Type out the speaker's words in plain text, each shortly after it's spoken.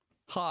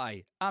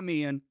Hi, I'm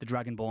Ian, the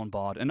Dragonborn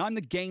Bard, and I'm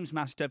the Games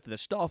Master for the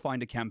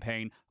Starfinder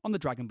campaign on the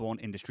Dragonborn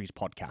Industries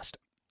podcast.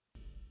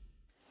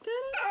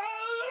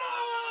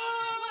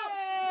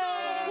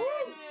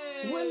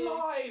 We're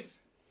live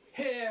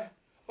here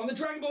on the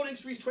Dragonborn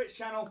Industries Twitch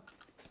channel.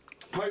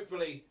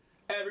 Hopefully,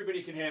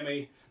 everybody can hear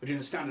me. We're doing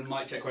the standard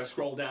mic check where I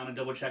scroll down and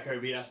double check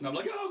OBS, and I'm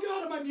like, oh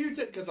god, am I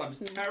muted? Because I'm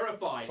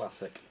terrified.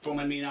 Classic. From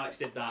when me and Alex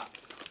did that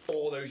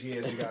all those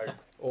years ago.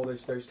 All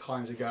those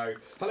times ago.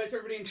 Hello to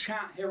everybody in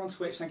chat here on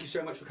Twitch. Thank you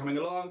so much for coming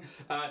along.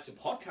 To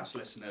podcast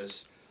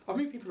listeners, I've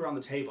moved people around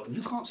the table, and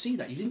you can't see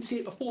that. You didn't see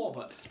it before,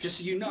 but just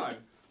so you know,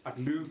 I've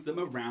moved them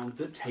around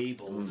the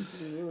table.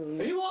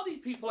 Who are these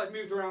people I've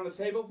moved around the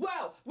table?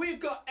 Well, we've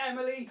got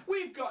Emily,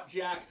 we've got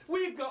Jack,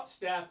 we've got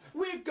Steph,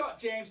 we've got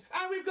James,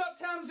 and we've got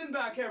Tamsin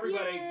back,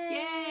 everybody.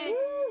 Yay!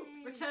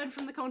 Return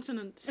from the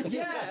continent.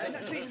 Yeah, and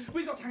actually,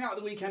 we got to hang out at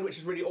the weekend, which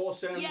is really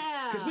awesome.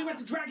 Yeah. Because we went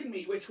to Dragon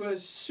Meet, which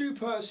was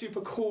super,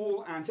 super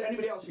cool. And to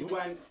anybody else who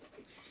went,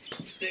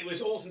 it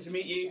was awesome to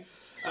meet you.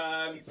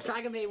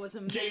 Dragon Meet was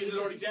amazing. James is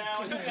already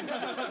down.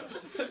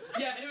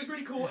 Yeah, and it was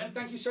really cool. And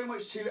thank you so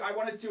much I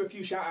wanted to do a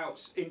few shout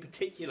outs in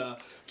particular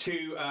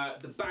to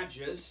the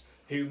Badgers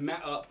who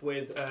met up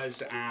with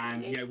us,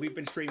 and we've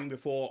been streaming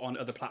before on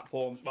other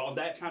platforms, but on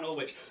their channel,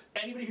 which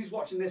anybody who's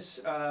watching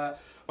this on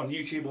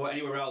YouTube or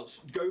anywhere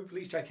else,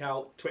 please check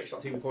out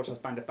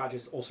twitch.tv/Band of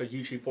Badgers, also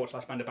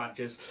YouTube/Band of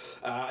Badgers.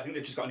 I think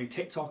they've just got a new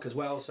TikTok as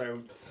well,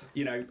 so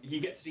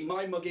you get to see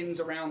my muggins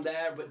around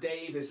there, but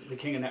Dave is the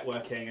king of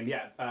networking,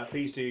 and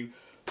please do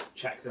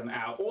check them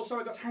out. Also,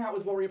 I got to hang out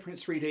with Warrior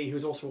Prince 3D, who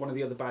is also one of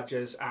the other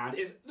Badgers, and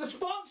is the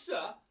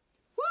sponsor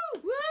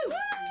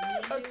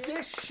of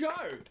this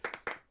show.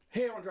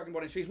 Here on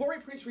Dragonborn Industries,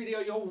 Warrior Prince 3D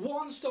are your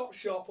one-stop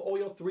shop for all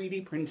your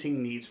 3D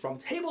printing needs, from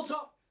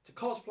tabletop to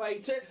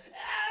cosplay to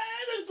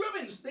those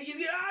grubbins that you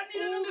need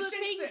all the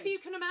things you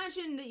can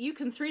imagine that you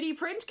can 3D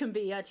print can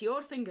be at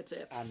your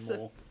fingertips. And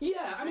more.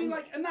 Yeah, I mean,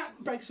 and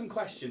that begs some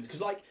questions,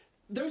 because,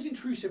 those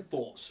intrusive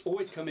thoughts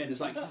always come in. It's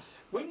like,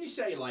 when you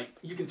say,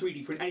 you can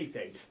 3D print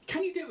anything,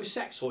 can you do it with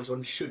sex toys,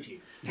 or should you?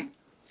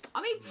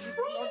 I mean,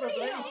 probably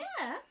not.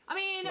 Yeah. I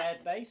mean,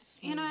 Lead base.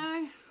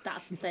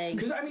 That's the thing.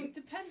 Because It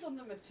depends on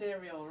the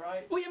material,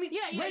 right? Well, I mean,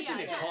 yeah. resin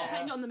It is does hard.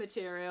 depend on the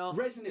material.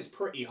 Resin is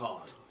pretty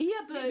hard. Yeah,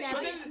 but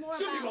But then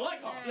some people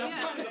like hard. That's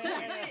kind of the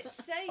point.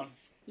 It's safe.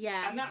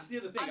 Yeah. And that's the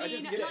other thing. I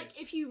mean, don't think it is.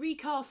 if you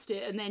recast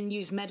it and then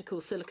use medical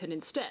silicone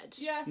instead.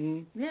 Yes.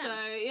 Yeah. So,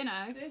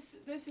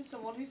 This is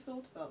someone who's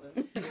thought about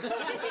it.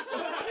 This is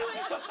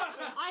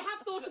I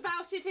have thought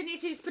about it, and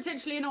it is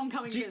potentially an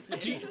oncoming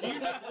business. Do you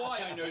know why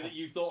I know that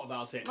you've thought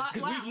about it?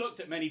 Because we've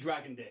looked at many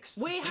dragon dicks.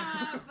 We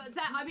have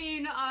that. I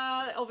mean,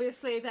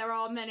 obviously there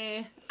are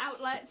many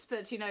outlets,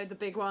 but the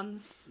big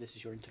ones. This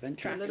is your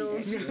intervention.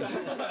 We're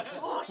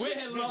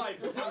here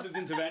live with Tamsin's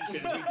intervention. We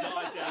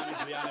dive down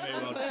into the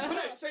anime world. But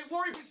no, so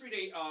Warrior Prince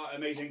 3D are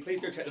amazing. Please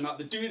go check them out.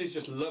 The dude is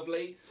just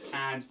lovely,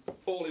 and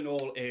all in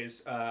all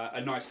is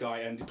a nice guy.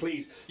 And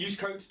please use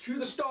code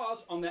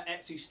TOTHESTARS on their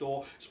Etsy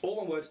store. It's all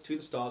one word, to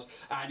the stars,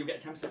 and you'll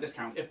get a 10%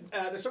 discount. If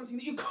there's something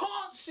that you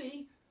can't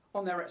see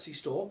on their Etsy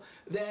store,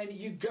 then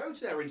you go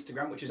to their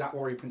Instagram, which is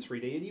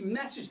 @WarriorPrince3D, and you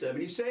message them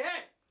and you say,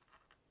 hey,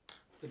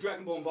 the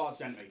Dragonborn Bard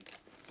sent me.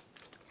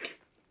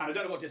 And I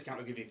don't know what discount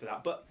I'll give you for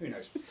that, but who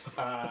knows.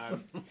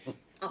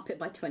 Up it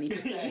by 20%.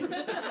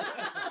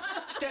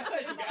 Steph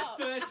says you get a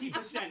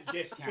 30%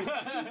 discount.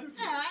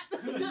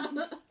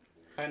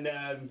 And,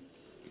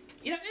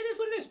 it is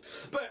what it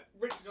is. But,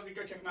 Richard,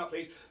 go check them out,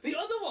 please. The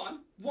other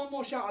one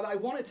more shout out that I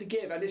wanted to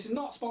give, and this is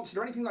not sponsored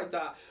or anything like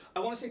that, I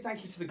want to say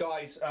thank you to the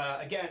guys,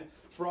 again,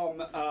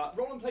 from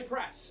Roll and Play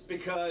Press,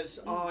 because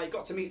I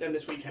got to meet them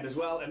this weekend as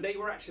well, and they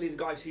were actually the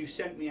guys who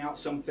sent me out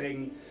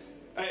something.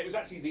 It was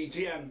actually the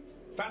GM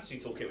Fantasy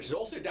Toolkit, which is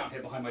also down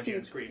here behind my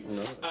GM screen.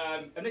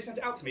 And they sent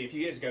it out to me a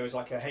few years ago as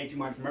hey, do you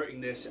mind promoting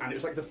this? And it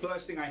was the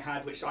first thing I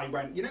had, which I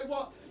went, you know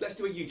what, let's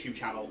do a YouTube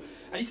channel.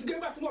 And you can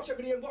go back and watch that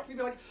video and watch me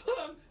be like,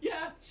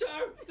 yeah, so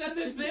then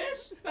there's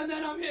this, and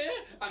then I'm here.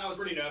 And I was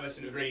really nervous,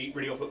 and it was really,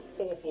 really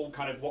awful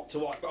kind of what to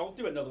watch, but I'll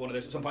do another one of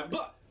those at some point.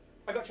 But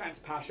I got chatting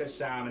to Pasha,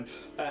 Sam, and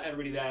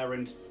everybody there,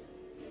 and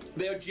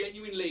they are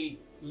genuinely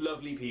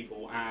lovely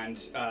people, and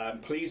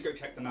please go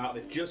check them out.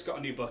 They've just got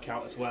a new book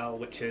out as well,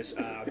 which is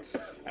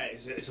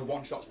it's a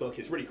one-shots book.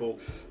 It's really cool,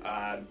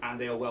 and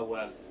they are well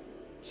worth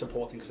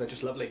supporting because they're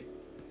just lovely.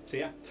 So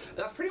yeah,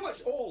 that's pretty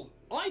much all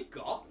I've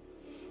got.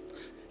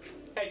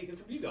 Anything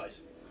from you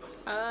guys?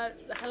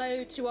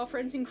 Hello to our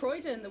friends in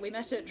Croydon that we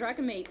met at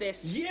Dragon Meet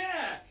this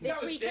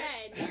weekend.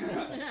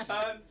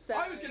 So,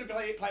 I was going to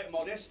play it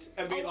modest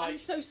and be I'm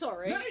so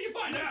sorry. No, you're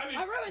fine. No,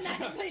 I ruined that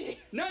completely.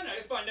 No,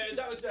 it's fine. No,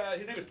 that was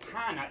his name was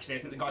Pan, actually. I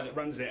think the guy that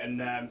runs it,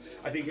 and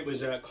I think it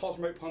was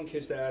Cosmopunk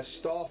is their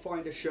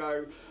Starfinder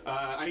show.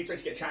 I need to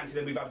actually get chatting to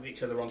them. We've added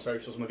each other on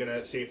socials, and we're going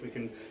to see if we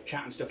can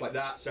chat and stuff like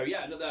that. So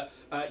yeah, another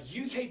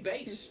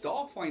UK-based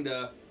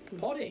Starfinder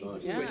poddy,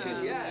 which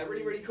is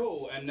really, really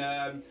cool. And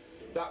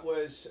that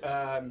was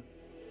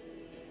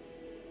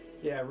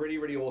really,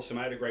 really awesome.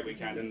 I had a great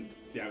weekend, and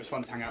it was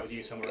fun to hang out with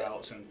you somewhere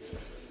else. And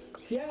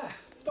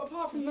but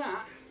apart from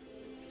that,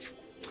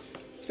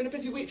 It's been a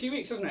busy few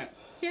weeks, hasn't it?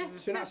 Yeah.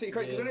 It's been absolutely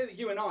crazy. Because I know that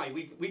you and I,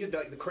 we did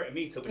the critter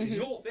meetup, which is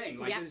your thing.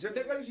 Like, Yeah. so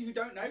those of you who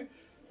don't know,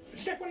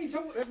 Steph, why don't you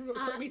tell everyone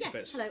what the critter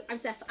meetup is? Hello, I'm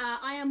Steph.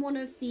 I am one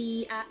of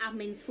the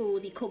admins for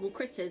the Cornwall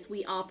Critters.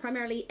 We are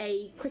primarily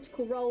a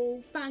Critical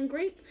Role fan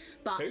group,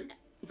 but Who?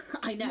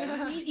 I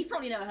know you've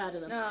probably never heard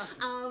of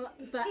them.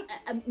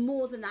 But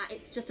more than that,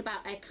 it's just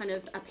about a kind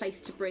of a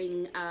place to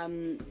bring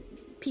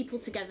people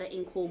together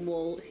in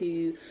Cornwall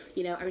who,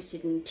 you know, are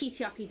interested in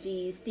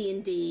TTRPGs,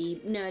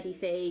 D&D, nerdy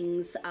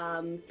things,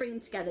 bring them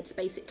together to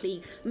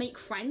basically make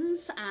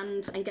friends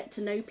and get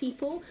to know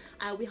people.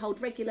 We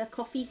hold regular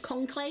coffee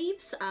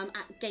conclaves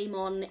at Game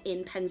On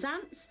in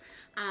Penzance,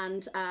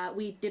 and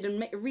we did a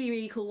really,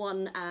 really cool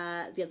one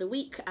the other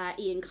week.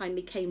 Ian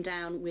kindly came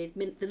down with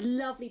the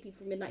lovely people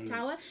from Midnight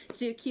Tower to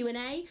do a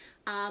Q&A,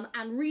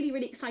 and really,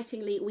 really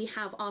excitingly, we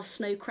have our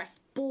Snowcrest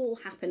Ball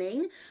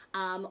happening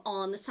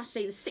on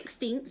Saturday the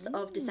 16th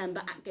of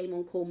December at Game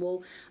On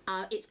Cornwall.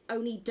 It's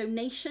only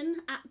donation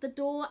at the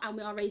door, and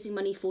we are raising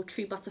money for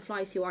True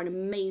Butterflies, who are an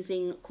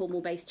amazing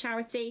Cornwall-based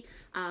charity.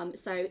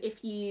 So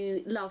if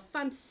you love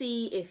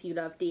fantasy, if you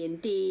love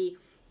D&D,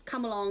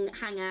 come along,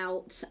 hang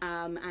out,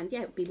 and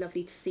yeah, it'd be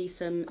lovely to see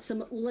some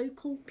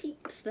local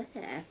peeps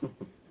there.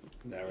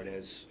 There it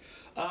is.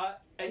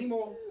 Any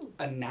more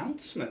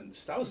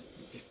announcements? That was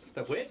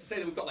weird to say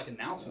that we've got like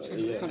announcements.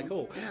 It's kind of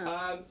cool.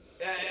 Yeah.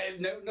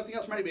 No, nothing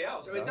else from anybody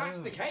else. If that's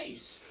the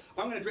case,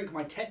 I'm going to drink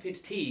my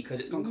tepid tea because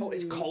it's gone cold.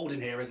 It's cold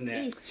in here, isn't it?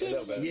 It's chilly.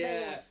 little bit.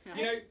 Yeah.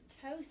 You know,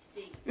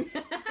 Toasty.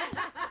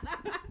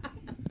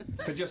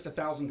 for just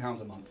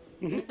 £1,000 a month,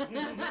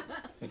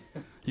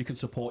 you can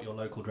support your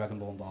local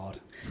Dragonborn bard.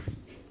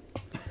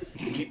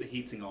 You can keep the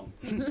heating on.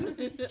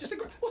 Just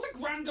what's a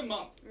grand a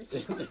month?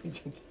 What's that?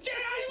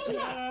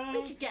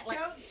 We could get like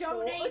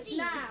Don't donate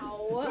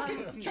now.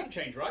 Chunk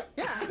change, right?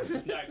 Yeah.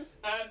 No.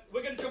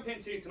 We're going to jump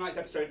into tonight's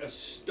episode of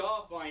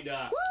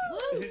Starfinder.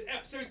 This is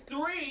episode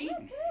 3.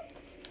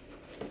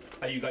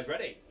 Are you guys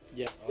ready?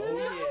 Yeah.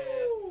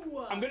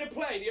 I'm going to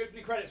play the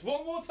opening credits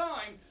one more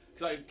time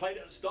because I played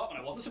it at the start when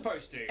I wasn't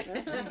supposed to.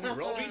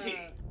 Roll GT.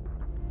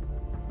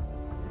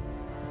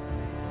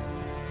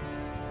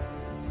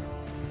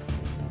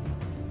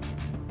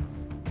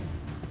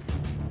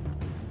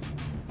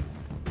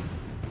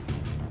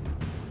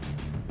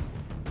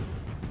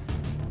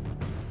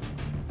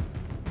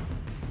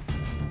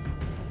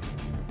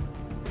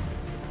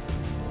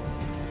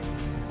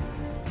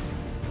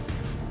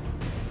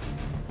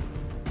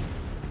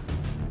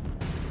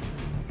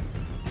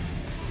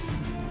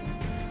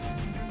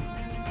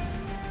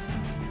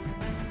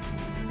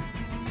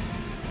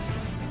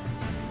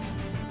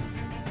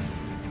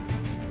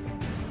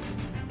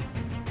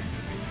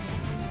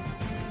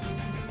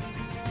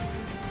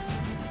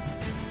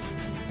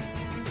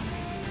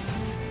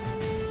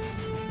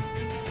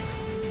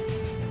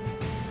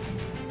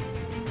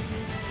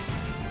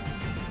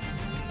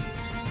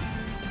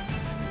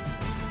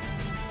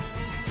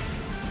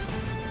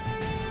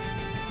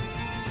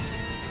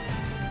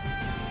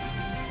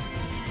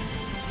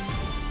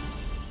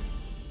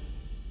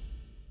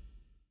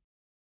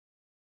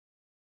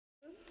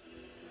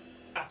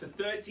 After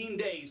 13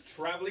 days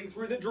travelling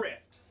through the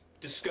drift,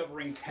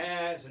 discovering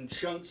tears and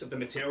chunks of the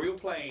material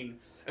plane,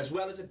 as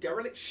well as a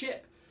derelict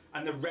ship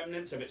and the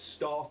remnants of its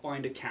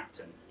Starfinder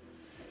captain,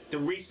 the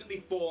recently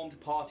formed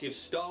party of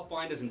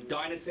Starfinders and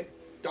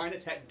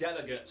Dynatech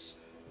delegates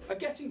are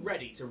getting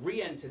ready to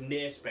re-enter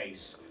near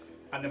space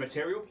and the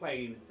material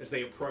plane as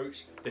they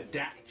approach the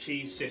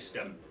Dakqui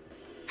system.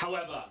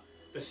 However,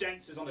 the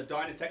sensors on the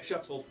Dynatech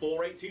shuttle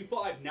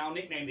 4825, now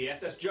nicknamed the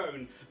SS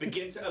Joan,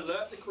 begin to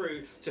alert the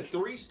crew to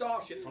 3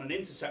 starships on an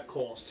intercept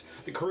course.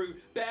 The crew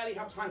barely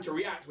have time to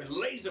react when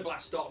laser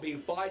blasts start being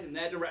fired in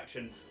their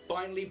direction,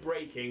 finally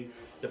breaking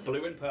the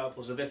blue and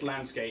purples of this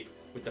landscape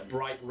with the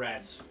bright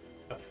reds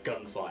of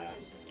gunfire.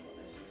 This is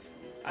what this is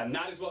for. And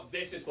that is what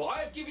this is for. I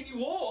have given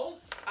you all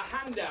a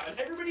handout, and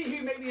everybody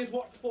who maybe has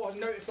watched before has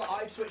noticed that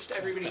I've switched to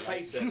everybody's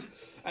places.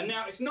 And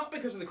now it's not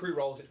because of the crew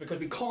roles, it's because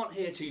we can't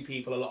hear 2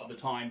 people a lot of the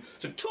time.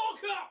 So talk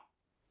up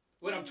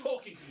when I'm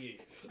talking to you.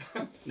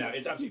 No,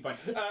 it's absolutely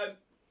fine.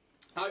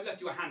 I've left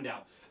you a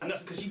handout, and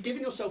that's because you've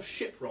given yourself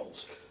ship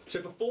roles.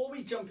 So before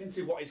we jump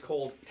into what is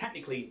called,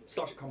 technically,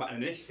 Starship Combat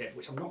and Initiative,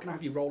 which I'm not going to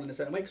have you roll in a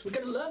certain way, because we're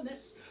going to learn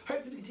this.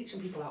 Hopefully we can teach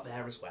some people out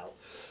there as well.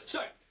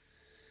 So,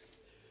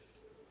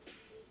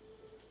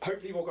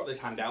 hopefully you've all got those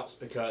handouts,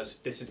 because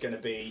this is going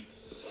to be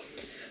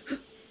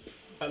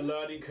a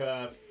learning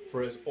curve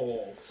for us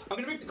all. I'm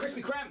going to move the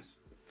Krispy Kremes.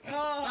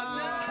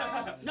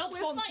 Not We're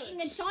sponsored.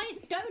 fighting a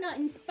giant donut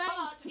in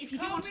space. If you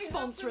do want to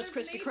sponsor us,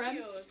 Krispy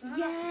Kreme.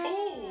 Yeah.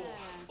 Ooh!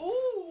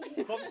 Ooh!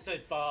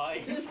 Sponsored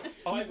by.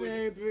 I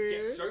would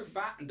get so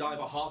fat and die of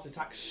a heart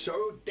attack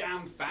so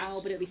damn fast.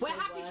 Oh, but it'd be so We're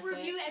happy to worth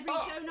review it. every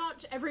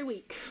donut every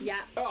week.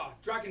 Yeah. Ah,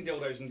 dragon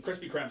dildos and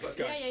Krispy Kremes, let's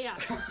go. Yeah.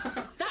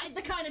 That is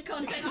the kind of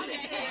content I get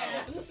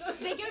here.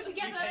 They go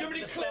together.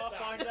 Somebody clip that.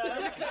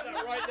 Starfinder. Clip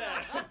that right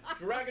there.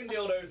 Dragon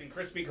dildos and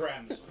Krispy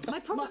Kremes. My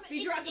problem Must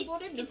be is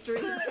Dragonborn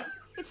Industries.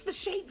 it's the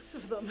shapes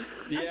of them.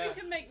 Yeah. You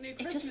can make new It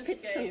Christmas just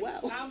fits so games.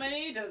 well. How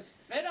many does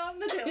fit on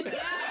the dildo?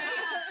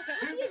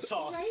 Hoop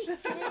toss.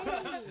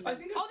 I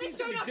think I've this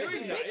seen somebody donut isn't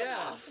doing that, big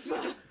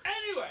yeah.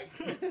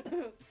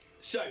 Anyway,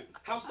 so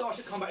how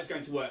Starship Combat is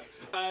going to work.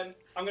 I'm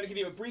going to give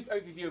you a brief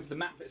overview of the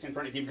map that's in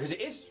front of you because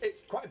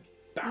it's quite a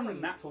barren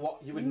map for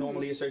what you would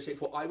normally associate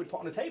for what I would put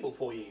on a table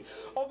for you.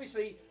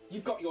 Obviously,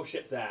 you've got your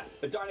ship there,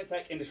 the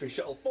Dynatech Industry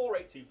Shuttle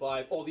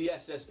 4825 or the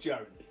SS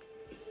Joan.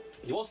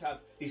 You also have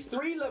these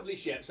 3 lovely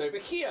ships over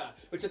here,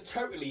 which are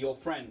totally your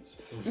friends.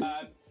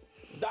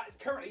 That is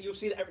currently, you'll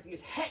see that everything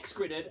is hex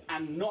gridded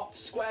and not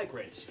square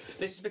grids.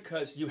 This is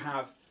because you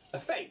have a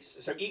face.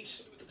 So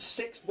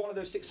one of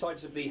those 6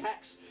 sides of the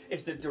hex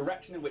is the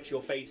direction in which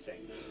you're facing.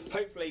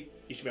 Hopefully,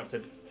 you should be able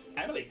to.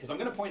 Emily, because I'm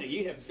going to point at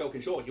you here for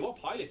Skulk Shore. You're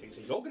piloting, so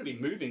you're going to be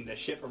moving this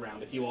ship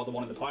around if you are the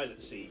one in the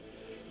pilot seat.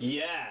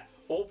 Yeah,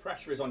 all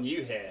pressure is on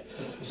you here.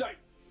 So,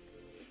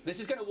 this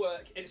is going to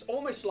work. It's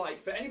almost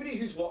like, for anybody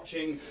who's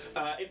watching,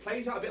 it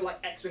plays out a bit like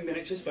X-Wing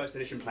Miniatures First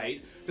Edition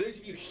played. For those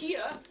of you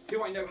here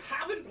who I know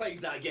haven't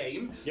played that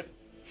game,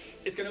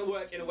 it's going to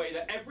work in a way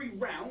that every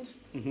round,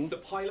 the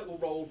pilot will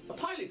roll a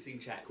piloting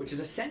check, which is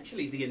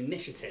essentially the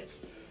initiative.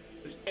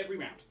 It's every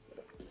round.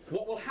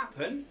 What will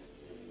happen,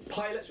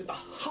 pilots with the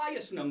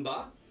highest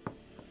number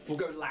will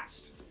go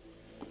last.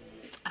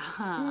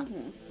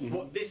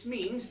 What this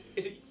means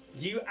is that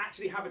you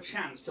actually have a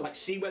chance to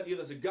see where the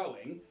others are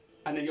going,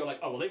 and then you're like,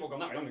 oh well, they've all gone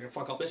that way. I'm going to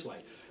fuck off this way,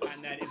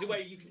 and then it's a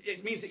way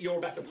it means that you're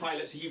a better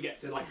pilot, so you get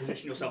to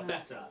position yourself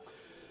better.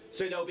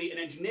 So there'll be an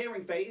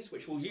engineering phase,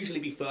 which will usually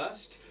be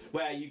first,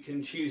 where you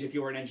can choose if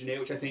you're an engineer,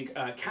 which I think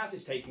Kaz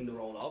is taking the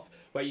role of,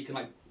 where you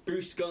can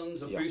boost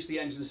guns or boost the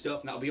engine and stuff,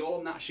 and that'll be all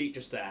on that sheet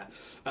just there.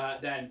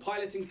 Then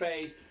piloting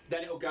phase,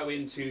 then it'll go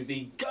into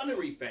the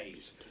gunnery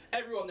phase.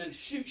 Everyone then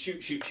shoot.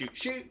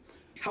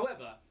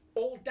 However,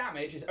 all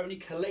damage is only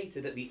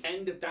collated at the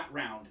end of that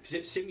round, because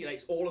it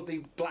simulates all of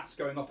the blasts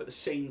going off at the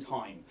same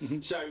time.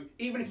 So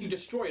even if you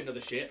destroy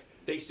another ship,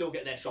 they still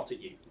get their shot at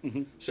you.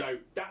 So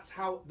that's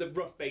how the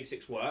rough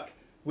basics work.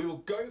 We will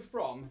go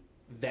from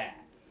there,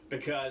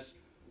 because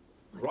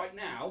right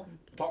now,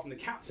 apart from the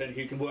captain,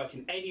 who can work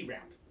in any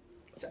round,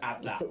 to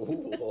add that.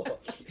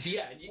 So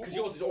yeah, because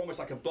yours is almost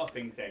like a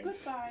buffing thing.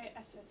 Goodbye,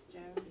 SS Joe.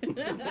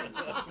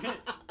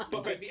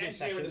 But both the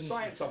engineer and the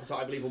science officer,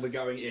 I believe, will be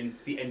going in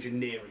the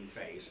engineering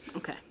phase.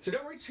 Okay. So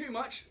don't worry too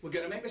much. We're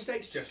going to make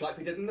mistakes just like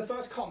we did in the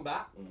first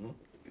combat.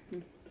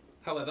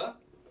 However,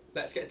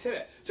 let's get to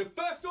it. So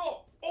first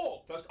olive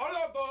oil. First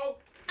olive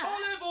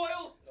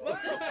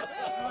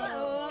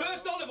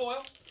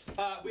oil.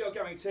 We are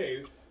going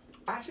to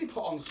actually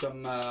put on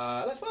some.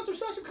 Let's put on some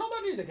Starship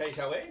Combat music,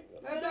 shall we?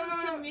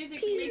 Some music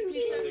makes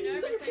me so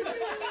nervous.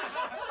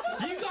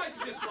 You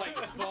guys are just fine.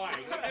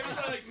 Every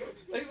time,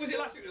 was it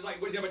last week? It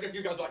was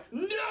you guys were like,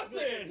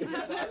 nothing!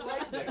 I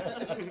like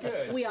this. This is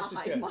good. We are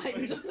hive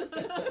mind.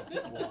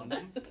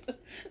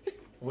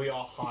 We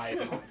are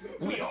hive.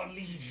 We are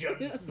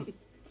legion.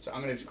 So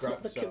I'm going to just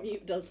grab What the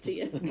commute does to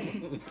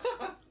you.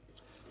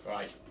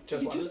 Right.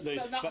 Just You one. just spend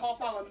that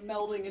half hour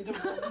melding into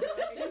one.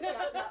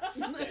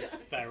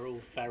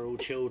 Feral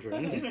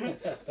children.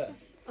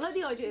 I like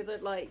the idea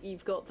that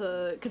you've got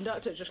the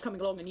conductor just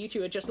coming along and you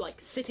two are just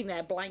sitting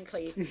there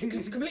blankly,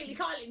 completely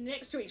silent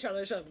next to each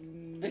other. So.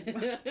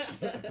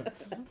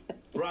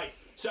 Right.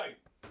 So.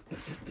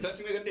 First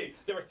thing we're going to do.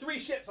 There are 3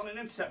 ships on an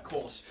intercept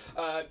course.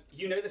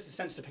 You know this is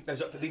sensitive to pick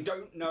those up, but they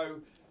don't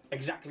know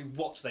exactly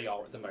what they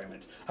are at the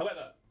moment.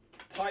 However,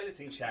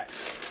 piloting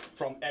checks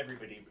from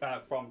everybody,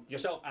 from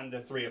yourself and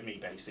the 3 of me,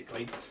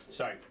 basically.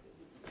 So.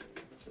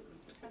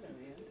 Hello,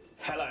 Ian.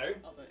 Hello.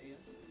 Other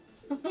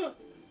Ian.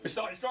 We're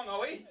starting strong,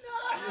 are we?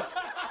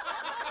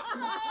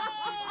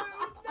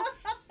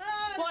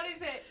 What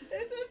is it?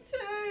 It's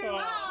a 2.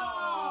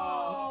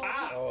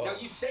 Now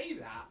you say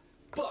that,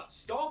 but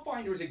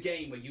Starfinder is a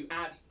game where you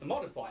add the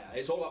modifier.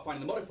 It's all about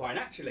finding the modifier, and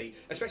actually,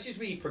 especially as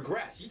we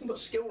progress, you can put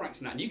skill ranks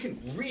in that, and you can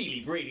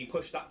really, really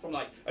push that from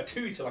a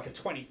 2 to a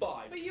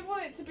 25. But you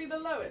want it to be the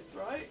lowest,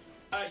 right?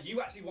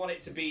 You actually want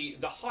it to be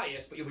the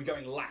highest, but you'll be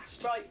going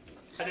last. Right.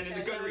 And then in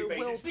the gunnery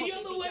phase, it's the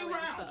other way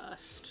around.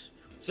 First.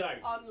 So,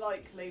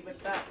 Unlikely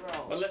with that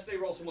roll. unless they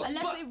roll some luck.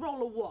 Unless But- they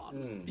roll a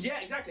 1.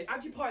 Yeah, exactly.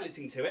 Add your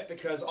piloting to it,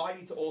 because I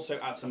need to also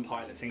add some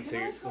piloting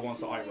to the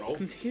ones that I roll.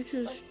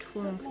 Computers,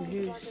 12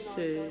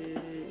 computers.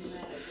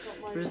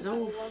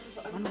 Resolve,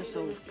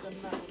 unresolved.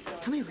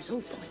 How many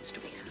resolve points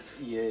do we have?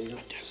 Yeah.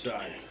 So,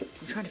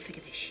 I'm trying to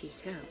figure this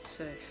sheet out.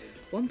 So,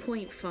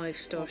 1.5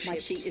 Starship My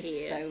sheet is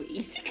tier. so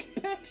easy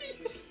compared to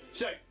you.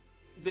 So,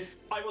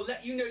 I will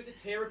let you know the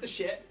tier of the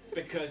ship,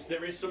 because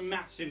there is some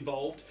maths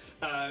involved.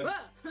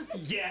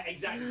 Yeah,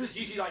 exactly. So it's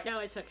usually No,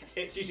 it's okay.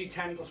 It's usually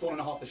 10 plus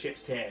 1.5 the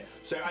ship's tier.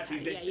 So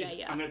actually, Okay, this yeah, is.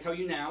 yeah. I'm going to tell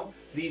you now.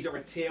 These are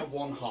a tier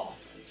 1/2.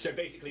 So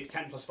basically, it's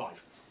 10 plus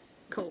 5.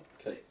 Cool.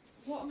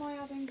 What am I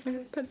adding to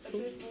this Pencil.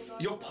 abysmal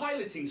dice? Your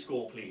piloting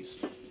score, please.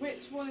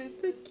 Which one is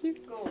the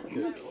score?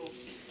 Total.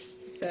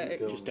 So,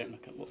 Just don't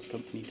look at what the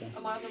company does.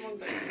 Am I on the wrong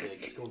bit? Yeah,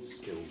 just go on to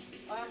skills.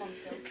 I am on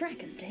skills.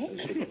 dragon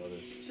dicks.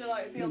 Should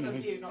I be on the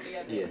view, not the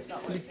edit? Yeah. Is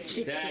that what it is?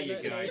 There you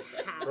go.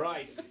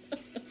 Right.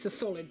 It's a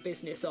solid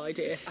business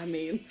idea. I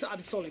mean,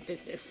 I'm solid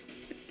business.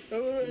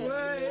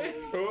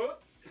 Oh.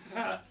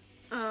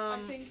 I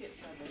think it's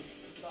 7,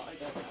 but I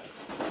don't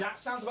know. That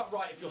sounds about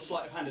right if your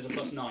sleight of hand is a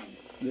 +9.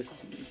 This is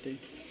what you do.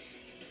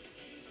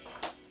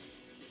 It's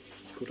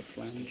called a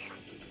flange.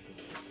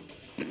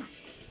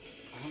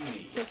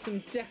 There's some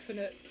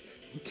definite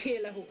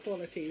tier level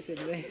qualities in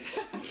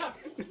this.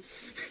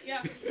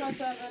 Yeah,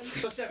 +7.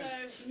 +7. So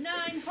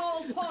 9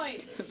 whole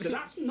points. So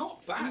that's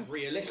not bad,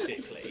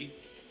 realistically.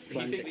 If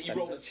you think that you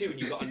rolled a 2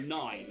 and you got a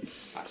 9,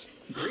 that's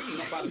really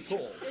not bad at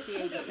all.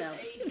 behave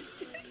yourselves.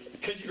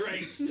 Because you're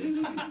ace.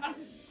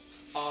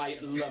 I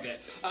love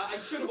it. I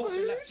should have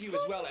also left you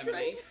as well,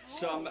 Emily,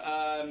 some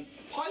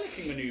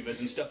piloting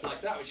manoeuvres and stuff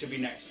like that, which should be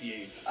next to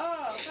you.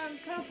 Oh,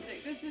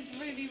 fantastic. This is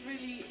really,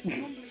 really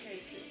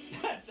complicated.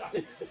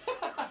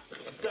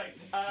 So,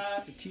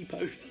 It's a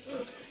T-pose.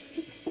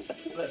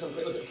 let's have a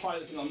quick look at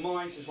piloting on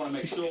mine, so just want to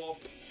make sure.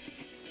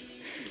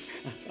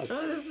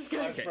 Oh, this is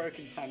good. Okay.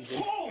 Broken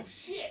tangent. Oh,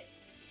 shit!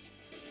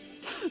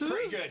 It's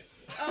pretty good.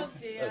 Oh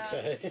dear.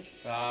 Okay.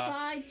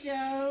 Bye,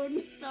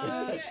 Joan.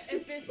 Get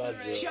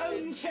eviscerated.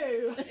 Joan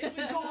 2. It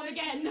was Gone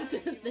again.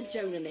 The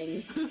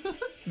Jonaning.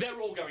 They're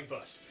all going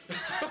first.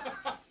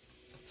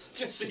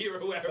 Just so you're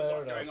aware of Fair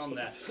what's enough. going on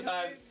there. Can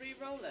I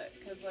re-roll it?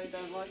 Because I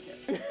don't like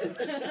it.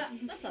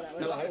 That's how that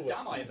No, works. that's a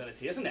damn eye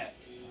ability, isn't it?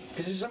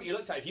 Because this is something you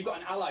looked at. If you've got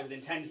an ally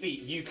within 10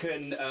 feet, you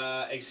can,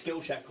 a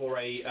skill check or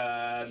a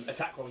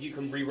attack roll, you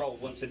can re-roll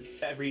once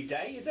every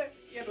day, is it?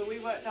 Yeah, but we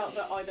worked out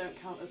that I don't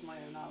count as my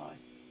own ally.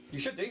 You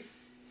should do.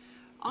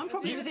 I'm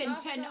probably do it within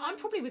last 10. time. I'm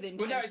probably within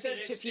 10 Well, no,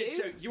 feet of you.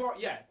 so you are,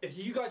 yeah. If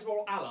you guys are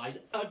all allies,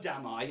 a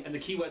damai, and the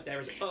keyword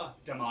there is a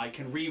damai,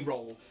 can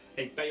re-roll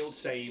a failed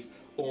save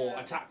or Yeah.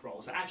 attack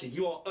roll. So actually,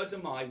 you are a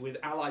damai with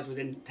allies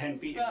within 10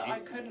 feet But of you. I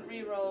couldn't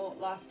re-roll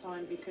last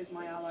time because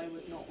my ally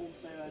was not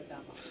also a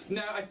dammer.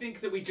 No, I think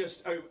that we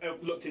just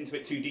looked into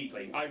it too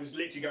deeply. I was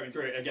literally going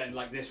through it again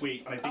like this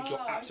week, and I think you're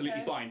Oh, absolutely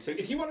okay. fine. So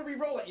if you want to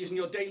re-roll it using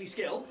your daily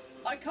skill,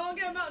 I can't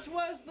get much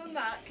worse than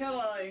that, can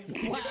I?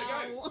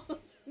 Wow.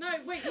 No,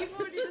 wait, you've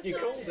already decided. You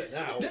called it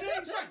now. no,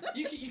 it's fine.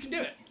 You can do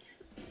it.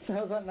 So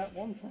how's that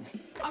one time?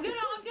 I'm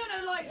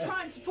gonna like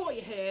try and support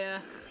you here.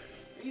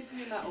 It used to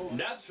be that all.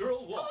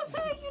 Natural one. That's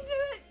how you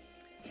do it.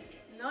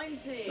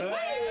 19.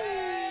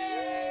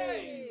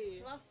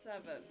 Hey!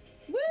 +7.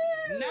 Woo!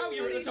 Now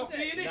you're at the top of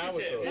the Now we're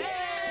initiative. talking.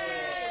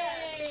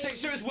 Yay!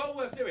 So it's well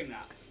worth doing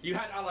that. You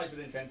had allies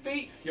within 10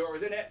 feet, you're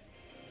within it.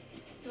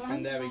 Do I have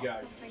And there to we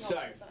mark go. something So-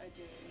 off that I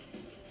do?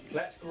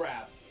 Let's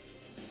grab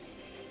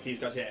these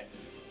guys here.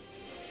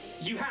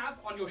 You have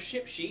on your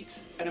ship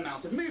sheet an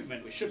amount of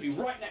movement, which should be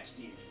right next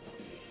to you.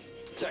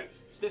 So,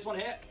 it's this one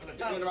here, I'm going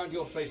to do it around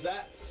your face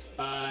there.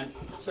 And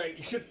so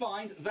you should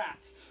find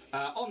that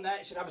on there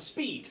it should have a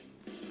speed.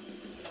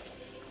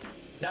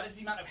 That is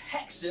the amount of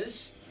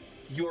hexes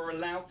you are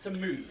allowed to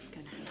move.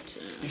 Gonna have to.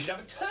 You should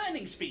have a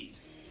turning speed.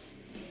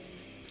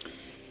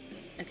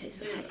 Okay,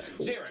 so hex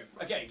 4. 0.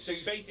 Okay, so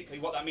basically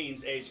what that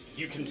means is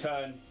you can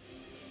turn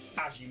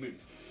as you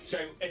move. So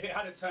if it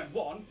had a turn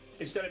 1,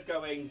 instead of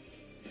going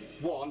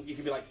 1, you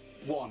could be like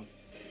 1,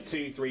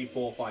 2, 3,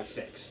 4, 5,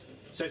 6.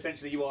 So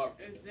essentially you are...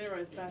 0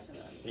 is better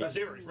then.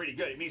 0 is really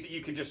good. It means that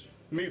you can just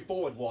move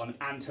forward 1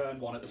 and turn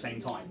 1 at the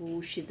same time.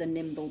 Oh, she's a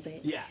nimble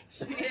bitch. Yeah.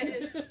 She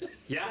is.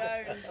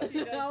 Yeah. Joan. She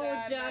does Oh,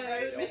 that.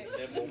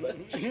 Joan.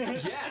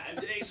 Yeah, and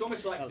it's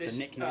almost like That was a this...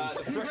 nickname.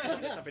 the thrusters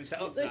on this have been set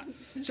up to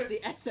that. So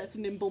The SS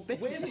nimble bitch.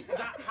 with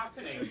that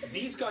happening,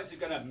 these guys are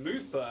going to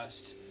move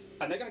first,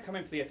 and they're going to come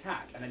in for the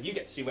attack, and then you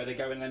get to see where they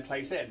go and then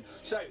place in.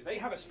 So they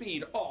have a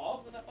speed of...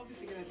 Well, they're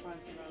obviously going to try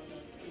and surround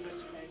us, in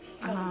which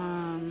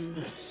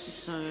case.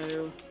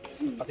 So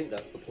I think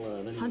that's the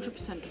plan. Anyway.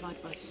 100%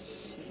 divided by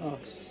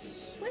 6.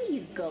 Where are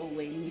you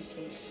going?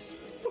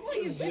 What are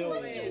you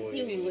doing?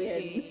 You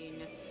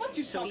win. What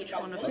you So talking each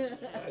one about? of us.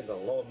 That is a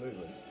lot of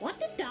movement. What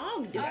did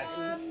dog do?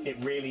 Yes, it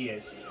really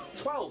is.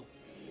 12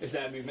 is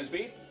their movement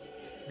speed.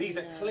 These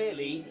are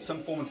clearly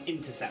some form of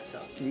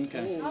interceptor.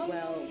 Okay. Oh,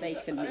 well, they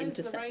can That is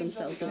the intercept range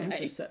themselves of the away.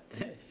 Intercept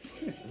this.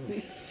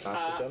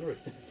 Ask the gunnery.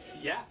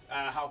 Yeah,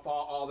 how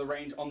far are the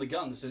range on the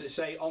guns? Does it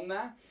say on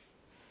there?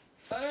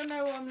 I don't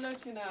know what I'm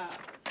looking at.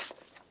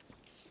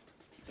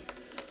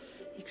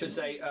 It should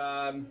say,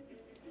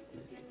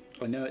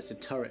 I know it's a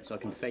turret, so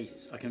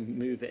I can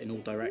move it in all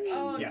directions.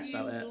 Oh, Yes, you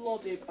about it.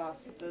 bloody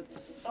bastard.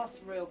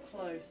 That's real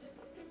close.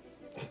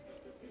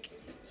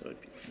 So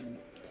it'd be from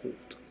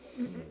port.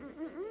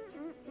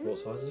 What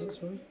size is it,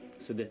 sorry?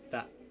 So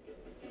that,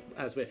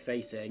 as we're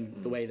facing,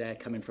 the way they're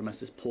coming from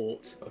us is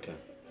port. Okay.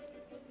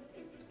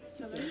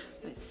 Silly.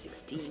 That's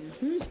 16.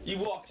 you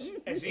watch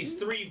as these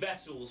 3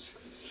 vessels,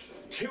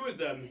 2 of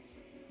them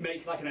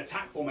make like an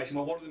attack formation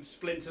while one of them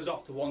splinters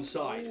off to one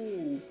side.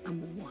 And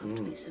we'll have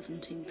to be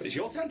 17. But it's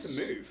your turn to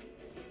move.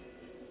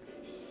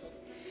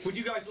 Would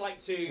you guys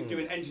like to do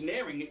an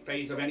engineering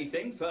phase of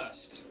anything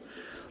first?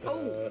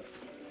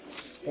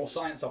 Or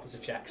science officer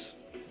checks?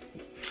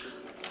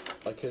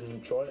 I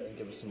can try it and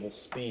give us some more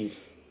speed.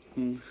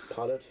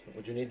 Pilot,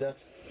 would you need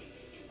that?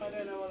 I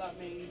don't know what that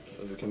means.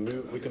 We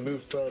can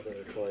move further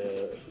if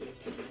I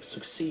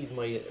succeed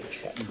my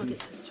check. Do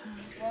Target system.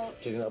 Well, you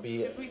think that'll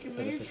be if we can move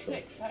beneficial?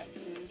 6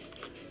 hexes,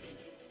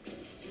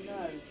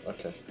 no.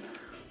 Okay.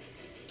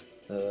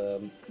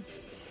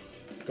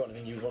 Got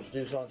anything you want to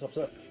do, Science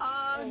Officer?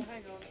 Oh,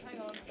 hang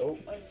on. Oh.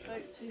 I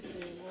spoke too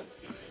soon. What?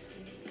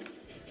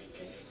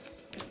 6.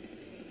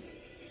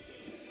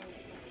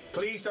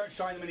 Please don't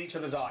shine them in each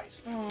other's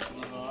eyes.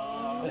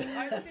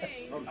 I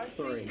think.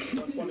 Three.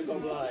 One has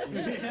gone blind.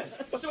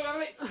 What's up,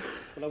 Emily?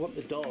 But I want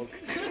the dog.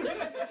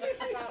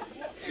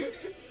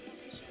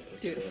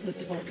 Do it for the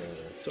dog.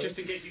 Just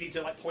in case you need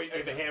to like point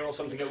over here or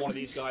something at one of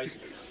these guys.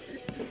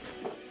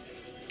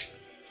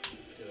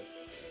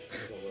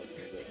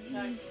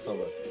 No. It's not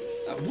working.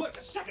 That worked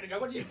a second ago.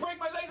 What did you break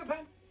my laser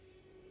pen?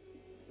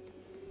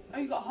 Oh,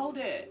 you gotta hold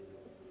it.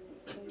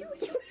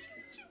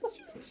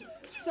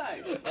 So,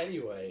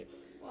 Anyway,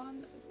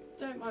 1.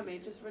 Don't mind me,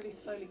 just really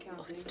slowly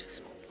counting.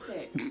 6,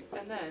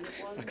 and then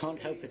 1. I can't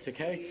help it,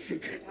 okay?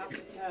 You'd have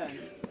to turn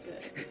to.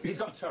 He's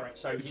got a turret,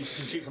 so he can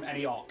shoot from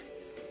any arc.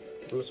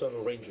 we also have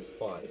a range of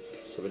 5,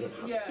 so we don't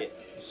have to get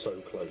so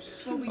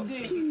close. Well, we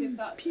do because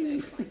that's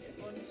 6. 1,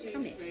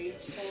 2, 3,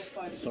 4,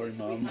 5. Sorry, 6.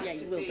 Mum. We have Yeah, to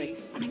you will be.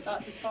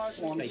 That's as far as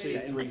we 1, can 2, do.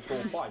 3, 4,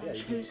 5. Yeah,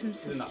 Chosen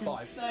isn't that 5?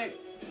 So,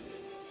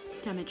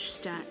 Damage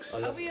stacks.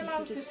 are we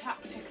allowed to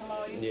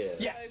tacticalise? Yeah.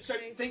 Yes. So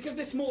think of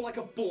this more like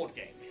a board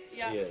game.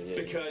 Yeah. Yeah.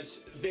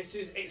 Because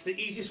it's the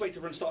easiest way to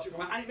run Starship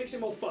Command, and it makes it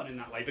more fun in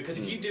that way. Because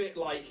if you do it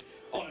like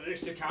on an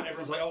initiative count,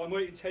 everyone's like, "Oh, I'm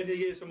waiting 10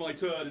 years for my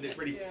turn," and it's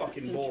really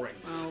fucking boring.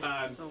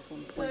 But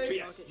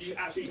yes, you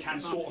absolutely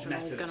can sort of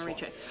meta this one.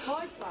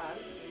 My plan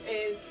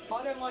is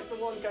I don't like the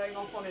one going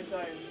off on his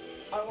own.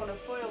 I want to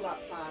foil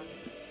that plan,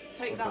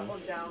 take that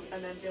one down,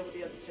 and then deal with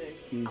the other 2.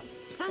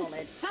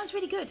 Sounds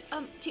really good.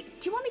 Do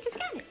you want me to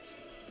scan it?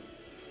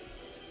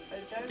 I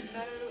don't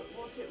know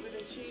what it would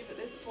achieve at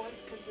this point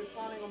because we're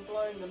planning on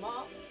blowing them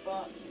up,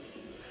 but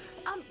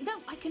No,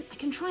 I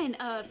can try and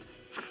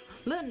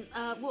learn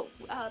what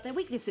their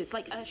weaknesses,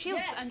 like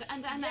shields Yes,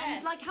 and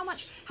yes. like how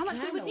much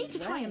we would need to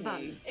try and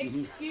burn.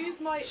 excuse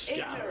my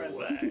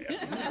ignorance.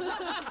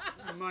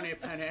 Money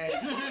penny. I'll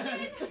do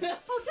it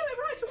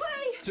right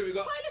away. So we've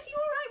got. Pilot, are you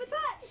all right with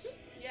that?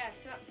 Yes,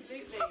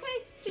 absolutely. Okay,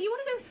 so you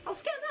want to go? I'll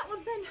scan that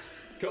one then.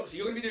 Cool. So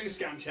you're going to be doing a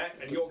scan check,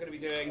 and you're going to be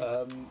doing.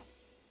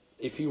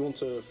 If you want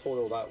to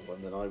foil that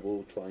one, then I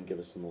will try and give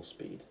us some more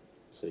speed,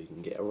 so you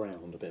can get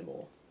around a bit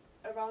more.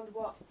 Around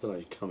what? I don't know,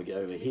 you can't get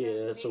over You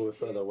here, don't so need we're to.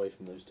 further away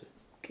from those 2.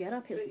 Get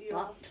up his That you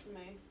butt. asked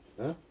me,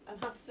 Huh?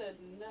 and I said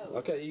no.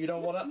 Okay, you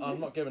don't want it?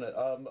 I'm not giving it.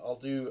 I'll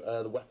do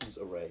the weapons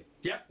array.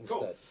 Yeah,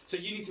 cool. Instead. So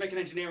you need to make an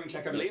engineering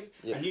check, I believe,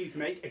 Yeah. and you need to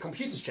make a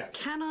computers check.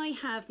 Can I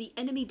have the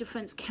enemy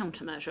defense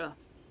countermeasure?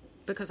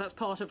 Because that's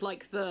part of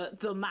like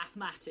the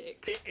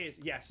mathematics. It is,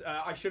 yes.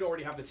 I should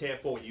already have the tier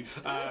for you.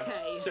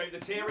 Okay. So the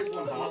tier is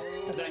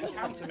 1/2, then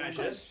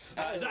countermeasures.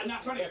 Is that a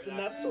nat 20? That's a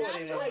nat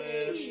 20.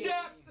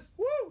 Steps!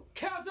 Woo!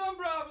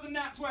 Kazumbra with a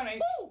nat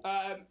 20.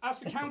 As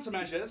for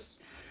countermeasures,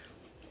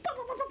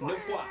 no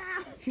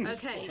point.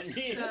 Okay,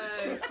 so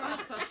 5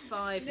 plus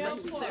 5 No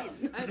plus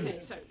 7. Okay,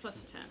 so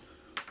plus 10.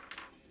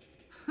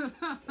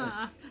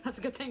 That's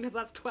a good thing because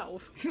that's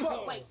 12.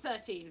 12. Wait,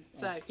 13.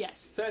 So,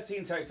 yes.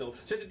 13 total.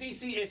 So the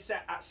DC is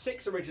set at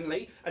 6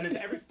 originally, and then for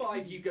every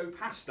 5 you go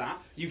past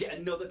that, you get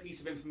another piece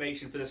of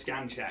information for the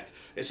scan check.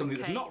 It's something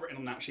that's Okay. not written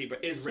on that sheet,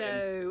 but is So,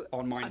 written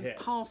on mine I'm here.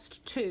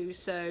 past 2,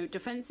 so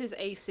defenses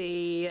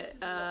AC,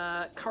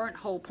 current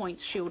hull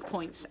points, shield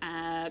points,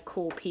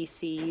 core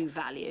PCU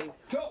value.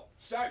 Cool.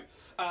 So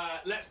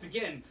let's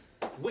begin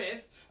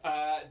with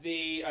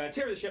the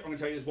tier of the ship. I'm going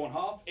to tell you is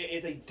 1/2. It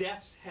is a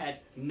Death's Head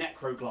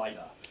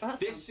Necroglider. Oh, that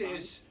This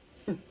sounds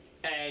is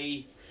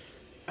an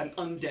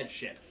undead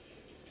ship.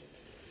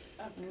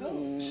 Of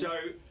course. So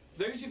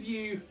those of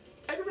you,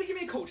 everybody, give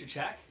me a culture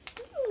check.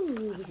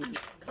 Just let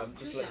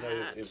you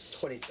know, it was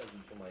 27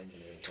 for my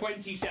engineering.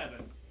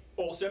 27.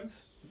 Awesome.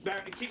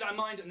 Keep that in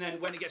mind, and then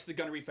when it gets to the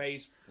gunnery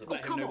phase,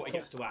 let him come know on. what he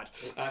gets to add.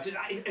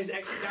 Is it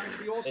extra damage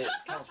for yours? It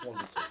counts 1s and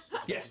 2s.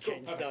 Yes, cool.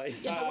 Change Perfect.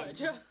 dice.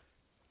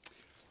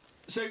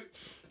 So,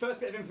 first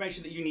bit of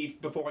information that you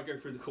need before I go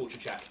through the culture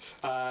check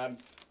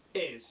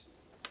is,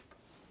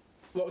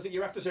 what was it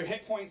you're after? So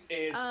hit points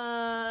is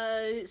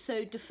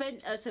So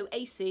so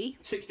AC.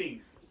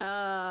 16.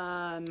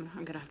 I'm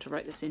gonna have to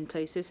write this in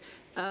places.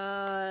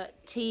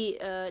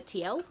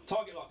 TL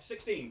Target lock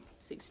 16.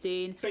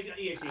 16.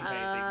 Basically EAC and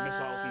KAC,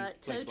 missiles and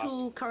laser Total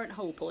blasts. current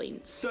hull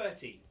points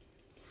 30.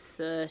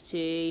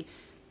 30.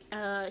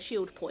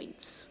 Shield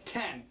points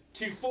 10.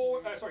 3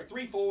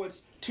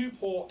 forwards, 2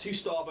 port, 2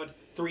 starboard,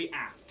 3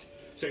 aft.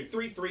 So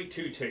 3, 3,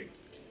 2, 2.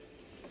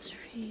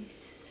 3,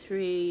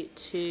 3,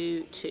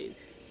 2, 2.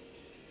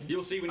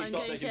 You'll see when you I'm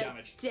start going taking to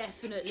damage.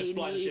 definitely Just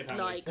fly the need ship,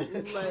 like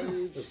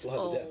loads Fly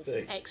the damn of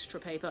thing. extra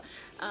paper.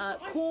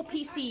 Core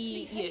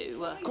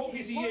PCU. Core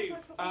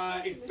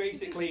PCU is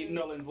basically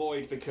null and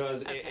void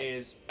because it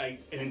is an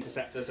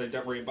interceptor, so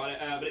don't worry about it.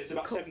 But it's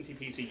about 70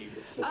 PCU.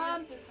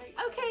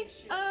 Okay.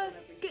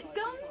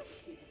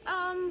 Guns.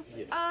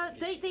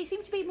 They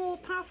seem to be more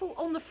powerful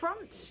on the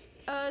front.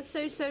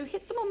 So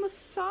hit them on the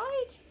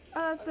side.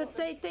 But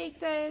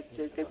they're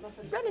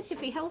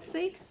relatively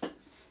healthy.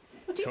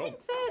 Do you Cool. think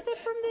they're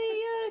from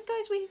the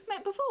guys we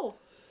met before?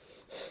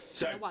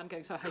 So, I don't know why I'm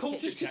going so high culture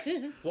pitched. checks.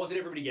 What did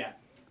everybody get?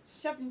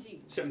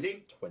 17.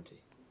 17?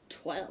 20.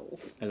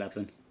 12.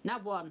 11. Now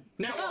one.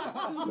 Nat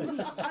 1. And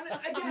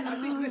again,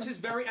 I think this is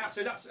very apt.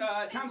 So that's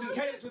Tamsin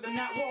Calix with a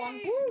Nat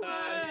 1.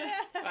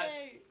 That's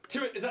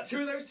is that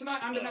 2 of those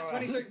tonight and a Nat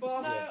 20 so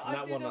far? No, I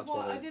Nat did one, a Nat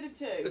one. 20. I did a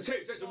 2. The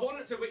 2, so it's a 1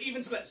 and 2, we're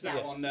even splits now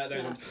Yes. on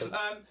those ones.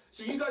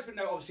 So you guys would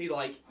know, obviously,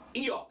 like,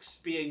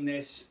 Eox being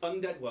this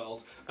undead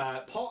world,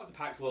 part of the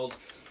Pact world,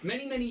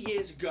 many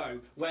years ago,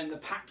 when the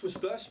Pact was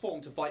first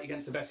formed to fight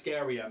against the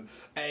Veskarium,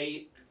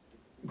 a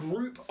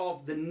group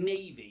of the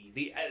Navy,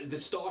 the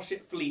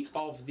starship fleet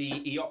of the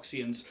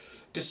Eoxians,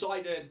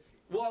 decided,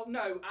 well,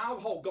 no, our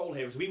whole goal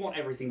here is we want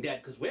everything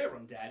dead because we're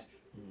undead.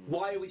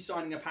 Why are we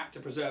signing a pact to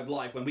preserve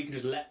life when we can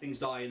just let things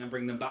die and then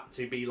bring them back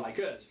to be like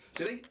us?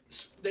 So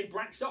they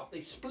branched off.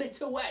 They split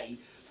away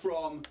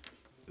from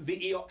the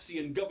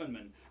Eoxian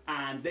government,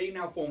 and they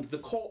now formed the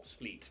Corpse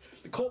Fleet.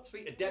 The Corpse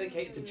Fleet are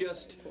dedicated to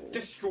just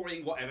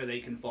destroying whatever they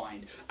can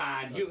find.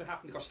 And you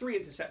happen to cross 3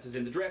 interceptors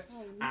in the drift,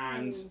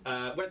 and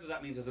whether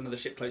that means there's another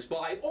ship close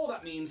by, or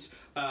that means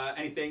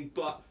anything,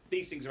 but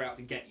these things are out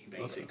to get you,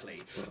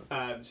 basically.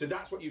 So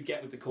that's what you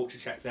get with the culture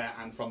check there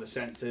and from the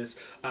sensors.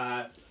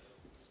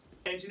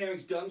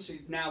 Engineering's done, so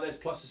now there's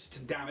pluses to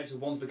damage, so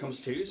 1s becomes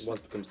 2s. 1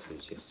 becomes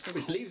 2s, yes.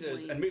 Which leaves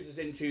us and moves us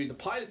into the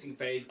piloting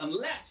phase,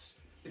 unless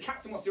the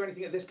captain wants to do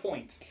anything at this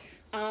point.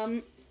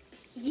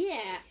 Yeah,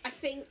 I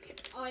think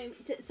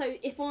so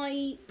if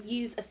I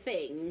use a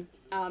thing,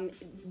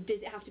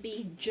 does it have to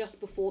be just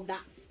before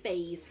that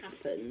phase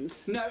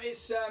happens? No,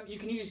 it's you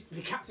can use the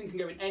captain can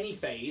go in any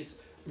phase.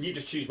 You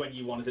just choose when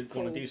you want to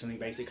do something,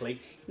 basically.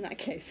 In that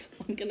case,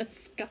 I'm gonna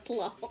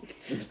scuttle up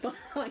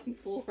behind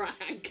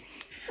Vorag,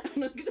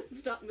 and I'm gonna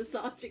start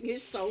massaging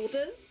his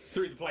shoulders.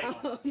 Through the plate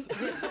line.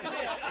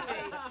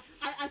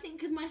 I think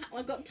because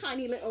I've got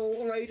tiny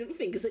little rodent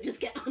fingers that just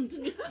get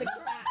underneath the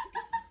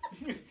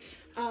cracks.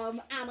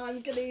 And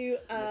I'm gonna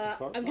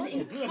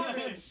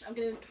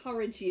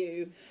encourage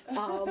you.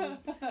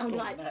 I'm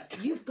like,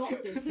 you've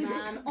got this,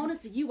 man.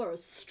 Honestly, you are a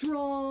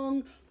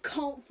strong,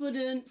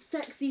 confident,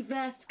 sexy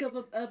Vesk of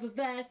a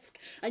Vesk,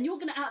 and you're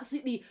gonna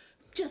absolutely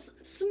just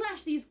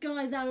smash these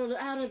guys out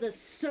of the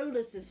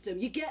solar system.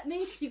 You get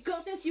me? You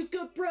got this? You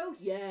good, bro?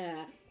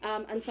 Yeah.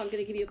 And so I'm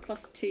going to give you a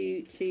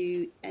 +2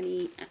 to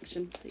any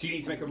action. Do you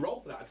need to make a roll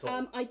for that at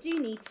all? I do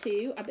need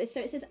to.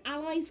 So it says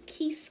allies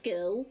key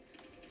skill,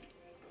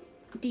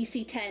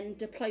 DC 10,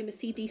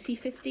 diplomacy DC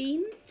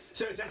 15.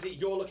 So essentially,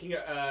 you're looking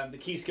at the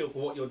key skill for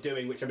what you're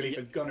doing, which I believe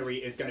for gunnery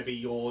is going to be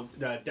your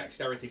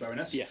dexterity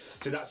bonus. Yes.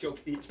 So that's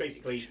it's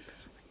basically.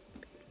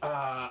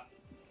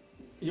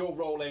 You're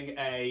rolling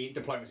a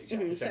diplomacy check.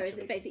 So is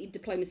it basically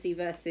diplomacy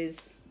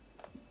versus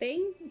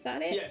thing? Is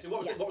that it? Yeah, so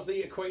what was the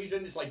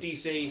equation? It's like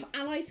DC.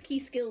 Allies key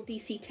skill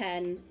DC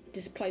 10,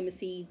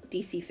 diplomacy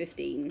DC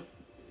 15.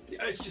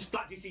 It's just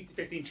flat DC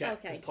 15 check,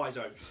 Okay. because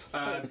Paizo.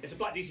 It's a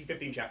flat DC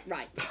 15 check.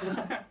 Right.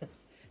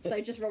 So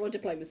just roll a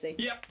diplomacy.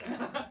 Yep.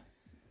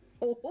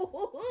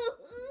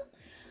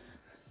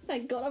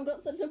 Thank God I've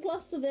got such a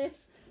plus to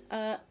this.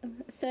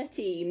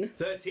 13.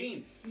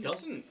 13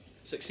 doesn't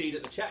succeed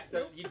at the check.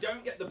 You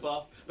don't get the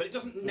buff, but it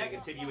doesn't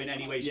negative you in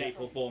any way,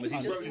 shape, or form. As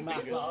he's Just rolling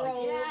massage. fingers.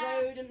 Roll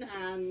Yeah. rodent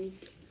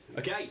hands.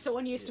 Okay, So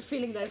unused to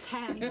feeling those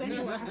hands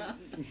anyway.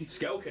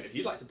 Skelkin, if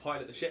you'd like to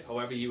pilot the ship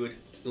however you would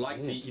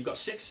like to, you've got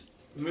 6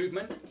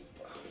 movement.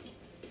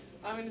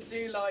 I'm going to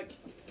do like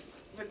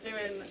we're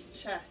doing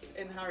chess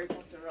in Harry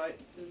Potter, right?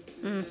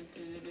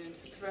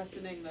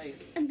 Threateningly.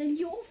 And then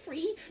you're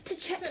free to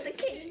check the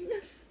king.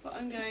 But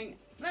I'm going,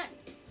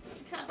 next.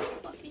 Can't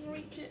fucking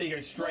reach it. You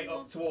go straight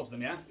up towards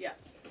them, yeah? Yeah.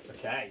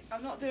 Okay.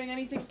 I'm not doing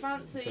anything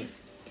fancy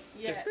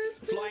yet.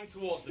 Just flying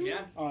towards them,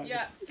 yeah? Alright,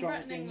 Yeah, just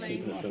drive the thing,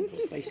 threateningly. keep it simple.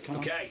 Space car.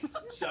 Okay,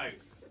 so,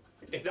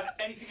 if that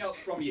anything else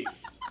from you?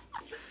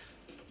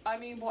 I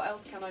mean, what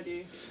else can I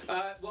do?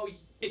 Well,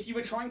 if you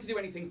were trying to do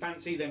anything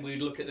fancy, then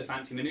we'd look at the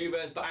fancy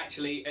manoeuvres, but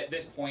actually, at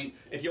this point,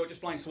 if you're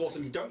just flying towards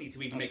them, you don't need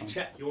to even make a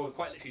check. You're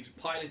quite literally just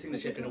piloting the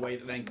ship in a way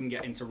that then can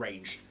get into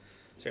range.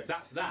 So if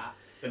that's that,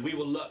 then we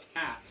will look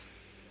at...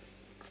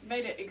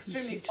 Made it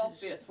extremely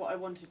obvious what I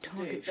wanted to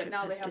do, but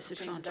now they have to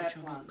change their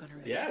plans.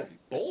 Yeah,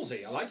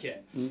 ballsy, I like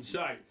it.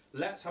 So,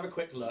 let's have a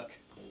quick look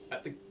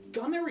at the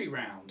gunnery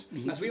round,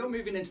 as we are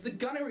moving into the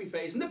gunnery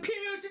phase, and the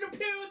pews to the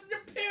pews to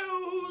the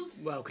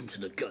pews! Welcome to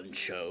the gun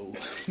show.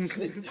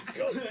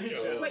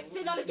 Wait,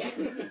 say that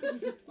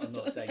again. I'm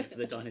not saying it for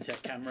the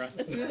Dynatech camera.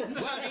 Well,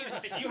 I mean,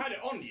 if you had it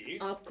on you,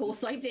 Of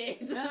course I did.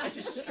 It's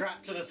just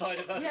strapped to the side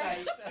of her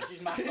face as she's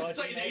it's like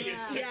massaging an me. alien.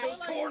 Yeah. Check those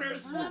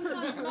corners. One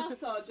hand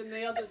massage and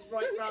the other's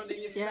right round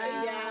in your face.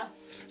 Yeah.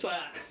 It's like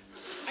that.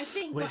 I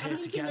think, We're but I here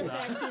think in the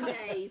together. 13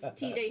 days,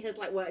 TJ has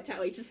like worked out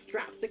a way to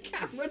strap the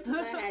camera to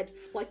their head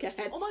like a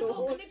head Oh my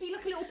god, can it be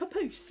like a little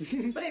papoose?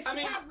 But it's I the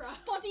mean- camera.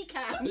 body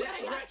cam.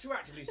 Let's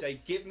retroactively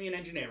say, give me an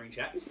engineering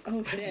check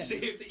Oh, to see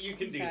if that you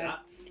can do Okay.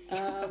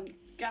 that.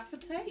 Gaffer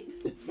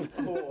tape?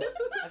 Or,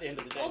 at the end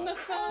of the day. On the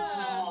fur!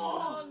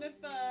 On the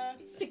fur!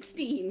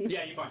 16.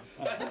 Yeah, you're fine.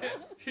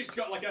 It's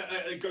got like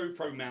a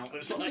GoPro mount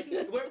that's like,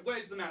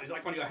 where's the mount? Is it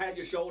like on your head,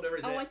 your shoulder?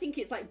 Is Oh, it? I think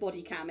it's like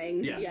body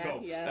camming. Yeah,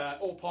 cool. Yeah.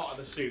 All part of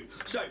the suit.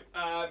 So,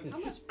 How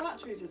much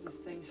battery does this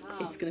thing have?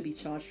 It's going to be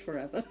charged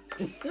forever.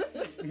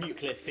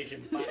 Nuclear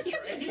fission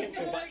battery.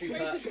 Battery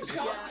pack.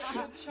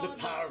 The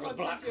power of a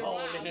black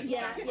hole in a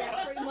yeah,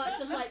 pretty much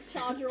just like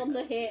charger on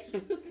the hip,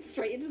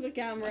 straight into the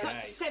camera. It's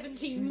like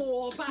 17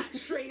 more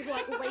batteries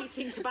like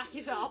waiting to back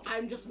it up.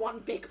 I'm just one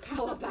big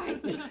power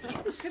bank.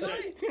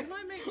 Can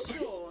I make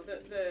sure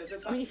that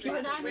the I mean, if you're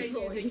batteries an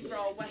that we're using android. for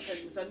our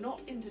weapons are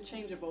not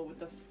interchangeable with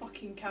the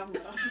fucking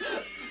camera?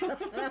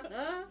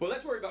 well,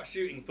 let's worry about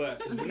shooting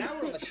first, because now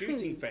we're on the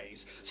shooting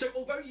phase. So,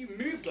 although you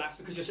move glass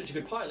because you're such a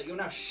good pilot, you're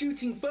now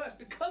shooting first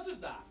because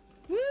of that.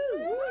 Woo!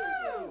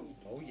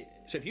 Oh yeah.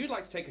 So, if you'd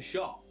like to take a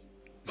shot,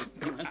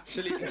 you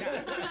absolutely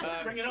can.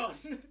 Bring it on.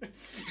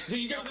 Do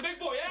you go with the big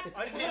boy, yeah?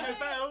 I didn't hear no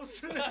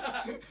bells.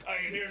 I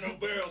ain't hear no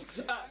bells.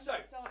 So,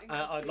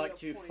 I'd like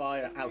to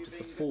fire out of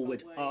the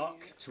forward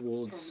arc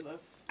towards.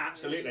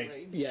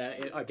 absolutely. Yeah,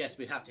 I guess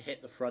we'd have to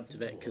hit the front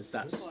of it because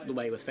that's the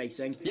way we're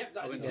facing. Yep,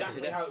 that's I wouldn't exactly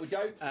consider. how it would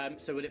go.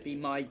 So would it be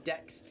my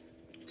dex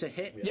to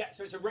hit? Yeah,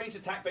 so it's a ranged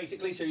attack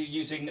basically, so you're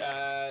using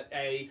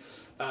a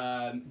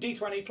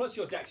d20 plus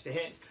your dex to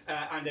hit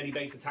and any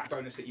base attack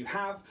bonus that you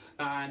have.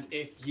 And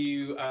if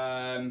you...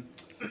 Am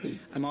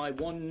I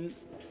one?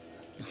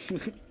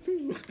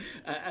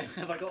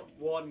 Have I got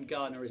one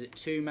gun or is it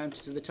two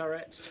mounted to the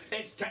turret?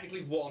 It's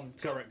technically one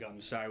turret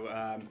gun, so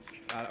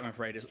I'm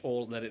afraid it's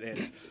all that it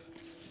is.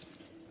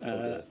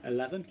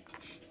 11.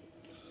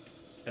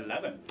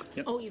 11.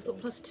 Oh, you've got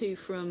 +2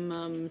 from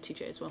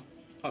TJ as well.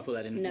 I thought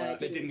that didn't No,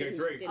 work. It didn't go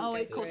through. Oh,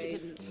 of course it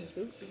didn't.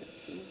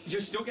 You're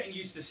still getting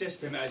used to the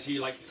system as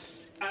you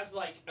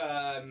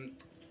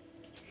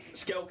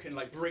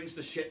Skelkin brings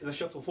the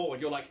shuttle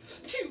forward. You're like,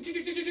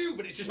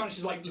 but it just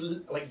manages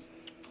to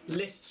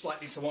list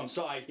slightly to one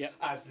side. Yep.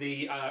 As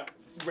the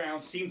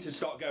rounds seem to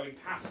start going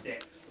past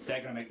it.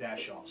 They're going to make their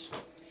shots.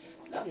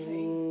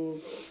 Ooh,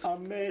 I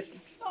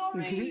missed.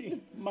 Sorry.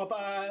 My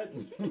bad.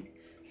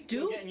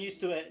 Still getting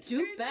used to it.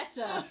 Do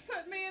better.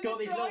 Put me in Got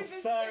the these little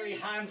driver's furry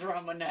seat. hands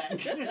around my neck.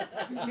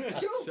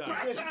 So,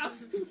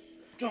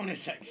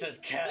 Dynatech says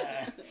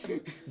care.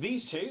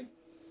 these two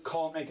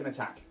can't make an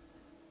attack,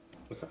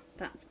 Okay.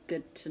 That's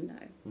good to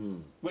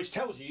know. which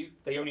tells you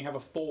they only have a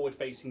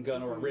forward-facing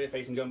gun or a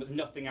rear-facing gun, but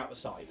nothing out the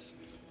sides.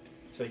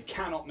 So they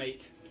cannot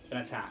make an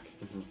attack.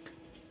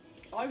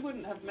 I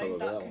wouldn't have Probably made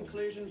that that one.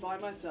 conclusion by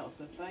myself,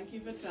 so thank you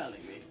for telling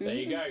me. There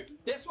you go.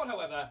 This one,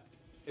 however,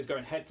 is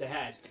going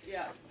head-to-head.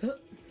 Yeah.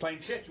 Playing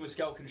chicken with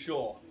Skelkin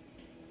Shaw.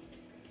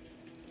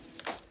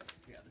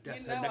 Yeah, the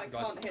You know I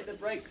can't hit the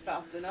brakes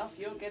fast enough,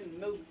 you're getting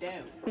moved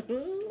down.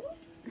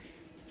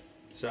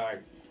 So,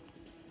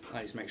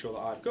 let's make sure that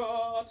I've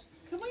got...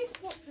 Can we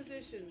swap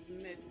positions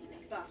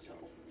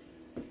mid-battle?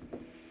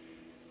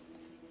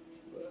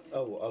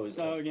 Oh, I was.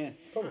 yeah.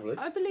 Probably.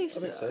 I believe I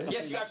think so.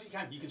 Yes, you absolutely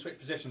can. You can switch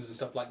positions and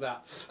stuff like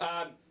that.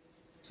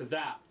 So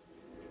that,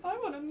 I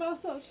want to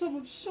massage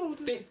someone's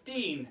shoulder.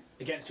 15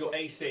 against your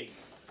AC.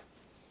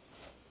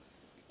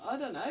 I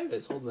don't know.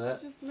 It's on there.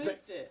 Just moved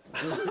it.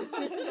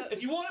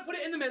 If you want to put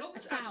it in the middle,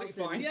 it's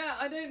absolutely 1,000. fine. Yeah,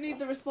 I don't need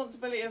the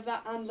responsibility of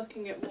that and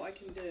looking at what I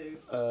can do.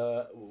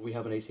 We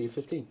have an AC of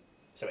 15.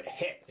 So it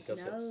hits. It does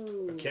hit.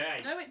 No.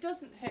 Okay. No, it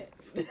doesn't hit.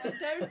 I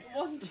don't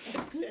want it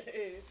to.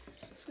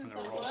 I'm Does going to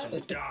that roll some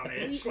work?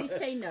 damage. We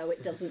say no,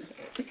 it doesn't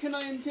hit. Can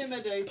I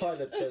intimidate?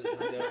 Pilot says no.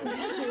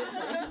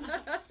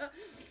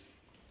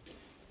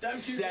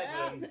 Don't you dare.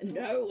 7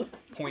 No.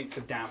 points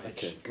of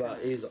damage. Okay, that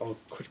is our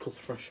critical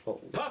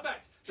threshold.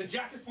 Perfect. So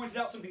Jack has pointed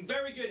out something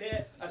very good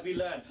here as we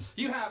learn.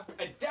 You have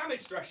a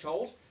damage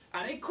threshold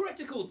and a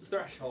critical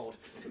threshold.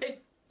 If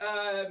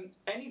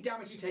any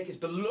damage you take is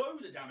below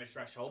the damage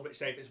threshold, which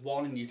say if it's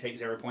 1 and you take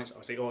 0 points,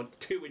 obviously, or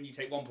 2 and you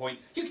take 1 point,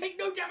 you take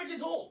no damage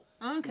at all.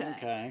 Okay.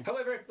 Okay.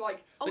 However, if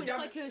Oh, the it's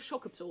damage... like a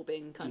shock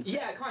absorbing kind of.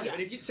 Yeah, kind of. Yeah.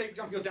 And if you say, for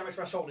example, your damage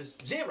threshold is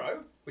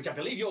 0, which I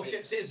believe your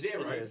ship's is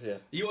 0, It is, yeah.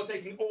 you are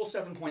taking all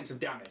 7 points of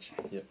damage.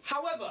 Yep.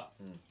 However,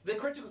 the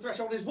critical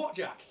threshold is what,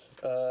 Jack?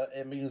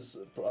 It means,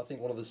 I think,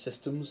 one of the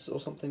systems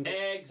or something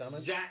gets damaged.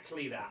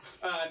 Exactly that.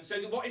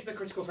 So what is the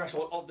critical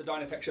threshold of the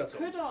Dynatech shuttle?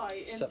 Could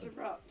I 7.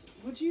 interrupt?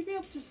 Would you be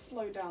able to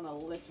slow down a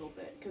little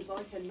bit? Because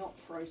I cannot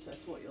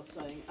process what you're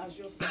saying as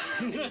you're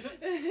saying.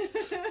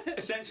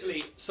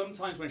 Essentially,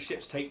 sometimes when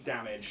ships take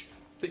damage,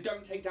 they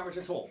don't take damage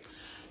at all.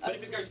 But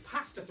if it goes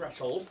past a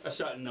threshold, a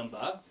certain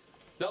number,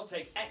 they'll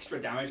take extra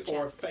damage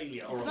or a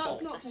failure or So a that's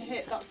fault. not to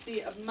hit, that's the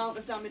amount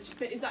of damage.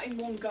 But is that in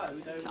one go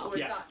though? Or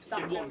is Yeah, that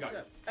in one built go.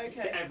 up?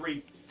 Okay. To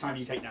every time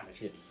you take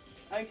damage.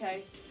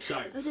 Okay.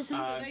 So, there's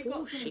only They've got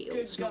four some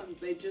shields, good guns,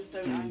 they just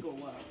don't angle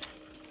well.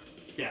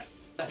 yeah,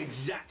 that's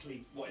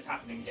exactly what is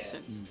happening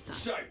here. that's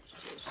So, what it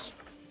is.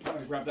 I'm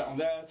going to grab that on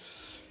there.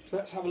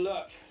 Let's have a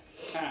look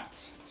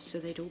at So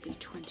they'd all be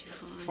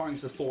 25. firing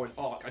to the forward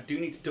arc. I do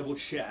need to double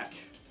check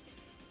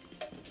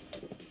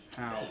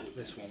how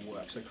this one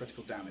works. So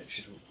critical damage.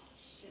 Shit,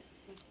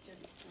 with jelly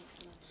snakes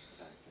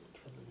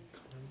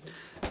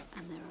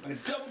And there I'm going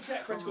to double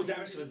check critical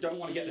damage because I don't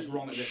want to get this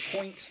wrong at this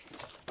point.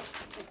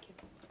 Thank you.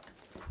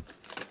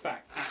 In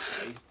fact,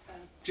 actually,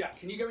 Jack,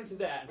 can you go into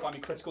there and find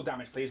me critical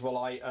damage, please, while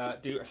I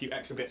do a few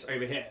extra bits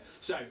over here?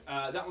 So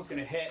that one's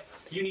going to hit.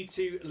 You need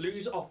to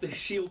lose off the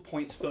shield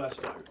points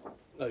first, though.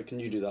 Oh,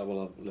 can you do that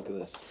while I look at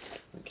this?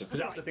 Thank you.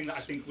 Because that's the thing that I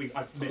think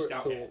I've missed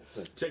out here.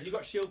 So if you've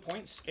got shield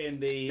points in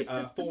the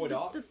forward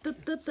arc,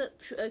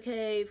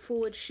 Okay,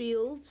 forward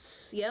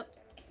shields. Yep.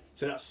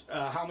 so that's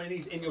how many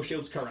is in your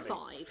shields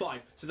currently? 5.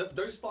 5. So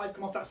those 5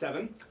 come off that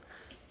 7,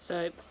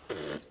 So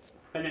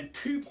and then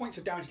 2 points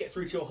of damage get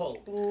through to your hull.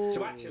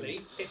 So actually,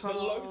 it's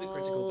below the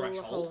critical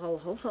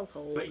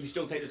threshold, but you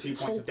still take the 2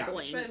 points of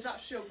damage. But is that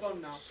shield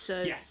gone now?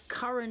 So Yes.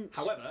 current.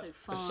 However, so the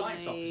 5.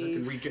 science officer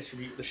can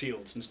redistribute the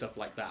shields and stuff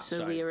like that.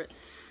 So we are at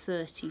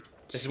 32.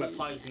 This is where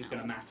piloting's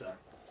going to matter.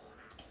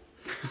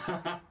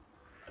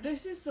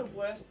 This is the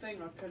worst thing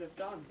I could have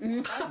done.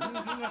 You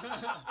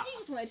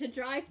just wanted to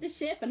drive the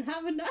ship and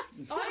have a nice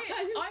time.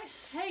 I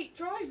hate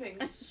driving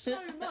so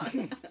much.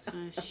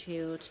 So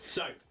shield.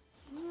 So,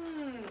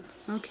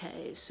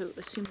 Okay, so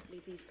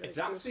assumably these guys if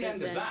that's also the end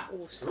of then that,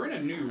 also we're in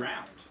a new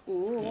round.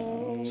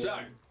 Ooh. So,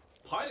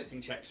 piloting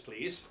checks,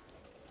 please,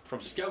 from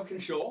Skelkin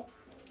Shaw.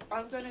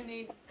 I'm going to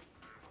need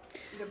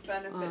the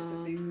benefits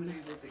of these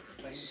maneuvers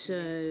explained.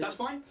 So That's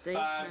fine. They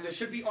There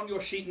should be on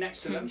your sheet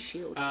next to 10 them.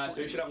 shield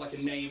So it should have like a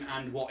points. name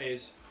and what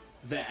is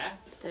there.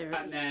 They're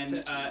And then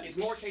each 30 it's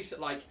more a case that,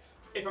 like,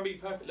 if I'm being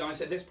perfectly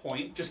honest, at this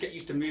point, just get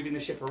used to moving the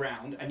ship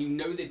around, and you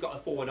know they've got a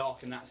forward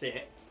arc, and that's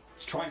it.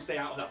 Just try and stay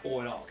out of that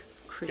forward arc.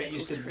 Get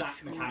used to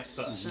that mechanic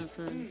first.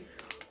 7.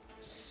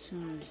 So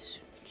it's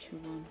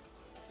 21.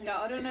 Yeah,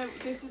 I don't know.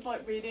 This is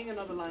like reading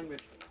another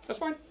language. That's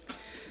fine.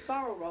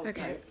 Barrel rolls.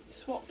 Okay.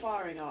 So swap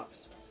firing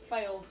arcs.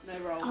 Fail, no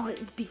roll. Oh, it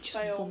would be just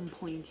Fail. 1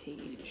 point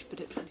each,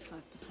 but at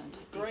 25%,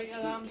 I'd Greater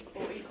than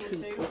or equal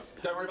 2 to. points.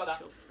 Don't worry about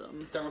that. Of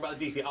them. Don't worry about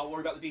the DC. I'll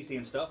worry about the DC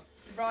and stuff.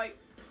 Right.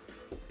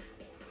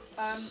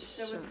 There was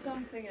So-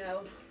 something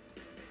else.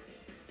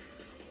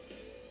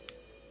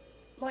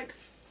 Like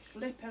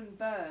flip and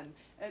burn.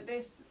 At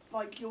this,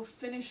 like you're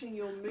finishing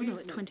your Oh, no,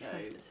 movement. at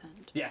 25%.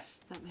 Yes.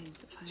 That means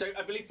that if I So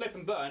I believe flip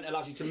and burn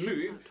allows you to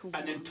move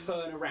and then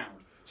turn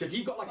around. So if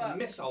you've got like a But-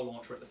 missile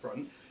launcher at the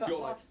front, But you're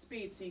half like,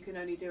 speed, so you can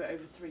only do it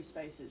over 3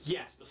 spaces.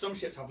 yes, but some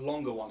ships have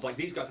longer ones. Like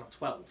these guys have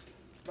 12.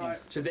 Right.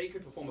 So they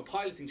could perform a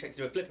piloting check to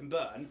do a flip and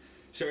burn.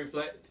 So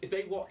if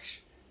they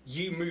watch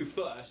you move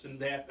first and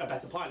they're a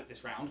better pilot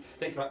this round,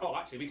 they can be like, oh,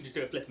 actually, we can just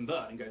do a flip and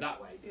burn and go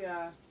that way.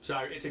 Yeah. So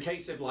it's a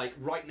case of like,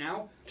 right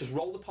now, just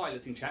roll the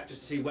piloting check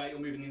just to see where you're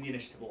moving in the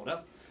initiative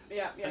order,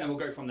 Yeah. Yeah. and then we'll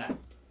go from there.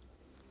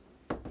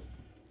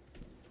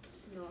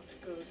 Not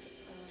good.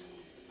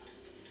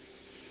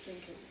 I think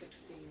it's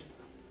 16.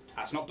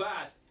 That's not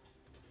bad.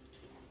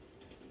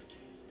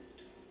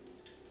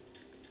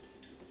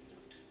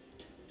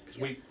 Because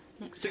we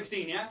Next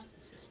 16, yeah? up is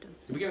the system.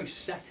 We're going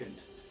second.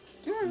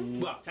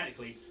 Well,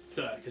 technically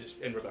third because it's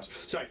in reverse.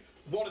 So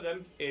one of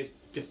them is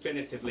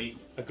definitively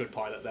a good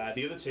pilot there.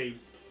 The other two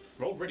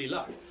rolled really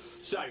low.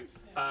 So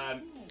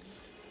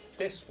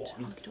this one,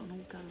 Target on all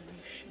gallery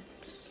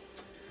ships.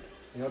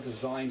 they are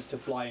designed to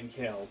fly and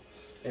kill.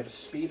 They have a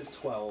speed of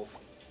 12.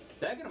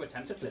 They're going to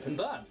attempt to flip and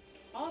burn.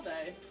 Are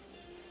they?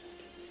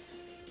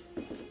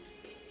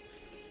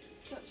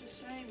 Such a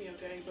shame you're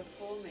going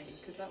before me,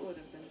 because that would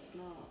have been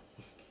smart.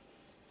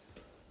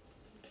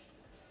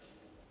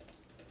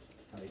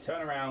 And they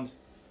turn around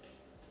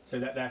so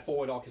that their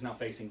forward arc is now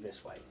facing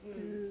this way.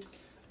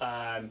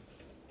 The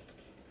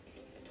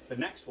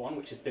next one,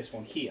 which is this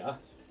one here,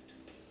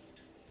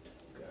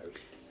 go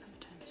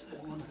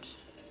 1,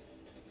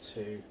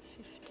 2,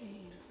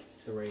 15.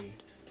 3,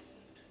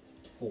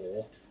 4.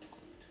 They're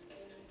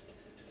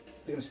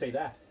going to stay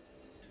there.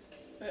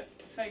 But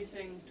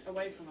facing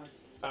away from us.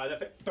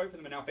 Both of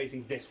them are now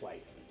facing this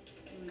way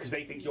because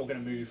they think you're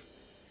going to move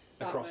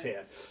That across way.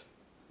 here.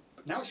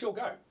 But now it's your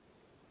go.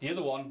 The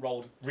other one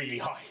rolled really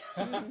high.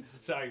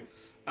 So,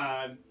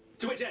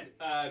 to which end?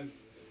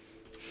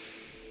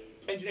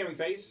 Engineering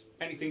phase.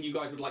 Anything you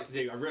guys would like to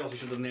do? I realise I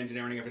should have done the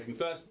engineering and everything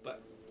first,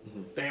 but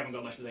they haven't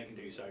got much that they can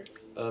do. So,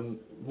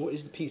 What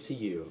is the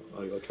PCU?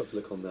 I tried to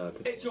look on there.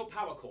 it's your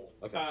power core,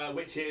 Okay.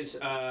 which is.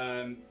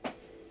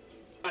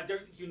 I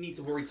don't think you need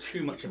to worry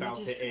too much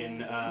about it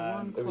in.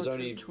 It was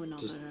only to another.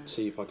 just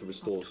see if I could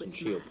restore Up to some its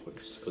shield max.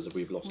 points because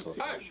we've lost What's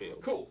our Oh, shields.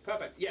 cool,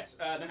 perfect. Yes,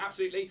 then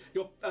absolutely.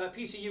 Your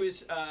PCU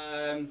is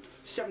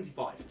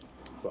 75.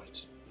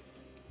 Right.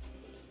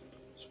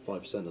 So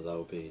 5% of that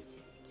would be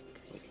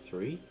like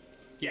 3.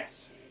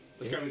 Yes.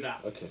 Let's go with that.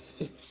 Okay,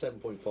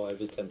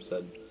 7.5 is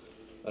 10%.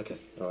 Okay,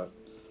 alright.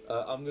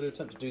 I'm going to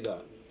attempt to do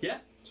that. Yeah?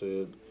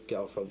 To get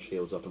our front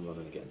shields up and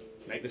running again.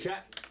 Make the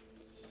check.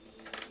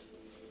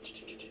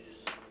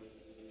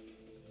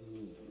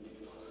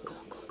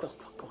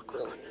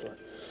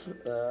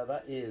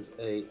 That is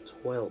a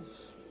 12.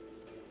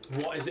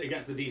 What is it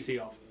against the DC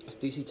of? It's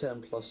DC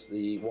 10 plus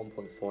the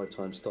 1.5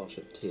 times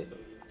Starship tier.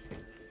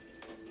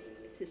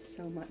 This is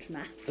so much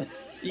maths.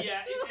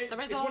 Yeah,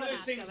 There is it's all one of the those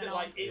maths things that going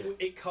like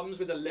it comes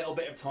with a little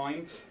bit of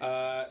time.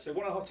 So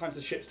 1.5 times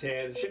the ship's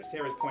tier. The ship's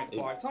tier is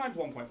 0.5 times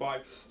 1.5,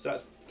 so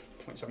that's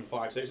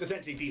 0.75. So it's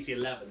essentially DC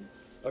 11.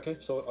 Okay,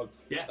 so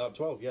Yeah.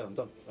 12. Yeah, I'm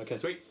done. Okay,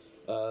 Sweet.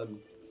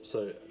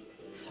 So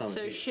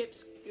So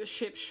ship's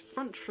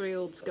front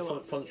shields go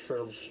up. front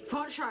shields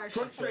Front shields.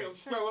 Front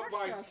shields go up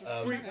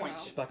by 3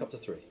 points. back up to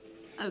 3.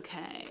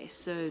 Okay,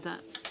 so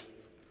that's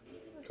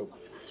Cool.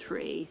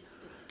 3.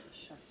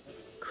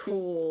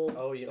 Cool.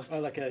 Oh yeah, Oh,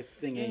 like a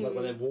thingy. like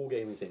when they're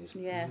wargaming things.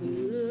 Yeah.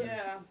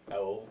 Yeah.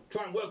 Oh,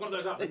 try and work one of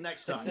those up the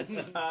next time.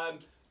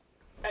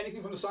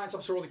 Anything from the science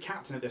officer or the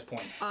captain at this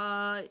point?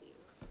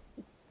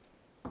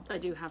 I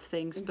do have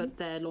things, but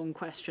they're long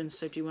questions,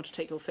 so do you want to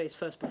take your face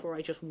first before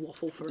I just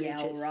waffle for Yeah,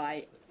 ages?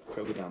 alright.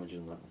 Critical damage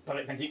in that.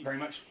 Perfect, thank you very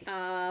much.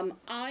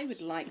 I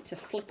would like to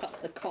flip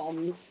up the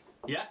comms,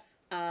 Yeah.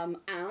 and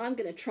I'm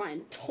going to try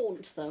and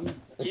taunt them.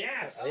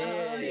 Yes.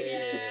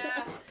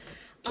 Yeah.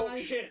 Talk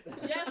shit.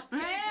 Yes,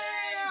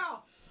 Yeah!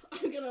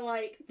 I'm gonna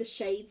like the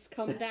shades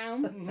come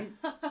down.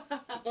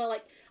 Or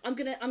like I'm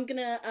gonna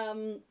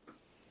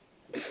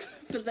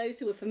for those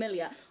who are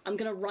familiar, I'm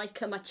gonna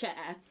Riker my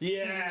chair.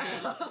 Yeah.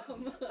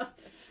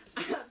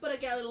 But I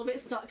get a little bit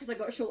stuck because I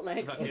got short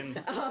legs. Fucking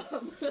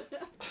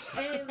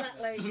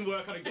Exactly. doesn't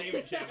work on a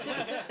gaming chair.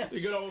 You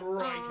good old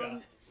Riker.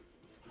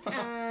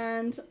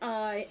 And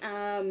I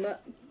am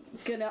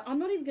I'm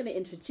not even gonna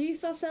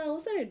introduce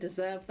ourselves, they don't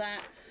deserve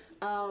that.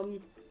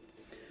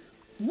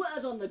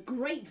 Word on the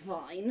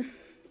grapevine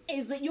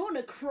is that your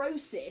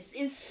necrosis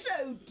is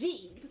so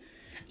deep,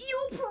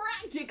 you're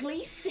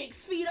practically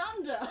 6 feet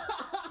under.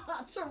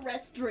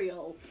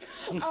 Terrestrial.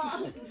 You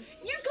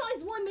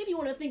guys maybe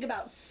want to think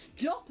about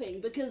stopping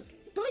because,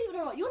 believe it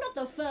or not, you're not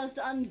the first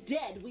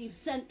undead we've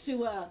sent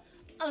to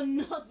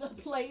another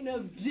plane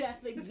of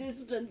death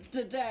existence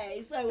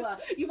today, so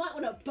you might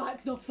want to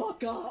back the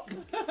fuck up.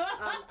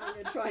 I'm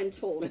going to try and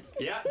taunt.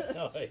 Yeah.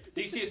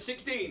 DC is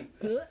 16.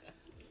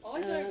 I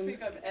don't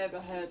think I've ever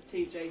heard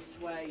TJ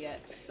swear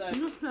yet, so I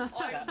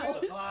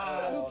will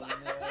Oh,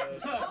 no.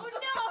 Oh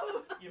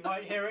no! You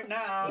might hear it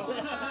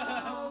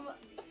now.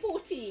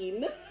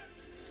 14.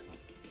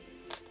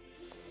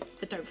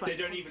 They don't find They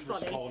don't it's even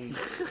funny. respond.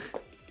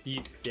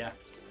 Yeah.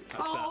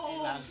 That's It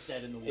Oh, lands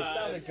dead in the It water.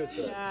 sounded good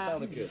though. Yeah. It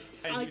sounded good.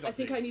 that. I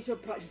think I need to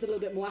practice a little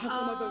bit more. I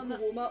haven't done my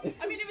vocal warm-ups.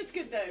 I mean, it was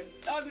good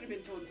though. I would have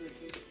been taunted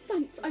too.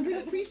 Thanks, I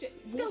really appreciate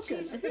it. what Skelton,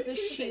 is I really the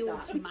appreciate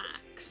shield's that.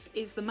 max?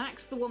 Is the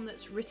max the one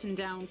that's written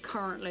down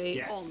currently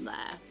Yes. on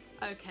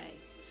there? Okay,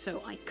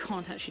 so I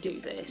can't actually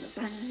do this.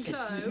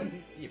 So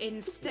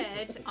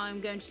instead,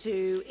 I'm going to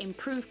do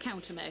improve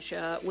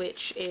countermeasure,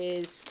 which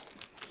is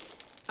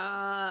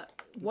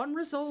 1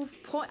 resolve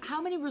point.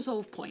 How many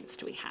resolve points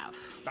do we have?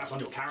 That's on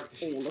your character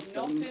sheet. All of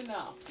Not them.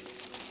 enough.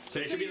 So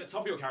it should be at the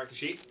top of your character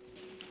sheet.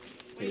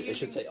 We're It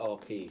should using say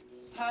RP.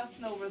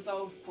 personal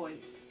resolve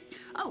points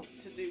Oh,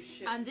 to do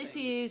shit. and this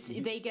things.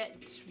 is they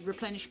get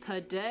replenished per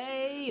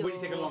day. When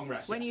you take a or long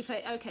rest, When you yes.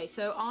 play. Okay,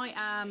 so I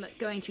am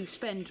going to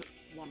spend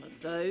one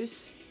of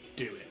those.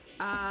 Do it.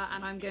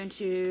 And I'm going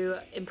to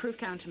improve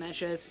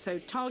countermeasures. So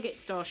target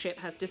starship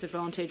has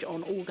disadvantage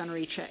on all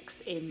gunnery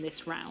checks in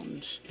this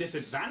round.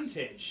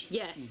 Disadvantage.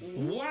 Yes.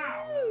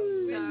 Wow.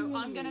 So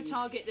I'm going to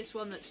target this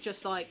one that's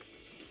just like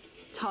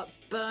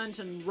burnt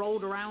and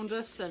rolled around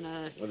us, and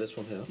Well, this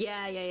one here.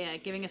 yeah,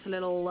 giving us a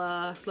little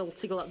little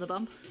tickle up the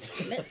bum.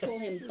 Let's call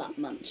him Butt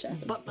Muncher.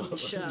 Butt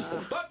puncher.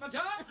 But my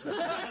turn.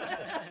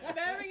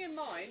 Bearing in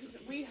mind,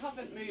 we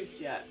haven't moved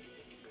yet.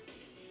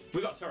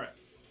 We got turret.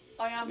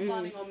 I am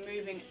planning on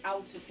moving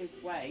out of his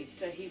way,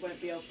 so he won't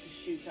be able to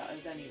shoot at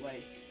us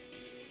anyway.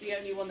 The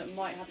only one that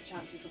might have a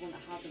chance is the one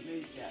that hasn't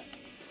moved yet.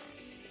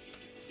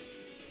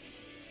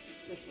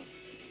 This one.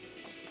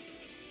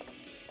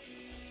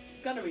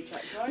 Gunnery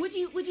check, right? Would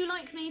you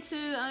like me to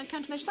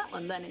countermeasure that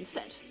one then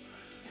instead?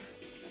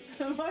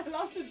 Am I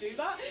allowed to do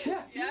that?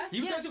 Yeah. Yeah?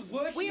 You Yeah. guys are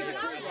working We as are a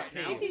crew allowed right it.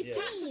 now. This is Yeah.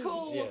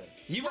 tactical. Yeah.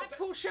 You are,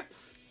 Tactical ship.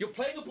 you're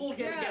playing a board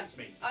game Yeah. against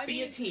me. I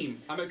Be a mean-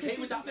 team. I'm okay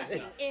with that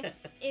meta.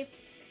 If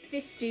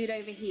this dude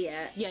over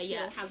here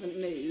Yeah. hasn't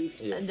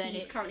moved, Yeah. And then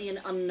he's it- currently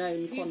an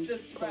unknown He's the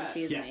threat.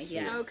 quantity, isn't Yes. he?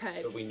 Yeah. Okay.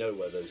 But we know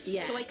where those two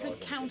Yeah. So I are. could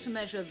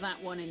countermeasure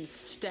that one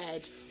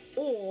instead,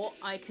 or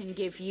I can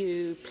give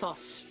you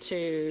plus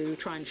to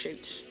try and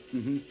shoot.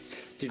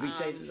 Did we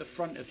say that the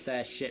front of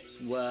their ships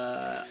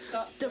were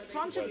That's The where they-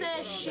 front of their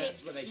where they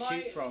ships,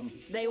 shoot from?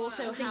 they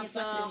also I think have it's the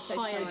like this, so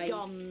higher try-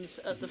 guns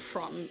at the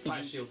front.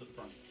 Fire shields at the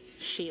front.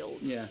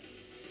 Shields. Yeah.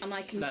 And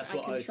I can That's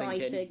what I was try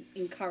thinking. to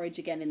encourage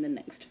again in the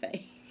next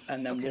phase.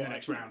 And then Okay, what,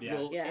 next round, yeah.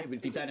 well, it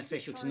would be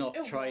beneficial to not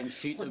try and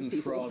shoot them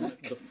from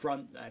the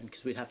front then,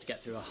 because we'd have to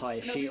get through a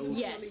higher shield.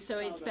 Yes, so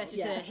it's better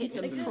to hit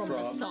them Hit them from the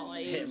Hit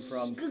side. them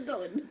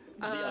from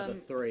the other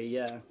three,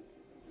 yeah.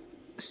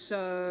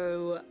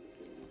 So,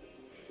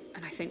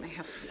 and I think they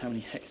have How many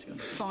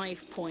hexagons?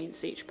 5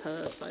 points each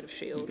per side of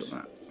shield. Got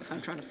that. If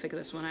I'm trying to figure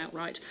this one out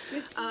right.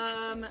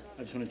 I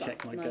just want to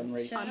check my gun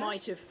rate. I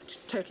might have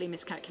totally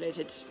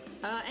miscalculated.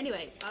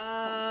 Anyway,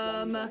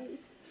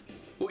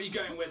 What are you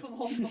going with?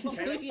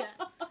 Calix? Yeah.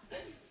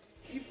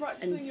 You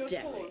practicing your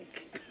Derek.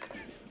 taunts?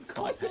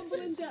 Cock,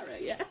 and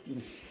Derek, yeah.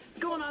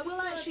 go on. I will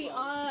actually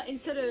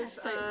instead of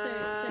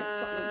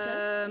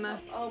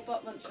Oh,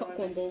 butt muncher.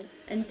 Cockwomble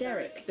and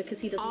Derek, because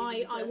he doesn't.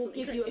 I will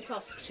give you a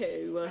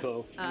 +2.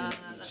 Cool.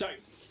 So,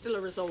 Still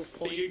a resolve are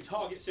point. you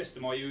target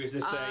system, are you? Is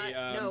this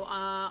a... No,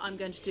 I'm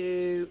going to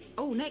do...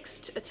 Oh,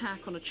 next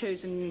attack on a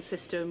chosen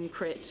system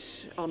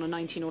crit on a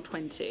 19 or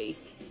 20.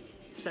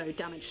 So,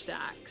 damage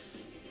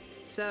stacks.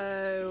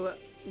 So,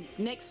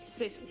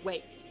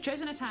 wait.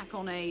 Chosen attack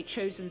on a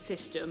chosen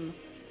system.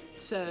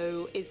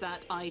 So, is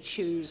that I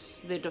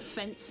choose the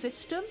defense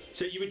system?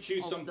 So you would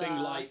choose Of something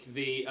the- like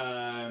the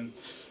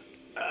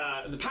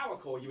power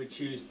core, you would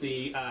choose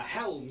the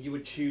helm, you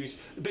would choose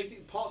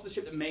basically parts of the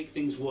ship that make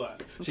things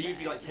work. So you'd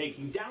be like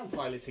taking down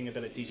piloting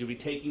abilities, you'd be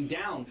taking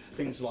down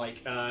things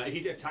like, if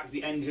you attacked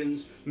the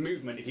engines,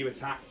 movement, if you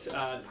attacked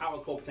the power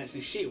core,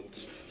 potentially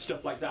shields,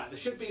 stuff like that. There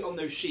should be on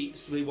those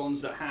sheets, the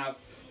ones that have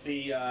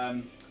the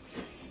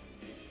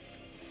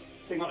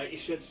thing on it, you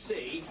should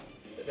see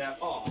that there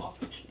are,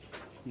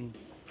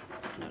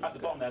 at the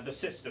bottom there, the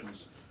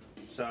systems.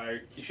 So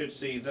you should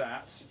see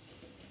that.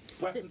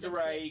 Weapons Systems,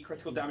 array,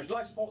 critical damage,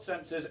 life support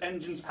sensors,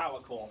 engines, power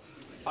core.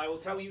 I will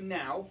tell you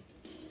now,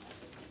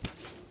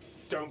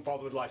 don't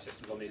bother with life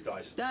systems on these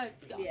guys. No.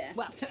 Yeah.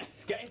 Well,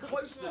 Getting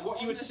close to them, what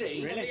you would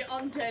see... The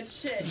undead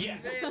shit. Yeah.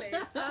 Really?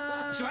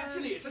 So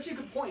actually, it's such a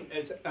good point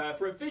as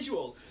for a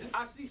visual,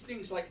 as these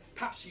things like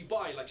pass you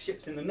by, like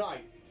ships in the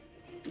night,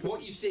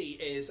 what you see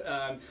is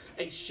a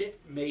ship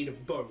made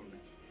of bone.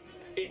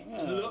 It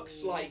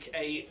looks like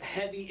a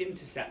heavy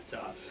interceptor,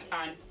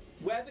 and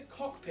where the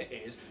cockpit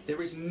is,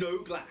 there is no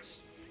glass.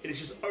 It is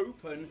just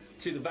open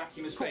to the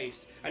vacuum of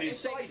space, and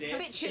inside it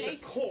bit is chilly. a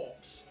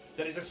corpse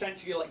that is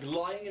essentially like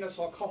lying in a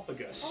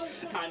sarcophagus,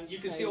 and you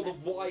can see all the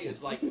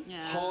wires like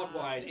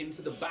hardwired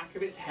into the back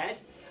of its head,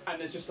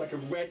 and there's just like a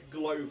red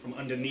glow from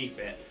underneath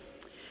it.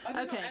 I do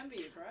Okay. not envy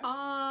you,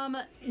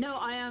 bro. no,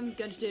 I am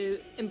going to do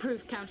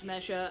improved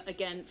countermeasure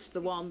against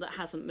the one that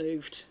hasn't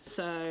moved.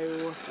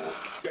 So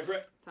Go for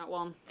it. that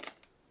one.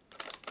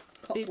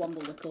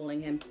 Cockwomble, we're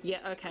calling him. Yeah.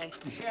 Okay.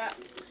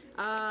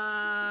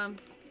 Yeah.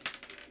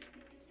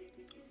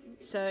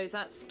 So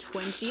that's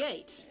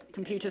 28.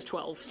 Computer's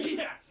 12.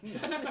 Yeah.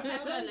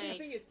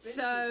 Definitely.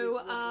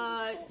 So,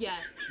 yeah,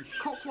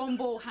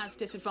 Cockwomble has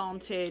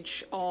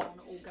disadvantage on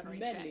all gunnery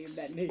checks.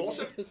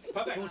 Awesome.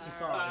 Perfect.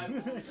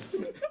 45.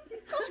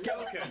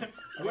 Skeleton.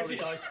 Roll the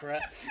dice for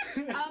it.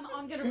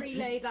 I'm going to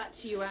relay that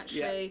to you,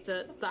 actually,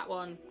 that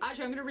one.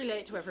 Actually, I'm going to relay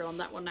it to everyone.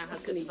 That one now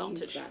has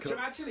disadvantage. So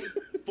actually,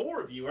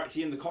 4 of you are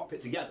actually in the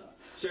cockpit together.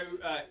 So,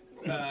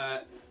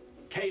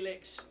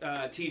 Calix,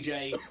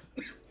 TJ,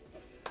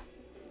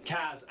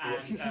 Kaz,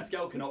 and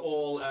Skelkin are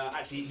all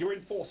actually, you're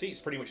in 4 seats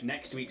pretty much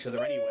next to each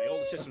other anyway. All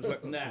the systems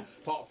work from there,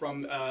 apart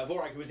from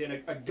Vorag, who is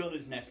in a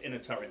gunner's nest in a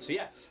turret. So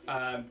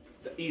yeah,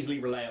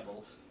 easily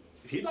relayable.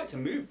 If you'd like to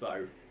move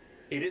though,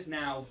 it is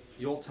now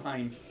your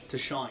time to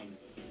shine.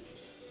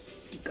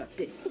 You got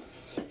this.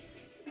 I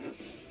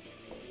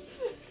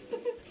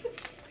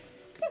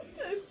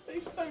don't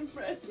think I'm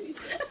ready.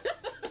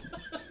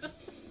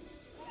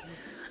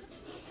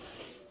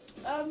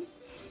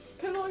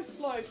 Can I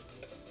slide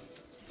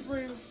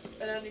through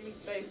an enemy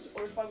space,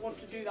 or if I want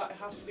to do that, it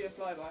has to be a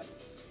flyby?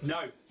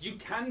 No, you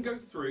can go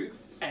through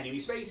enemy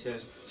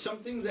spaces.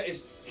 Something that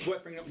is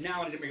worth bringing up now,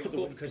 and I didn't bring it up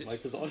before because it's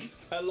Wipers on.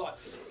 a lot.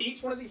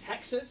 Each one of these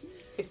hexes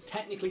is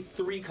technically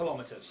 3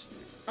 kilometers.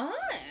 Ah.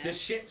 The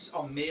ships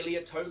are merely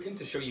a token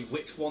to show you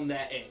which one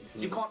they're in.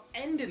 You can't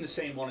end in the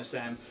same one as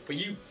them, but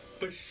you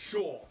for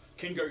sure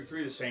can go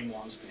through the same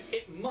ones.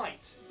 It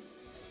might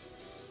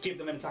give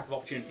them an attack of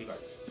opportunity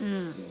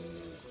though.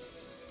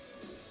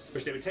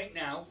 Which they would take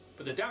now,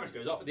 but the damage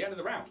goes off at the end of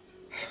the round.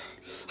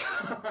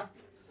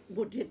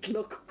 Would it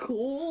look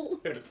cool?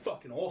 It would look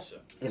fucking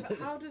awesome. Yeah, but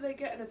how do they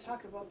get an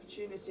attack of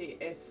opportunity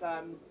if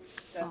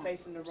they're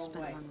facing the wrong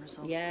Spend way? one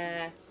resolve.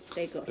 Yeah,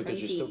 they've got Because 20.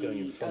 you're still going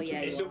in front Oh, of yeah,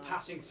 them. It's you still are.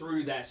 passing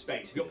through their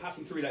space. If you're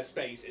passing through their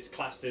space, it's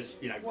classed as,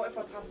 you know, What if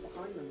I pass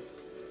behind them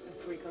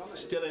in 3 kilometers?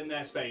 still in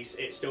their space.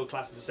 It's still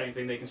classed as the same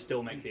thing. They can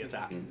still make the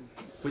attack.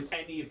 With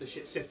any of the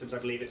ship systems, I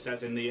believe it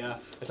says in the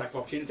attack of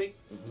opportunity.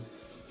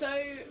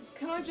 So,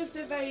 can I just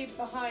evade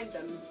behind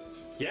them?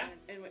 Yeah?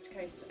 In which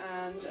case,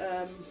 and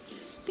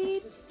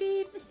Beep, Just-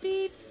 beep,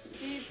 beep.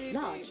 beep, beep,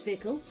 maybe. Large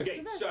vehicle.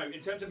 Okay, so in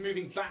terms of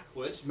moving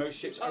backwards, most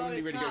ships only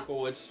it's really go half.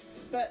 forwards.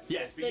 But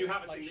Yes, but you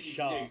have a thing that you can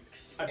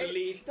sharks. do. I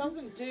believe. it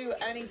doesn't do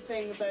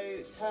anything though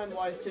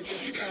turn-wise to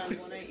just turn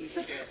 180.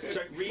 So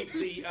read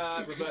the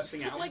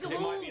reversing out. Like a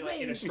because it might be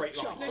like in a straight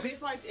line. No, but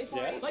if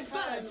I Like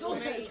turn birds, also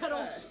 180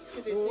 pedals. first,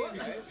 because it's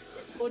 0,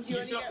 or do you You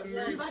only still have to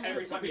get move one?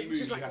 every time you move.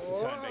 You have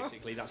to turn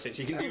basically. That's it.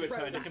 So you can do a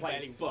turn in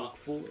place, but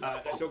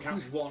that still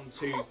counts as 1,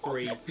 2,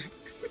 3.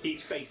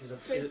 Each face is a.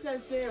 But it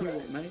says 0.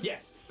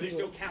 Yes, but it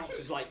still counts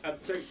as like.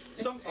 So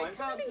sometimes.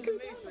 It counts as a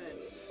movement.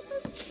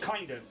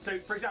 Kind of. So,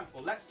 for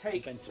example, let's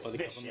take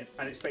this ship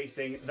and it's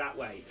facing that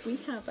way. We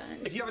have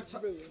If you have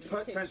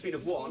a turn speed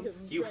of 1,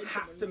 you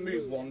have to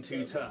move 1,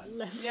 2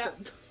 turn. Yeah.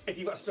 If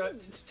you've got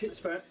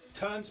a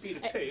turn speed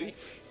of 2,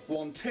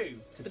 1, 2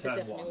 to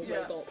turn 1.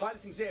 Yeah.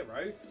 Piloting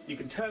 0, you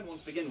can turn 1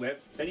 to begin with,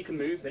 then you can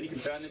move, then you can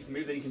turn, then you can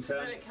move, then you can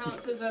turn. Then it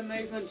counts as a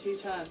movement 2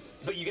 turn.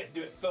 But you get to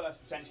do it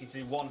first, essentially, to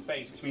do one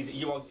phase, which means that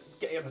you are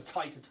getting a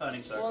tighter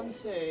turning circle. 1,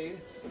 2,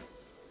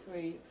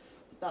 3.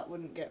 That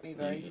wouldn't get me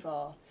very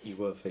far. You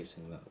were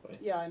facing that way.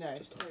 Yeah, I know.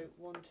 Just So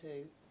 1,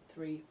 2,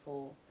 3,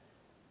 4,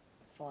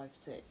 5,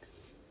 6.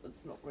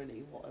 That's not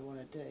really what I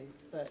want to do,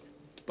 but.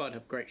 But I'd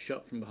have a great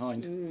shot from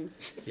behind.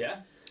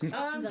 Yeah? the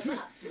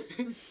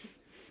back.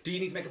 Do you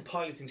need to make a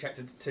piloting check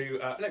to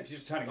no, because you're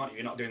just turning, aren't you?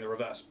 You're not doing the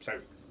reverse. So,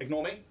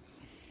 ignore me.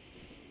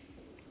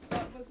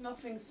 That was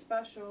nothing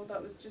special.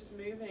 That was just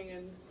moving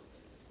and.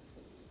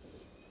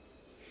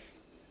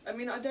 I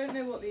mean, I don't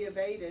know what the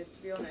evade is,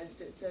 to be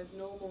honest. It says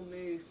normal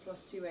move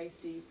plus 2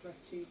 AC plus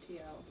 2 TL.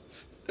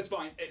 That's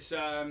fine. It's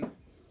a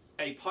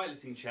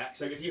piloting check.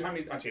 So if you hand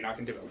me, actually, no, I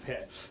can do it over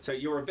here. So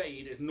your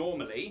evade is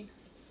normally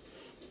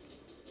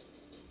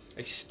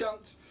a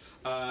stunt.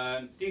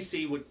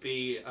 DC would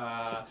be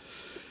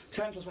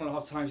 10 plus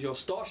 1.5 times your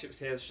starship's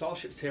tier. The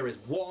starship's tier is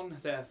 1,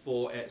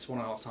 therefore it's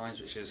 1.5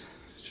 times, which is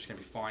just going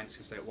to be fine. It's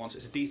going to stay at 1. So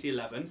it's a DC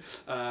 11.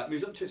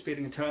 Moves up to its speed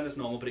and can turn as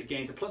normal, but it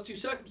gains a plus 2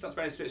 circumstance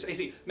bonus to its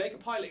AC. Make a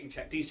piloting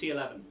check. DC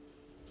 11.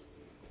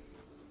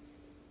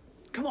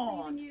 Come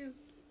on. You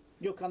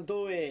can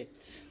do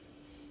it.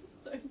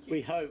 Thank you.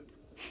 We hope.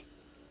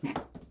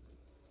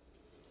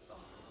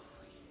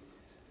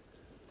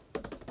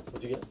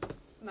 What'd you get?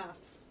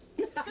 Maths.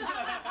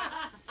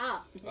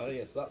 Ah, Oh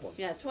yes, that one.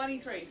 yes.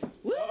 23.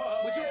 Woo!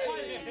 Was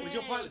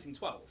your piloting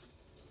 12?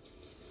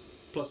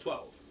 Plus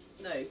 12?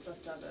 No,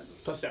 plus 7.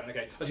 Plus 7, okay.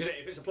 I was going to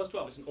say, if it's a plus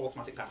 12, it's an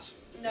automatic pass.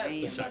 No,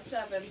 Damn. plus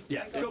 7.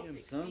 Yeah, I got cool.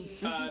 16.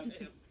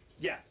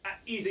 Yeah,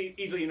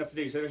 easily enough to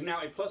do. So there's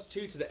now a plus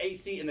 2 to the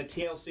AC and the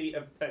TLC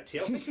of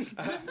TLC.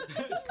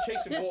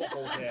 Chasing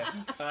waterfalls here.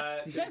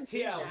 To Don't the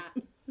do TL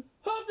that.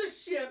 of the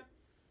ship.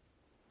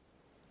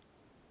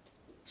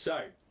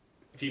 So,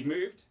 if you've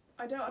moved,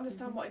 I don't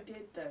understand what I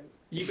did though.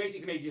 you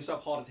basically made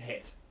yourself harder to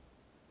hit.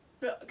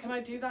 But can I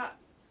do that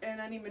in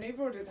any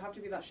maneuver, or does it have to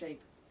be that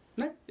shape?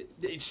 No,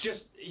 it's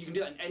just you can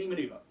do that in any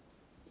maneuver.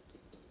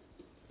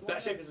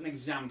 That shape is an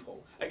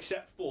example,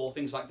 except for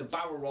things like the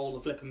barrel roll,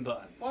 the flip and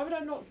burn. Why would I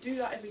not do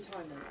that every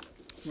time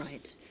then?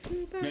 Right.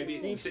 Maybe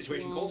the This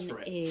situation calls for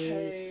it.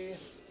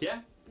 is... Yeah?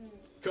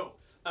 Cool.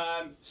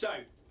 So,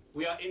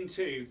 we are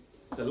into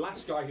the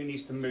last guy who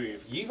needs to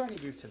move. You've only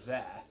moved to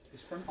there.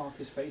 His front arc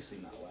is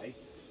facing that way.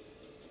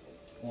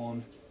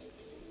 1.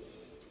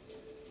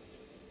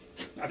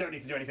 I don't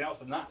need to do anything else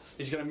than that.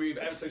 He's going to move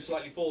ever so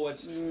slightly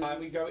forwards.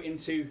 We go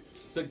into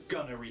the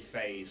gunnery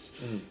phase.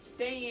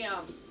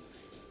 Damn.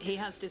 He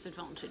has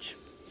disadvantage.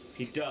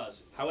 He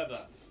does.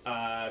 However,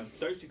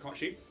 those two can't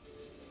shoot.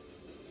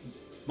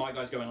 My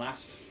guy's going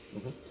last.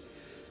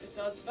 It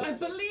does. I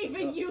believe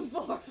in you,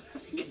 Vorak.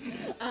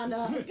 And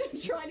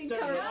try and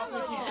encourage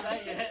you.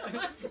 say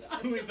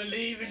it. We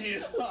believe in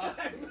you.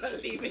 I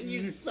believe in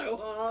you so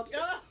hard.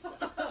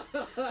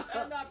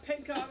 And that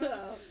pink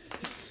armor.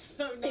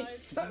 So nice.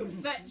 It's so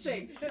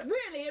fetching.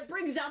 Really, it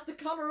brings out the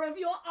colour of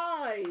your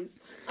eyes.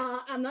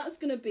 And that's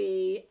going to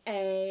be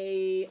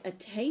a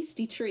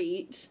tasty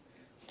treat.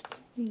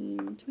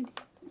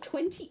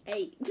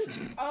 28.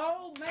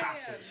 Oh man.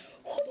 Passes.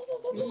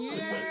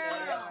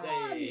 Yeah.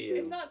 Damn.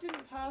 If that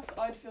didn't pass,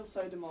 I'd feel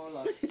so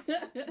demoralised.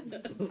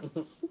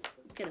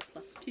 Get a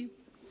 +2.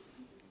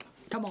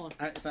 Come on.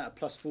 Is that a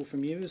 +4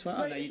 from you as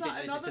well? Wait, Oh, no, is you that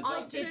did another I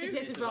plus did the two?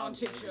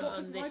 disadvantage What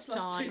was on my this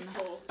plus two time.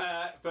 for?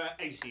 For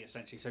AC,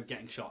 essentially, so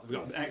getting shot. We've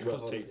got an extra Well,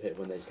 plus harder 2. to hit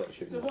when they start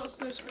shooting. So what's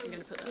this? I'm going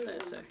to put that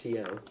there, so...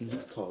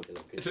 TL target?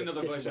 It's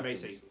another version of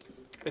AC.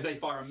 If they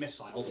fire a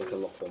missile. Like a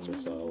lock-on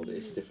missile,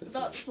 it's a different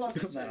That's thing. plus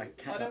 2. No, I I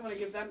can't. don't want to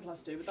give them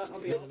plus 2, but that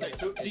might be all. Okay,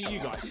 so you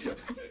guys.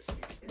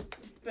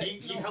 But You,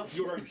 it's you not- help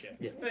your own ship.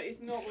 Yeah. But it's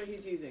not what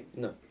he's using.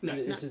 No, No.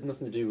 this has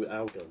nothing to do with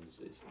our guns.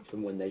 It's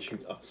from when they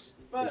shoot us.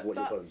 But is what your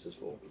that's- bonus is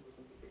for.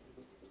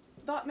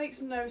 That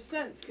makes no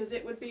sense because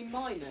it would be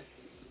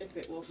minus if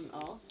it wasn't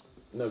ours.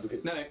 No,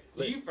 because No,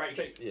 Wait. you right.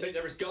 So, Yeah. so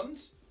there is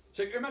guns.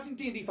 So imagine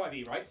D&D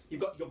 5e, right? You've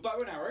got your bow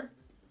and arrow,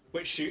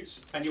 which shoots,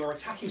 and you're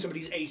attacking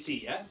somebody's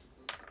AC. Yeah.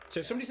 So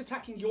if somebody's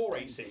attacking your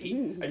AC,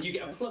 and you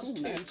get a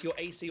 +2 to your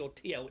AC or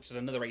TL, which is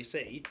another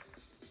AC,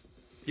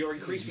 you're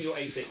increasing your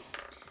AC.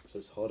 so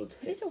it's harder to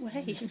Put hit. it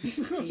away.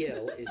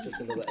 TL is just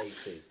another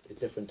AC, a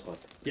different type.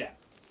 Yeah.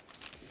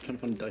 Trying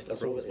to find a dice that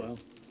That's all roll as it well. is.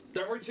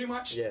 Don't worry too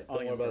much. Yeah, don't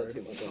worry Iron about it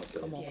bird. too much.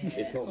 Come on.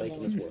 It's not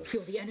making us worse.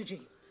 Feel the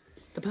energy.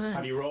 The burn.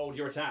 Have you rolled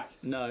your attack?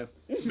 No.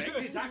 Make the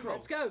attack roll.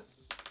 Let's go.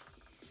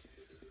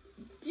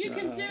 You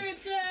can do it,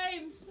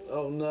 James!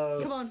 Oh no.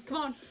 Come on, come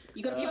on.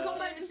 You got to be You've got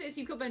able to. bonuses,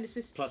 you've got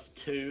bonuses. Plus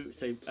 2,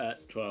 so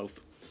 12.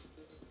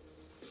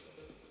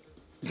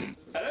 I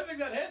don't think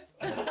that hits.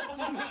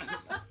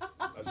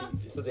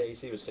 You said the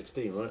AC was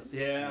 16, right?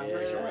 Yeah, I'm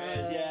pretty sure it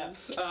is,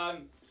 yeah.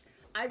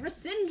 I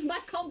rescind my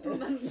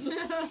compliment.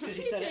 Because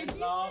he said it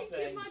laughing.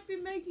 You might be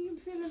making him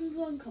feel a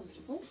little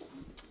uncomfortable.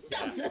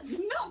 Nonsense.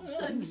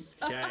 Nonsense!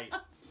 Okay.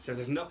 So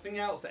there's nothing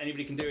else that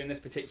anybody can do in this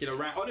particular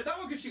round. Oh no, that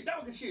one can shoot. That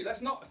one can shoot.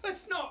 Let's not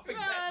forget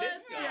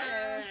this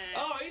guy.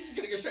 Oh, he's just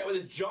gonna go straight with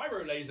his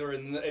gyro laser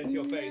into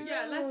your face.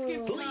 Yeah, let's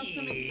give Carl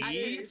some Please. At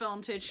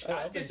disadvantage. Oh, At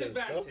I've been doing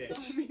stuff.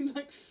 disadvantage. I mean,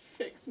 like,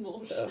 fix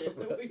more shit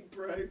that we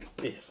broke.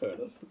 Yeah, fair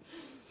enough.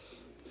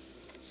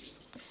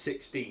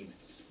 16.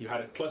 You had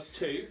a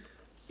 +2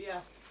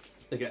 Yes.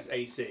 against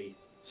AC.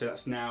 So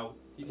that's now.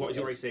 What is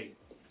your AC?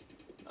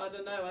 I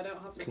don't know, I don't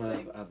have the Can I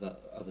thing. have that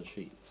other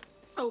sheet?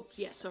 Oh,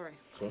 yeah, sorry.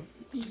 Sorry?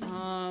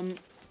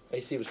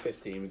 AC was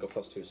 15, we got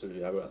 +2, so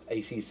we have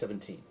AC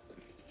 17.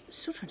 I'm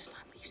still trying to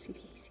find where you see the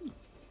AC.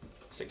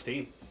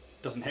 16.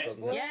 Doesn't hit.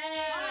 Doesn't hit?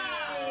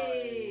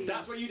 Yay!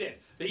 That's what you did.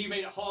 You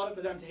made it harder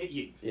for them to hit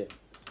you. Yeah.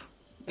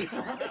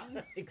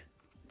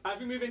 As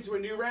we move into a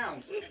new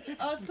round.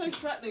 I was so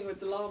threatening with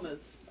the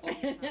llamas. As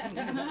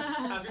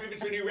we move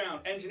into a new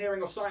round,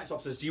 engineering or science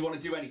officers, do you want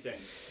to do anything?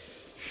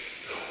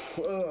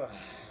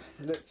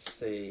 Let's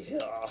see.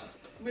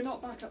 We're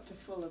not back up to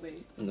full, are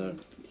we? No.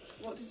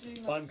 What did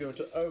you I'm going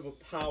to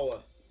overpower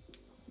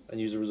and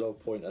use a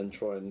resolve point and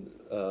try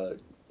and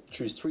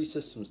choose 3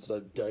 systems to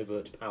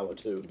divert power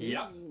to.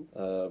 Yeah.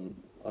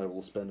 I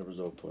will spend a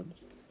resolve point.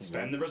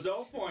 Spend the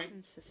resolve point.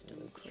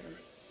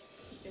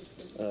 It's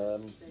this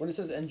When it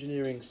says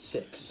engineering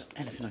 6,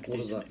 Anything I can What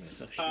do does to that make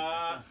myself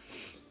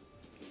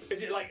shoot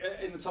Is it like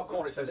in the top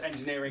corner it says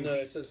engineering? no,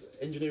 it says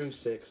engineering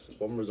 6,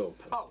 1 resolve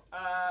point.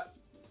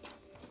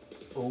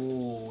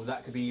 Oh,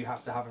 that could be you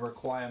have to have a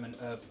requirement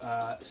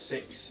of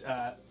 6.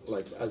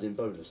 Like, as in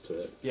bonus to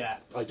it. Yeah.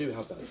 I do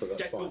have that, so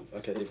that's Okay, fine. cool.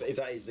 Okay, if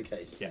that is the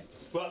case. Yeah.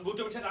 Well, we'll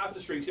double check that after the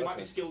stream. Because there might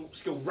be Okay.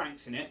 skill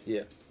ranks in it.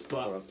 Yeah. But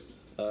Alright.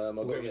 I'll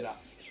we'll go go with with that.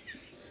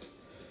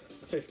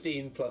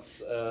 15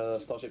 plus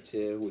Starship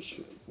tier,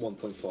 which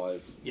 1.5.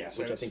 Yeah,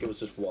 so which I it's- think it was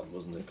just 1,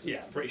 wasn't it? 'Cause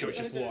Yeah, pretty sure it's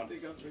I just don't one.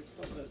 think I've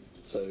recovered.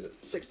 So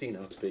 16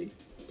 out to be.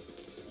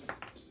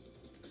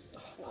 Oh,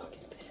 fucking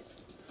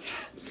piss.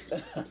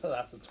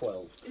 That's a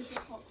 12. Is it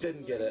hot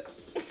Didn't get it.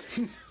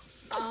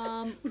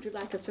 Would you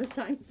like us to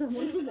assign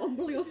someone to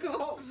womble your car?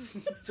 Oh,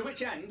 to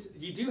which end,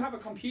 you do have a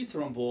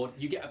computer on board.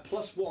 You get a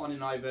 +1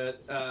 in either.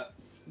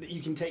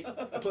 You can take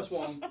a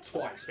 +1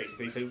 twice,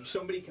 basically. So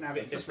somebody can have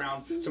it this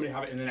round, somebody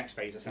have it in the next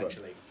phase,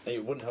 essentially. Hey,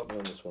 it wouldn't help me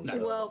on this one. No.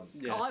 so- Well,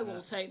 Yes, I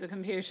will take the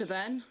computer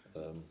then.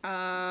 Um,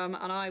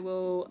 And I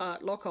will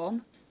lock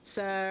on.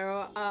 So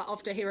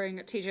after hearing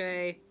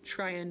TJ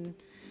try and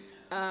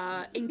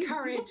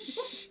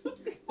encourage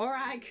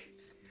Orag,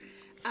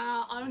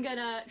 I'm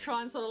gonna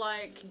try and sort of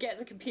like get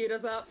the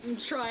computers up and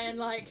try and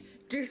like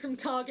do some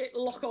target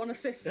lock on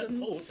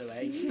assistance.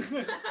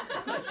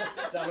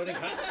 downloading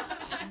hacks.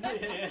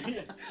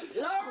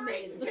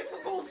 Lowering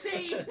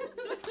difficulty.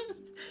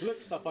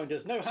 Look,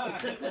 Starfinders, no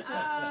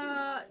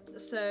hack!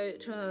 So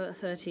 12,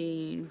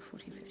 13,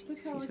 14, 15,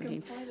 Look how 16, I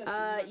can 17.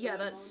 pilot you Yeah, right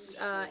that's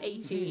now.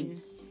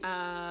 18.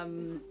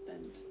 This is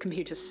bent.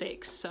 Computer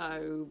 6.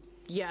 So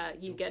yeah,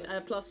 you get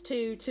a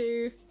 +2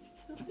 to.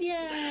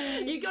 Yeah.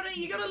 You got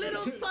a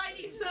little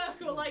tiny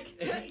circle like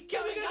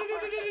going up.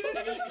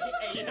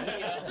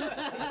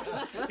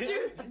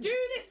 Do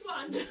this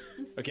one.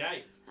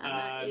 Okay. And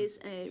that is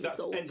a so that's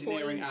resolve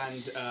engineering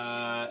point.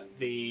 and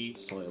the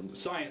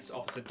Science.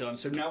 officer done.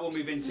 So now we'll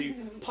move into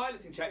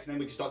piloting checks, and then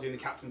we can start doing the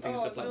captain thing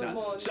and Oh, stuff like no that.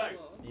 more, no So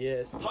more.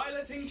 Yes.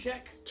 piloting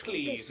check,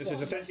 please. This is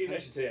one. essentially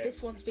initiative.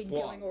 This one's been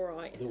One. going all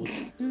right.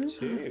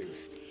 2.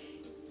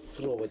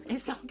 Throw it.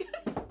 It's not good.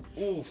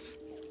 Oof.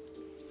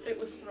 It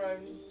was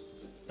thrown.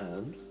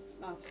 And?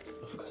 Maths.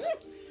 Of course.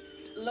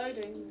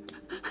 Loading.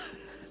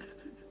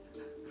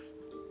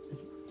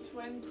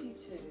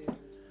 22.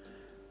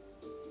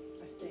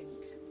 I think.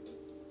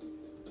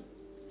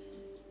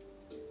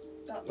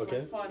 That's Okay.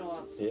 my final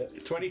answer. Yeah.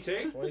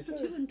 22. 22.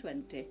 2 and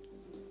 20.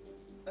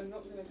 I'm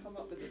not going to come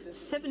up with a distance.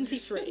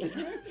 73.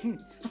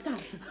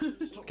 1,000.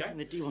 Stop Okay. getting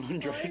the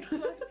D100. 5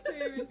 plus 2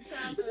 is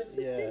 7.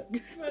 Yeah.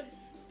 But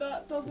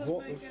that doesn't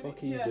What the make any...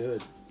 fuck are you yeah.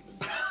 doing?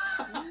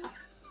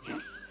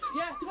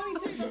 Yeah,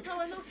 22, that's how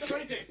I knocked it.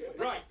 22.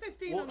 Right.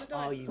 15 on the What dice.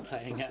 are you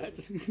playing at?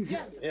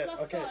 Yes, Yeah,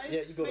 plus okay. 5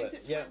 Yeah, you got makes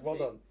it. Yeah, 20. well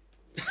done.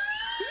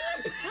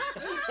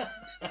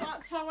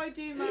 That's how I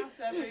do maths,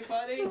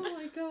 everybody. Oh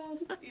my god.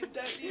 You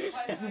don't need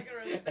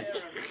Pythagoras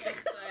theorem, just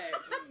saying.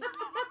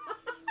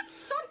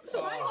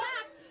 Stop like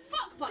that!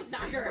 Fuck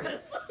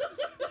Pythagoras!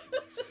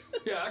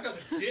 Yeah, that guy's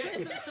a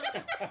dick.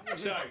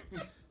 So,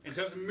 in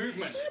terms of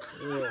movement,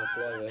 Yeah,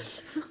 blimey.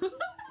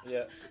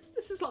 Yeah.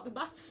 This is like the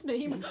maths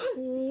meme. Did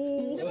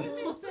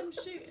we miss them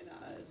shooting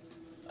at us?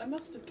 I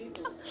must have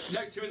giggled.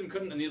 No, 2 of them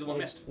couldn't, and the other one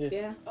missed.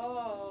 Yeah.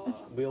 Oh.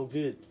 We all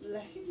good.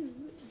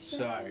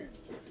 So,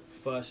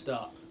 first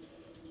up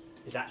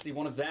is actually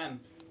one of them.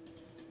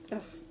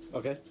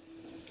 Okay.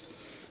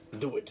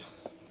 Do it.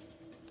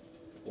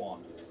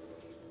 1,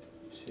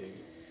 2,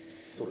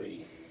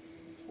 3,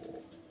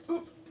 4.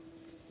 Oop.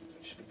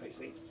 Should be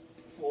facing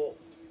 4,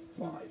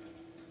 5,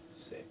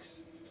 6.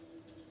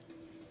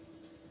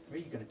 Where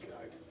are you gonna go?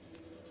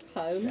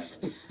 Home.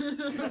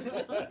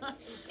 7.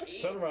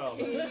 Turn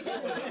around.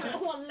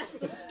 Oh, I left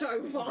the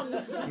stove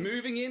on.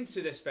 Moving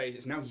into this phase,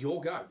 it's now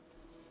your go.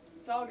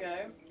 So I'll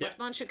go.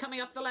 Bunch are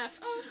coming up the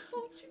left.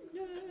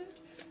 Unfortunate.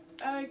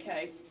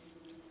 Okay.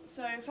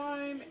 So if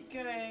I'm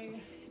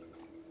going.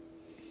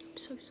 I'm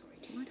so sorry.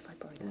 Do you mind if I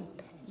borrow that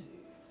pen?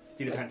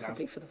 Do the penthouse.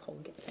 Probably for the whole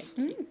game. Thank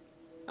you.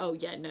 Oh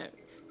yeah, no.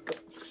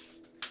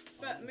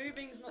 But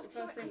moving's not the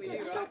first thing we do,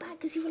 I felt right? bad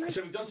because you were like.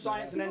 So we've done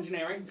science and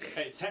engineering.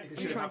 It technically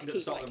should have happened at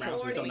the start of the round,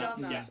 so we've done that.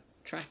 Already Yeah.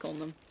 Track on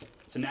them.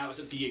 So now it's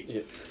up to you.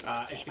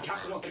 Yeah. If the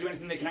captain wants to do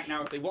anything, they can act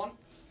now if they want.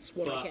 That's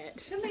what But- I get.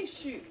 Can they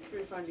shoot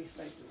through friendly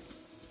spaces? Is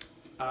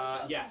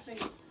that Yes.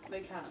 something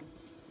they can.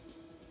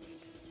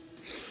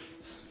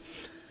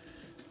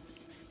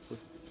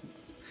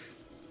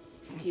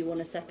 Do you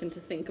want a second to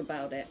think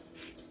about it?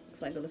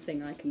 Because I've got a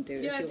thing I can do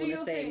Yeah, if do you your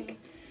want to think. thing.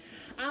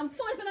 I'm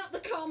flipping up the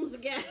comms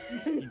again.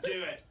 You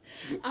do it.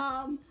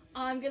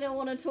 I'm gonna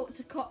want to talk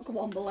to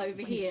Cockwomble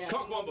over here.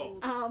 Cockwomble.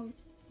 I'm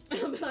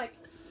like,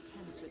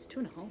 10, so it's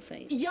 2.5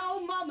 8. yo,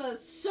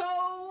 mama's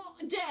so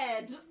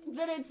dead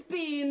that it's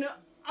been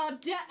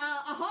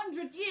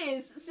 100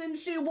 years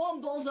since she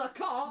wombled a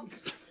cock.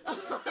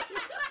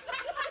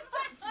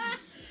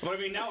 Well, I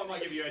mean, now I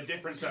might give you a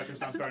different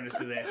circumstance bonus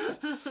to this.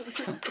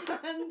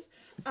 And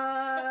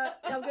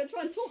I'm gonna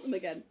try and talk them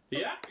again.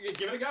 Yeah,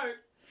 give it a go.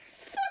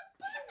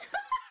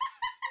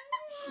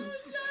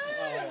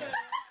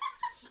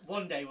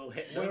 One day we'll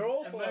hit them We're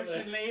all for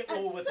emotionally this.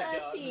 or with a gun.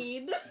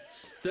 13.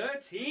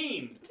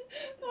 13.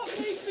 That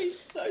makes me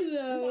so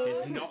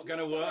It's not going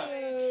to work.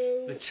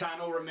 The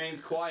channel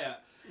remains quiet.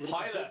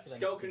 Pilot,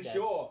 Skulk and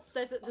Shaw.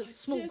 There's a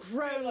small Just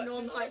groan feel like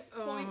on. there's Like, this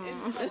point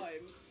in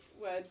time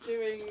where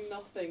doing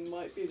nothing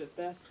might be the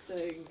best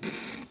thing.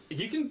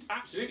 You can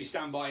absolutely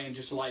stand by and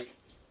just, like,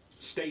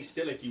 stay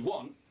still if you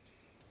want.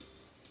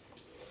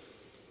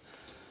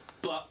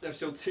 But there's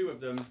still 2 of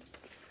them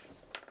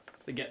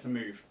that get to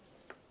move.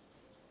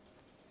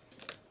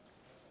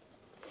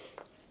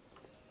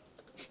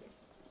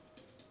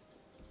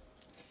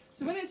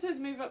 So when it says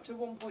move up to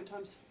 1 point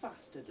times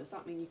faster, does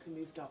that mean you can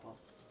move double?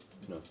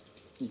 No.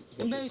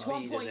 it moves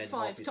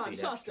 1.5 times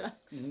faster.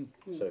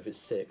 So if it's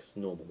 6,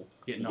 normal,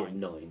 You get you get 9.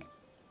 9.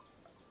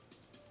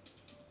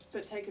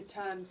 But take a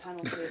turn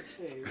penalty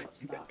at 2, what's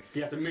that?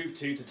 You have to move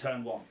 2 to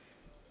turn 1.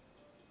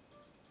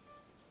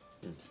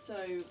 So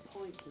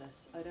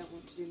pointless. I don't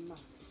want to do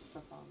maths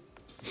for fun.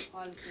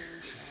 Piloting,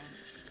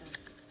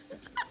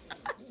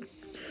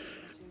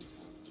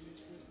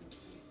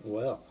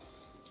 Well,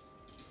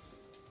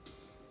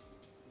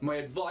 My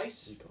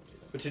advice you can't do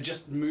that. would to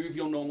just move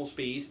your normal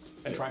speed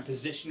and try and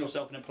position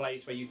yourself in a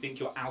place where you think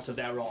you're out of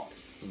their arc.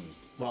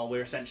 While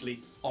we're essentially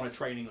on a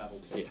training level.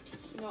 Yeah.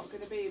 Not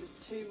going to be. There's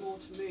 2 more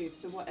to move,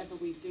 so whatever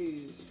we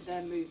do,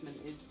 their movement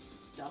is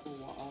double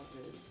what ours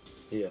is.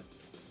 Yeah.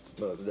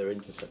 Well, they're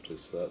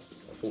interceptors, so that's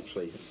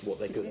unfortunately what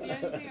they're good The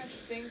at. only thing I can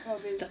think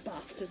of is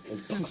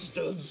Bastards.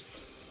 Bastards!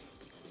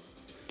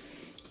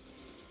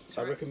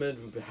 I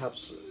recommend we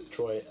perhaps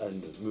try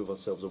and move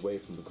ourselves away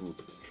from the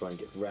group, try and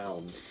get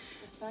round.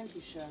 thank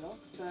you, Sherlock,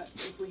 but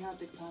if we have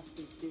the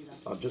capacity to do that.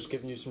 I'm just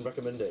giving you some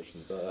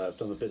recommendations. I've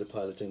done a bit of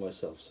piloting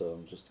myself, so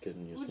I'm just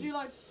giving you Would some... you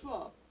like to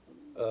swap?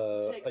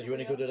 Are you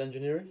any good at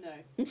engineering? No.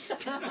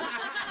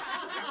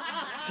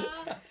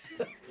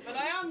 But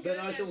I am good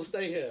Then I shall at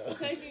stay here.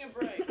 taking a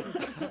break.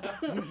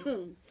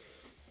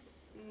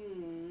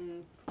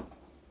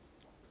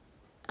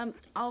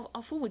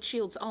 Our forward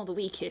shields are the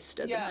weakest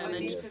at Yeah, the I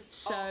moment, need to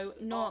so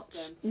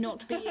ask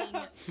not being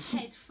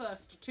head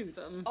first to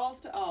them. Arse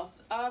to arse.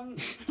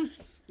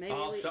 Maybe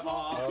After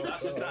R,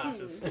 that's just that.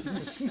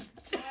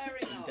 Fair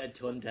enough. Dead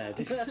to undead.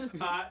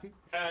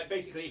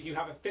 Basically, if you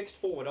have a fixed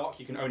forward arc,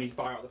 you can only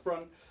fire out the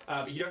front,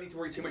 but you don't need to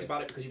worry too much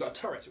about it because you've got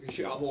a turret, so we can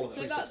shoot out of all of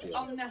So them. that's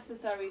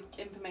unnecessary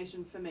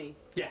information for me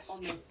Yes.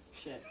 on this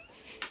ship.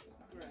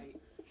 Great.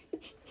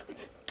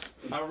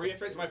 I'll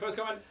reiterate to my first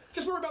comment,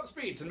 just worry about the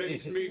speeds and maybe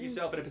just move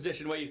yourself in a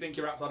position where you think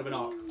you're outside of an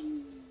arc.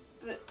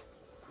 But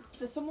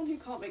for someone who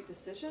can't make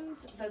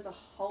decisions, there's a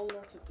whole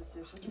lot of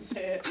decisions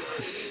here.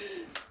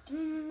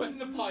 Where's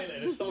the pilot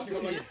and starting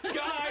on like,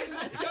 guys!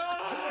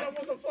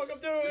 What the fuck I'm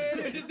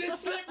doing? Is it this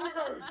slip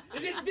road?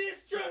 Is it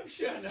this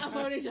junction? I've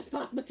only just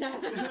passed my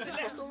test.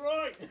 Left or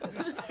right?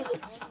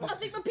 I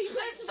think my people.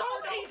 There's so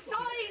many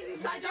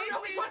signs! I don't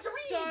know which one to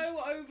read!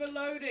 So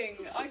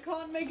overloading. I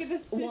can't make a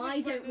decision. Why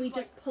when don't we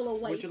there's, just pull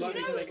away? Would you like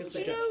me to make a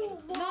suggestion?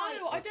 No,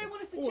 I don't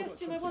want a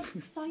suggestion. I want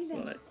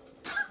silence.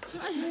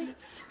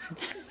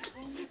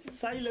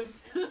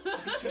 Silence.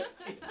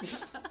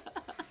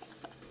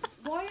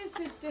 Why is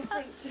this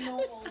different to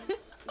normal?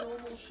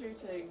 normal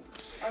shooting.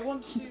 I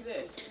want to do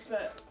this,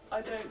 but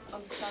I don't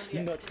understand the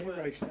Not extra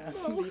heroes words.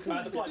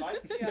 now. The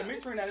flyby. So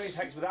move through an enemy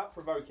text without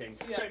provoking.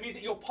 Yeah. So it means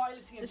that you're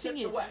piloting in The such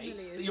thing a is, way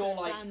Emily is that you're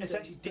so like random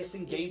essentially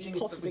disengaging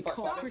possibly from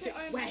the can't fuck Okay,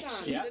 I Where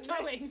understand. Yeah.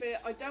 The next bit,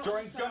 I don't During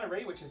understand.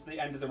 gunnery, which is the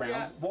end of the round,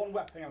 Yeah. one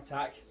weapon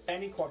attack,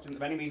 any quadrant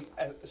of enemy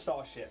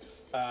starship,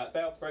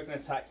 failed, broken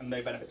attack, and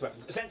no benefits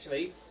weapons.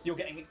 Essentially, you're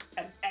getting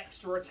an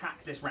extra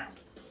attack this round.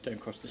 Don't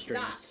cross the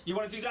streams. You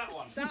want to do that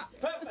one? That.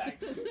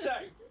 Perfect. So,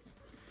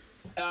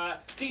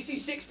 DC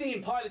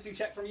 16 piloting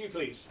check from you,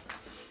 please.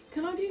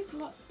 Can I do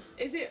fly?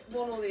 Is it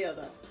one or the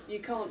other? You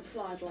can't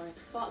fly blind.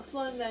 But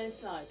fly on the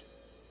inside.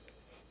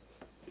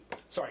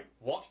 Sorry,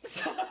 what?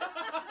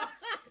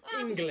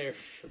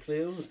 English,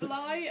 please.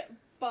 Fly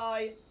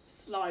by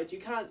slide. You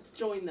can't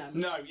join them.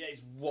 No, yeah,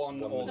 it's one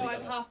One or So the I'd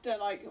other. have to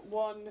like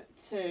 1,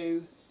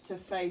 2 to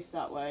face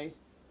that way,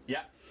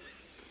 Yeah.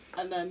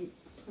 and then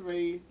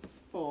 3,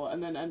 4,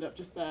 and then end up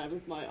just there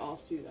with my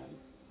arse to them.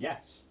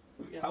 Yes.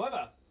 Yeah.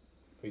 However,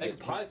 We make a get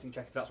piloting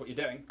check if that's what you're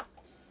doing.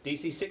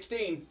 DC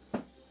 16.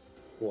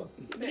 1.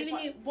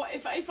 But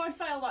if I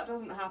fail, that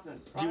doesn't happen.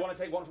 Do you right? want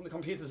to take one from the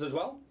computers as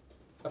well?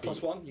 A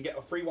 +1. You get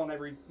a free one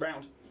every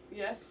round.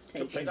 Yes.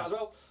 Take that as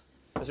well.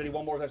 There's only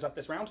one more of those left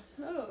this round.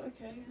 Oh,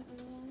 okay.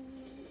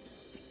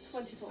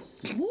 24.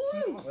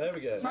 Woo! There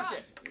we go. Smash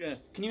it. Yeah.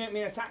 Can you make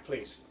me an attack,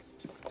 please?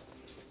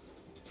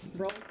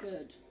 Roll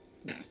good.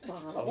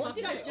 What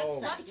did I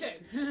just say?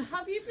 +2.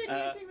 Have you been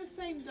Uh, using the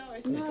same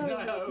dice?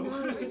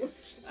 No.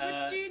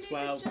 Do you need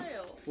 12, a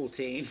jail?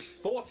 14.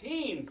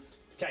 14.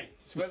 Okay,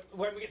 so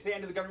when we get to the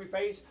end of the gunnery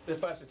phase, the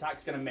first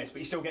attack's going to miss, but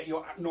you still get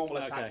your normal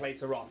attack Okay.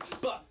 later on.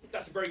 But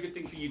that's a very good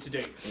thing for you to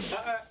do.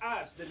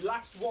 As the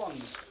last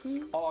ones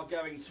are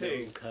going They're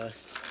all to.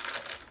 cursed.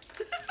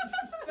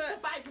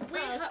 But Bag of we,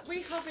 pearls.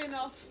 we have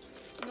enough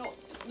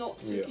not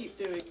to Yeah. keep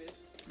doing this.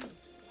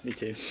 Me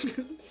too.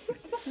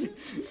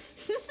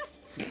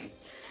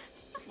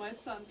 My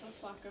Santa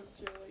sack of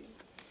joy.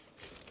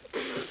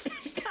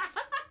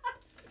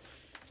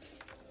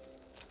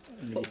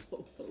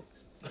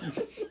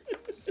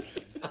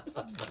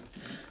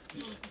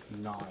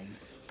 9,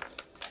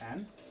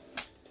 10.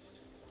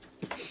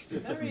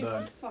 Very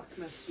burn.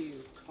 fuckness,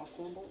 you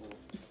cockwomble.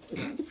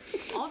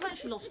 I've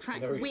actually lost track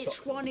Very which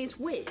fucking one is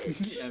which.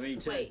 Yeah, me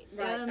too. Wait,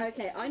 Right,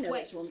 okay, I know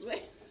wait. which one's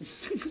which.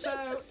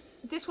 So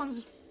this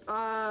one's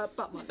butt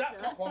muncher.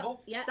 That's not Womble.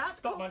 Yeah. That's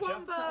Butt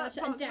muncher. Cockwomble,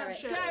 And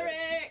Derek. Butt muncher.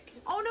 Derek!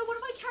 Oh no, one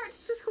of my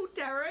characters is called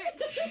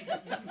Derek.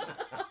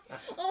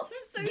 Oh, I'm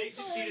so They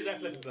sorry. succeeded their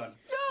flipping burn.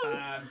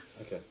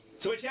 Okay.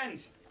 To which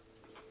end?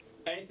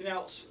 Anything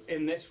else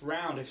in this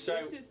round? If so,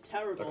 This is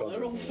terrible. I can't They're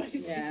do all it.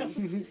 facing. Yeah.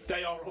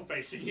 they are all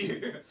facing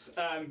you.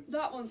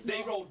 That one's They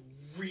not. rolled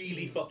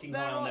really fucking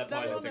They're high on their they're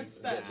on piloting. a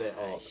spec. Their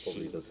arc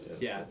probably does,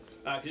 Yeah,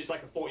 because it's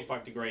like a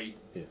 45 degree,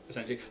 Yeah.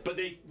 essentially. But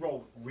they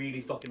rolled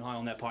really fucking high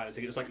on their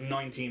piloting. It was like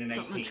 19 and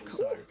 18,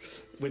 so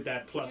with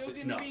their plus, You're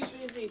it's going to be nuts.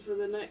 busy for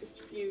the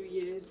next few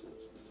years.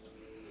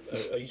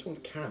 Are you talking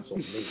to Kaz or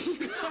me?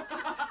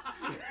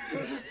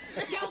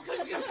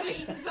 Skelton just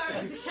leans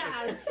over to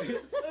Kaz.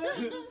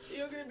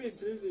 You're going to be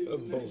busy.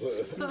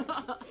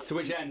 To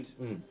which end?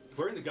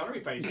 We're in the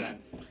gunnery phase then.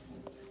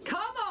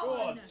 Come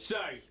on! So,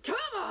 Come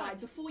on! Right,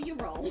 before you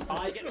roll.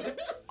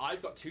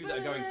 I've got 2 that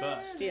are going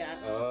first. Yeah.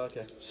 Oh,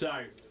 okay. So,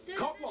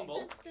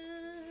 Cockwomble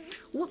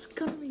What's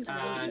gunnery?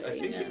 and I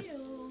think it's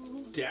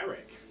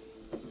Derek.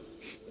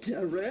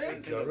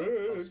 Derek.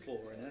 Derek. 4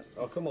 in it.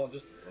 Oh, come on,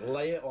 just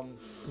lay it on.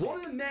 One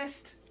of them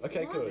missed.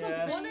 Okay, good.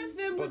 One of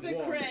them was a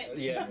But crit.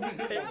 Yeah.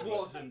 It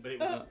wasn't, but it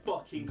was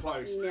fucking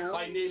close. No.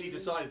 I nearly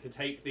decided to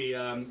take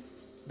the,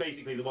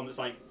 basically the one that's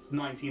like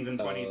 19s and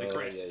 20s a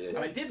crit, yeah, yeah. and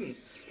I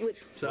didn't. Which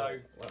So,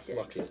 That's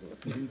lucky, isn't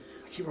it?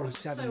 I keep rolling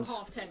So sevens.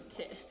 half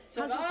tempted.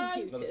 Seven.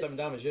 Another 7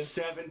 damage, yeah?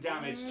 7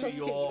 damage to Plus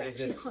two your Is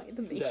this higher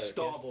than me. Derek,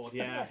 starboard,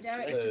 yeah.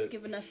 Derek's So- just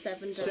given us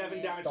 7 7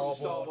 damage. damage to the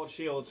starboard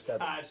shields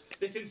 7. as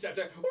this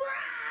interceptor.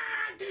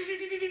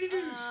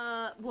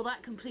 Well,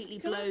 that completely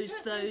Can I blows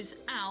put those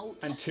out.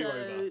 And 2 so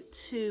over.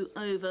 2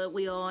 over.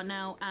 We are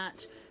now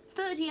at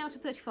 30 out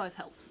of 35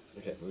 health.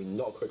 Okay, I mean,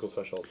 not a critical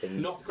threshold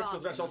thing. Not the critical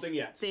But threshold thing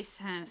yet. This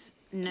has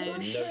no Can I No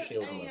put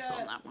shield a, on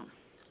on that one.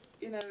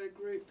 You know, a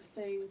group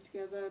thing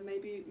together.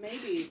 Maybe.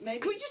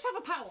 Can we just have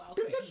a powwow?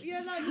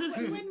 Yeah, like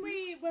when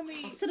we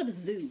I'll set up a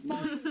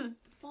Zoom.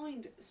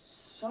 find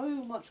so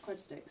much cred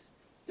sticks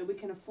that we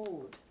can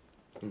afford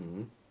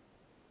Mm-hmm.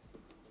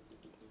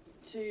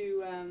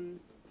 to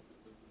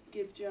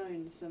give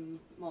Joan some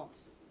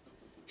mods.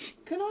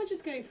 Can I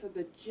just go for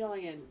the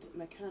giant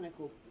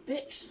mechanical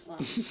bitch slap?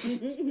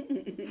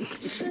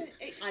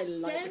 I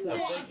like Extend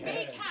that. it.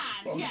 Big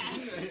hand, yeah.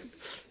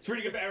 It's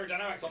really good for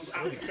aerodynamics on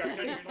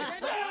atmospheric.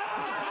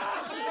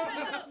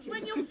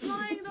 When you're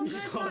flying, they'll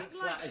go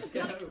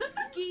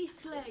like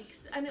geese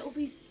legs, and it'll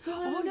be so.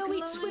 Oh no,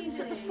 it swings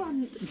at the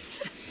gliding. front.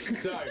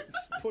 So,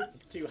 Points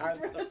 2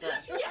 hands at the front.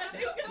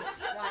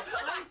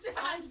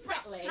 I'm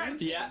settling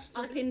yeah.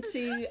 up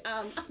into.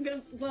 I'm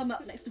going to warm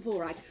up next to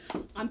Vorag.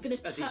 I'm going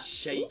As to he's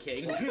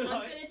shaking. I'm going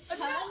to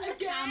turn the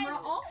camera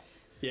off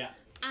Yeah.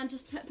 and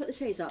just put the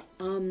shades up.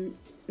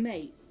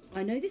 Mate,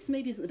 I know this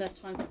maybe isn't the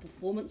best time for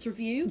performance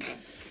review,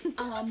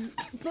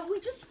 but we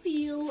just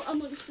feel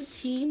amongst the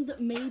team that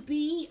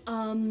maybe,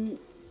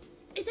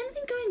 is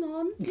anything going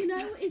on? You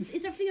know, is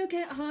everything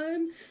okay at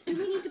home? Do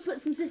we need to put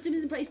some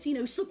systems in place to, you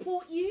know,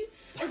 support you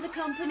as a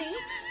company?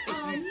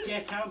 If you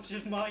get out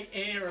of my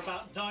ear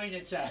about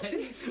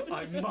Dynatech,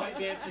 I might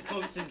be able to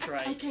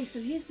concentrate. Okay,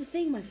 so here's the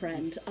thing, my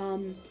friend.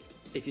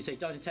 If you say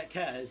Dynatech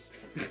cares.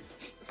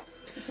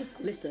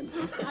 Listen,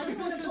 I don't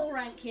want to pull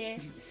rank here,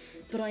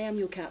 but I am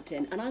your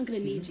captain, and I'm going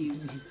to need you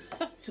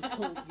to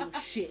pull your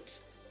shit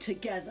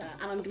together,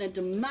 and I'm going to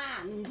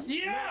demand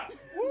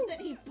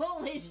that he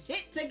pull his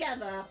shit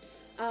together.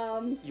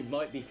 You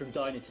might be from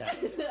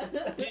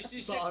Dynatech, This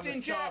is but I'm a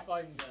 16 Jack.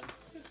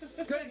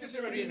 Starfinder. Going to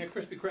consider being a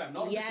Krispy Kreme,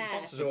 not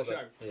Yes. sponsors of the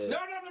show. Yeah. No.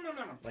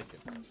 Thank you.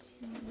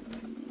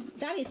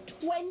 That is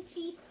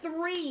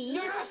 23.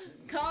 Yes!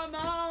 Come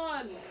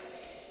on!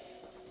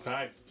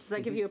 5. Does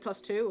that give you a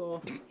 +2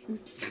 or?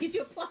 Gives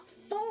you a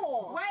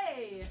 +4.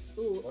 Way!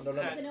 Ooh. Oh, no.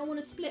 Does anyone want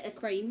to split a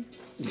cream?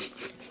 Anybody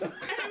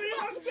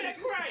want a bit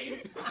of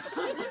cream?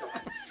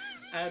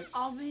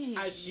 I mean.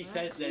 As she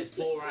says this,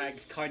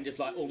 Vorag's kind of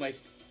like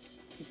almost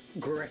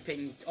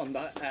gripping on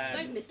the.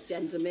 Don't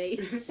misgender me.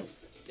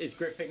 Is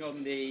gripping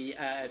on the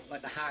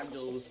like the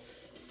handles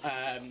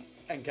and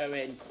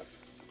going.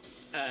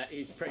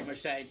 He's pretty much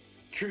saying,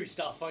 "True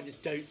Starfinders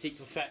don't seek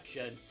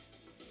perfection.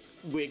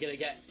 We're gonna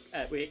get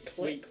we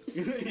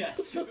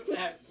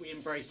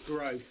embrace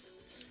growth."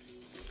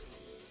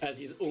 As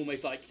he's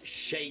almost like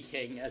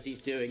shaking as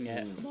he's doing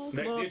it.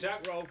 Make the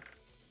attack roll.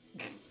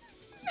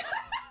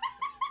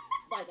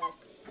 Bye,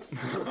 guys.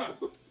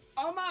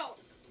 I'm out!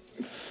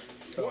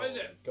 What is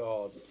it?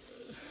 God.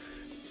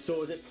 So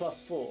was it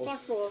 +4?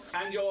 +4.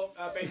 And your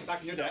base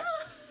attack in your dex.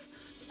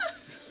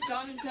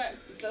 Dynatech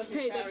doesn't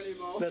Hey, care that's-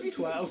 anymore. That's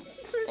 12.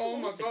 Oh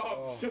my god.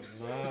 Oh,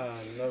 man.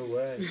 No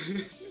way.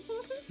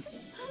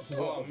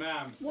 Oh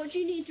man. What do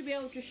you need to be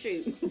able to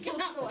shoot? Get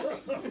out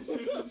of the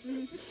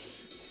way.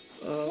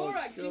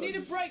 Borak, do you need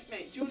a break,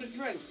 mate? Do you want a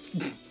drink?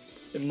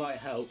 It might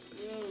help.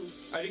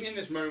 I think in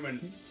this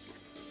moment,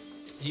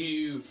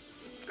 you.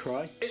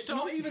 Cry? It's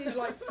not even that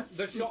like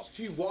the shot's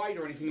too wide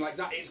or anything like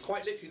that. It's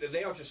quite literally that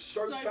they are just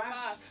so So fast,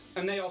 fast.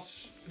 and they're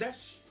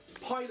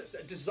pilots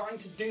that are designed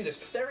to do this.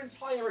 Their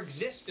entire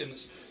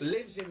existence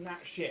lives in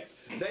that ship.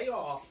 They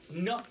are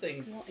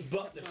nothing What is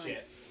but that the like?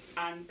 ship.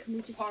 And Can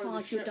we just Part of the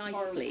charge your ship, dice,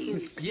 part of the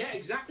please? yeah,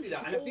 exactly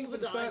that. And I think for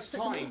the first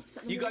time,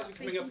 you guys are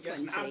coming up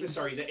against an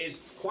adversary that is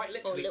quite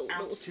literally little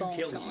out to small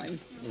kill time.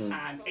 you.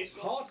 And it's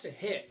hard to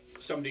hit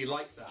somebody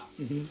like that.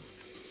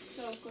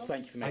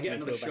 Thank you for I making get me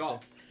another feel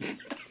shot.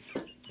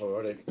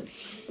 Alrighty.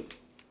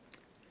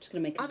 Just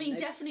gonna make. I mean,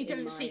 definitely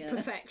don't seek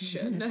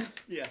perfection. better.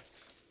 Yeah.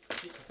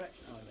 Seek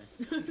perfection. Oh, I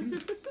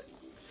missed.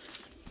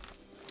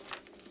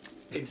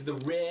 Into the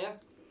rear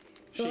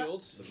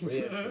shields. The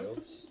rear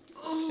shields.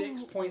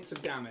 6 points of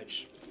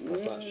damage.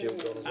 That's that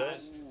shield gone as well.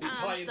 As the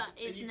tie that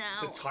is now-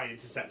 the tie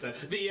interceptor.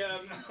 The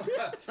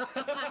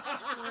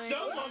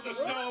someone's a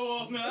Star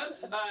Wars nerd.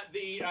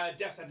 The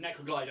Death's Head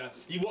Necroglider.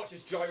 You watch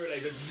this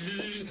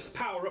gyrolaser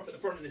power up at the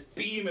front, and this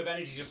beam of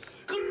energy just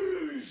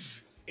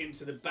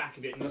into the back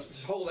of it, and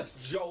this whole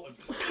jolt of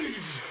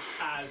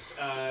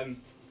as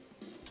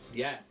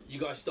you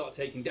guys start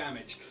taking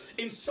damage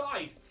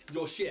inside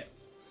your ship.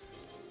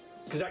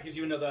 Because that gives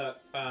you another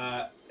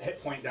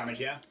hit point damage,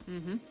 yeah?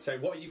 Mm-hmm. So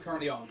what are you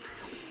currently on?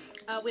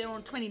 We're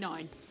on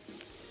 29.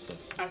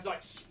 As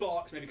like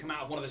sparks maybe come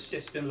out of one of the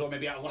systems or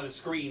maybe out of one of the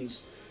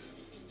screens.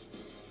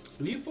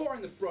 You four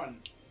in the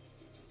front.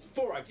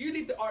 Four, do you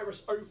leave the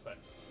iris open?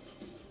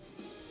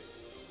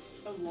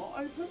 A what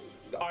open?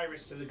 The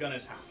iris to the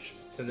gunner's hatch,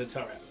 to the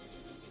turret.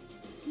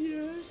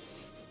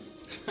 Yes.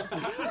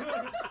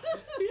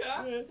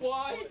 Yeah?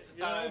 Why?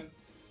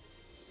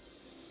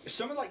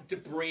 Some of like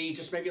debris,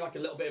 just maybe like a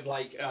little bit of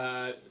like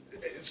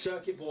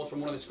circuit boards from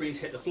one of the screens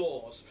hit the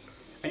floors,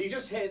 and you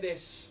just hear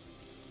this.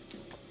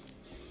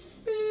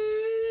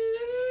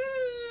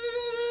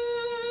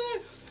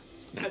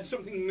 And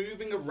something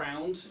moving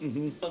around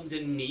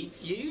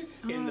underneath you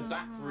in the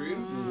back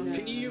room.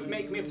 Can you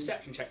make me a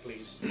perception check,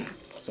 please?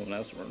 Someone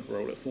else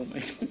roll it for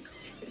me.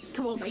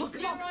 Come on, come on,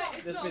 come Yeah, on. right,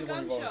 it's This not will a be the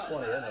one you rolled gunshot.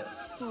 20, isn't it?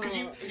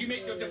 Could you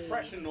make your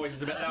depression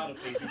noises a bit louder,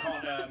 please? We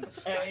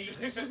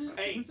can't.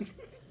 8.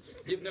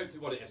 You have no clue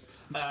what it is.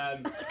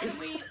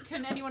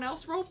 Can anyone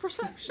else roll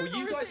perception? Well,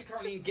 you or is guys it are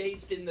currently just-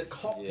 engaged in the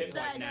cockpit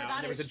Yeah. right No, now, that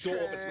and there is a is door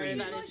true. between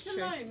That you. is Like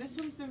true. alone. This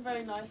one's been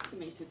very nice to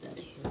me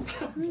today.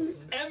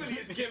 Emily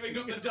is giving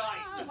up the dice.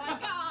 Oh my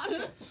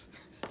god!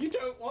 You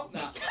don't want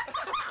that.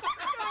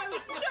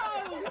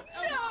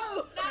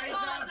 No! Take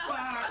that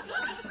back!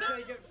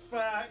 Take it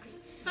back!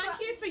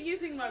 Thank you for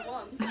using my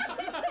one.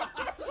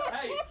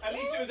 Hey, at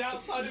least it was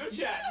outside of a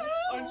check.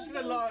 I'm just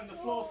gonna lie on the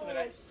floor for the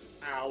next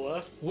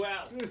hour.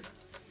 Well,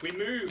 we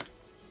move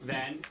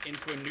then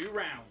into a new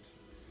round.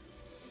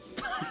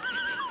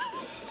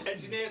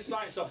 Engineers,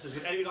 science officers,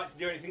 would anybody like to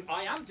do anything?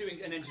 I am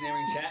doing an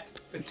engineering check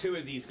for 2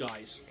 of these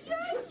guys.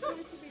 Yes!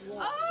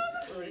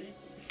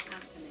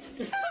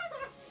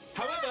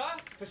 However,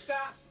 for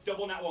stats,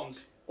 double nat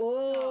ones.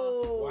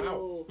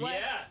 Oh. Wow.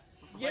 Yeah.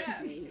 Yeah.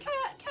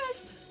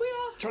 Kaz, we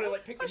are. Trying to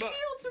like pick Our them up.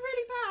 shields are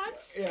really bad.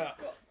 Yeah.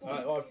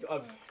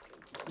 I've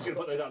I'm just gonna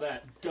put those out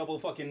there. Double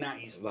fucking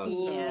natties. that's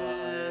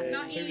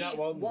Yeah. two nat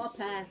ones. What a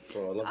pair. For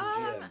a lovely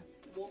GM.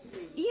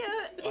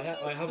 Yeah.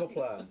 I have a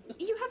plan.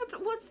 You have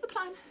a. What's the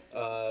plan?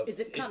 Is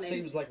it cunning? It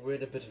seems like we're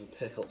in a bit of a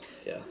pickle.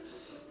 Yeah.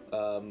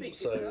 Speak for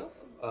So yourself.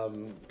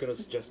 I'm gonna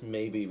suggest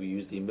maybe we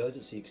use the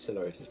emergency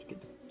accelerator to get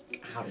the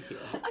out of here.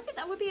 I think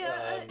that would be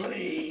a.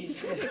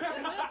 Please.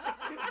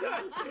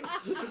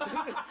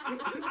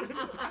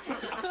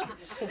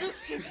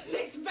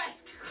 This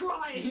vest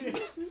crying.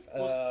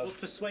 What's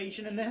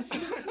persuasion in this?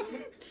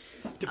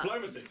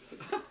 Diplomacy.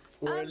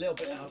 We're a little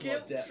bit out of our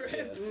guilt depth trip.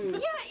 here. Yeah,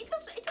 it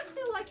does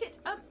feel like it.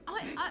 I'm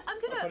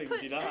can't gonna even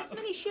put do that. as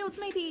many shields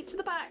maybe to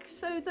the back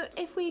so that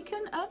if we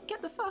can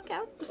get the fuck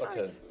out. Sorry,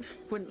 Okay.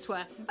 wouldn't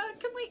swear. I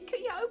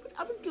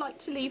would like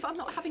to leave. I'm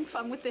not having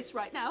fun with this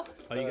right now.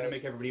 Are you going to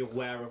make everybody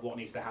aware of what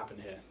needs to happen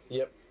here?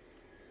 Yep.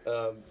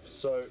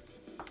 So,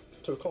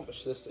 to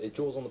accomplish this, it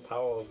draws on the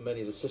power of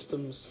many of the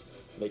systems,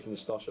 making the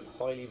starship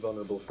highly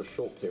vulnerable for a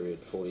short period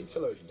before the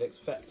acceleration takes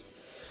effect.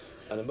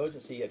 An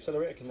emergency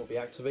accelerator cannot be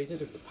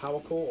activated if the power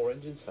core or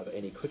engines have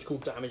any critical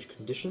damage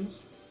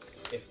conditions.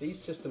 If these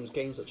systems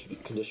gain such a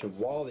condition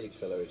while the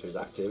accelerator is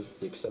active,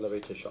 the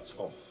accelerator shuts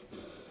off.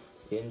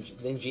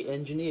 The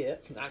engineer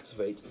can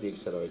activate the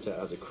accelerator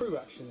as a crew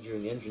action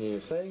during the engineering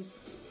phase.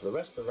 The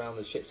rest around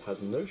the ships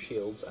has no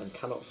shields and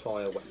cannot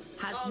fire weapons.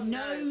 Has Oh,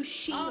 no no.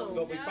 shield.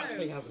 But we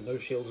practically have no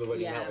shields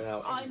already Yeah. out and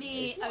out. I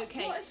mean,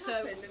 okay, What has so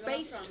happened in the last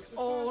based round? 'Cause as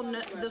far as on I'm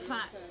aware, the we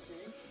fact.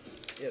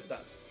 Yeah,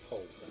 that's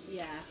hold.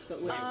 Yeah, but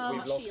we're We've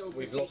our lost, shields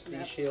we've are lost taking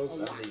these a shields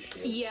and whack. these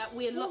shields. Yeah,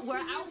 we're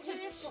out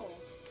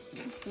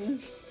of.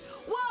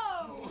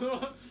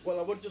 Whoa! Well,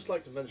 I would just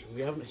like to mention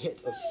we haven't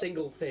hit a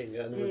single thing,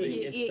 and we're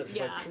being intercepted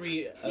by yeah.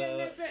 3. Yeah,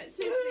 no, but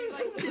seriously,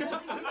 like,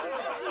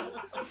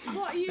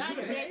 what are you That's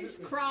doing?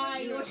 it. Cry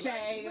your When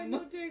shame.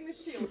 you're doing the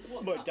shields,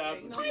 what's My dad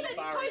happening? would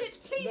Pilot,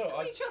 please, No, can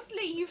we just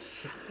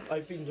leave?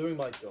 I've been doing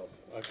my job,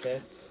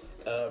 okay?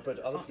 But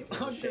other people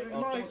in I'm the ship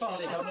doing my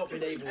unfortunately part. have not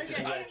been able to do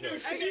their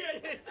job.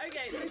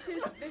 Okay, this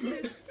is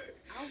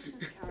out of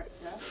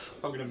character.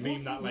 I'm going to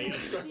meme that later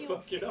so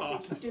fucking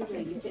hard.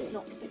 Doing if it's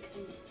not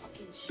fixing the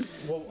fucking shield.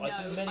 Well,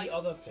 I do many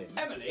other things.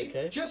 Emily,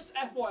 okay? just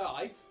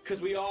FYI,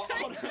 because we are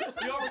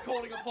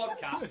recording a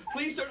podcast.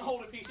 Please don't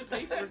hold a piece of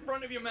paper in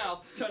front of your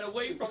mouth, turn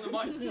away from the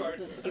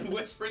microphone, and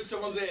whisper in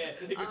someone's ear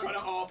if you're trying to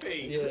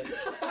RP. Yeah.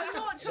 I'm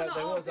not trying to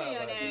There was RP that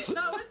on right. it.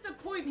 That was the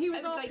point. He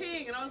was I'm like-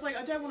 RPing, and I was like,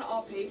 I don't want to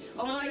RP.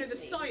 I want to know the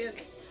think-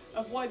 science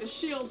of why the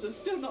shields are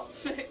still not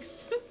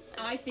fixed.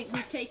 I think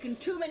we've taken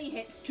too many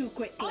hits too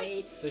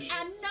quickly The sh-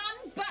 and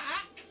none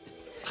back.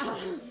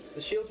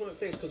 The shields weren't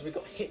fixed because we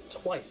got hit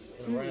twice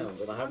in a round,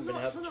 and I haven't been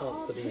had the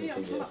chance to do I'm anything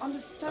trying to yet. I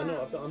understand.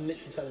 know, I'm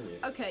literally telling you.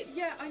 Okay,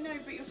 Yeah, I know,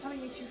 but you're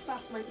telling me too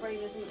fast. My brain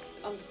isn't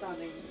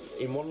understanding.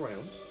 In one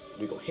round,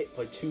 we got hit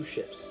by 2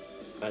 ships,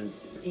 and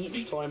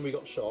each time we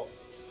got shot,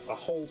 a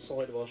whole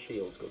side of our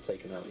shields got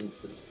taken out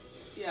instantly.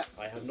 Yeah.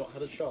 I have not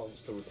had a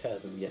chance to repair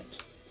them yet.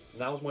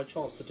 Now's my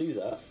chance to do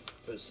that,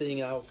 but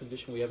seeing our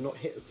condition, we have not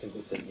hit a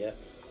single thing yet.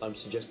 I'm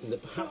suggesting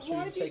that perhaps But we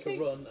why would do you take a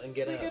think run and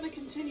get We're out. going to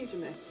continue to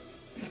miss.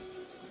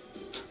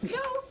 no.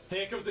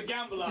 Here comes the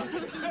gambler.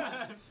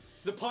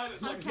 The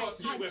pilot's like, Okay, fuck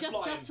you, we're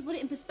flying. just to put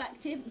it in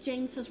perspective,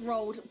 James has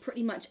rolled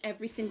pretty much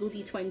every single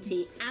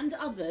D20 and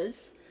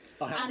others,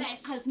 and it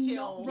has still-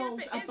 not Yeah, rolled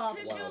but it's above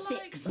 'cause you're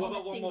 6 What on a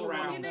about one single more one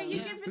round? of You know, them.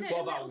 you're giving it What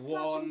a about little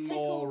slap one and tickle,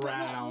 more but not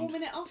round?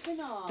 warming it up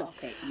enough.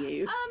 Stop it,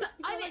 you.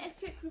 I mean,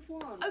 stick with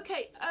one.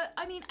 okay.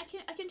 I mean,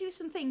 I can do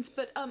some things,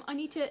 but I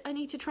need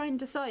to try and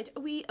decide.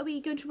 Are we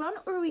going to run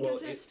or are we Well,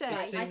 going to stay? it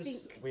I seems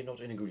think we're not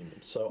in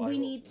agreement, so I we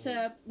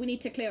will-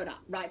 need to clear it up,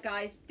 right,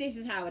 guys? This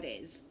is how it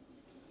is.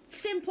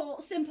 Simple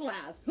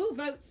as. Who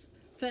votes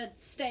for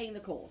staying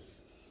the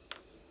course?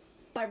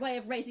 By way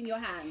of raising your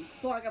hands,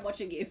 before I'm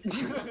watching you. I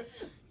feel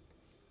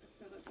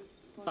like this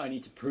is fun. I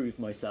need to prove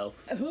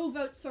myself. Who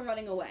votes for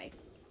running away?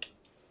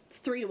 It's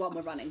 3-1.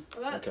 We're running.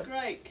 Well, that's Okay.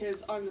 great,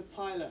 because I'm the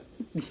pilot.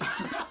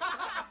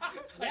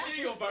 I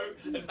hear your vote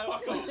and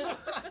fuck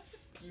off.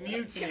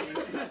 Mutiny.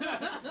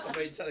 I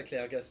mean, technically,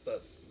 I guess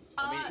that's.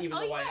 I mean, even are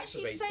though you I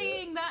actually activate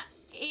saying that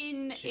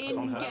in She's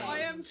on her game? I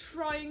am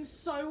trying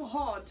so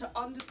hard to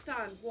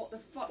understand what the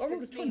fuck I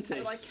rolled this a means,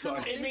 20. but I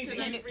cannot It means listen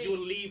that and you will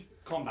read. leave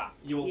combat.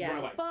 You will Yeah. run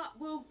away. But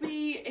we'll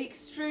be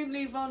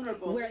extremely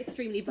vulnerable. We're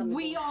extremely vulnerable.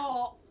 We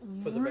are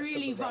For the rest of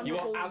really the round. You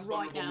vulnerable are as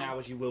right vulnerable now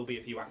as you will be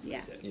if you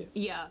activate Yeah. it. Yeah.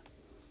 Yeah.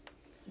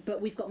 But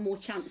we've got more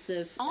chance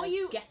of Are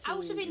you, getting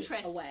out of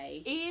interest,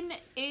 away. in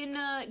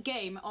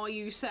game, are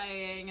you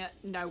saying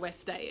no, we're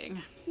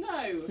staying? No.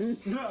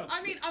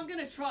 I mean, I'm going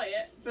to try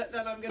it, but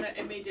then I'm going to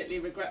immediately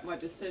regret my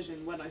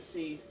decision when I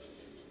see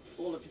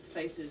all of the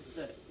faces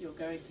that you're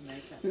going to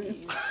make at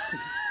me.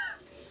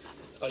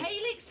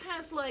 Calyx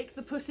has like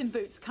the Puss in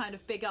Boots kind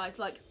of big eyes,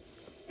 like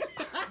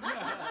You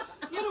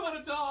don't want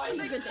to die.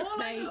 Goodness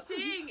All I'm me.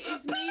 seeing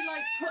is me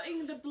like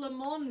putting the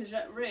blancmange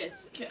at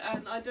risk,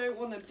 and I don't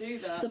want to do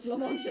that. The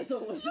blancmange is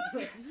always a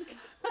risk.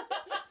 look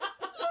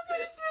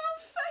at his little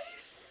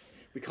face.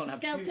 We can't have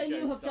two Skelka,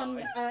 you Joes have done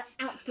die. an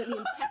absolutely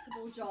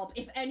impeccable job.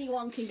 If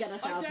anyone can get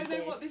us I out don't of know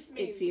this, what this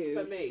means it's you.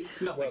 for me.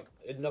 Nothing. Well,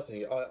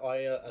 nothing. I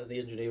as the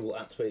engineer, will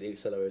activate the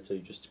accelerator.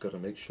 You just got to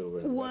make sure we're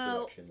in the right Well,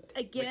 direction.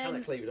 again,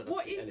 Mechanically, we don't have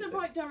What to do is the anything.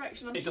 right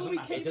direction? I'm It sure doesn't we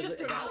matter. can It doesn't.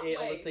 just It, about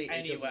honestly, it doesn't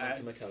Anywhere.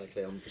 matter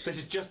mechanically. I'm just. This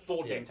is just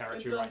board game It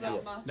territory right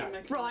doesn't now. matter No.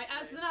 mechanically. Right,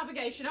 as the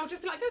navigation, I'll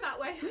just be like, go that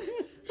way.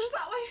 Just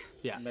that way.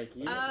 Yeah. Make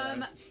you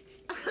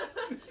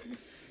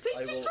Please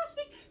I just will- trust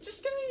me.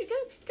 Just go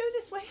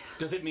this way.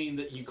 Does it mean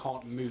that you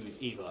can't move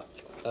either?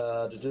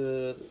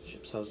 The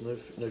ship has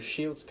no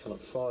shields,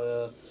 cannot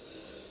fire.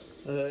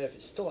 If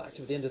it's still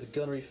active at the end of the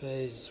gunnery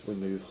phase, we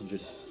move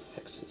 100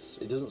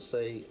 hexes. It doesn't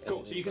say. Cool.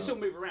 So anything you can about- still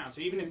move around.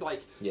 So even if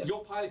like Yeah.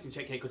 your piloting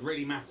check here could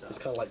really matter. It's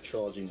kind of like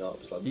charging up.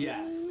 It's like.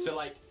 Yeah. So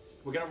like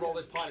we're gonna roll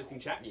those piloting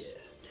checks. Yeah.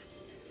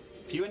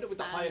 If you end up with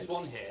the highest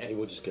one It here,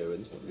 will just go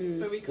instantly.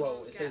 But we can't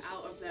Well, it get says-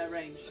 out of their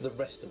range. For the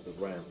rest of the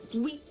round.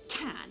 we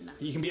can.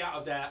 you can be out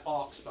of their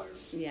arc zone.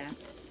 Yeah.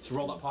 So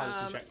roll that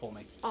piloting check for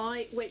me.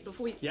 Wait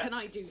before we. Yeah. Can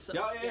I do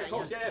something? Yeah, of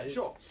course, yeah, for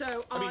sure.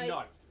 So I mean,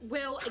 no.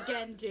 will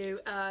again do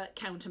a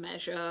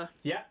countermeasure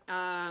Yeah.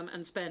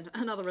 and spend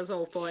another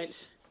resolve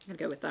point. I'm gonna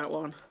go with that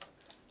one.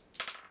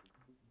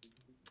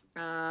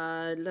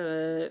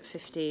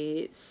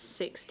 50,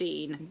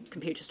 16,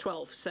 computer's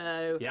 12.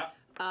 So Yeah.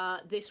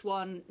 this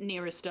one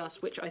nearest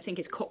us, which I think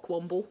is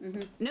Cockwomble.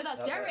 No,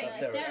 that's Derek. that's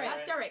Derek.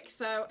 That's Derek.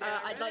 So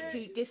I'd like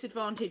to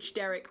disadvantage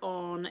Derek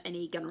on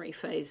any gunnery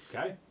phase.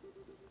 Okay.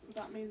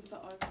 That means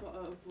that I've got to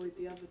avoid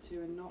the other two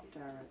and not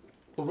Derek.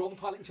 We'll roll the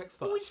piloting check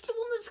Oh, it's first. the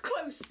one that's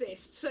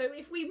closest. So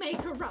if we make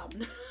a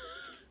run,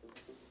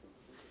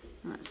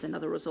 that's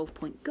another resolve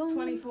point gone.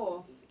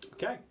 24.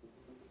 Okay.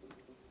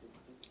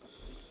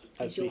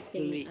 As Is your we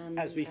thing flee, and,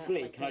 as we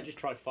flee, like can I a just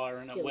try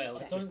firing at skill will?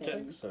 check? Just I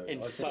don't think so.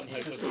 in I some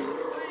think- hope of.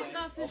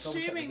 That's I'll double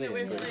check assuming the that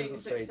we're thing, but it fleeing doesn't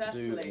say to do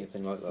successfully.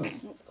 anything like that.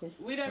 That's cool.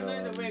 We don't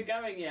know that we're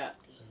going yet.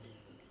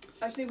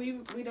 Actually,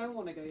 we don't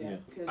want to go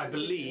yet. 'cause I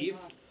believe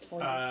we-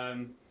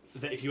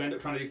 that if you end up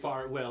trying to do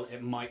fire at will,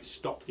 it might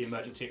stop the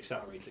emergency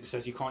accelerator. It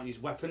says you can't use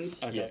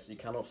weapons. Okay. Yes, you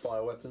cannot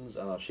fire weapons,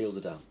 and our shields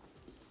are down.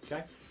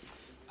 Okay.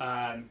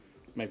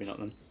 Maybe not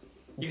then.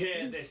 You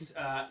hear this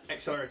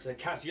accelerator.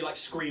 Kaz, do you like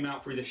scream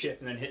out through the ship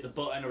and then hit the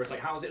button, or it's like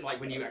how's it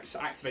like when you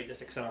activate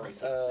this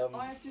accelerator?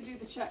 I have to do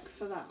the check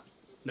for that.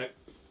 No.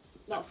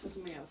 That's for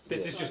something else.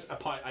 This is just a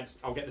pilot.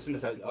 I'll get this in a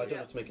I second. don't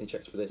have to make any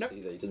checks for this Nope.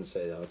 either. You didn't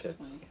say that. Okay.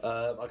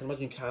 That's I can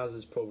imagine Kaz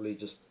is probably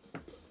just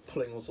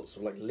pulling all sorts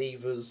of like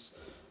levers,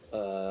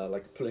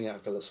 like pulling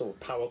out a sort of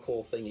power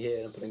core thing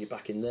here and putting it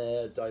back in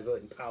there,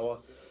 diverting power,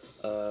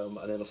 and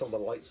then some of the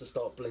lights will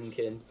start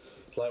blinking.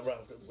 It's like, right,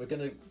 we're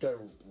going to go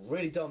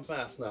really dumb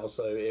fast now.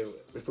 So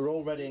if we're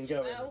all ready and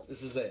going, Well.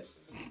 this is it.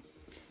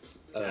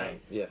 Okay.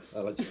 Yeah. I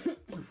like.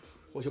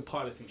 What's your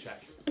piloting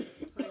check?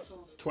 24.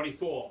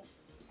 24.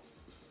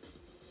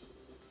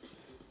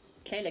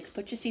 Calix,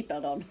 put your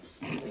seatbelt on.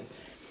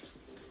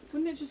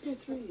 Wouldn't it just go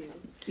through you?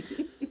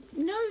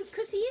 No,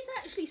 because he is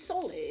actually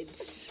solid.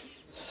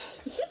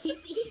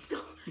 He's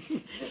not.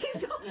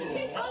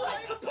 He's not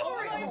like All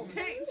corporeal. I'm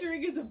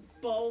picturing is a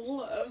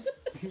bowl of.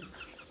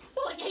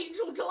 Well, like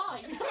Angel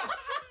Delight.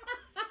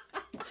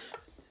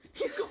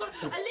 You've got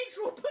a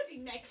literal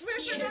pudding next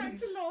to you. a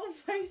little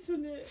face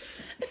in it.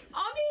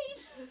 I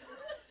mean,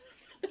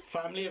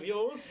 Family of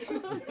yours?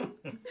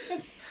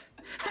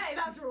 hey,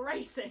 that's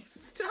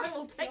racist. I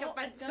will take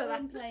offence to that.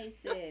 Going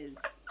places.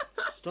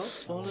 Stop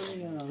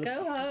following us.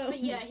 Go home. But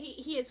yeah,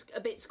 he is a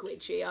bit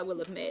squidgy, I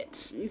will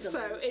admit. He's a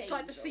So little it's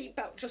like the angel.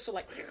 seatbelt just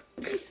sort of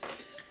like.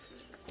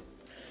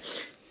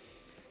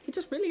 He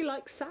just really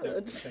likes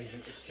salads.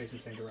 It's facing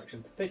the same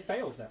direction. They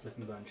failed their flip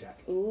and burn check.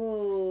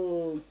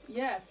 Ooh.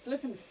 Yeah,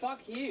 flippin'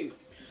 fuck you.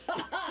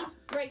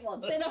 Great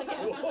one. Say that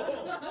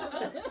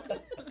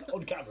again.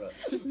 On camera.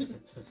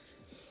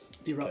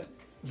 You're up.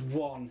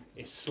 One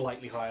is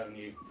slightly higher than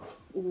you.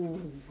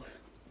 Ooh.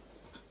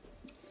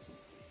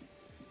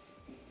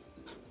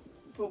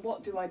 But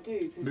what do I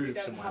do? Because we Move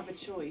don't somewhere. have a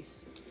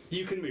choice.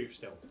 You can move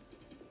still.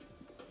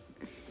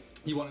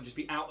 You want to just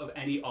be out of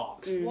any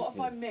arcs. What if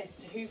I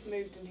missed? Who's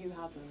moved and who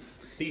hasn't?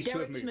 These two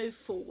have Derek's moved. moved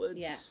forwards.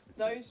 Yeah.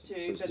 Those two,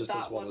 it's but just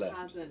that this one one left.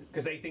 hasn't.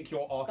 Because they think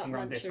you're arcing But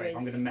around this Muncher way. If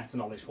I'm is- going to meta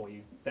knowledge for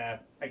you. They're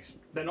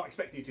not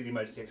expecting you to do the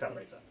emergency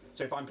accelerator.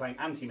 So if I'm playing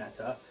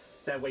anti-meta,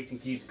 they're waiting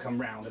for you to come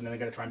round and then they're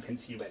going to try and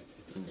pinch you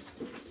in.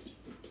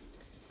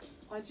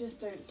 I just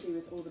don't see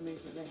with all the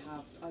movement they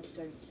have. I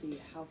don't see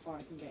how far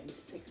I can get in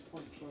 6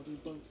 points where we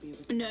won't be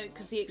able to. No, come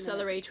because out. the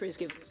accelerator is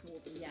giving us more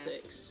than Yeah.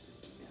 6.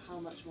 How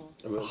much more?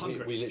 We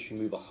 100.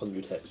 literally move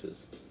 100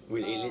 hexes. It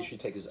literally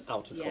takes us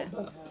out of Yeah.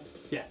 combat.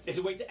 Yeah, it's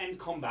a way to end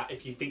combat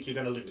if you think you're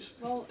going to lose.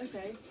 Well,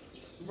 okay.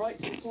 Right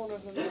to the corner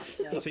of the map.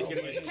 then. So you're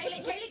going to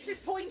Calix is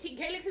pointing.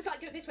 Calix is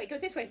like, go this way, go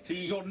this way. So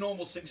you got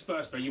normal 6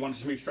 first, though. You want to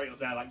just move straight up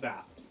there like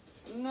that.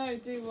 No,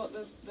 do what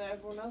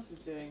everyone else is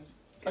doing.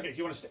 Okay, so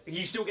you want to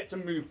you still get to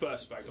move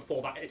first, though,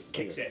 before that it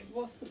kicks in.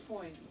 What's the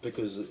point?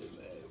 Because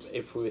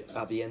if we're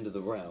at the end of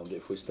the round,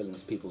 if we're still in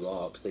people's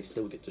arcs, they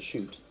still get to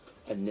shoot,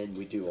 and then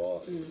we do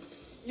our.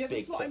 Yeah,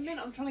 that's Big what I push. meant.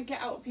 I'm trying to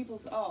get out of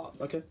people's arcs.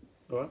 Okay.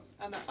 All right.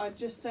 And I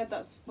just said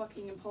that's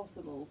fucking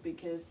impossible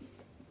because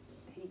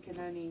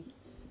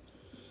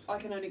I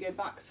can only go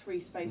back 3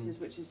 spaces,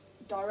 which is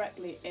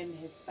directly in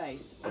his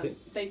space. I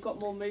think- they've got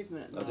more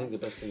movement. I think the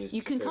best thing is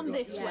You to can go come right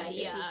this there. way,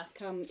 yeah.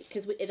 Come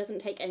because it doesn't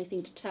take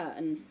anything to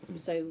turn.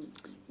 So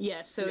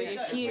Yeah, so Yeah,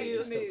 if it you takes a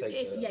move. Still takes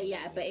if a-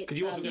 yeah, but it's 'Cause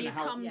you also don't you know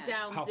how- come yeah.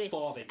 down how this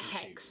far they can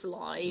hex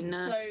line.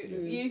 So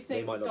you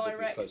think might not be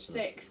direct close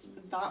enough. 6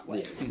 that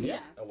way? Yeah.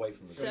 Away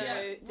from the So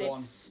Yeah.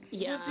 this,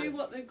 yeah. We'll do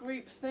what the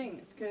group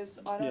thinks because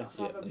I don't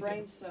Yeah. have a Yeah,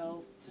 brain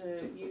cell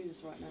to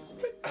use right now.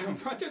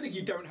 I don't think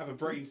you don't have a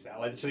brain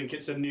cell. I just think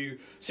it's a new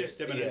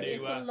system and Yeah. a new.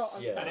 it's a lot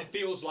of yeah. and stuff. it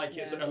feels like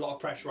it's a lot of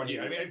pressure on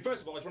you. I mean,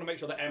 first of all, I just want to make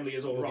sure that Emily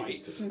is all We'll get right.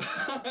 used to it.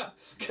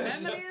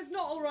 'Cause, Emily is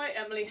not all right.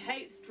 Emily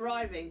hates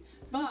driving,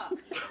 but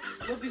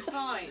we'll be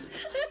fine.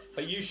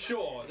 are you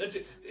sure?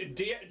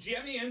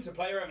 GMing into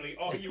player Emily,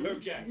 are you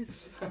okay?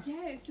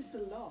 Yeah, it's just a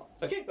lot.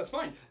 Okay, that's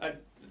fine.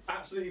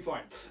 Absolutely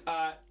fine.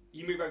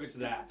 You move over to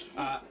there.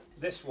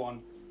 This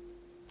one.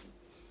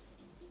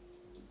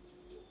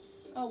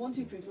 Oh, 1,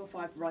 2, 3, 4,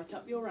 5, right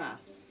up your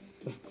ass.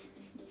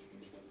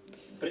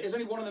 But it is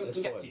only one of them that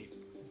can That's get to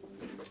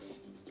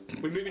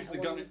you. We move into the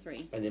One gun. and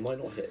 3. And they might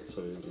not hit,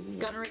 so.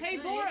 Gunnery Hey,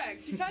 for Vorax,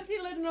 this. do you fancy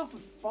letting off a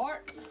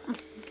fart?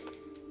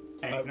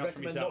 Anything else from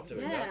recommend yourself? not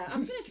doing Yeah,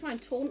 I'm gonna try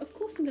and taunt. Of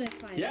course, I'm gonna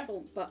try and Yeah.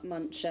 taunt Butt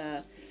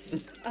Muncher.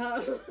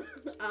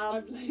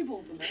 I've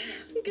labelled them all.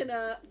 I'm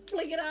gonna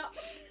fling it up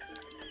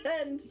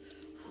and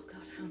oh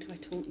god, how do I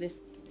taunt this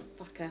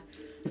fucker?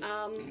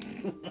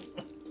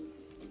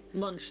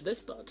 Munch this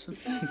butt.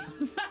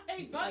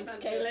 Hey, Butt Thanks,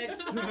 Muncher. Calyx.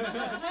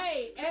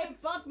 hey,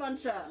 Butt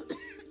Muncher,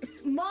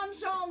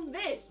 munch on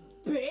this,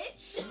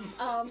 bitch.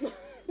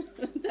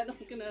 Then I'm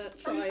gonna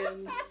try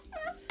and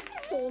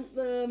taunt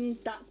them.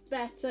 That's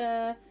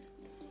better.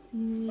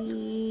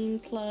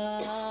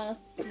 Plus,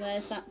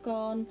 where's that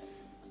gone?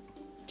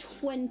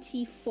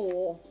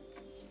 24.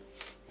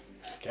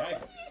 Okay.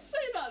 You say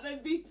that, then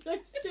be so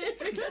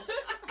serious.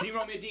 Can you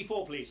roll me a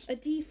d4, please? A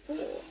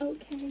D4,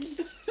 okay.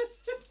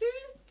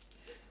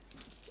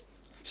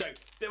 So,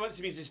 what this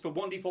means is for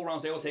 1d4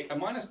 rounds, they will take a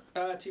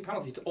 -2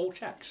 penalty to all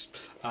checks.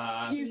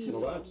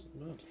 Beautiful. Not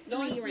bad.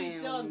 Nicely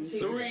rounds. done, T.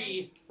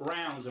 3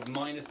 rounds of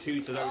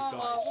 -2 to those Oh,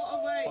 guys. what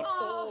a waste.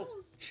 On all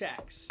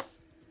checks.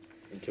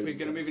 We're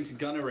going to move into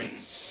gunnery.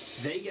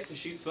 They get to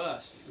shoot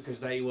first because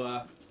they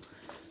were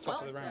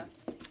top of the round.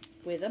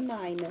 With a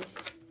minus.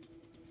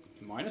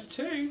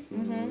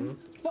 -2.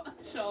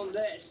 Watch on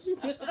this.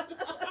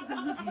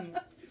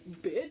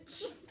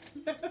 Bitch.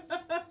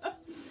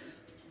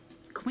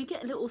 Can we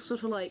get a little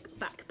sort of like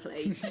back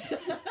plate?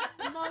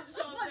 Munch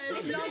on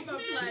this number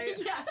plate.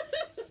 Yeah.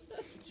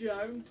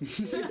 Joan.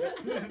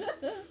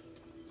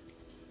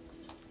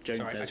 Jones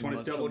Sorry, I says just want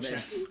munch to double on check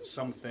this.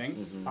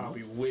 something. I'll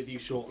be with you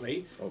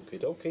shortly. Okie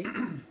dokie.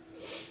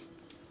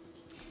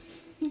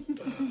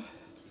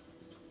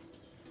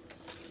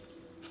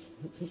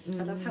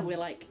 I love how we're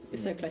like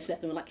so close to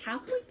death and we're like, how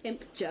can we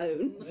pimp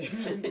Joan?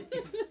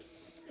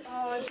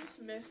 Oh, I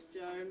just miss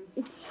Joan.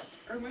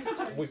 I miss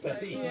Joan We so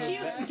bet. much.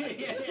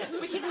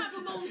 We can have a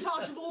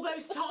montage of all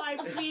those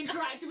times we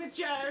interacted with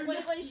Joan.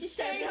 when she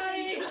showed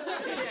When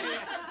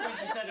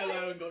she said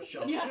hello and got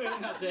shot.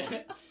 That's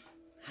it.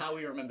 How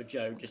we remember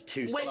Joe, just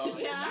 2 When- slides.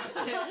 yeah. And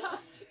that's it.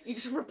 You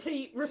just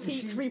repeat,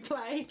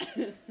 replay.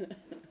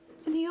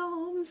 In the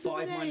arms of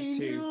 5 an minus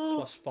 2 angel.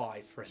 plus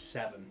 5 for a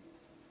 7.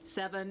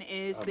 7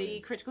 is I the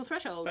mean- critical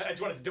threshold. I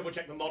just wanted to double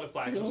check the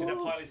modifier because obviously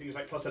the piloting was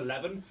like plus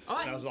 11.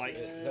 Alright. And I was like,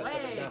 That's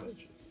 7 Wait.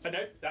 damage. no,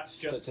 that's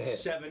just To hit.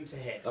 7 to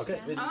hit. Okay.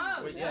 then-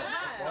 Oh, wait, yeah,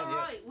 that's fine, yeah.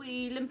 alright.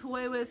 We limp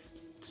away with.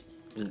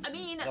 I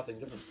mean, Nothing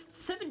different.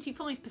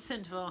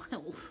 75% of our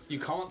health. You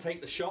can't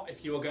take the shot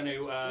if you are going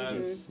to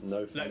No.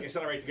 let the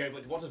accelerator go,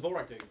 but what does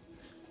Vorak do?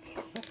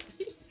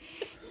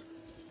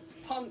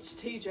 Punch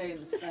TJ in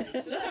the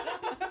face.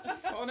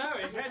 Oh no,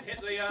 his head hit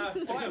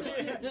the fire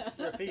button.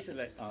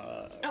 Repeatedly.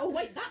 Oh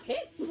wait, that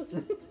hits.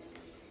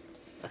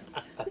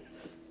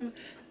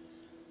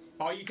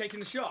 Are you taking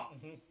the shot?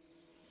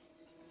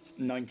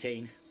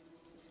 19.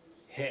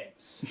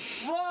 Hits.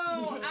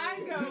 Whoa,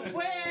 anger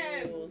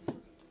wins.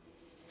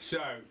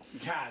 So,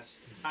 Kaz,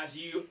 as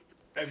you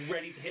are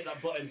ready to hit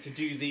that button to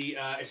do the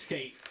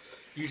escape,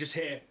 you just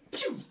hear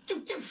pew, pew,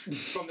 pew,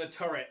 from the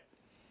turret.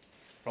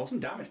 Roll some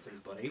damage, please,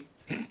 buddy.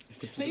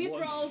 Please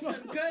roll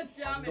some good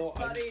damage, not-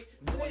 buddy.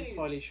 I'm not Please.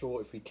 entirely sure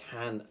if we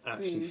can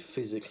actually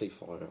physically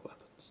fire at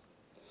weapons.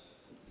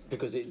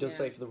 Because it does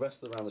say for the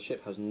rest of the round the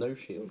ship has no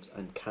shields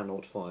and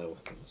cannot fire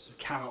weapons.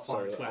 Cannot So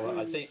fire its weapons.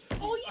 I think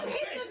Oh, you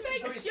hit the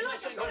thing! You're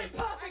like, I've got it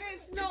perfect and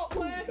it's not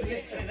working!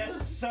 Literally, they're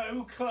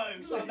so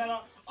close. And they're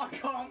like, I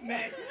can't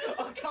miss.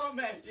 I can't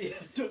miss.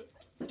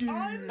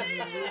 I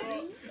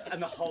mean!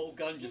 And the whole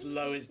gun just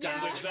lowers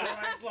down. With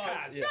that, It's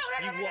like, Kaz,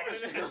 you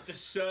watch as the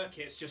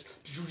circuits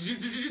just,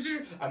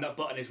 and that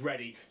button is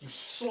ready. You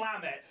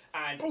slam it,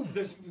 and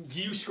the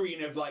view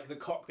screen of like the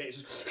cockpit is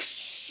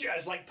just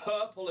as like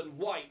purple and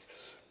white.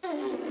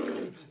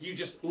 You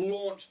just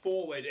launch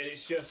forward, and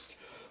it's just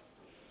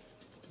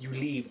you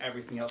leave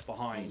everything else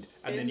behind,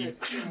 and then you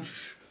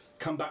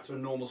come back to a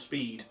normal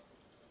speed.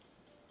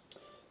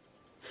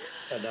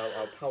 And now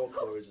our power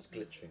core is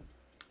glitching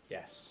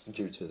Yes.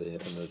 due to the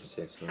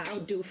emergency accident. How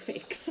do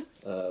fix?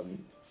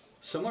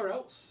 Somewhere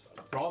else,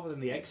 rather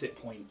than the exit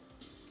point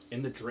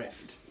in the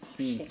drift.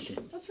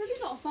 That's really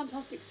not a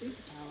fantastic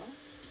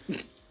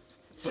superpower.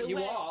 But you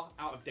we're- are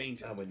out of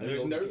danger. And we're no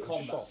There's no longer getting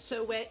combat. shot.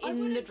 So we're I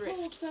in the wouldn't call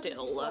drift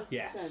still. 75%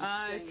 Yes.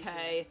 danger.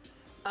 Okay.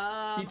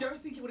 You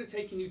don't think it would have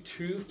taken you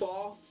too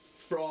far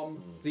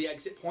from the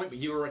exit point, but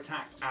you were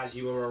attacked as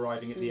you were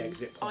arriving at the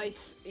exit point.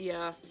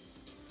 Yeah.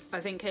 I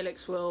think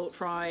Helix will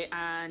try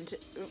and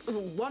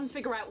one,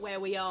 figure out where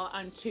we are,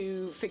 and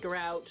two, figure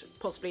out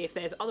possibly if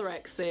there's other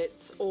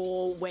exits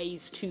or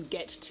ways to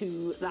get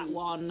to that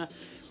one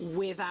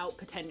without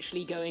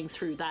potentially going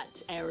through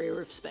that area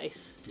of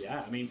space.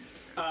 Yeah, I mean,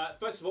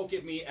 first of all,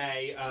 give me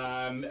a.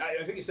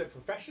 I think it's a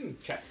profession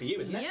check for you,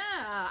 isn't it?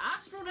 Yeah,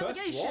 astral First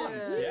navigation. one.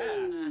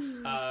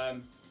 Yeah.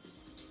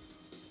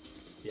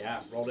 Yeah,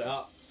 rolled it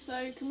up.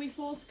 So, can we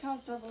force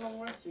Kaz to have a long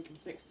rest so we can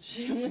fix the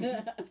shield?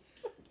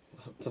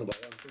 I don't know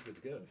about that, I'm still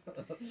good to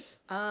go.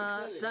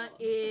 That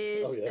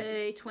is Oh, yes.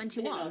 a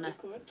 21.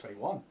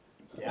 21.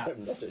 Yeah.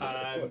 I'm not doing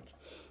it.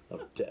 How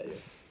dare you?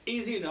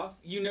 Easy enough.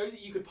 You know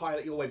that you could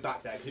pilot your way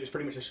back there because it was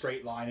pretty much a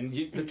straight line, and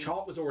the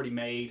chart was already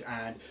made,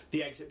 and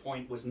the exit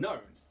point was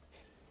known.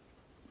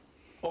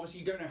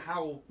 Obviously, you don't know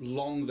how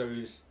long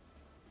those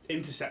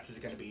interceptors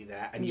are going to be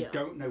there, and you Yeah.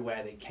 don't know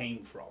where they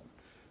came from.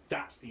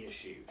 That's the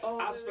issue. Oh,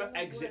 As for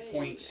exit wait.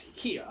 points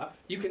here,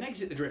 you can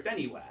exit the drift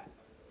anywhere.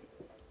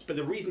 But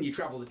the reason you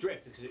travel the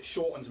drift is because it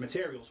shortens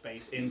material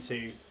space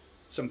into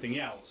something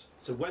else.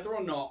 So whether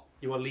or not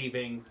you are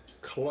leaving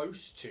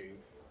close to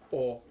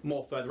or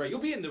more further away, you'll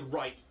be in the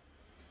right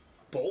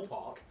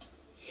ballpark.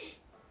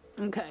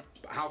 Okay.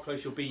 But how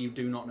close you'll be, you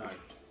do not know.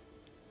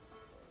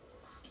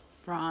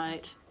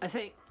 Right. I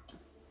think.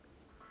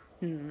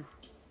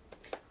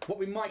 What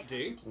we might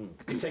do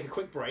is take a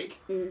quick break,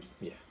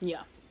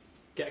 Yeah.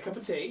 get a cup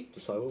of tea,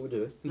 Decide what we're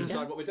doing. and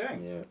decide what we're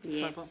doing.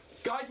 Yeah.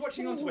 Guys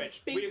watching on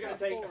Twitch, we are going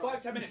to take a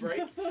 5-10 minute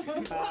break.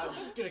 I'm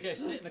gonna go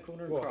sit in the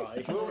corner and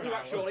cry. We'll be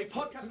back shortly.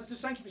 Podcast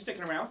listeners, thank you for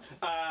sticking around.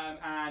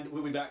 And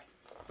we'll be back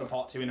for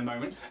part 2 in a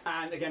moment.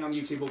 And again on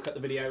YouTube, we'll cut the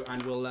video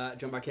and we'll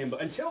jump back in.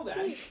 But until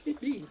then,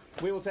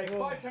 we will take a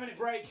 5-10 minute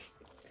break.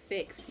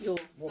 Fix your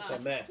What a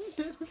mess.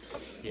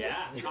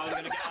 Yeah, I'm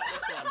going to get out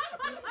of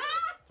this one.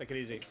 Take it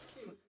easy.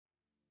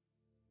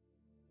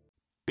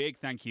 Big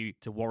thank you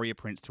to Warrior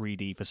Prince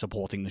 3D for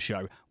supporting the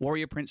show.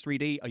 Warrior Prince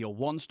 3D are your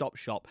one-stop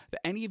shop for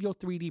any of your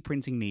 3D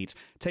printing needs.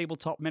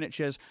 Tabletop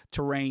miniatures,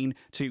 terrain,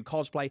 to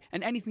cosplay,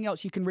 and anything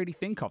else you can really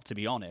think of, to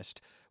be honest.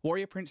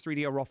 Warrior Prince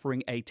 3D are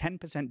offering a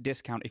 10%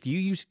 discount if you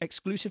use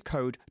exclusive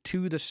code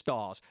To The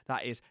Stars.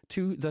 That is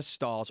To The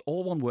Stars,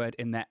 all one word,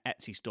 in their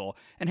Etsy store.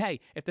 And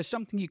hey, if there's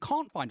something you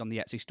can't find on the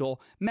Etsy store,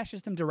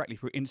 message them directly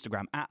through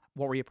Instagram at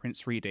Warrior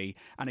Prince 3D.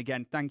 And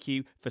again, thank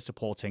you for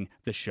supporting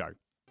the show.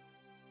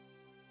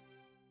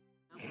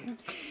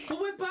 But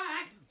we're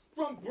back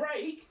from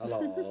break.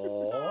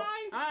 Hello.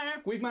 Hi.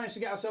 We've managed to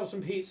get ourselves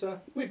some pizza.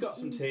 We've got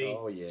some tea.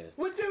 Oh, yeah.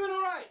 We're doing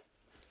all right.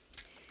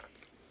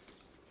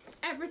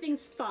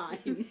 Everything's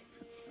fine.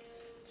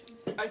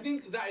 I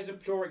think that is a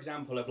pure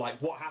example of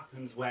like what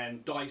happens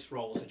when dice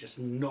rolls are just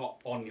not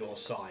on your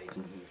side.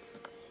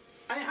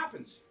 And it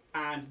happens.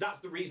 And that's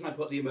the reason I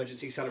put the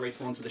emergency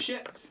accelerator onto the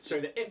ship, so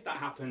that if that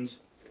happens,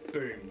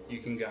 boom, you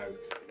can go.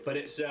 But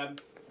it's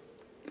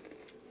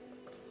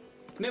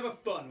never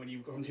fun when you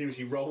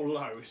continuously roll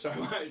low, so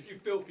I do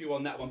feel for you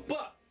on that one.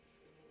 But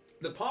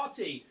the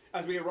party,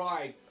 as we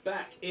arrive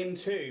back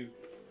into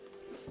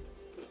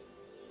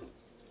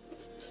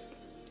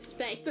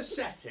Space. the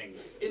setting,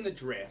 in the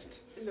drift,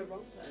 In the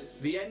wrong place.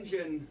 the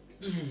engine,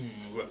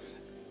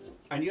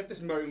 and you have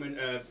this moment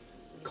of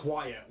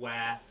quiet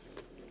where,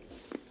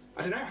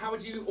 I don't know, how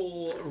would you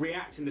all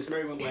react in this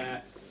moment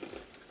where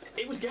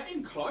it was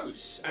getting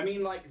close? I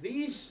mean, like,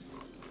 these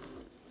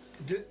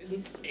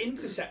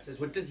interceptors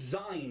were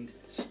designed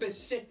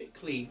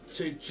specifically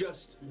to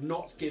just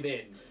not give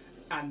in,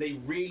 and they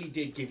really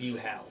did give you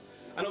hell.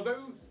 And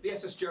although the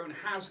SS Joan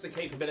has the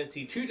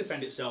capability to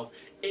defend itself,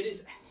 it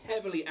is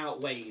heavily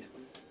outweighed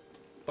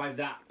by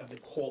that of the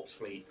corpse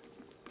fleet.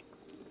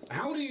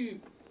 How do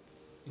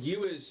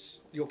you, as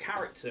your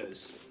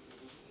characters,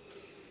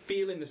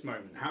 feel in this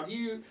moment? How do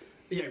you,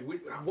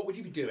 what would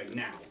you be doing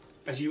now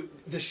as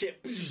the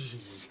ship?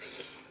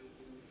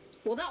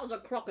 Well, that was a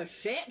crock of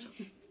shit.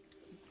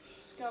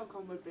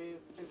 Skelcon would be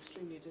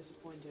extremely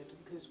disappointed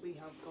because we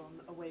have gone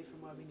away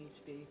from where we need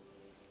to be.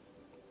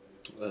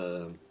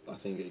 I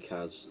think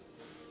Kaz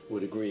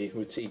would agree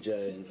with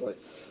TJ, and like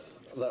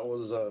that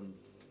was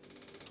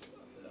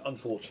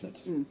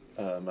unfortunate,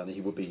 and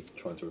he would be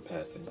trying to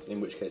repair things.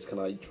 In which case, can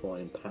I try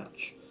and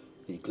patch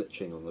the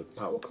glitching on the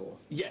power core?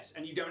 Yes,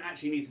 and you don't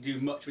actually need to do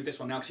much with this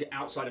one now because you're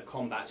outside of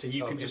combat, so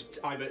you can just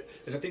either,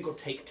 there's a thing called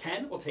take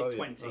 10 or take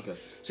 20. Okay.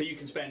 So you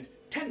can spend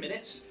 10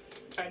 minutes,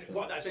 and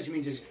what that essentially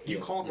means is you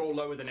can't roll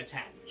lower than a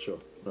 10. Sure.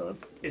 Right.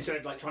 Instead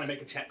of like trying to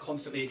make a check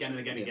constantly again and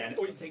again and again.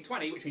 Or you can take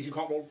 20, which means you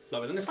can't roll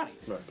lower than a 20.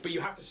 Right. But you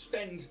have to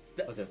spend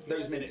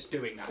those minutes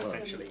doing that,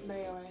 essentially.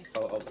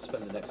 I'll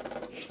spend the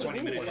next 20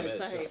 minutes. to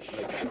make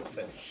sure I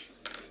finish.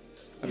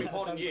 I mean,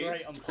 pardon you.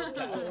 Great on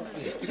podcast.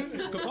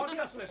 For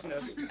podcast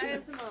listeners,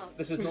 ASMR.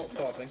 This is not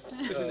farting.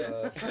 this is it.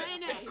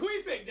 It's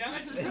Queeping, damn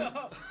it! I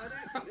don't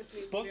think this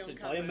needs Sponsored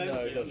to by be on camera. No,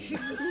 it Emoji.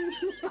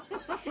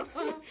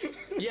 doesn't.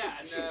 Yeah,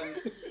 and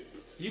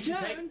you can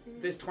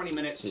take this 20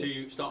 minutes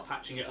to start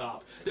patching it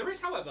up. There is,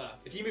 however,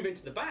 if you move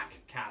into the back,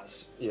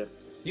 Kaz, Yeah.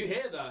 you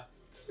hear the...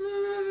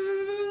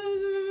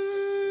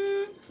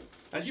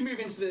 As you move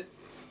into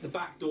the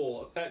back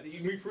door,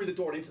 you move through the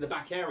door and into the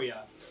back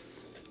area,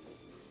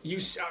 you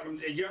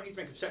don't need to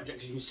make a perception check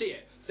because you can see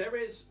it. There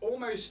is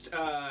almost,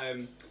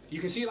 you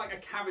can see like a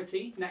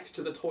cavity next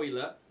to the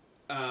toilet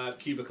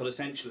cubicle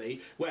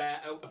essentially, where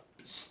a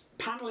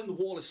panel in the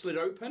wall is slid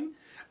open,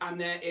 and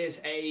there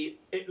is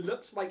it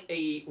looks like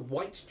a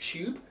white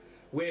tube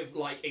with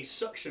like a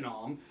suction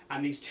arm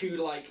and these two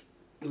like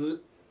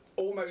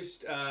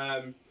almost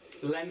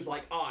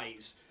lens-like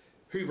eyes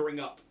hoovering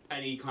up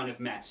any kind of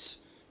mess.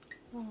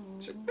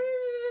 So,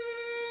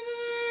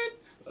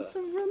 It's a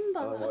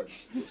Roomba.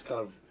 It's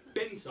kind of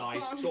bin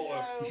size, sort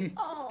of.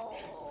 Oh.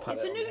 pat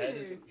It's it a on the head.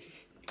 new.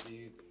 Do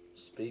you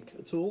speak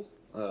at all?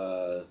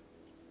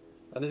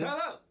 Anything?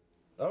 Hello!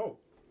 Oh.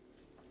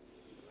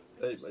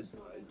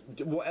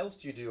 What else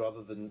do you do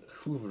other than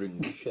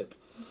hoovering the ship?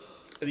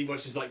 And he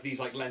watches like these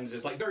like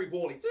lenses, like very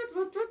wally,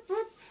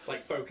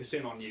 like focus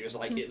in on you as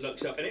like it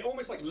looks up, and it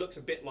almost like looks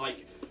a bit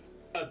like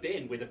a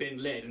bin with a bin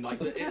lid, and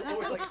like it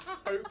always like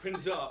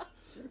opens up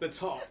the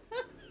top.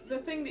 The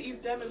thing that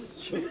you've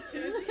demonstrated.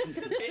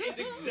 It is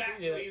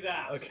exactly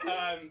that.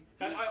 Okay.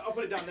 And I'll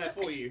put it down there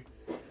for you.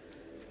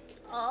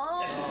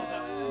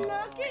 Oh,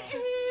 look at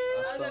him.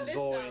 I know Some this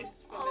boy. sounds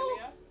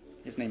familiar.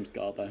 His name's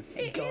Garbo.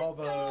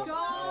 Garbo.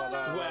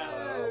 Garbo.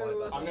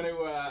 Well, I'm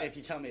gonna. If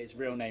you tell me his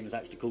real name is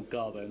actually called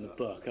Garbo in the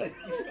book, Look at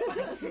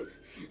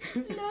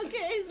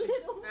his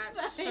little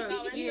That's face. so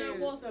Now, if there cute.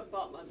 was a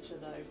butt muncher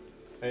though.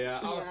 Yeah,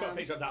 I'll Yeah. put a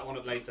picture of that one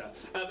up later.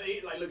 But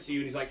he like looks at you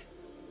and he's like,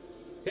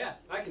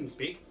 "Yes, I can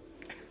speak.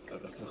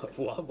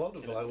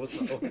 Wonderful.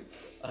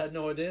 I had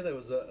no idea there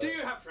was a. Do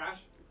you have trash?"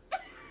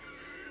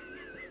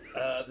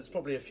 There's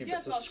probably a few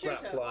Yes, bits of I'll shoot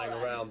scrap it, lying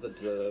alright. around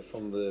that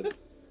from the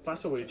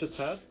battle we just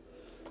had.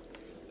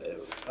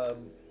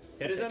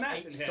 It is a mess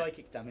 8 in here.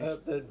 psychic damage.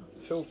 Then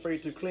feel free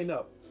to clean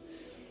up.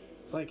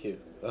 Thank you.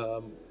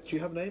 Do you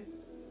have a name?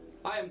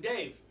 I am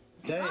Dave.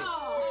 Dave.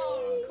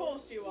 Oh, of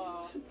course you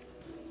are.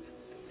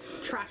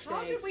 Trash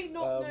How Dave. did we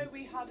not know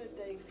we had a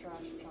Dave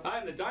trash truck? I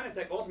am the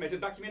Dynatech automated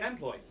vacuuming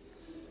employee.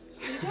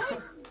 Did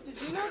you? Did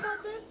you know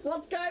about this?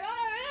 What's going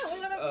on?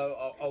 We're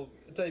gonna...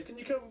 Dave, can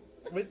you come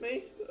with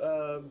me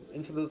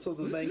into the sort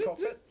of the main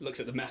cockpit? Looks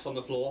at the mess on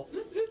the floor.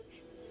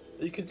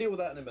 You can deal with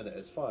that in a minute.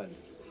 It's fine.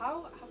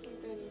 How have we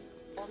been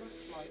on a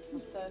flight for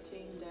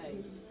 13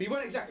 days? You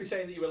weren't exactly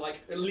saying that you were like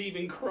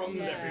leaving crumbs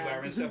Yeah.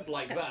 everywhere and stuff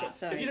like Kept that. it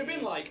so If you'd have been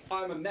neat. like,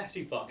 I'm a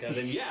messy fucker,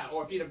 then yeah.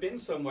 Or if you'd have been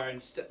somewhere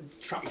and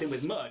trapped in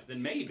with mud,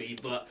 then maybe.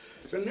 But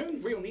there's no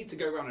real need to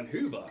go around and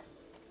hoover.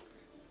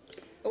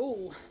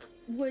 Oh,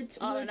 Would,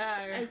 I don't know.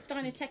 as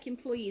Dynatech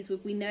employees,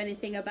 would we know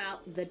anything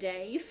about the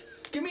Dave?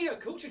 Give me a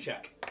culture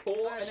check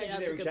or actually, an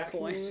that's a engineering good check.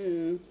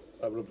 point.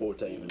 I would have brought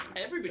Dave in.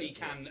 Everybody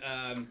can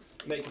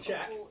make a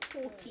check.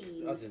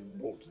 14. As in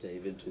brought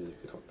Dave into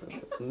the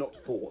cockpit. Not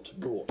brought,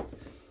 brought.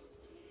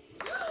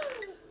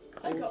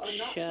 I got a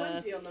nat Culture.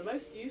 20 on the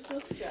most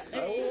useless check.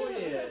 Oh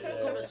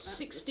yeah. Got a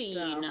 16.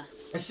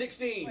 A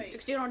 16. Wait.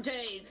 16 on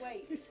Dave.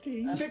 Wait.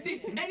 15.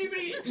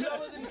 Anybody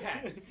lower than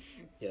 10?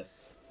 Yes.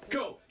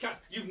 Cool. Cass,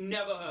 you've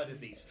never heard of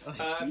these. For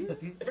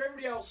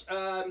everybody else,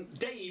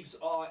 Dave's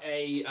are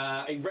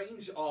a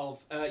range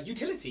of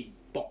utility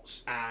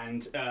bots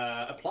and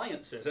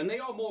appliances, and they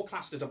are more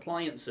classed as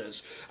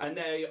appliances, and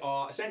they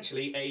are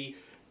essentially a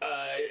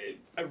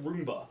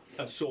Roomba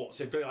of sorts.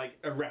 It's very like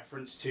a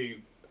reference to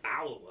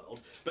our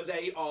world, but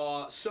they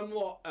are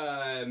somewhat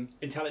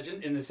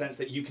intelligent in the sense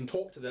that you can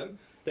talk to them.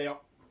 They are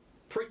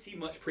pretty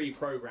much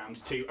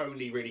pre-programmed to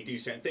only really do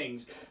certain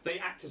things. They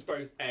act as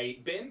both a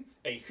bin,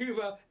 a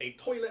hoover, a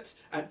toilet,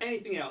 and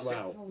anything else.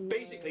 Wow. So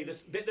basically,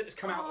 this bit that has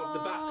come out of the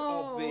back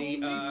of the.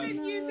 You've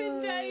been using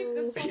Dave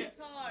this whole Yeah.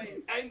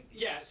 time. And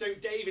yeah, so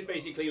Dave is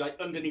basically like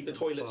underneath the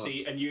toilet Fuck.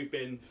 seat, and you've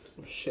been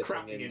Shitting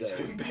crapping in into Dave.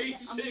 him, I'm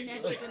basically.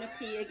 never gonna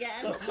pee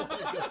again.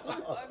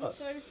 I'm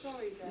so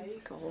sorry,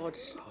 Dave. God.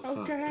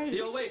 Oh, Dave.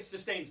 Your waste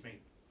sustains me.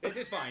 It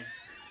is fine.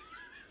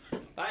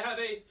 I have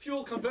a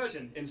fuel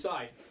conversion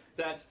inside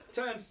that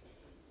turns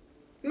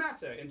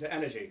matter into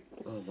energy.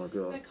 Oh my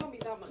There god. can't be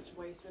that much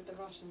waste with the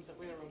rations that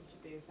we're on, to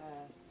be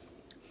fair.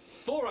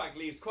 Thorag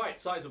leaves quite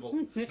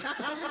sizable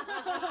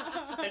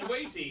and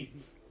weighty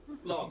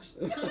logs.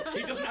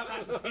 He doesn't have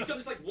hands. He's got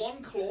this like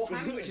one claw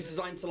hand which is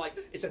designed to like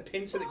it's a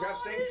pincer that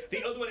grabs things.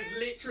 The other one is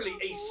literally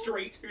a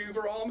straight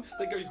Hoover arm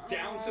that goes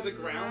down to the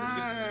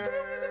ground.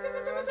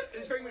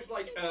 It's very much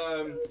like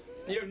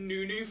you know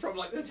Nunu from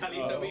like the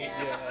Teletubbies.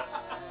 Yeah.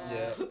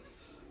 Oh,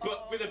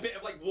 But with a bit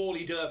of like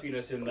Wally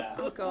derpiness in there.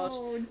 Oh, God.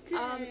 Oh,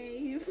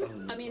 Dave.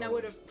 I mean, I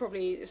would have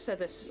probably said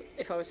this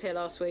if I was here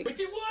last week, But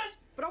you what?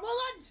 but I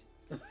wasn't!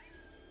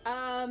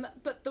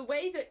 But the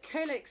way that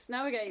Calyx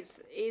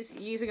navigates is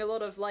using a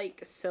lot of, like,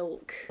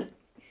 silk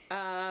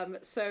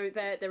So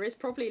there is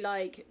probably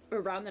like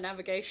around the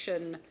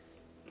navigation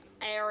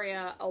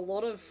area a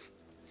lot of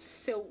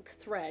silk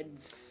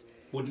threads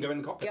Wouldn't go in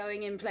the cockpit.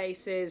 going in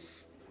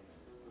places.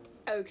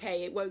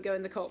 Okay, it won't go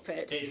in the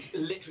cockpit. It's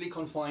literally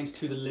confined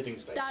to the living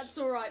space. That's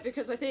all right,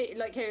 because I think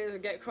like Kayla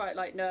would get quite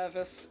like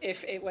nervous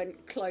if it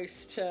went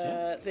close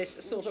to this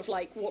sort of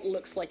like what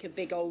looks like a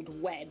big old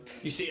web.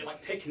 You see it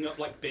like picking up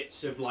like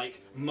bits of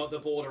like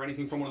motherboard or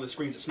anything from one of the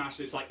screens that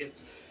smashes. It's like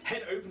its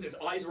head opens, its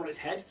eyes are on its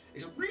head.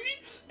 It's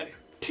and it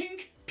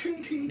tink,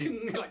 ting, ting,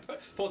 ting. Like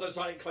pulls it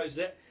aside and closes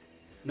it.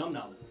 Num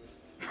num.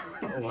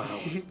 Wow.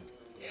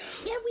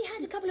 Yeah, we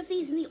had a couple of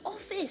these in the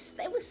office.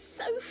 They were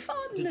so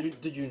fun.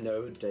 Did you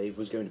know Dave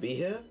was going to be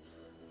here?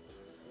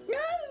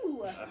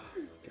 No.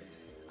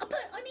 But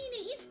I mean,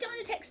 it is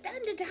Dynatech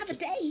standard to have a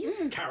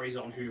Dave. Carries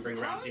on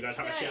hoovering around so you guys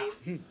have a chat.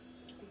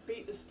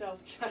 Beat the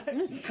stealth checks.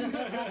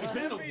 He's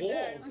been in a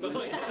wall for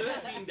like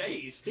 13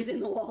 days. He's in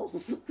the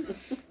walls.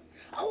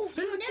 Oh,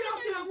 you never know.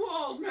 Goddamn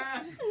walls,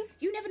 man!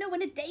 You never know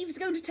when a Dave's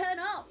going to turn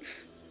up.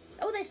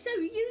 Oh, they're so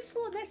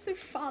useful and they're so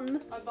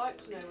fun. I'd like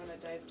to know when a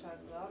Dave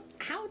turns up.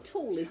 How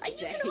tall is the You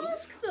Dave? can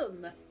ask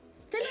them.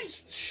 They're like,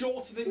 It's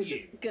shorter than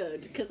you.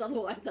 Good, because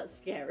otherwise that's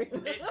scary.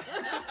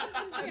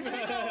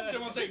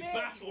 Someone say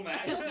battle man.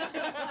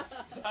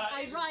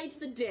 I ride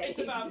the Dave. It's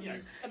about, you know,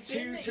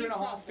 bin that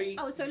 2.5 feet.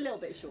 Oh, so a little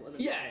bit shorter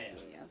than Yeah,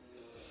 that. yeah.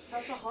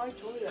 That's a high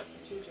toilet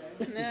for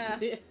TJ.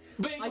 yeah.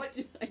 But it's I like,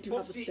 do have a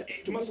obviously, step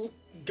it must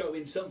go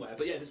in somewhere.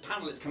 But yeah, this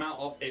panel it's come out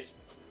of, it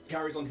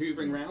carries on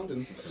hoovering around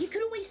and... You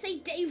could always say,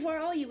 Dave, where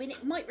are you? And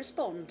it might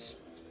respond.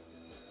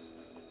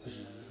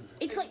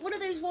 It's like one of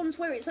those ones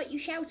where it's like you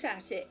shout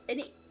at it and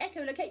it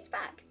echolocates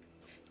back.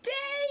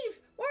 Dave,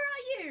 where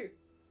are you?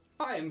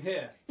 I am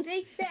here.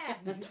 See, there.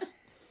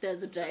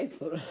 There's a Dave.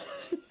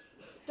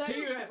 Do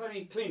you have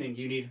any cleaning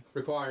you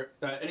require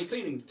any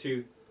cleaning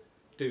to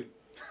do?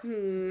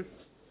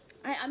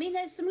 I mean,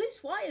 there's some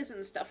loose wires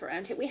and stuff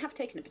around here. We have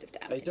taken a bit of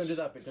damage. Hey, don't do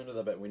that bit, don't do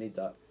that bit. We need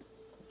that.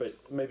 But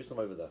maybe some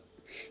over there.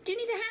 Do you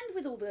need a hand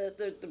with all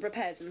the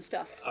repairs and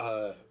stuff?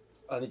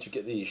 I need to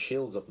get these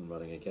shields up and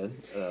running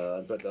again.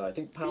 But I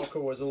think power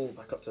core is all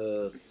back up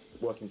to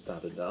working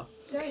standard now.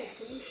 Dave,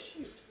 can you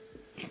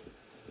shoot?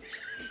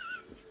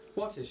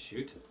 What is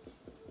shoot?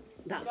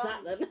 That's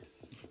that then.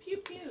 Pew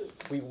pew.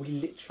 We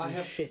literally I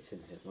have- shit in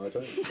him. I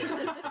don't think we can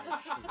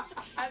shoot.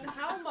 And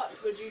how much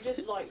would you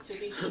just like to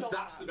be shot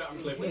That's at? the bit I'm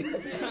clear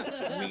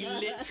with. We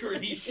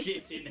literally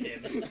shit in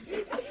him.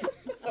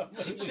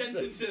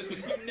 Sentences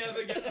you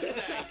never get to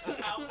say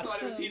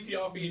outside of a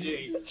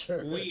TTRPG.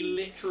 Sure. We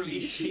literally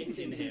shit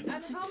in him.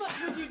 And how much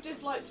would you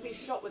just like to be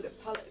shot with a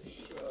pellet of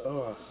shit?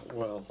 Oh,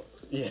 well,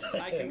 yeah.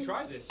 I can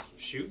try this.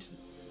 Shoot.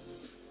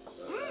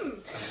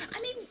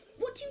 I mean,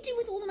 what do you do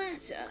with all the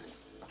matter?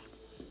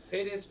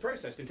 It is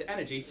processed into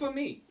energy for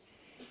me.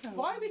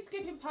 Why are we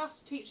skipping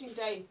past teaching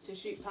Dave to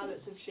shoot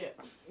pallets of shit?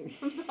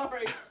 I'm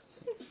sorry.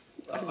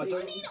 I I mean, I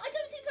don't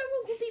think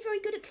Verwolf would be very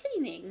good at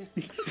cleaning.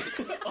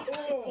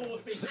 Oh,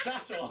 being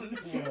sat on.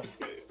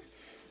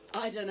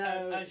 I don't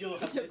know. As you're You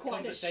having took this quite a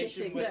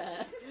conversation shitting with,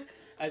 there.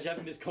 as you're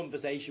having this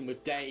conversation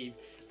with Dave,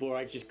 where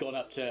I've just gone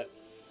up to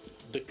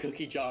the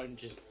cookie jar and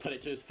just put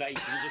it to his face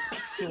and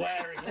just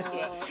swearing into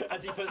it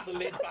as he puts the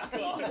lid back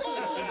on and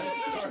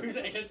just throws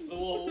it against the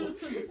wall.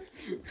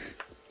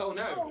 Oh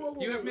no,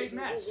 you have made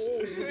mess.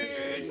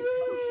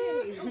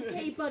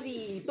 Okay,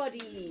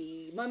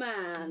 buddy, my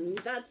man.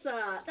 That's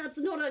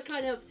not a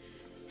kind of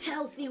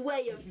healthy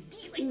way of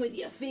dealing with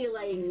your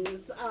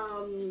feelings.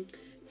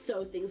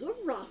 So things were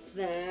rough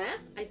there.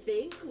 I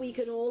think we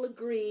can all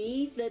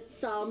agree that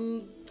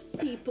some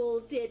people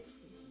did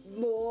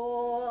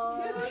more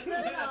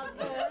than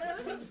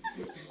others,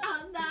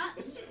 and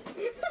that's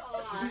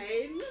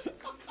fine.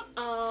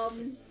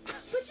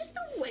 But just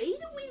the way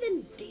that we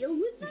then deal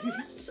with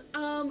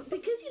that,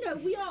 because you know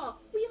we are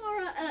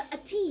a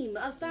team,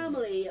 a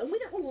family, and we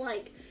don't want to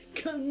like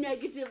go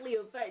negatively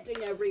affecting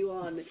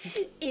everyone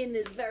in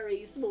this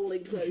very small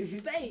enclosed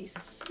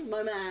space,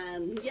 my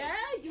man. Yeah,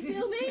 you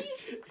feel me,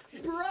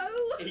 bro?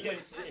 He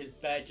goes to his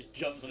bed, just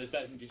jumps on his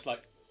bed and just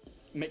like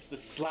makes the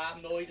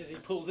slam noise as he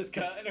pulls his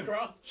curtain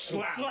across.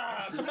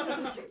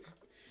 Slam!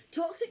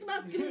 Toxic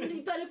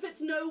masculinity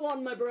benefits no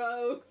one, my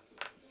bro.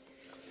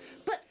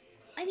 But,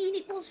 I mean,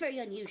 it was very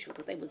unusual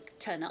that they would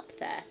turn up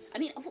there. I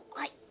mean, I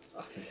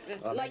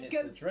like, mean, it's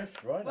go- the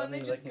drift, right? Well, I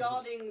mean, they're just they can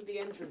guarding the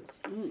entrance.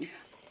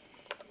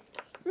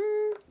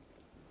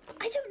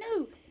 I don't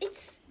know.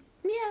 It's,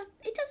 yeah,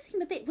 it does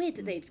seem a bit weird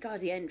that they'd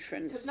guard the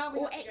entrance 'Cause now we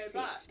or have to go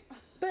exit. back.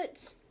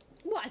 But,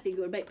 Well, I think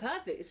it would make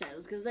perfect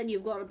sense because then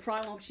you've got a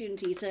prime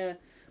opportunity to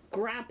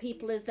grab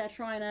people as they're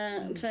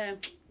trying to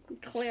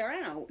clear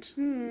out.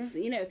 So,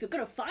 you know, if you're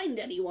going to find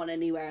anyone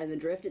anywhere in the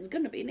drift, it's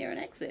going to be near an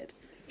exit.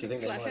 Do you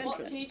think they Slash might, What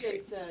entrance. TJ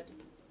said.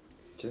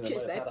 do you think they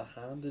Cheers, might have babe.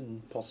 had a hand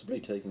in possibly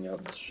taking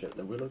out the ship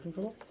that we're looking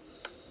for?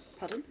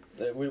 pardon?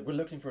 We're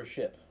looking for a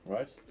ship,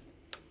 right?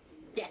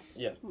 Yes.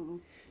 Yeah. Do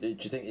you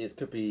think it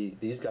could be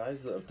these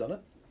guys that have done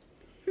it?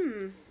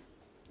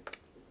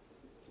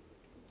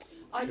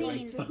 I mean-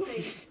 like to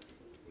think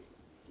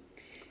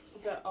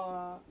that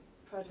our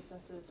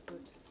predecessors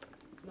would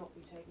not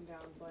be taken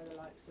down by the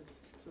likes of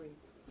 3.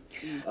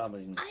 I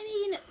mean,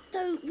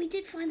 though we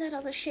did find that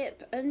other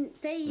ship, and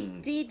they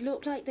did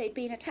look like they'd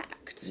been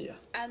attacked. Yeah.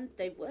 And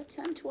they were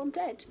turned to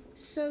undead.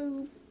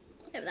 So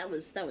yeah, that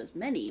was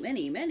many But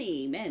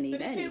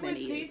if it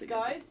was years these ago.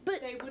 guys,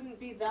 But they wouldn't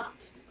be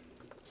that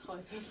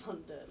type of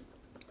undead.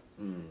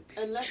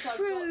 Unless I've got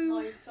True.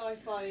 my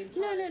sci-fi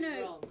entirely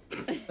No. wrong.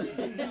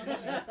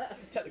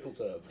 technical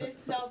term. This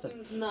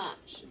doesn't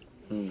match.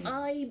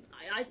 I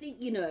think,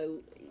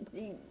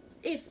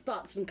 ifs,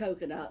 buts, and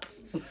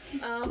coconuts.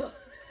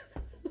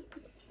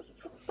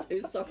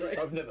 So sorry.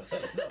 I've never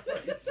heard that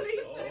phrase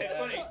before. It's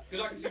funny,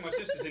 because I can see my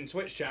sister's in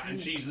Twitch chat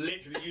and she's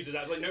literally uses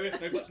that like no ifs,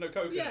 no buts, no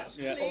coconuts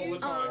Yeah. all the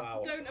time.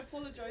 Wow. Don't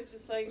apologise for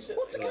saying shit.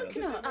 What's a like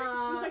that.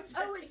 coconut?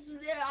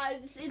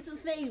 It's a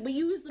thing. We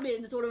use them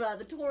in sort of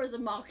the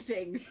tourism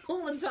marketing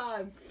all the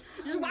time.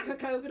 Just whack a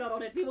coconut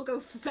on it, people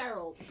go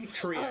feral.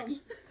 Tree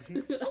eggs.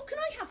 Oh, can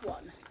I have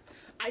one?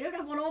 I don't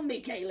have one on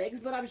me, Calyx,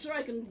 but I'm sure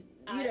I can,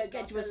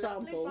 get you a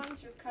sample.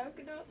 Bunch of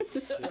coconuts.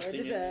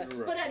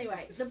 But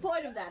anyway, the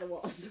point of that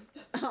was,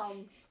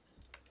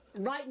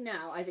 right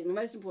now, I think the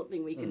most important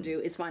thing we can do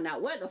is find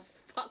out where the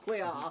fuck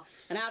we are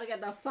and how to get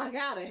the fuck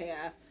out of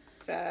here.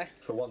 So,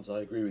 For once,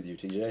 I agree with you,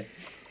 TJ.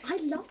 I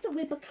love that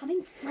we're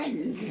becoming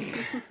friends.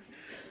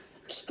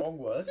 Strong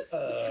word.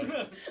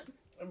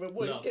 We're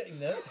Love. getting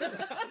there.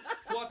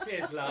 What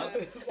is love?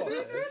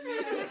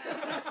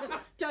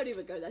 Don't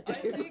even go there, I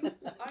Dave. think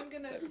I'm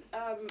gonna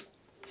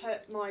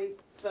put my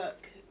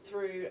book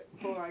through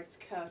Borag's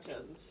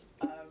curtains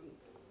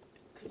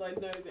because I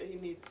know that he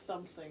needs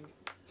something.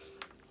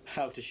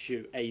 How to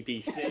shoot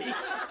ABC.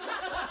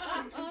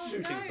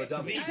 Shooting for The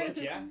dummies. book,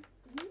 yeah?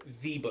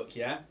 The book,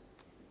 yeah?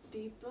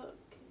 The book.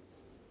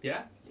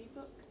 Yeah? The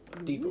book.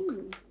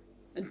 D-book.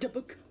 The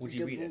book. Would you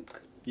The read it?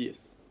 book.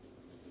 Yes.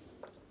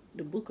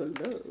 The book of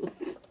love.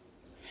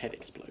 Head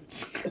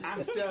explodes.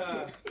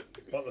 After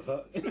What the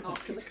fuck?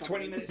 After the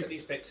 20 minutes at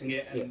least fixing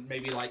it and Yeah.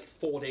 maybe like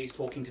 4 days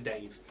talking to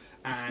Dave.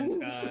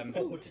 And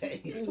 4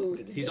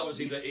 days. he's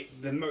obviously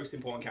the most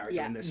important character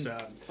Yeah. in this.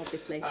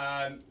 Obviously.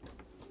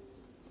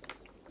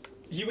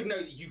 You would know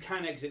that you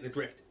can exit the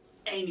drift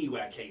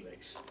anywhere,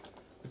 Calyx.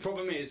 The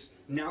problem is,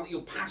 now that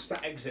you're past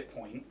that exit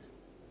point,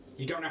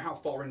 you don't know how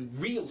far in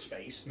real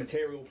space,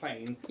 material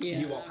plane,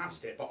 you are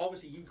past it. But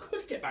obviously you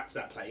could get back to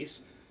that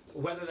place.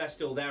 Whether they're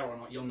still there or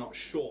not, you're not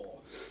sure.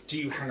 Do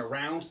you hang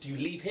around? Do you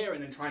leave here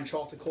and then try and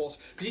chart a course?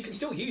 Because you can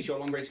still use your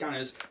long-range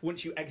scanners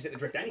once you exit the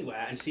drift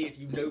anywhere and see if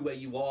you know where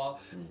you are,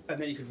 and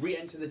then you could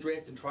re-enter the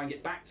drift and try and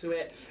get back to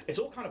it. It's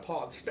all kind of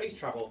part of space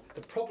travel.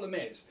 The problem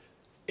is,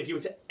 if you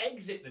were to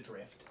exit the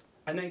drift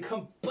and then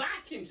come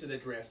back into the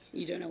drift,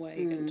 You don't know where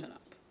you're going to turn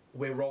up.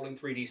 we're rolling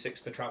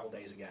 3d6 for travel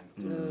days again.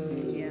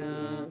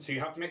 Yeah. So you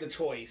have to make the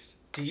choice.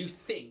 Do you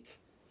think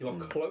you are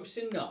close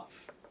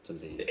enough To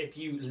leave. that if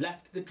you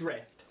left the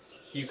drift,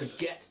 you could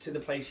get to the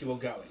place you were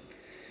going?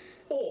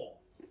 Or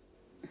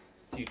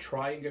do you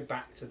try and go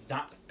back to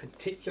that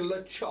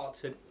particular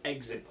chartered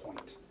exit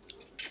point?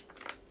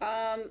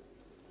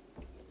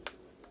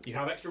 You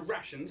have extra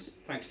rations,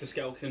 thanks to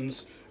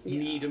Skelkin's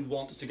need and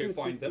want to go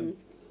find them.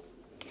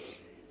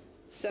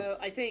 So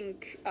I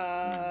think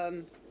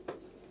I'd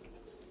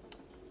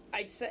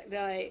say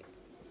that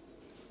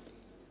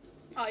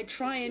I'd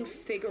try and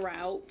figure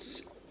out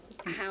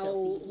how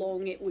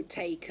long it would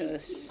take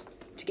us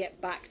to get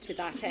back to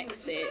that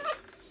exit,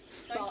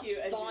 but you,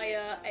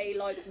 via a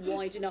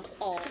wide enough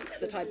arc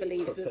that I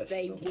believe that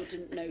they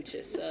wouldn't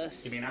notice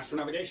us. Give me an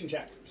astronavigation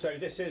check. So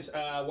this is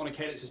one of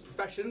Calyx's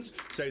professions.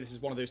 So this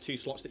is one of those 2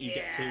 slots that you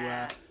get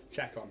to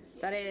check on.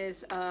 That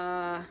is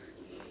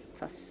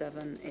plus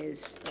 7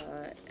 is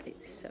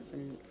 8,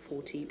 7,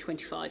 14,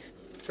 25.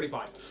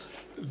 25.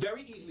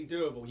 Very easily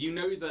doable. You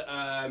know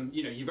that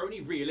you've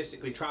only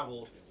realistically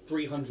travelled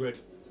 300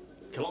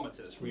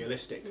 kilometres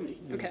realistically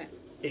Okay.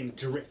 in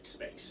drift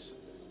space.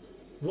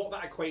 What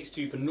that equates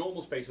to for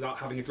normal space without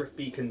having a drift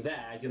beacon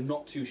there, you're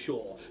not too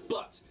sure.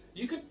 But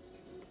you could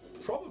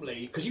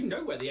probably, because you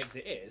know where the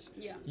exit is,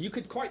 you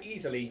could quite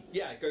easily,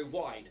 go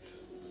wide.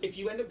 If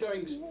you end up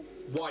going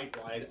wide,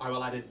 I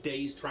will add a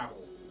day's travel.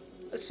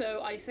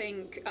 So I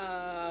think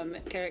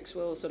Calyx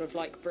will sort of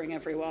bring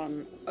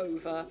everyone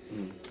over.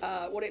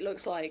 What it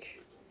looks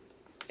like,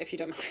 if you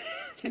don't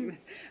mind,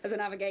 as a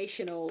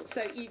navigational.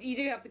 So you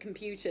do have the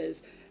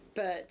computers,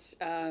 but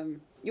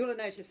you'll have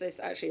noticed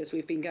this actually as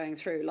we've been going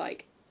through,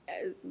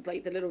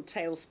 the little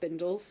tail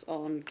spindles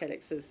on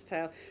Calyx's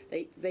tail,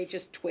 they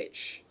just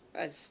twitch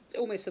as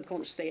almost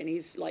subconsciously, and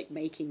he's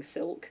making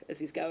silk as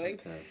he's going.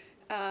 Okay.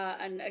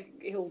 And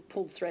he'll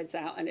pull threads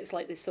out, and it's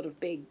like this sort of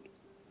big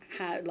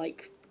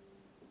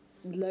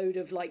load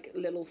of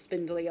little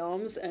spindly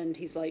arms, and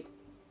he's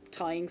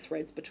tying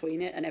threads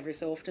between it, and every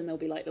so often there'll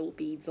be little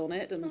beads on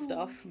it and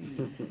stuff.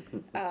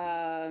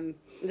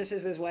 This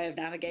is his way of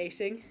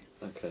navigating.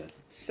 Okay.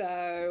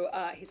 So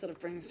he sort of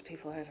brings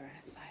people over, and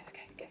it's like,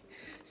 okay,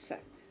 so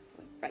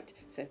right,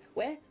 so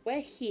we're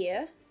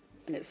here,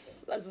 and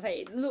it's, as I say,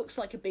 it looks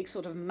like a big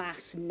sort of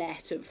mass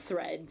net of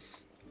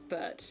threads,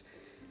 but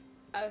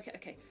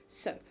okay,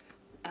 so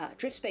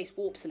drift space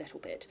warps a little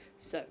bit,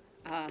 so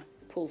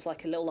pulls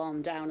like a little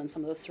arm down and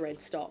some of the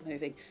threads start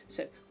moving.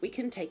 So we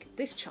can take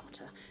this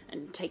charter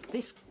and take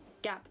this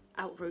gap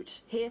out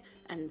route here,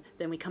 and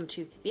then we come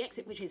to the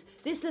exit, which is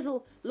this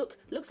little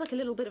looks like a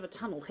little bit of a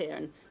tunnel here,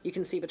 and you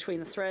can see between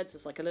the threads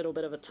there's like a little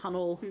bit of a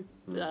tunnel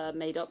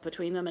made up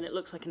between them, and it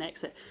looks like an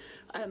exit.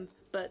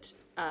 But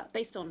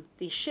based on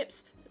these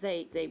ships,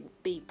 they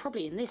be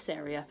probably in this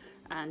area,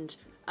 and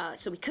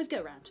so we could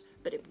go around,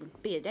 but it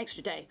would be an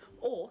extra day.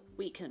 Or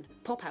we can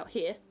pop out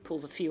here,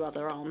 pulls a few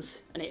other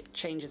arms, and it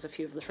changes a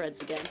few of the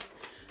threads again.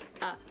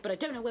 But I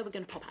don't know where we're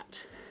going to pop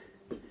out.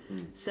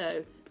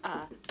 So,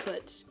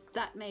 but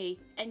that may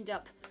end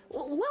up.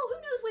 Well, who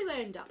knows where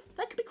we end up?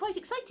 That could be quite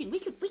exciting. We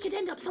could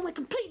end up somewhere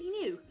completely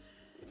new,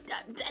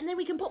 and then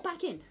we can pop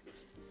back in.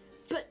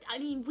 But I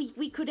mean,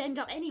 we could end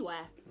up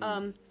anywhere.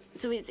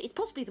 So it's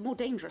possibly the more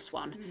dangerous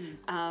one.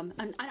 And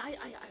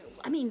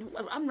I mean,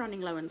 I'm running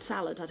low on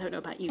salad. I don't know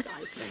about you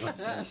guys.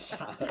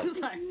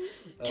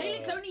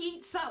 Calyx only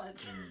eats salad.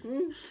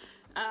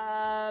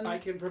 I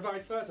can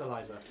provide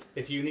fertilizer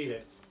if you need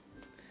it.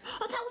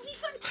 Oh, that would be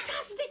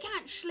fantastic,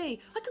 actually.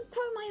 I could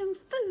grow my own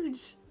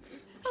foods.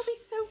 That'd be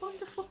so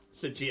wonderful.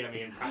 It's the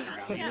GME and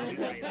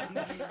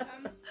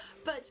background.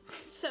 But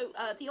so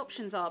the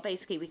options are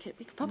basically we could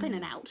pop in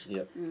and out.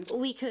 Or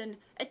we can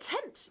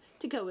attempt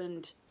to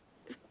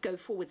go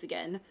forwards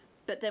again,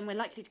 but then we're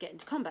likely to get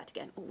into combat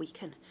again. Or we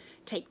can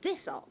take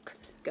this arc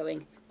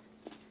going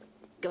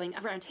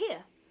around here,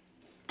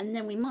 and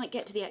then we might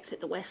get to the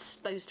exit that we're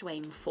supposed to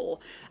aim for.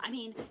 I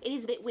mean, it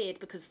is a bit weird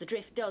because the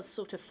drift does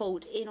sort of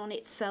fold in on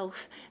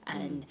itself,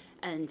 and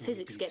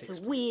physics gets a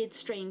weird,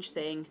 strange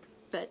thing.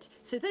 But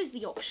so those are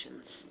the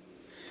options.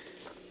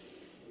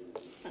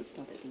 That's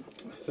not it.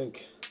 I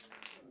think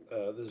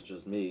this is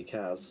just me,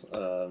 Kaz.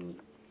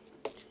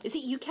 Is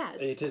it you,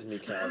 Kaz? It is me,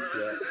 Kaz.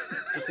 Yeah.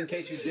 Just in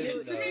case you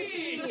didn't know.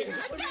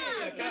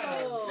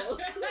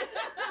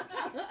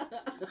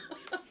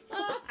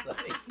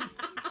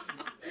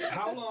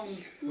 How long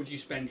would you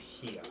spend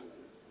here?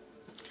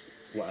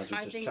 What, as we're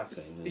I just think-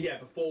 chatting? Yeah,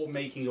 before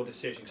making your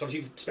decision. Because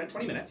obviously you've spent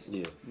 20 minutes.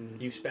 Yeah.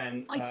 You've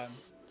spent. I'd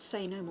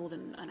say no more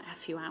than a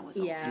few hours.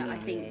 Yeah, I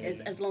think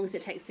as long as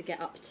it takes to get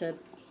up to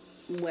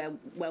where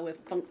we're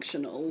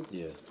functional.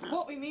 Yeah.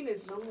 What we mean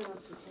is long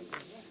enough to take a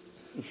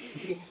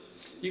rest.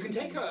 You can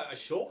take a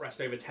short rest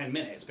over 10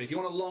 minutes, but if you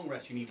want a long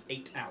rest, you need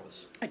 8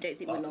 hours. I don't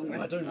think we're long I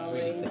resting. don't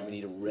really think we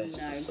need a rest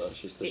No. as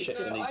such. It's the It's shit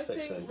that just- needs I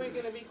fixing. think we're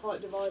going to be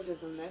quite divided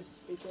on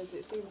this because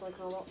it seems like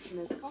our option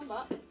is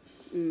combat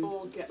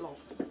or get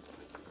lost.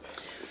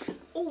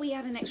 Or we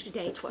add an extra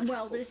day to our Well,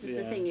 travel. this is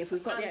the thing. If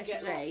we've got the And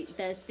extra get day, lost.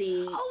 there's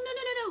the.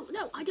 Oh,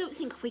 no, I don't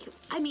think we could.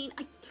 I mean,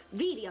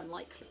 really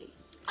unlikely.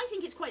 I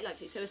think it's quite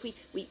likely. So if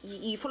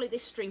you follow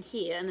this string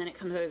here, and then it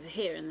comes over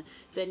here, and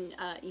then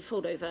you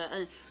fold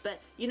over.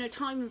 But you know,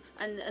 time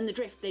and the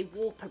drift, they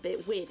warp a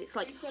bit weird. It's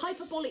like You said-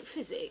 hyperbolic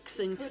physics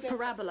and Could it-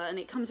 parabola, and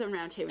it comes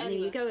around here, and then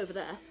Anyway. you go over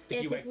there.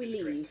 Yes, you if we exit the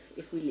leave. drift.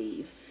 If we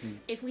leave.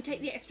 If we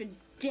take the extra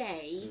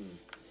day,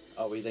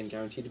 Are we then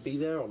guaranteed to be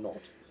there or not?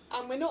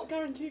 And we're not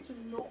guaranteed to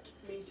not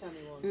meet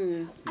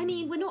anyone. I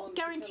mean, we're not Want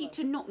to guaranteed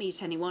kill to not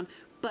meet anyone,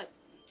 but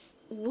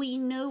we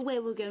know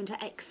where we're going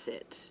to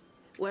exit.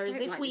 Whereas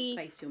Don't if like the we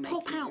space you're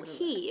pop making, out do I?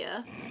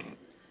 here,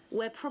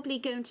 we're probably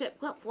going to.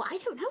 Well, I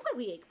don't know where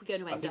we're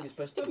going to I end think up. it's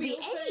best It to could we be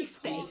also any be be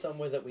space.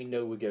 somewhere that we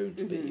know we're going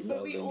to be, But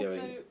rather we than also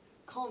going.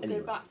 can't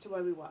anywhere. go back to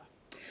where we were.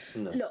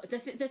 No. look. The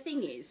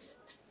thing is,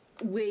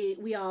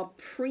 we are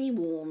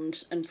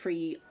pre-warned and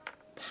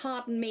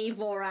pardon me,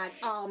 Vorag,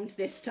 armed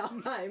this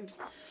time.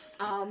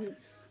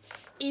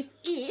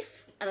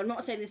 If and I'm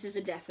not saying this is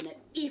a definite,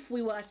 if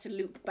we were to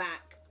loop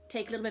back,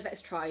 take a little bit of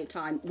extra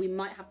time, we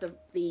might have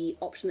the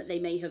option that they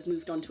may have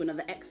moved on to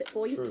another exit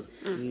point.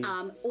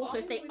 True. Also,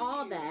 if they I'm with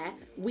are you. there,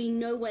 we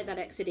know where that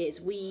exit is.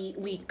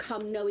 We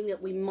come knowing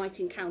that we might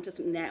encounter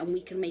something there, and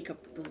we can make a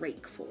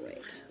break for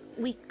it.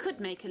 We could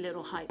make a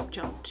little hype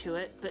jump to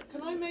it, but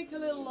Can I make a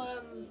little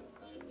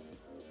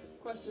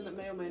question that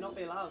may or may not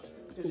be allowed?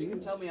 Because you can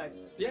tell me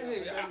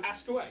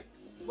Ask away.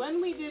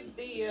 When we did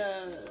the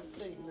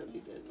thing that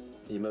we did,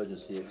 The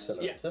emergency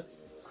accelerator.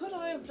 could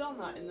I have done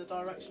that in the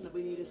direction that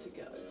we needed to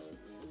go?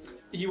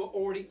 You were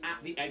already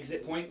at the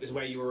exit point, is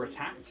where you were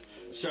attacked.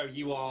 So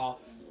you are,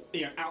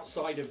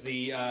 outside of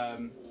the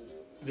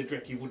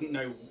drift. You wouldn't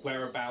know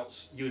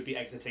whereabouts you would be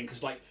exiting,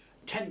 because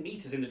 10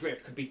 meters in the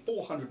drift could be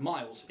 400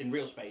 miles in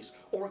real space,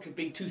 or it could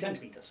be 2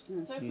 centimeters.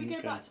 So if we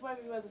go back to where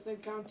we were, there's no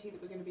guarantee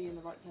that we're going to be in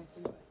the right place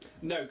anyway.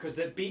 No, because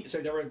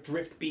there are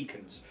drift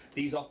beacons.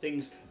 These are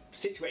things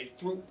situated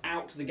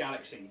throughout the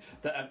galaxy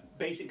that are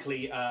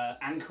basically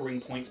anchoring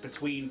points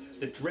between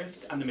the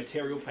drift and the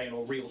material plane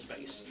or real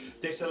space.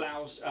 This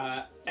allows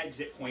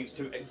exit points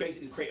to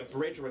basically create a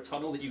bridge or a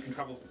tunnel that you can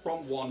travel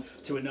from one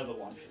to another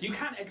one. You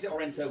can exit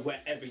or enter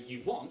wherever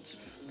you want,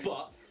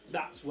 but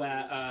that's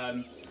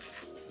where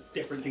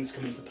different things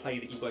come into play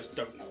that you guys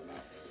don't know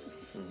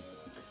about.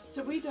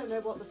 So we don't know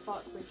what the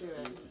fuck we're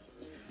doing.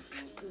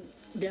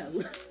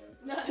 No.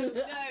 No.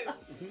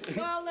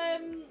 Well,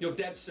 Your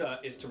dead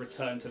cert is to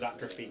return to that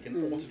drift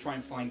beacon or to try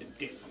and find a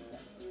different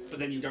one. but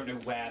then you don't know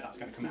where that's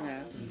going to come out.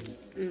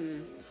 Yeah.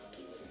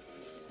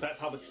 That's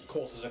how the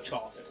courses are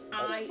charted.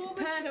 I What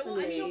is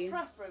personally. your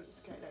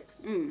preference,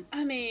 Codex?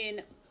 I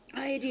mean,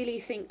 I ideally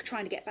think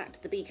trying to get back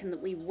to the beacon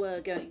that we were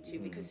going to,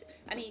 because,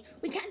 I mean,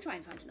 we can try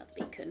and find another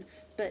beacon,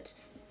 but,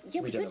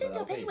 yeah, we don't could know end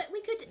where up that'll be. anywhere.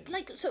 We could,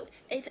 like, so,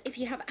 if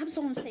you have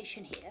Absalom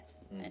Station here,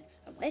 and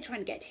we're trying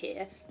to get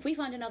here, if we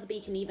find another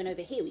beacon even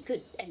over here, we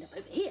could end up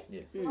over here.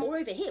 Yeah. Or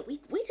over here. We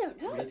don't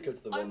know. We need to go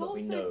to the one I'm that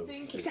we also know.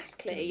 thinking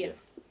Exactly. Yeah.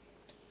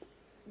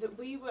 that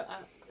we were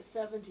at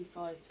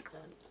 75%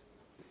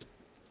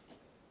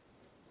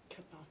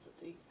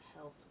 capacity,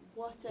 health,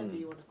 whatever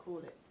you want to call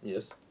it.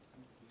 Yes.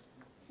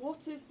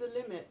 What is the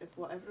limit of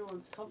what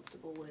everyone's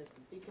comfortable with?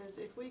 Because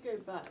if we go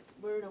back,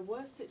 we're in a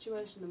worse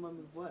situation than when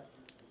we were.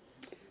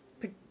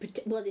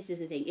 Well, this is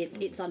the thing.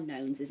 It's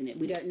unknowns, isn't it?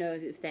 We don't know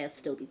if they'll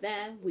still be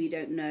there. We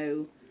don't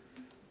know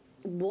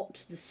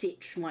what the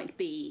sitch might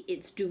be.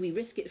 It's do we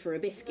risk it for a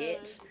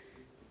biscuit?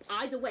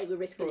 Either way, we're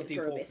risking Or a it for a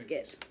default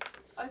biscuit.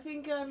 I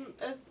think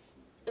as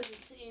a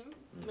team,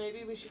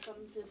 maybe we should come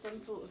to some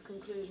sort of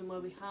conclusion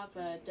where we have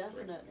a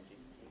definite.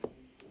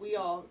 We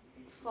are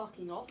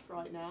fucking off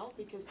right now,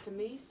 because to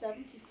me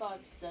 75%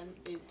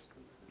 is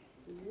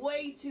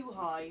way too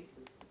high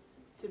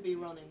to be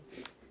running.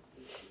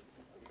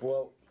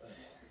 Well,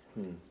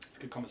 It's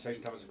a good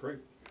conversation to have as a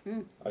group.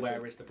 I Where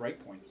think- is the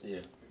break point? Yeah.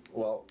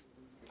 Well,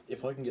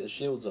 if I can get the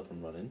shields up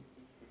and running,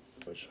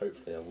 which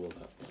hopefully I will have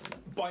done,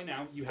 By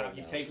now, you have.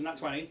 You've taken that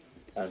 20.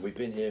 and we've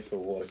been here for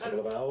what, a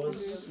couple of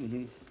hours.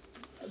 Mm-hmm.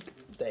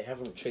 They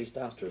haven't chased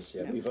after us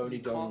yet. No. We've only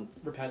You done. can't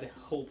repair the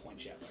whole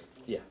point yet, though.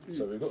 Yeah.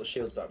 So we've got the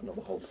shields back, not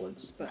the whole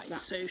points. But Right,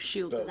 that's, so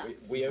shields But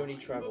that's we only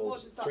fine. travelled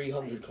what does that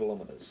 300 take?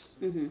 kilometres.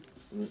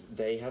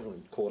 They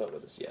haven't caught up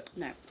with us yet,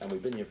 no. and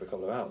we've been here for a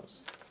couple of hours.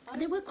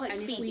 They were quite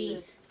And if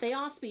speedy. they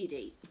are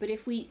speedy, but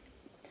if we,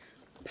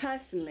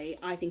 personally,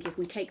 I think if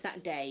we take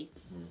that day,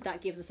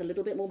 that gives us a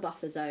little bit more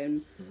buffer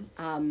zone.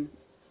 Can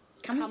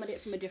we Come at it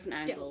from a different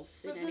angle.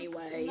 But in any there's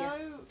way?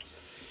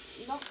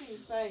 nothing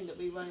saying that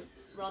we won't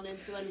run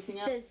into anything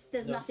else.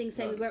 There's No, nothing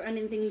saying no. we won't run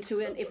anything to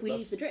it if we That's-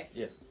 leave the drift.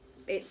 Yeah.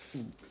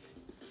 It's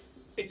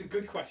It's a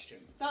good question.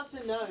 That's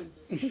a known.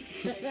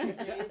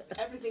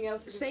 Everything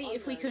else is Say an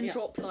if we unknown. can Yeah.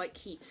 drop like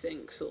heat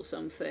sinks or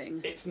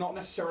something. It's not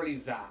necessarily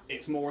that.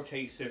 It's more a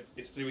case of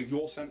it's to do with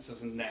your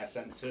sensors and their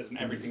sensors and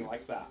everything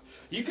like that.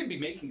 You can be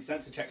making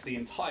sensor checks the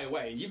entire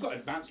way, and you've got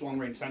advanced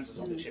long-range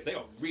sensors on this ship. They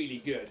are really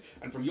good.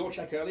 And from your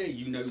check earlier,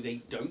 you know they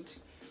don't.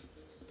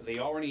 But they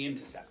are any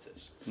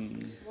interceptors. Why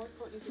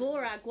can't you do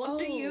Vorag. What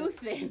do Oh. you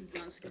think?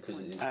 That's a good Because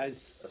point. it's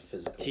As a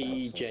physical.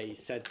 TJ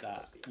said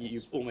that,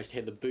 you almost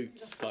hear the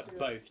boots, like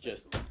both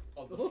just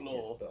on the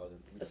floor. But I didn't- we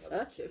didn't have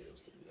Assertive.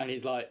 shields, did we? And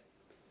he's like,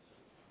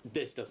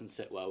 this doesn't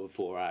sit well with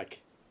Vorag.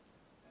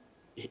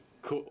 I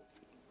can't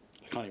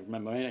even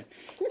remember my name.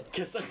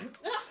 Because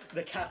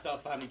the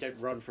Kassar family don't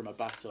run from a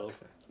battle.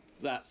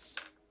 That's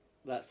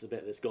the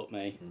bit that's got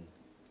me.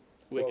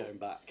 We're Well- going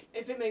back.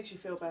 If it makes you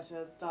feel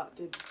better, that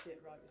didn't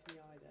sit right with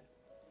me either.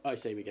 I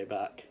say we go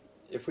back.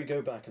 If we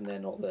go back and they're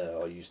not there,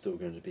 are you still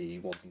going to be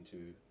wanting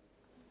to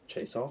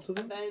chase after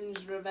them?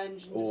 Avenge,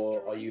 revenge, and Or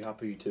destroy. are you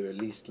happy to at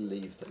least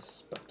leave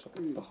this battle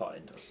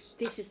behind us?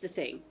 This is the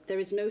thing. There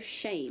is no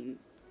shame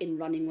in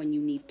running when you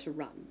need to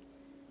run.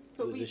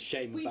 But It was a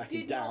shame we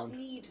backing did down. not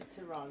need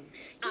to run.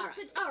 All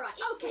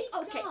right. Okay.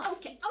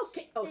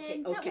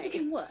 Then that would have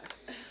been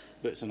worse.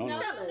 But it's an honour.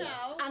 No. Fellas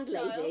and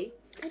child. lady,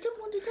 I don't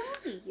want to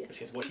die.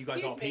 Which is what you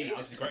guys are Excuse me. now.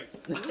 This is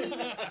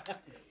great.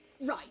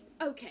 Right,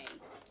 okay.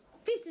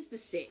 This is the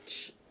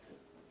sitch.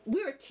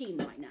 We're a team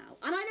right now.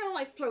 And I know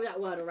I throw that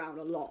word around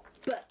a lot,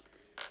 but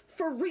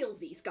for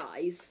realsies,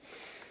 guys,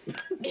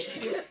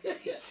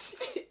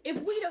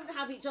 if we don't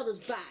have each other's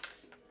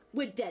backs,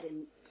 we're dead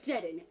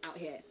in out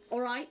here,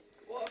 alright?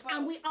 What about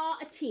And we are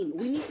a team.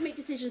 We need to make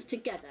decisions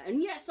together.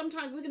 And yes,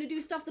 sometimes we're going to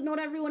do stuff that not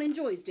everyone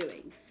enjoys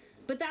doing.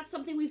 But that's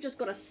something we've just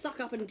got to suck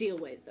up and deal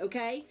with,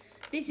 okay?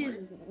 This is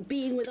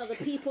being with other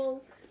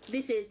people.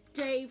 This is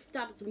Dave.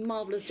 That's a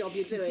marvellous job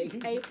you're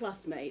doing. A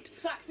plus, mate.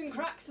 sacks and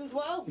cracks as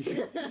well?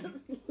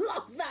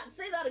 Love that.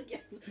 Say that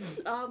again.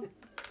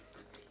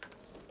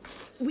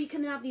 We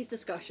can have these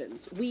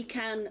discussions. We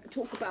can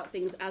talk about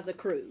things as a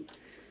crew.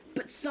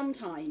 But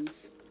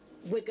sometimes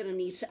we're going to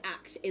need to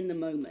act in the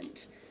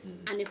moment.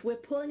 And if we're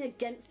pulling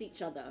against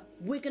each other,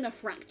 we're going to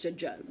fracture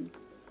Joan.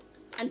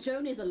 And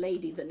Joan is a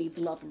lady that needs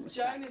love and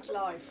respect. Joan is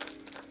life.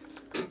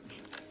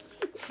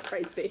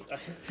 Praise be.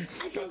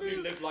 Because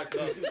you live like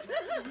that.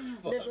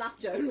 Live, laugh,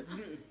 Joan.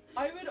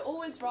 I would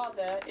always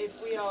rather,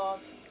 if we are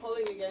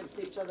pulling against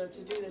each other,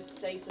 to do the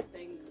safer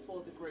thing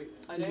for the group.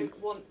 I don't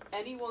want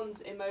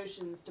anyone's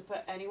emotions to put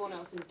anyone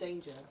else in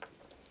danger.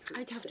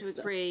 I'd have to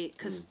Sister. agree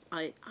because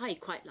I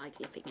quite like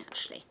living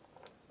actually.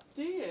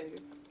 Do you?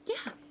 Yeah,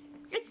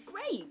 it's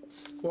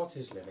great. What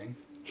is living?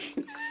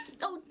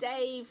 Oh,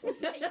 Dave, we'll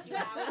take you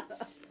out.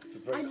 It's a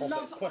very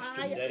complex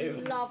question,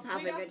 Dave. love We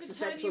having have to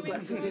existential turn you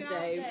questions with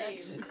inside out,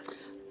 Dave.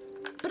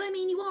 But I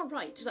mean, you are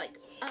right. Like,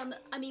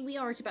 I mean, we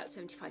are at about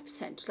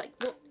 75%. Like,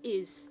 what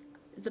is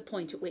the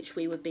point at which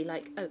we would be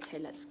like, okay,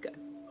 let's go?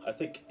 I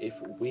think if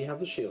we have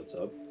the shields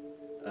up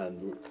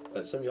and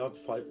at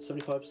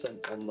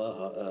 75% on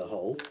the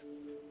hull,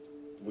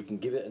 we can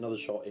give it another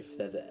shot if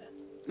they're there.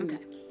 Okay.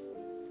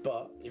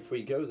 But if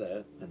we go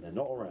there and they're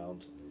not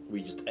around,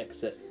 we just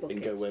exit Book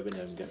and go it. where we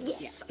know and go.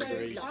 Yes. So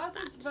Agreed.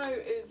 Az's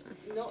vote is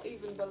not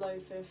even below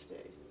 50.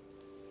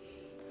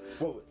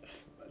 Well,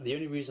 the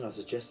only reason I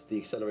suggested the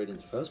accelerator in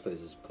the first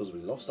place is because we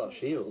lost our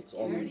shields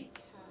on. Security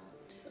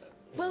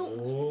Well,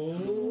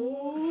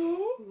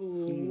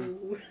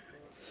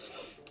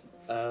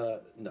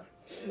 No.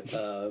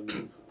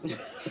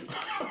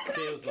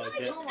 Feels like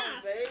it. Just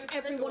ask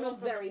everyone a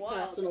very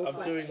personal I'm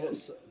question. doing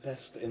what's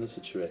best in the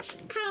situation.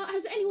 How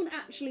has anyone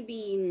actually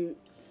been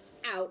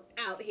out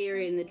here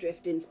in the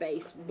drift in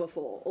space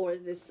before, or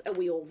are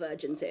we all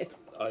virgins here?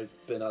 I've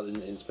been out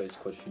in space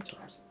quite a few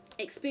times.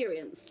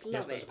 Experienced, Yes,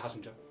 love but as a it.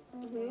 passenger.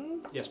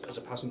 Yes, but as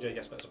a passenger.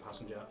 Yes, but as a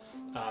passenger.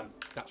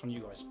 That's on you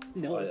guys.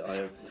 No, As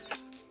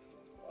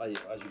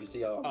you can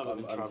see,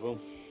 I'm travel.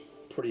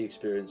 pretty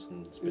experienced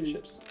in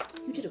spaceships.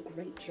 you did a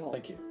great job.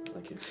 Thank you.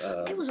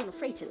 I was on a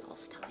freighter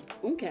last time.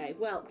 Okay,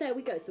 well, there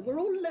we go. So we're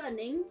all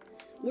learning.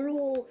 We're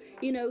all,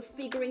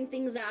 figuring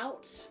things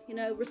out,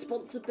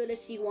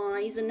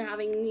 responsibility-wise, and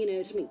having,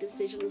 to make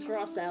decisions for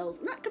ourselves.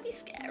 And that can be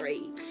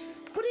scary.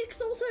 But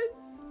it's also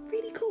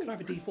really cool. Can I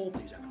have a D4,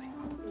 please, Emily?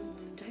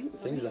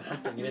 Don't Things are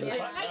happening in the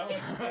background. I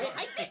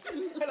did.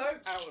 Hello.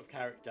 Out of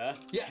character,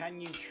 Yeah. can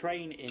you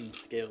train in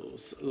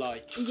skills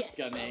like Yes,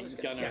 I gunning, was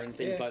gonna- gunner and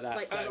things like that?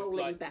 Like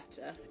rolling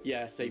better.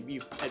 Yeah, so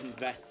you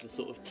invest the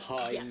sort of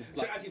time. Yeah.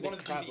 So actually, one of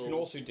the things that you can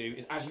also do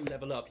is, as you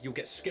level up, you'll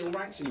get skill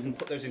ranks, and you can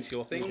put those into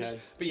your things. Okay.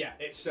 But yeah,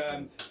 it's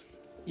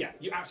yeah,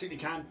 you absolutely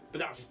can. But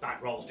that was just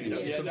bad rolls, dude. That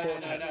was Yeah, just no.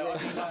 unfortunate.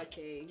 I mean, like,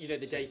 Okay.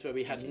 the days where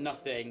we had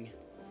nothing,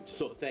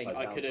 sort of thing. Like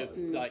I could have,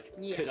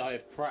 Yeah. could I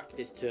have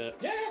practiced to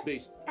Yeah,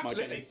 boost my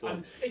absolutely. gunning score?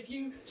 And if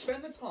you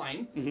spend the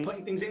time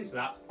putting things into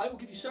that, I will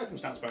give you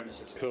circumstance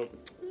bonuses. Cool.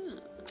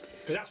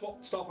 Because that's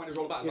what Starfinder's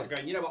all about. It's like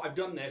going, you know what, I've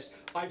done this,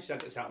 I've said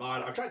this out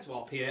loud, I've tried to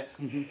RP it.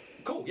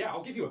 Cool, yeah,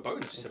 I'll give you a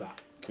bonus to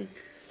that.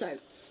 So,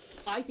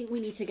 I think we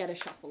need to get a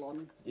shuffle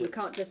on. We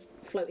can't just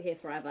float here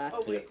forever.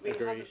 Oh wait, we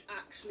agreed. haven't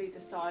actually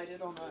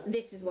decided on a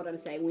This is what I'm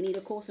saying. We need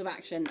a course of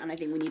action, and I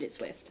think we need it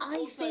swift. I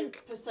also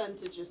think.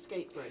 percentage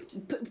escape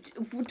rate. But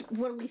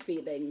what are we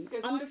feeling?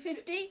 'Cause Under I-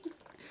 50?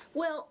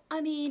 Well,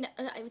 I mean,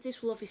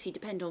 this will obviously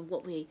depend on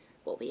what we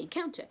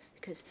encounter,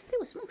 because they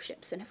were small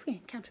ships, and if we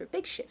encounter a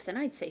big ship, then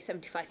I'd say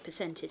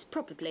 75% is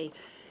probably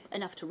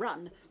enough to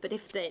run. But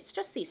if it's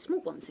just these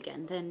small ones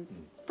again, then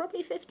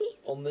probably 50.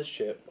 On this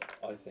ship,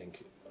 I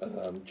think,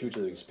 due to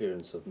the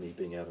experience of me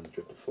being out on the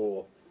drift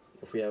before,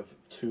 if we have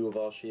 2 of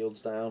our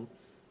shields down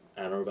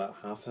and are about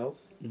half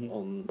health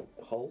on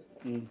hull,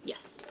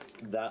 Yes.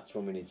 that's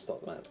when we need to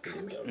start the map.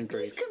 I mean,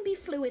 Agreed. these can be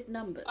fluid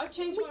numbers. I've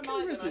changed We my can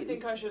mind and I review.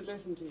 think I should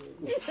listen to you.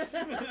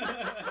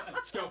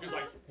 Skulk is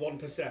like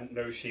 1%,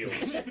 no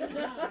shields.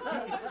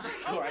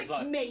 Alright, it's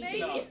like, Maybe.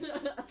 no.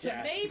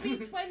 Maybe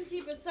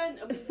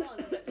 20% and we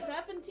won, but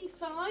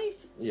 75?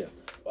 Yeah.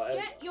 But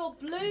Get your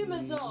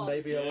bloomers on.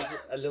 maybe I was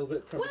a little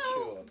bit premature,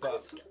 Well, I but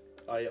was-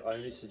 I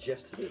only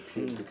suggested it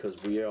purely because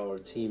we are a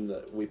team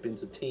that we've been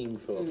to team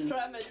for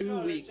Premature 2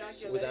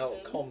 weeks without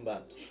ejaculation.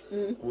 combat.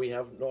 We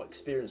have not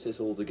experienced this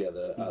all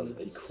together as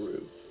a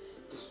crew.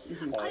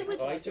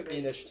 I took the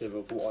initiative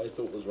of what I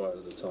thought was right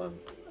at the time,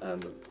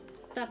 and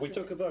That's we it.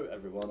 took a vote,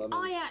 everyone. I mean,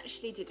 I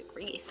actually did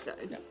agree, so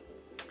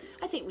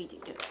I think we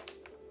did good.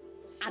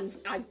 And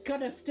I'm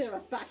gonna stir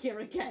us back here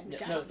again,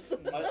 chaps.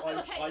 Okay, I'm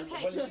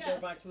okay. willing to go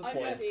Yes, back to the I'm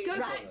point. ready.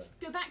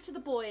 Go back to the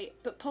boy,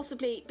 but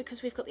possibly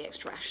because we've got the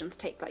extra rations,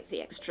 take like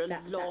the extra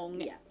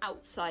long yeah.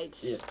 outside.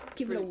 Yeah.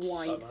 Give it a route.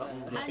 wide I'm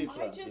berth. happy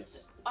for I that,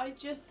 just, I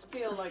just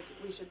feel like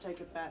we should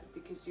take a bet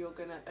because you're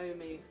gonna owe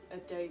me a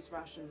day's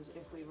rations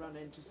if we run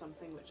into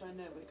something, which I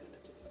know we're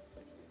gonna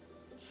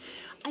do.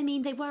 I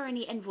mean, they were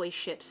only envoy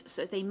ships,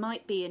 so they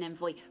might be an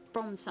envoy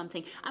from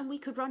something, and we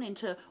could run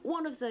into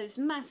one of those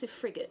massive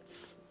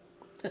frigates.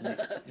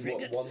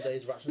 What, 1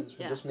 day's rations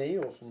from Yeah. just me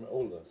or from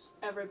all of us?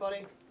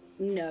 Everybody.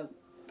 No,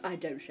 I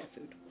don't share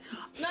food.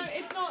 No,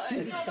 it's not.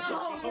 It's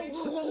not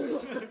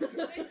about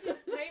This is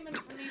payment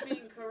for me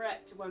being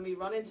correct when we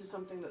run into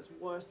something that's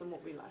worse than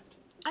what we left.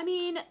 I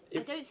mean, I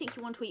If- don't think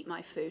you want to eat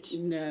my food.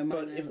 No,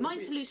 But mine. if-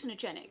 Mine's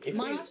hallucinogenic. If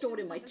Mine's we, stored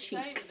in my Rations are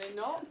the same, cheeks. are they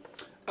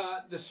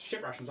not? The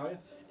ship rations, are you?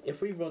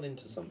 if we run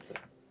into something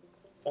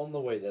on the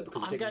way there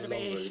because we're I'm taking the gonna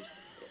long be- route,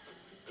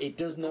 it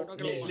does not not Yeah,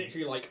 gonna it's mean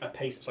literally like a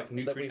pace. It's like that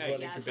we've nutrient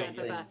run A. into fair,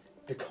 something fair.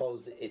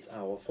 because it's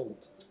our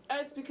fault.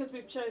 It's because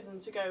we've chosen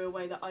to go a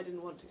way that I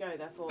didn't want to go.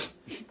 Therefore,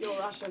 your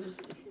rations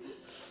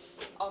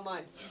are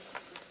mine.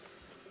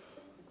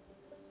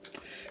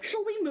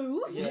 Shall we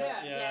move?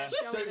 Yeah.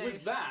 shall So we with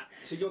move? that,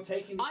 so you're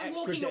taking the I'm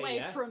extra walking day, away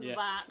yeah? from Yeah.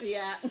 that.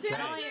 Yeah. Seriously?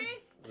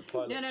 The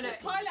pilot's No.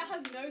 fault. Pilot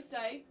has no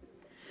say.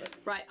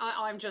 Right,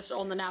 I'm just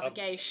on the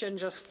navigation,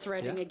 just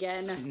threading yeah.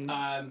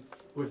 again.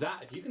 With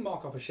that, if you can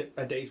mark off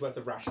a day's worth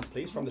of rations,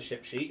 please, from the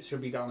ship sheet, it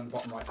should be down in the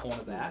bottom right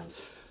corner there.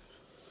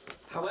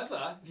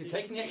 However, if you're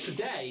taking the extra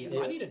day,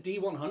 I need a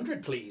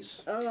D100,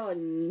 please. Oh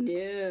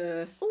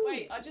no.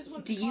 Wait, I just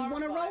want Do to you want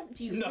to clarify. roll?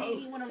 Do you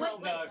really want to roll?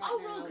 Wait, this I'll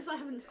right roll now? because I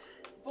haven't.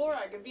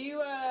 Vorag, have you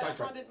Dice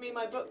roll. handed me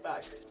my book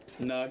back?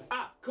 No.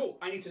 Ah, cool.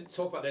 I need to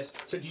talk about this.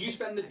 So do you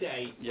spend the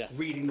day Yes.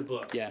 reading the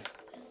book? Yes.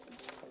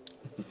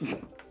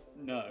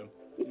 No.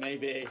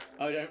 Maybe.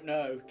 I don't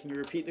know. Can you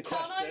repeat the Can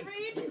question? I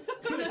read?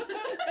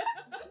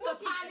 The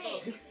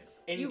panic!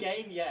 In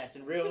game, yes.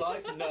 In real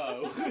life,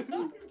 no.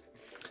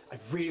 I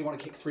really want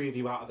to kick 3 of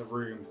you out of the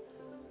room.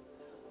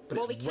 But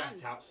Well, it's we wet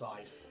can.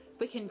 outside.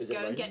 We can Is it go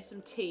and raining? get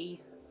some tea.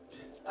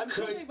 I'm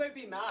sure Could- they won't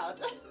be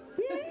mad.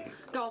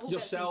 Go on, we'll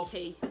Yourself,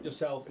 get some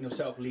tea.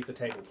 yourself, leave the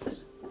table,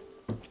 please.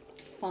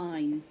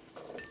 Fine.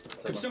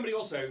 Could somebody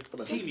also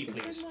tea me,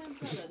 please?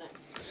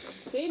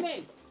 Tea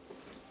me!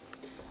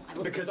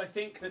 Because I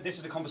think that this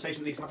is a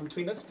conversation that needs to happen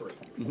between us 3.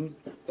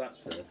 That's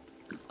fair.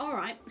 All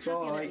right. Have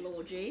your Bye. little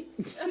orgy.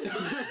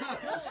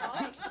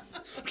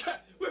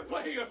 We're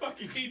playing a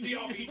fucking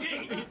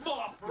TTRPG!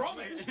 Far from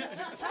it!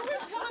 How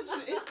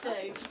intelligent is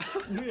Dave?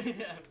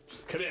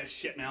 Come here,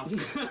 shitmouth.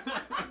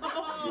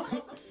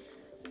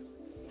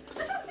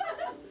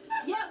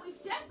 Yeah,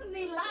 we've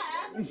definitely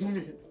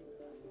left.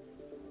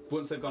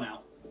 Once they've gone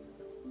out,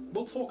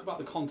 we'll talk about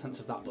the contents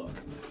of that book.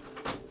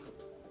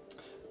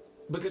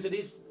 Because it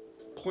is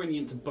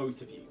poignant to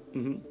both of you.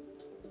 Mm-hmm.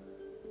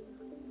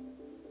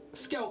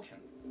 Skelkin,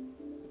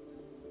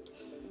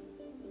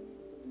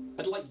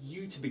 I'd like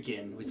you to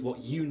begin with what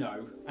you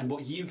know and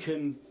what you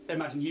can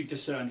imagine you've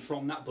discerned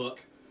from that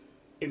book,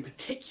 in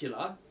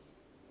particular,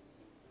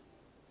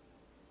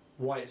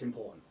 why it's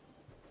important.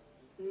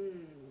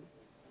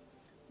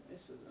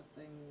 This is a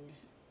thing.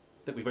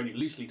 That we've only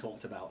loosely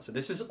talked about. So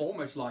this is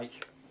almost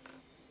like,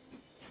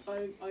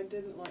 I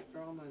didn't like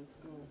drama in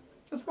school.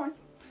 that's fine.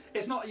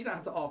 It's not, you don't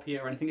have to RP it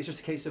or anything, it's just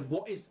a case of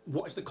what is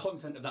the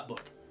content of that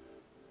book.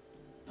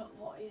 But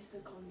what is the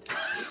content?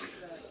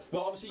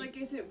 Well, obviously, Like,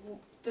 is it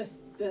the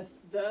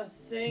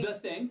thing? the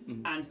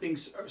thing and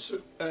things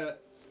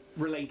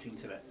relating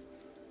to it.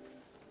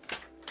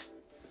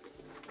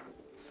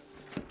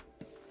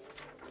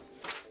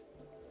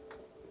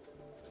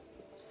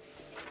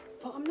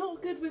 But I'm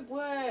not good with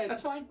words.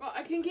 That's fine. Right,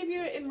 I can give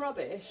you it in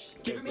rubbish.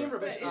 Give it me in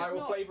rubbish But and I it's will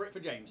not- flavour it for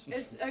James.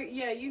 It's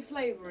yeah, you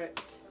flavour it.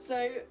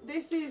 So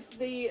this is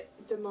the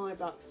Demai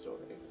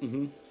backstory,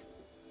 Mm-hmm.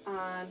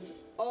 and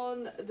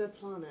on the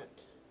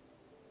planet,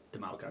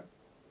 Demalco.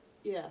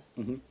 yes,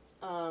 Mhm.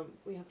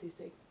 We have these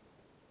big.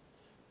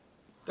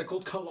 They're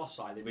called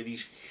colossi. They were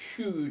these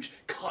huge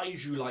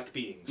kaiju-like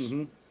beings.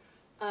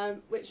 Mm-hmm.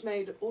 Which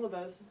made all of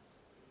us,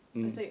 I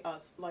Mm. say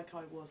us, like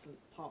I wasn't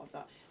part of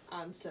that,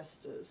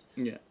 ancestors,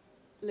 Yeah.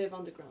 live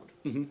underground.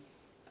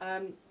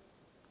 Mm-hmm.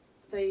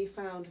 They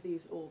found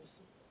these orbs,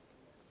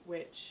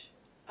 which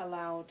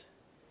allowed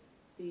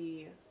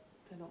they're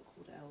not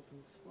called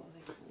elders, what are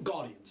they called?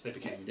 Guardians, they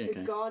became. Yeah. The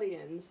Okay.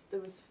 guardians, there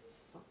was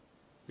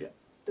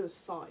there was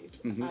 5,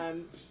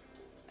 Mhm.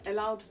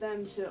 allowed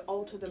them to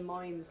alter the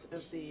minds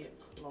of the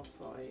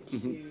colossi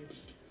to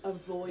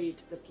avoid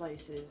the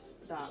places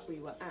that we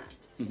were at.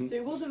 Mhm. So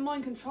it wasn't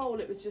mind control,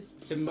 it was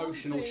just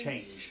Emotional something-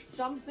 change.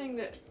 Something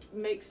that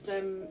makes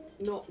them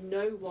not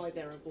know why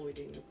they're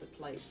avoiding the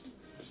place.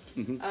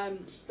 Mhm.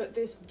 But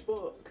this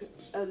book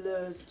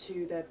allures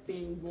to there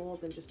being more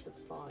than just the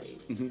 5.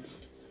 Mhm.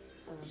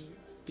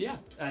 Yeah,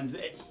 and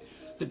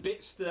the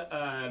bits that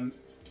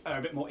are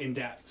a bit more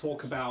in-depth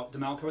talk about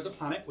Demalco as a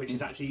planet, which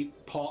is actually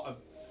part of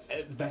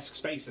Vesk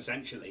space,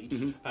 essentially.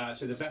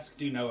 So the Vesk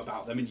do know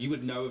about them, and you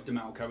would know of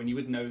Demalco, and you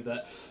would know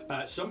that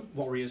some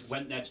warriors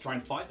went there to try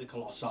and fight the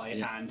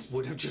Colossi and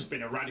would have just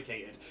been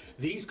eradicated.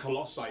 These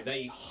Colossi,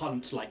 they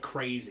hunt like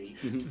crazy.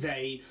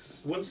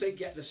 Once they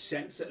get the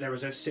sense that there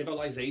is a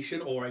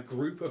civilization or a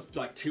group of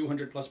like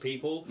 200 plus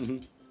people,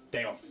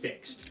 they are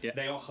fixed. Yeah.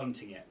 They are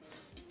hunting it.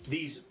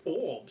 These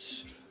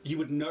orbs, you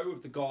would know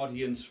of the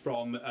Guardians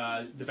from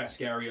the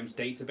Veskarium's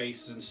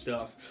databases and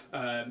stuff,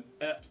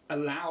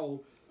 allow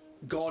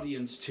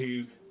Guardians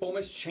to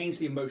almost change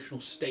the emotional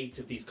state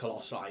of these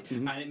Colossi,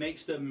 and it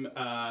makes them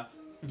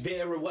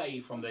veer away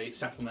from the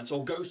settlements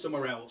or go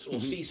somewhere else or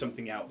see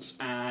something else.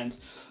 And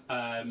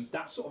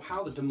that's sort of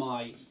how the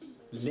Demai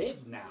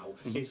live now,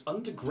 is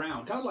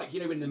underground, kind of like,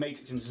 in the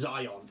Matrix and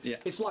Zion. Yeah.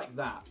 It's like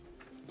that.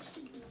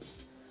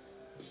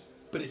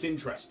 But it's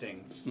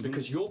interesting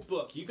because your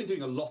book, you've been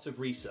doing a lot of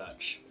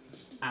research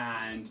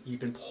and you've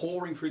been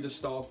pouring through the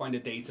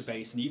Starfinder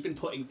database and you've been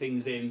putting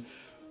things in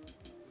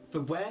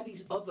for where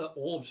these other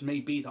orbs may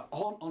be that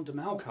aren't on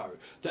Demalco,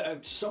 that are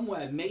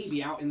somewhere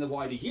maybe out in the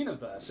wider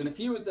universe. And a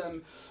few of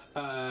them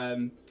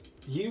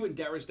you and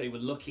Derisday were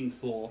looking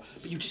for,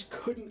 but you just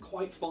couldn't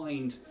quite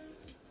find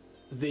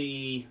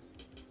that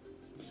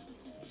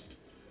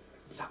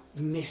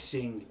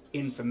missing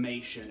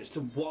information as to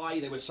why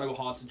they were so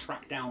hard to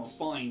track down or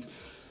find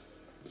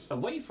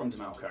away from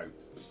Demalco.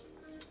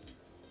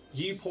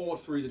 You poured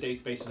through the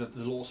databases of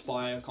the Law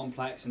Spire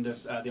complex and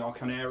of the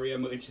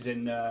Arcanarium, which is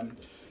in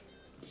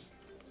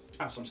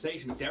Absalom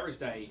Station.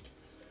 Derisday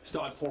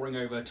started pouring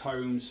over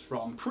tomes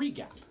from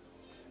pre-Gap,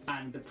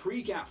 And the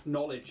pre-gap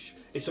knowledge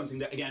is something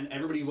that, again,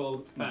 everybody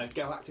will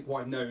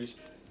galactic-wide knows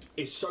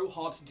is so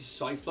hard to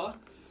decipher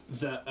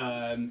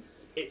that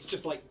it's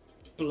just like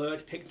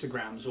blurred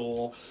pictograms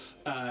or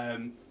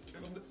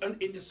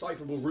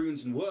indecipherable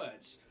runes and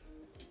words.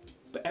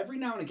 But every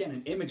now and again,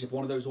 an image of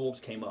one of those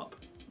orbs came up.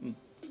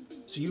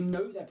 So you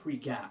know they're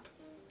pre-gap,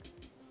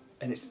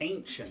 and it's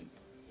ancient,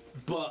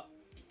 but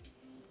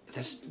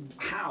there's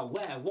how,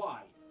 where,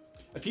 why?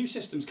 A few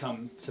systems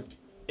come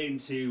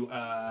into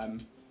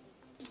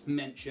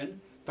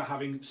mention for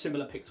having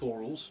similar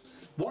pictorials.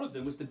 One of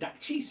them was the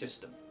Dakqui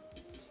system,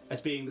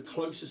 as being the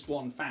closest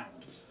one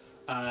found.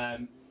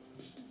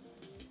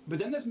 But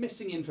then there's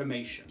missing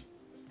information.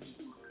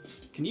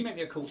 Can you make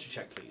me a culture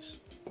check, please?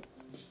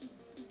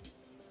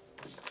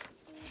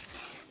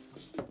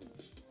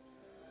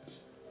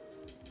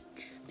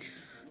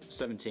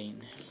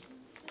 $17.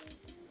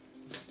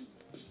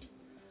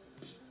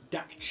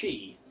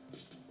 Dakqui.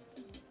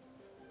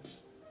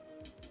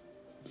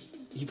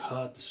 You've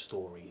heard the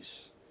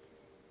stories.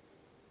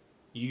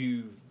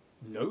 You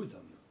know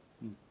them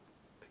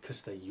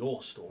because they're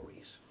your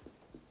stories.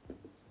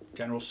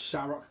 General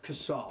Sarok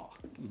Kassar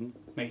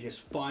made his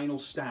final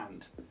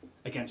stand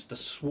against the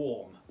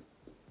Swarm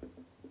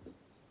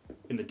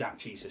in the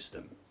Dakqui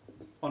system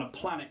on a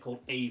planet called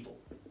Avel.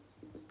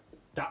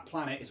 That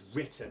planet is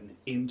written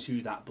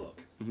into that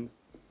book.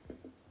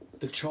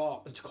 The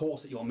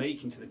course that you're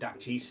making to the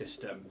Dakqui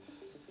system,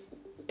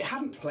 it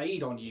hadn't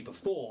played on you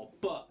before,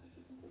 but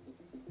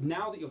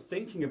now that you're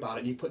thinking about it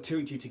and you put two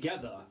and two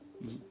together,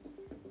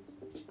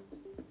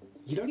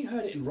 you'd only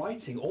heard it in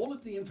writing. All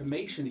of the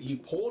information that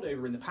you've poured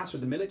over in the past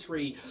with the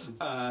military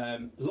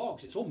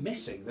logs, it's all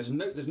missing. There's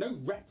no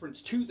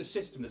reference to the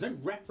system. There's no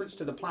reference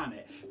to the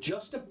planet.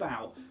 Just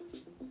about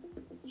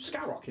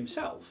Scarrock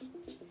himself.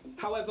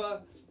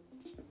 However,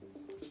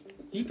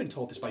 you've been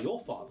told this by your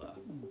father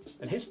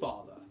and his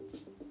father.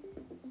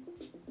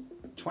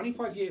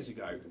 25 years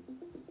ago,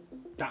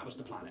 that was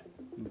the planet.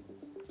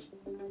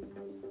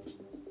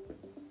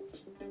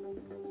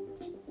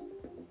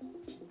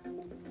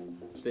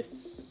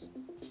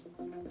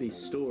 These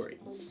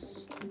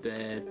stories,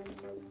 they're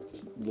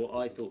what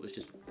I thought was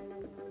just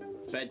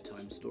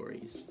bedtime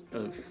stories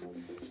of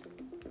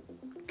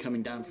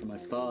coming down from my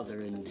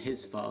father and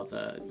his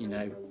father. You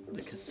know,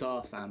 the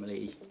Kassar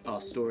family,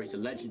 our stories are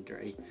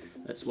legendary.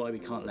 That's why we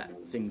can't let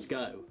things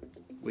go.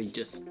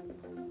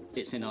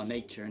 It's in our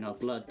nature, in our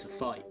blood to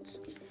fight.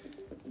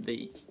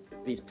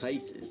 These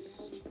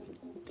places,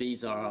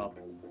 these are our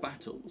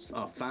battles.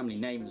 Our family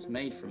name was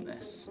made from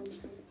this.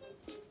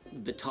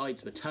 The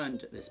tides were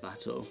turned at this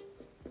battle.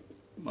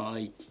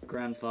 My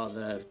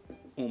grandfather,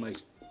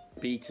 almost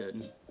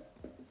beaten,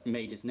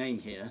 made his name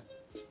here.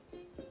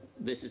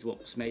 This is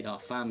what's made our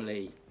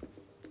family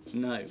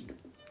known.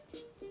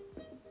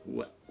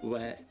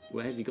 Where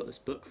have you got this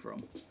book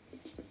from?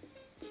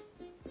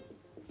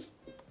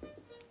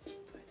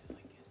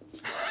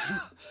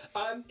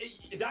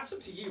 That's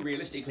up to you,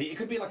 realistically. It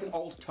could be like an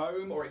old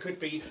tome, or it could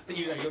be that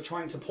you're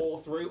trying to pour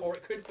through, or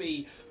it could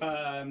be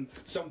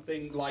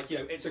something like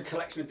it's a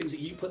collection of things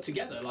that you put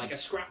together, like a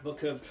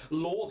scrapbook of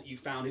lore that you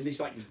found in these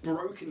like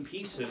broken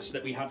pieces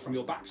that we had from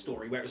your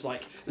backstory, where it was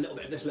like a little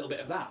bit of this, a little bit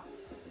of that.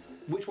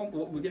 Which one?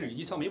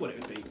 You tell me what it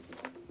would be.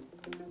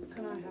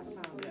 Can I have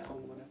found it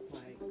on one of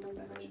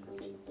my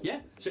adventures?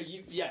 Yeah. So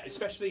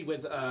especially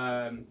with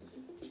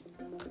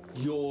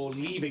you're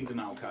leaving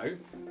Demalco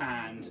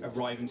and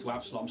arriving to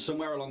Absalom,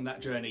 somewhere along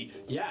that journey,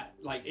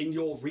 like in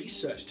your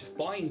research to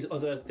find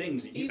other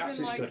things that you even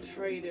absolutely like could.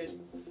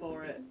 traded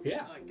for it.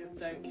 Yeah. Like I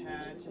don't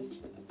care.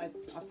 I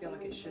feel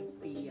like it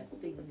should be a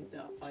thing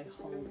that I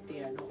hold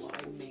dear, not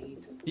what I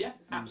made. Yeah,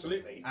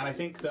 absolutely. And I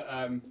think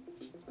that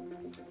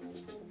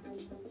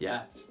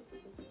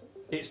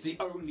it's the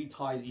only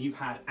tie that you've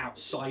had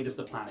outside of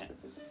the planet.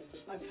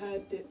 I've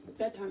heard that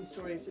bedtime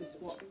stories is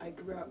what I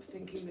grew up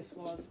thinking this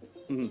was.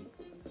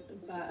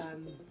 But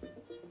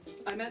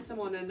I met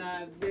someone and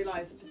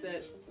realised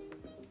that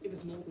it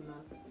was more than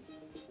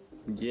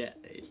that. Yeah,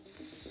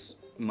 it's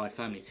my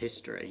family's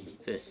history.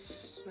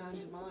 This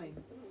And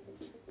mine.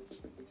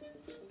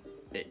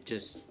 It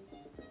just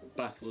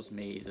baffles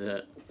me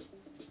that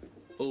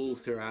all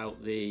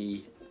throughout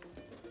the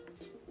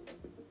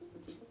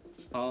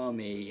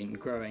army and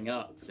growing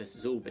up, this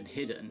has all been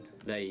hidden.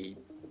 They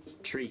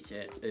treat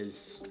it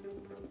as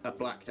a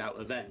blacked out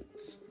event.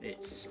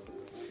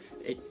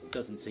 It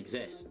doesn't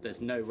exist.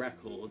 There's no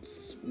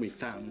records. We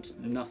found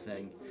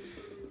nothing.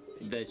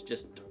 There's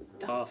just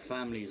our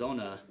family's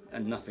honour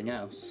and nothing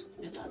else.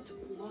 But that's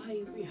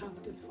why we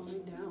have to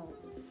find out.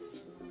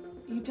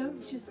 You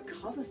don't just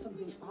cover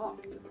something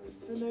up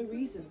for no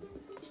reason.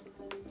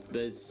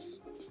 There's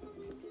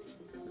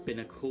been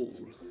a call.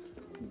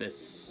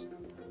 That's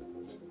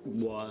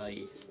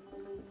why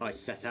I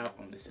set out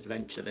on this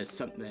adventure. There's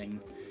something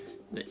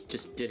that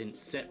just didn't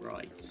sit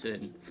right,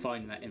 and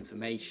finding that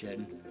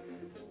information,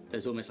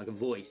 there's almost like a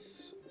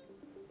voice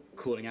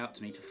calling out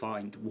to me to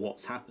find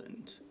what's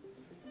happened.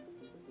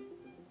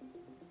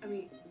 I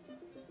mean,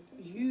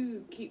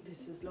 you keep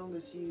this as long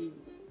as you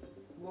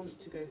want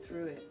to go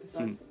through it,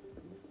 because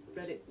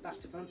read it back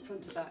to front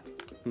to back.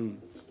 Hmm.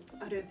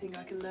 I don't think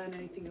I can learn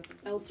anything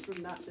else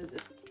from that. There's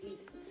a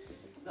piece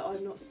that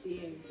I'm not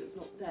seeing, that's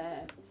not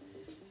there.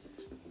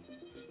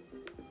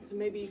 So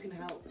maybe you can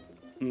help.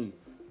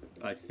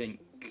 I think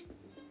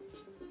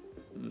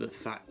the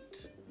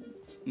fact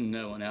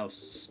no one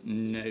else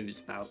knows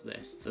about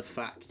this, the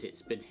fact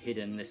it's been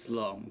hidden this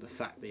long, the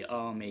fact the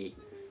army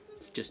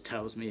just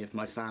tells me of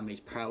my family's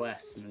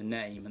prowess and the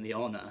name and the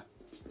honour.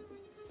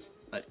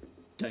 I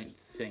don't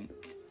think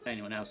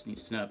anyone else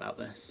needs to know about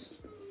this.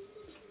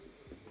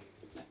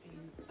 I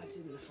mean, I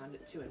didn't hand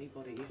it to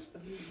anybody.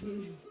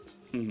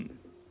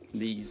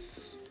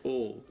 These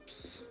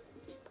orbs,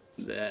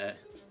 they're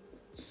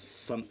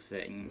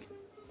something.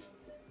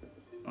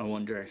 I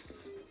wonder if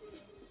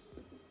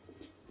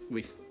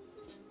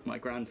my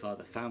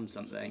grandfather found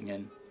something,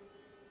 and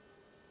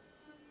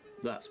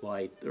that's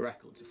why the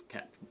records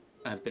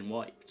have been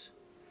wiped.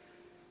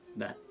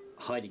 They're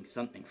hiding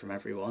something from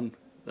everyone,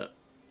 but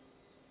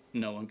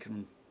no one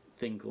can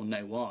think or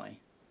know why.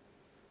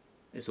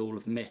 It's all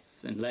of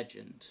myth and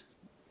legend,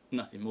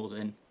 nothing more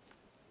than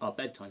our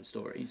bedtime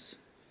stories.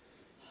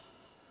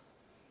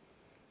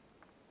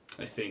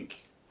 I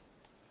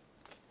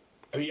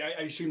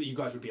assume that you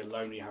guys would be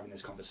alone when you're having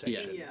this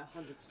conversation. Yeah,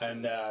 100%.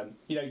 And,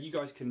 you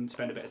guys can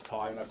spend a bit of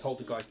time. I've told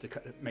the guys to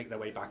make their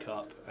way back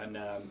up. And,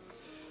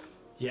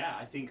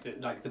 I think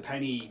that, like, the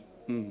penny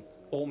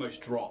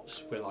almost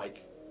drops. We're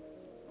like,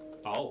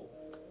 oh,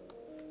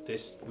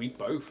 we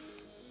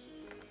both,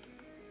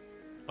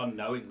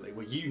 unknowingly,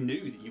 you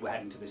knew that you were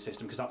heading to this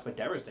system because that's where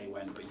Dera's Day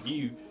went, but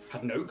you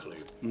had no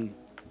clue.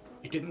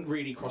 It didn't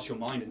really cross your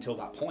mind until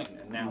that point,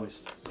 and now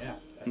it's,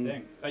 a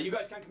thing. You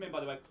guys can come in, by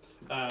the way.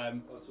 I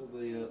saw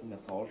the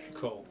massage.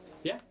 Cool.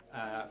 Yeah,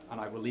 and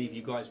I will leave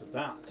you guys with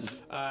that.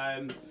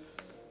 I'm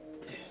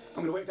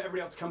going to wait for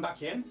everybody else to come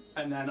back in,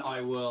 and then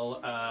I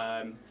will...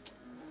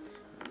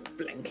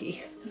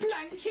 Blanky.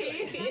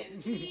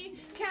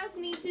 Kaz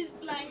needs his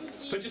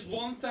blankie. For just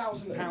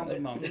 £1,000 a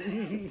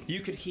month,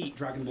 you could heat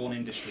Dragonborn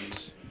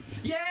Industries.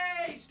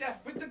 Yay,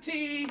 Steph with the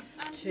tea!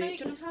 And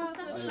make us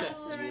a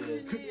better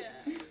engineer.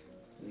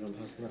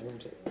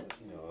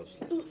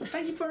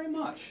 Thank you very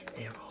much.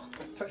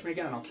 Touch me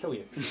again and I'll kill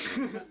you.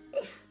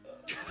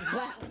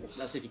 Wow.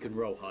 That's if you can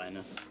roll high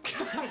enough.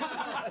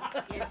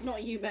 Yeah, it's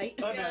not you, mate.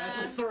 Oh no, that's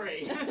a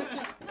 3.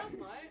 That's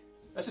right.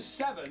 That's a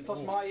 7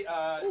 plus my...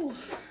 oh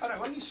no,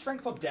 why don't you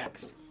strength or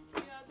dex?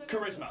 Yeah, I don't know.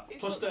 Charisma,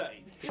 plus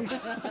 30. He's got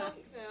a chunk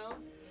now.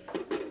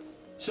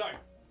 So,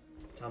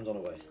 Time's on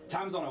away.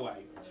 Tam's on her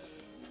way.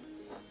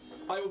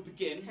 I will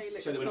begin,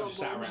 Calyx so that we're not just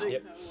sat around. her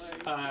way.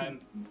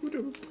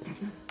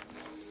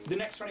 The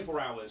next 24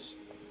 hours,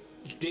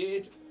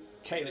 did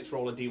Calyx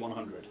roll a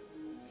D100?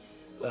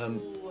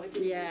 Ooh, I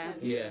didn't Yeah.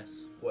 attention.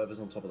 Yes. Whatever's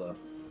on top of that.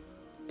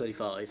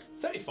 35.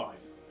 35.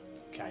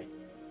 Okay.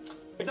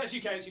 If that's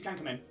you, Calyx, you can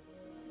come in.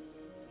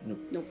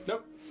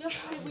 Nope.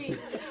 Just a wee.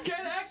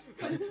 Calyx!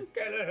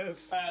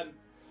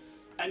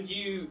 And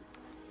you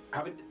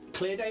have a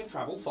clear day of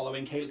travel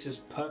following Calyx's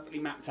perfectly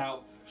mapped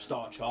out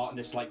star chart and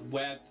this like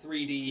web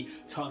 3D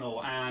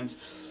tunnel, and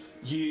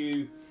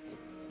you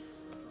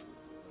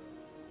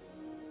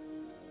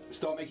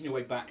start making your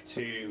way back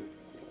to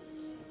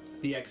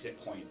the exit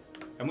point.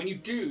 And when you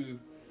do,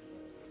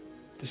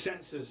 the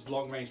sensors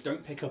long range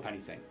don't pick up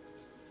anything.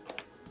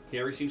 The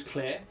area seems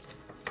clear,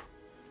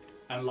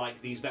 and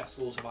like these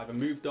vessels have either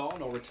moved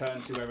on or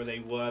returned to wherever they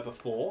were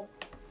before.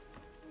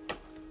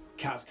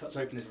 Kaz cuts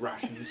open his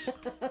rations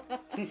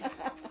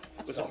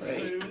with a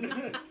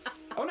spoon.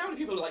 I wonder how many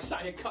people are like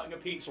sat here cutting a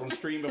pizza on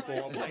stream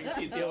before playing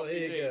TTRPG. Oh,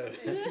 here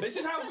you This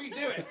is how we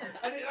do it.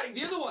 And like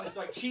the other one is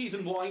like cheese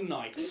and wine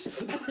nights.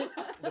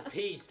 The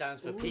P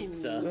stands for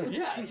pizza.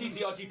 Yeah,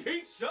 TTRG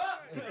pizza.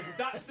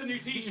 That's the new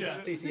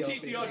T-shirt.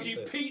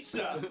 TTRG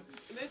pizza.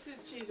 This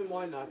is cheese and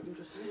wine night. I'm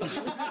just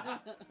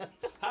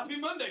Happy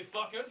Monday,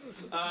 fuckers.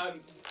 Oh,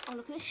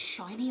 look at this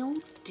shiny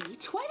old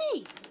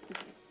D20.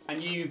 And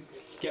you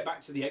get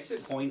back to the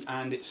exit point,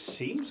 and it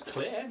seems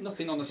clear.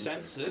 Nothing on the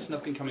sensors,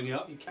 nothing coming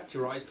up. You kept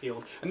your eyes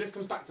peeled. And this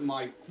comes back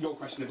to your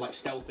question of like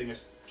stealthing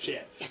as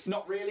shit. Yes.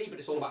 Not really, but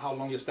it's all about how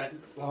long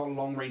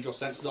range your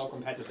sensors are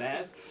compared to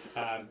theirs.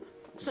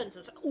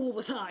 Sensors all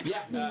the time.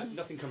 Yeah,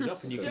 nothing comes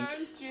up, and you can.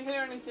 Joan, do you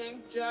hear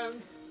anything?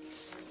 Joan.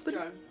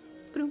 Joan.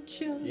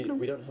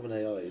 We don't have an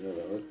AI, you know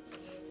that, right?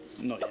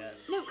 Not yet.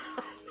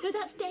 No,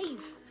 that's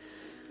Dave.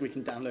 We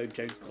can download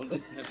Joan's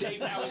consciousness. Dave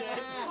now. Oh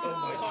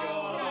my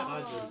god,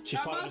 imagine. She's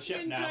part of the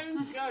ship now.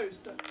 Joan's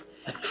ghost.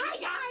 Hi,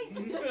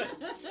 guys.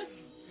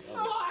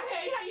 Oh,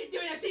 hey, how you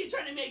doing? I see you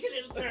trying to make a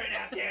little turn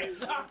out there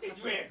off the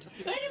drift.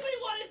 Anybody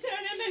want to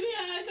turn and maybe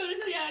go to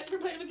the for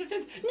playing with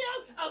the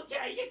No?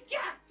 Okay, you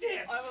got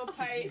this. I will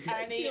pay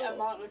any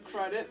amount of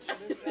credits for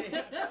this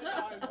day.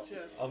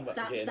 I'm back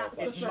again. That's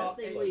the first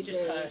thing we It's just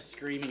do. her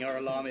screaming our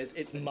alarm is,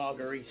 it's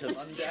Margarita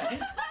Monday.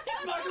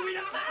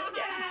 Margarita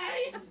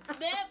Monday!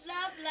 Live,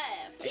 love,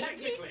 live.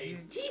 Technically,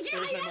 TJ,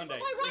 there is I no have Monday.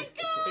 my right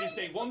guy. It is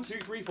day 1, 2,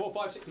 3, 4,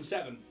 5, 6, and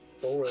 7.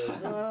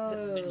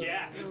 Boring.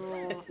 Yeah.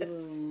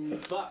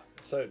 But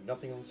So,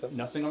 nothing on the sensors?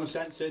 Nothing on the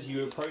sensors.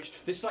 You approach.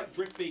 This like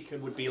drift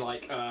beacon would be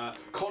like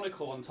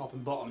conical on top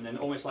and bottom, and then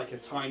almost like a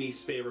tiny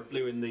sphere of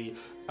blue in the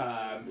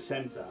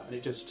centre, and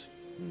it just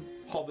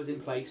hovers in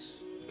place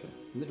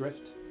in the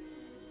drift.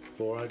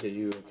 Vorag, are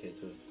you okay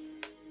to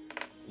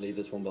leave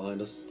this one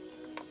behind us?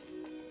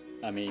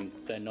 I mean,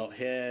 they're not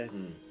here.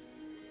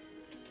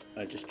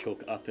 I just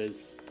chalk it up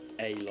as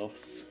a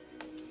loss.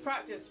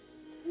 Practice.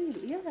 Ooh,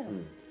 yeah. Yeah,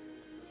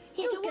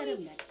 You'll don't get worry.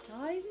 him next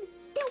time.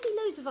 There'll be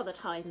loads of other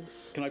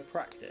times. Can I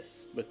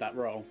practice with that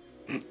roll?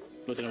 I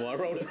don't know what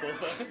I rolled it for,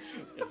 but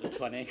it was a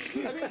 20.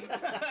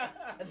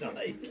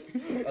 Nice.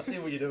 I see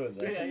what you're doing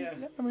there. Yeah.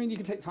 I mean, you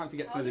can take time to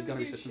get to know the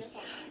gunnery systems.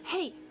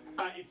 Hey,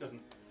 It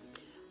doesn't.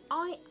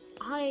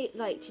 I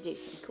like to do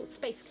something called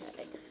space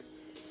curling.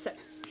 So,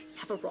 you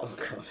have a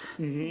rock. Oh,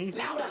 God.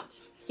 Louder.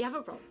 You have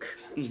a rock,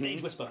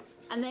 Stage whisper.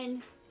 and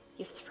then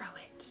you throw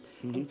it.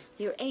 And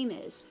your aim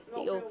is that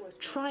Not you're real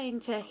whisper. trying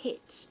to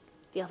hit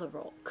the other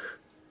rock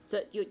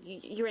that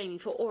you're aiming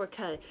for, or a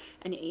curl,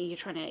 and you're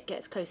trying to get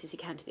as close as you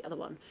can to the other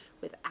one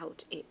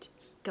without it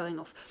going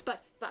off.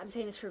 But I'm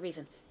saying this for a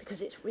reason,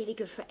 because it's really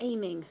good for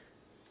aiming.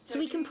 So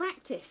we can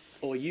practice.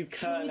 Or you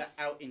curl it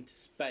out into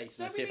space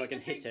and I see if I can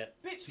hit it.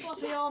 Bitch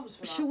fluffy arms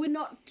for that. Shall we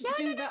not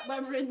do that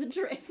when we're in the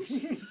drift? Do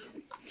you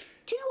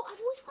know what? I've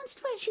always wanted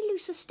to actually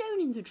loose a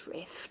stone in the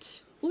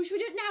drift. Or should we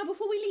do it now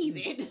before we leave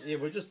it? Yeah,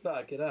 we're just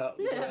about to get out.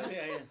 So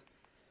Yeah.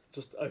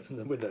 just open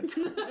the window.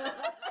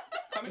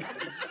 I mean,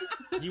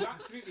 you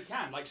absolutely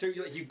can. Like, so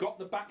you've got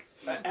the back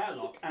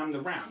airlock and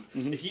the ramp.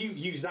 If you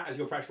use that as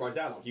your pressurised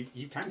airlock,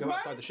 you can go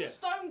outside the ship. Where's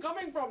the stone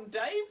coming from,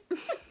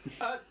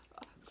 Dave?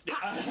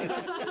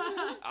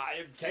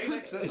 I came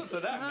next. That's up to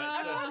them.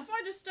 I can't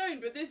find a stone,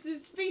 but this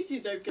is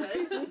feces, okay?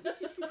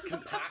 It's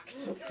compact.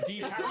 Do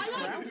you carry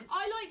them around?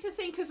 I like to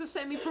think as a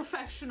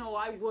semi-professional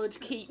I would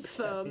keep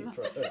them.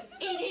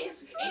 It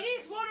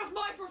is one of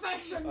my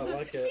professions. I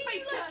like it.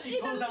 Space She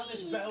pulls out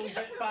this velvet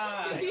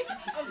bag.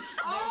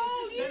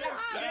 Oh,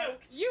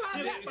 you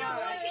have that Silk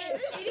bag.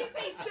 It is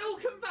a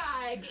silken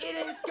bag.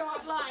 It has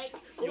got like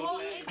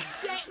it's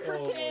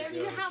decorative.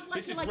 You have like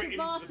This is a written into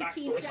the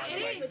varsity backstory, by the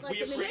jacket way. with like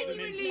We a have written an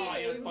genuinely entire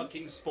is.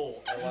 fucking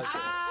sport.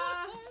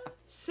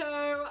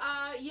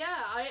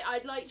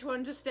 I'd like to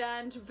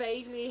understand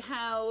vaguely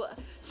how.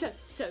 So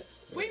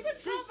We were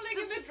travelling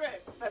in the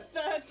drift for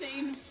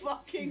 13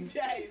 fucking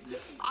days.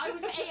 I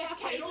was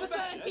AFK for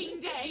 13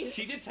 days.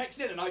 She did text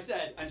in, and I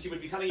said, and she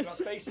would be telling you about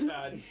space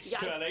curling,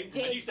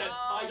 did. and you said,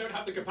 I don't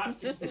have the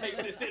capacity to take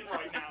this in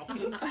right now.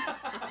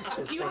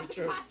 Do you have the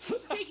capacity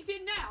to take it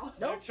in now?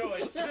 No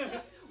choice.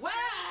 Well,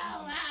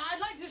 I'd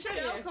like to show you.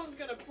 Galcon's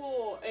gonna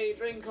pour a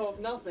drink of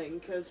nothing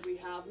because we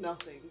have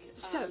nothing.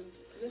 So, And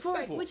this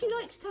Rory, is- would you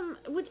like to come?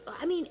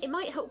 It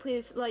might help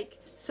with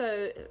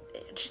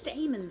just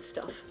aim and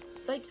stuff.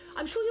 Like,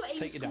 I'm sure your aim's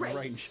Take it down great.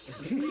 range.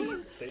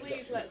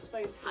 Please let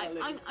space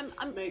curling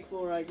I'm make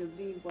Vorag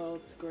the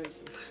world's greatest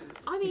ship.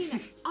 I mean,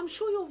 I'm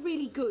sure you're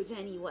really good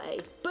anyway.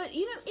 But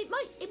you know, it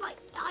might.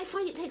 I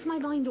find it takes my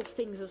mind off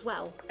things as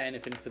well.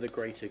 Anything for the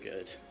greater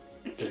good.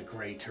 The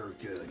greater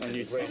good. I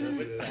knew someone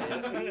would say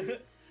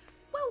it.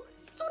 Well,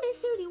 it's not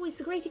necessarily always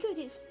the greater good.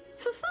 It's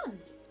for fun.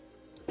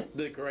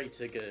 The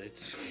greater good.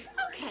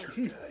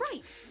 Okay,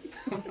 right.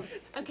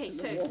 Okay,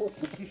 so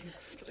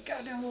To the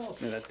goddamn wall.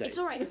 No, that's Dave. it's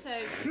all right. So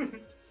here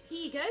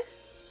you go.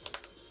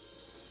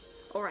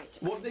 All right.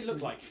 What do they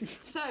look like?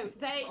 So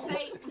they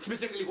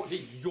Specifically, what do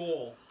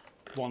your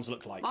ones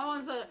look like? my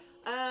ones are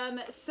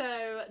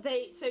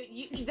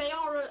they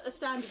are a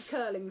standard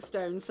curling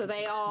stone, so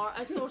they are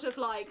a sort of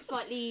like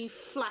slightly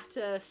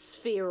flatter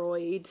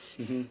spheroid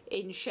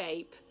in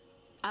shape.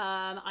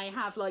 I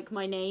have like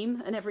my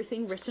name and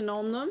everything written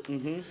on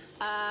them.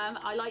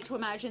 I like to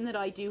imagine that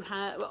I do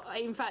have,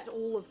 in fact,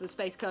 all of the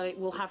space curling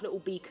will have little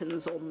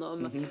beacons on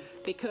them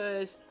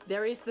because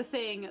there is the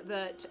thing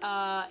that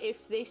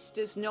if this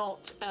does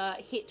not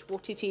hit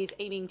what it is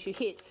aiming to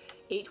hit,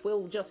 it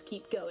will just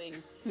keep going.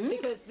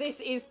 Because this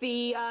is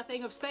the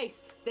thing of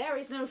space. There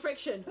is no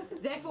friction,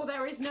 therefore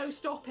there is no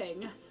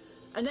stopping.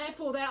 And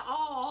therefore there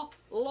are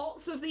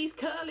lots of these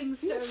curling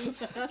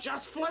stones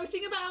just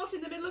floating about in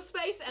the middle of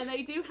space, and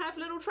they do have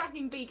little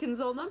tracking beacons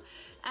on them.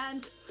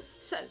 And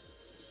so,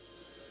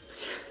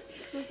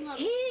 Doesn't that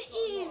here look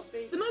like a lot is of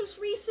beacons? the most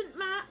recent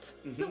map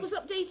that was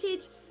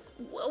updated.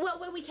 Well,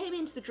 when we came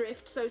into the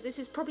drift, so this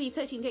is probably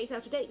 13 days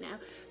out of date now.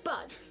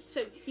 But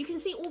so you can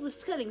see all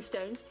the curling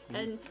stones,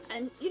 and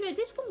you know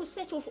this one was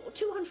set off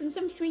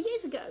 273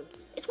 years ago.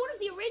 It's one of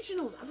the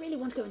originals. I really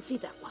want to go and see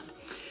that one.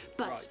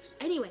 But Right.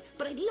 anyway,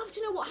 I'd love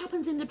to know what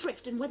happens in the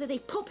drift and whether they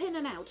pop in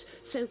and out.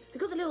 So we've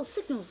got the little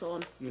signals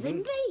on, so they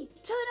may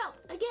turn up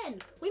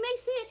again. We may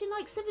see it in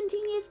like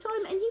 17 years'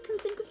 time, and you can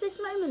think of this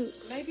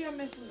moment. Maybe I'm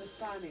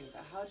misunderstanding,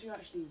 but how do you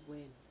actually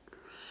win?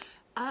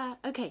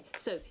 Okay,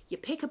 so you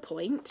pick a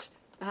point,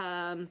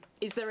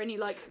 Is there any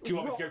like? Do you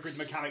want me to go rocks?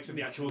 through the mechanics of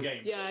the actual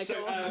game? Yeah, So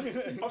go on.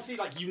 obviously,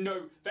 like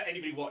for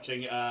anybody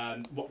watching,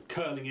 what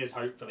curling is,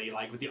 hopefully,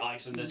 like with the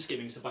ice and the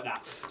skimming and stuff like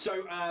that.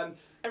 So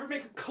everybody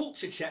make a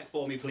culture check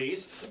for me,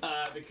 please,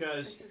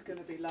 because. This is going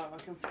to be low. I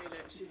can feel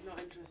it. She's not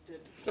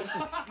interested.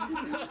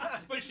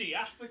 But she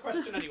asked the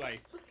question anyway.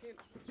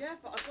 Yeah,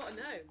 but I've got to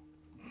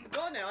know. I've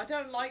got to know. I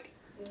don't like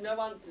no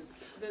answers.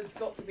 There's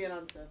got to be an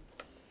answer.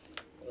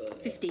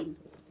 15.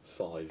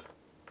 5.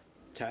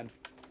 10.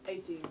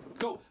 18.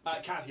 Cool.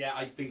 Kaz, yeah,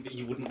 I think that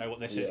you wouldn't know what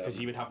this is because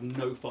you would have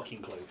no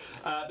fucking clue.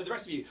 But the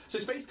rest of you. So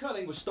space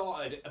curling was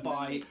started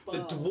by the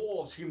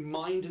dwarves who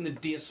mined in the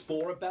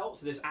Diaspora belt,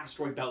 so this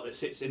asteroid belt that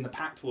sits in the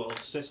Pact World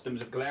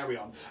systems of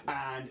Galarion.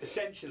 And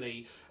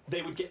essentially,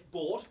 they would get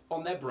bored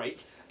on their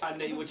break and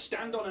they would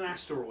stand on an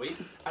asteroid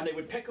and they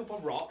would pick up a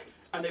rock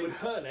and they would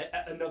hurl it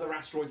at another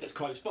asteroid that's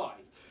close by.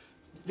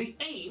 The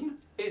aim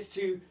is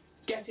to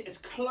get it as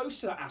close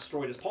to that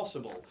asteroid as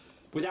possible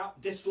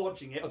without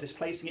dislodging it or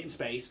displacing it in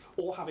space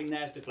or having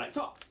theirs deflect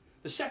off.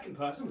 The second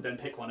person would then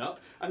pick one up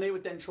and they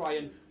would then try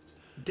and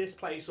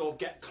displace or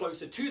get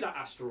closer to that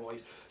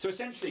asteroid. So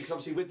essentially, because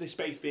obviously with the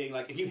space being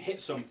like, if you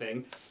hit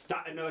something,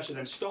 that inertia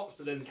then stops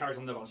but then carries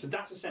on the other one. So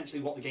that's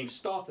essentially what the game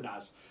started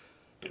as.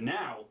 But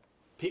now,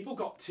 people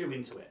got too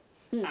into it.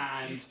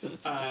 And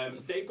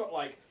they've got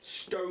like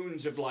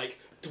stones of like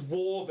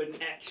dwarven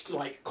etched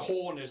like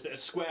corners that are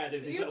square.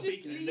 There's this You're little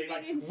just beacon, and they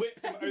like leaving in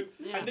whip them over,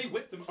 space. and they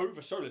whip them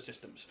over solar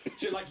systems.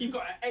 So like you've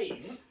got to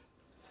aim,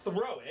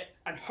 throw it,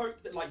 and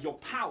hope that like your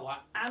power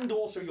and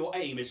also your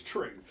aim is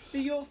true.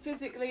 But you're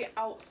physically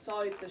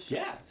outside the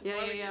ship. Yeah.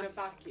 Rather Yeah. than a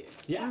vacuum.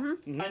 Yeah,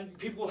 and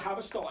people will have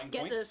a starting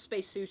Get point. the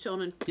spacesuit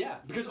on and. Yeah,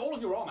 because all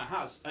of your armor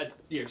has a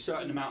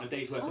certain amount of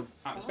days worth of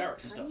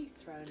atmospherics and Can stuff. you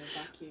throw in a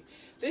vacuum?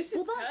 This is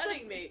Well, that's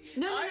turning me.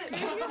 No.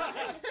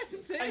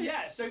 And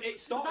yeah, so it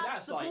started That's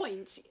as the like.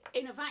 point.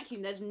 In a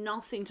vacuum, there's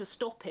nothing to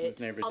stop it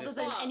There's no other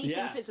than resistance. anything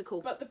Yeah.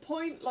 physical. But the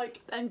point, like,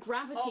 And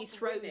gravity of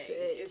throws winning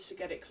it. is to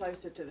get it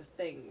closer to the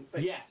thing.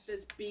 But Yes.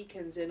 there's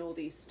beacons in all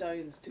these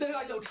stones to They're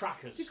like little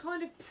trackers. to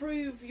kind of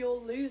prove you're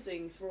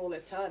losing for all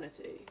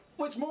eternity.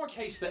 Well, it's more a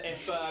case that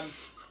if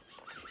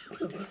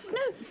No, the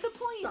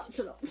point. Such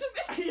an optimist.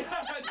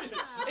 yeah,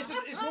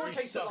 it's more a You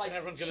case that suck like and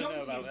everyone's gonna some know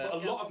teams about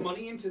put it. a lot of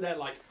money into their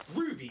like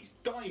rubies,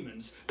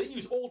 diamonds. They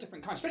use all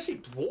different kinds, especially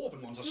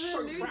dwarven ones are They're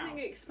so losing proud.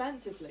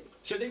 expensively.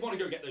 So they want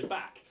to go get those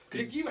back.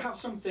 Because if you have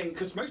something,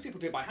 because most people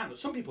do it by hand, but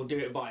some people do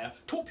it via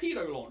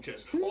torpedo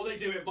launchers, or they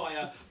do it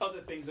via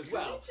other things as Can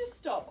well. you just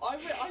stop? I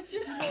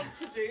just want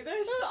to do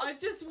this. I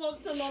just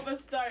want to lob a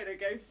stone and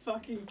go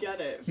fucking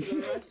get it for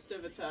the rest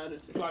of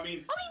eternity. Well, I mean, do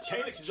you want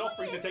Calyx to is try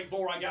offering it? to take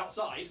Borag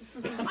outside.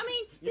 I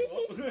mean,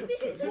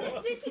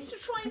 this is to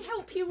try and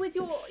help you with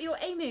your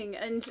aiming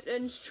and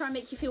try and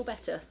make you feel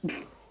better.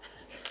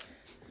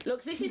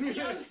 Look, this is the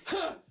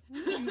That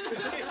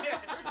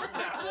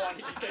one,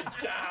 it just goes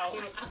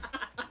down.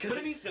 But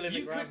I mean, Still in the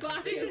you ground.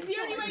 could. this is the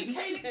only way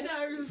Calyx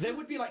knows. There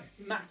would be like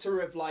matter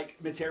of like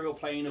material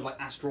plane of like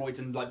asteroids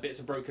and like bits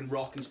of broken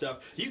rock and stuff.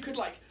 You could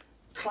like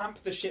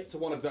clamp the ship to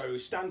one of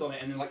those, stand on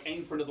it, and then like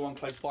aim for another one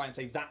close by and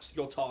say that's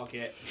your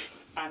target,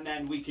 and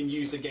then we can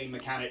use the game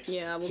mechanics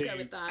Yeah, we'll to go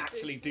with that.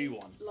 actually This do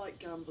is one. like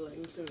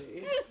gambling to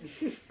me.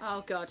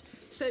 Oh god.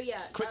 So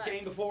yeah. Quick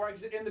game before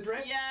exit in the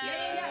drift. Yeah,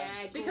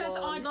 go because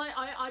on.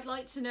 I'd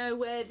like to know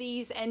where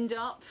these end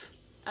up,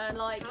 and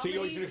like. So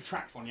you're using a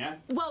tracked one, yeah?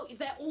 Well,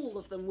 all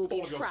of them will be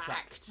All of yours are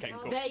tracked. tracked. Okay,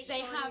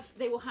 cool.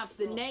 They will have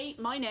the name,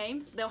 my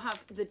name. They'll have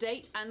the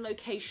date and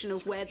location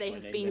of where they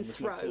have name been then with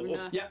my thrown.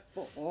 claw. Yeah.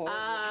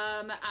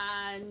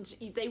 And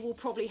they will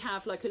probably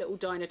have like a little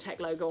Dynatech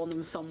logo on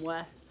them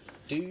somewhere.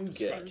 Do you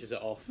get Scratches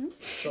it off.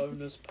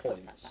 bonus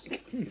points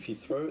if you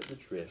throw it at the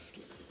drift?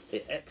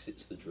 It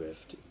exits the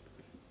drift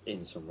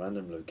in some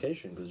random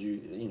location because you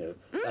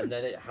know, and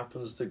then it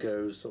happens to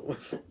go sort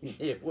of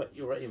near where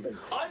you're aiming.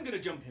 I'm gonna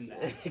jump in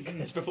there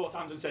just before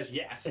Tamsin says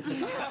yes.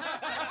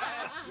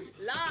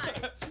 Lie!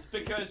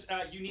 Because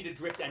you need a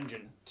drift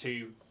engine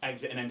to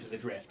exit and enter the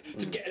drift.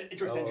 To get a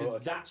drift engine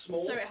okay. that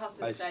small, So it has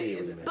to I stay see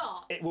what in you the mean.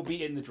 But it will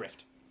be in the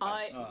drift.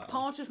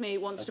 part of me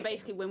wants to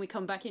basically, when we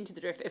come back into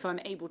the drift, if I'm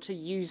able to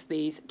use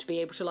these to be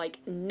able to like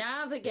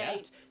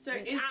navigate So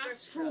it is drift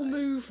astral curling.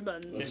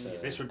 movement.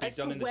 This would be As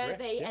to done in the where drift.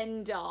 they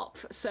end up.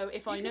 So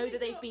if I You know can that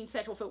they've make been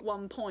set off at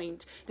one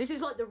point, this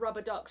is like the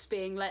rubber ducks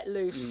being let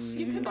loose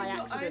You can by make your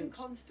own accident.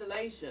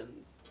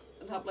 constellations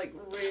and have like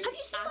really Have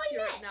you seen my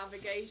accurate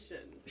nets? navigation.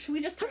 Should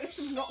we just throw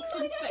some rocks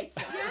in space?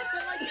 Yeah,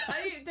 but like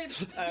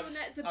your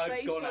nets are I've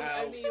based gone on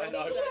out only your and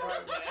I've shape.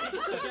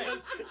 thrown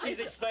it. She's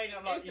explaining,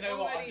 I'm like, It's you know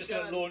what, I'm already just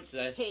going done. to launch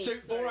this. Here. So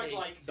Borag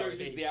like Sorry.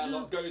 goes into the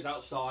airlock, goes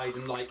outside,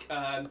 and like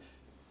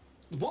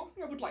one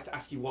thing I would like to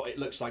ask you what it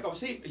looks like.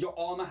 Obviously, your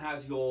armor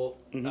has your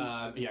you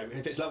know,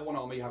 if it's level 1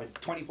 armor, you have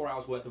 24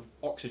 hours worth of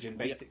oxygen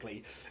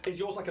basically. Is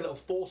yours like a little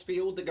force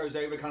field that goes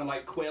over, kind of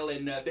like Quill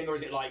in thing, or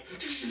is it like?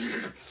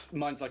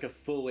 Mine's like a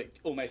full, it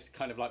almost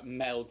kind of like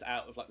melds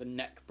out of like the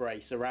neck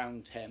brace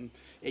around him.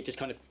 It just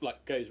kind of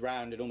like goes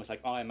round and almost like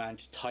Iron Man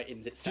just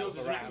tightens Yours itself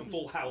is an actual around.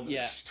 full helmet.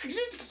 Yeah.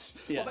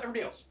 What about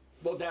everybody else?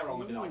 What would their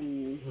armor be like?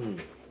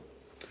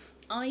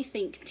 I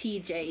think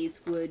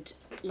TJ's would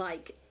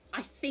like.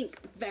 I think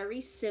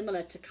very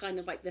similar to kind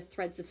of like the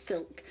threads of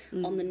silk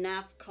on the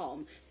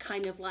Navcom,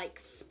 kind of like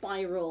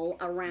spiral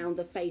around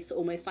the face,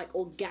 almost like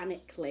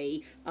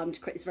organically, to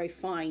create this very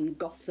fine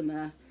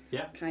gossamer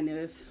kind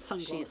of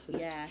Sunglasses.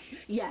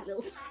 yeah,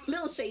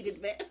 little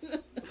shaded bit.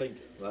 I think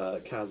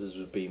Kaz's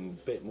would be a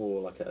bit more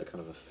like a kind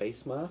of a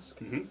face mask,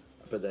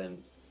 but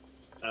then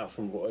out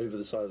from over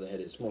the side of the head,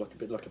 it's more like a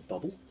bit like a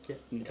bubble,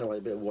 kind of like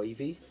a bit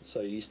wavy.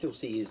 So you still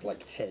see his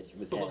like head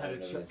with hair and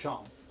Bubble-headed everything.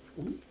 charm.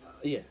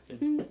 Yeah,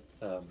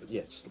 but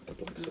yeah, just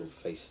like a sort of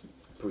face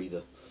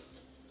breather.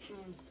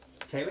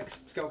 Felix,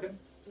 Skelkin?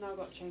 Now I've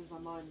got to change my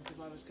mind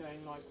because I was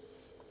going like,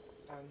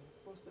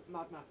 what's the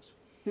Mad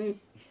Max?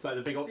 Like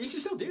the big old. You can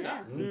still do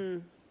that.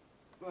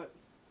 Right.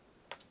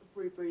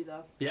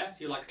 Rebreather. Yeah, so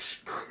you're like.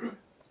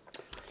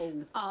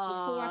 Before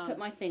I put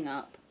my thing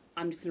up,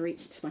 I'm just gonna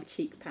reach into my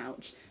cheek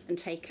pouch and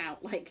take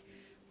out like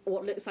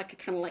what looks like a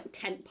kind of like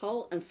tent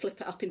pole and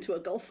flip it up into a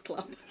golf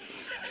club.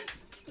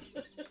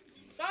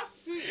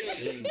 That's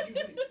shooting.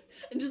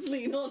 And just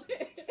lean on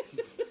it.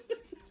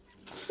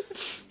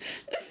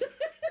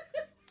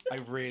 I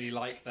really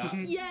like that.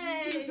 Yay!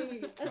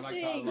 I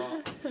like that a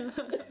lot. You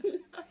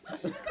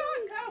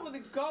can't count with a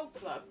golf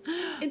club.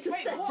 It's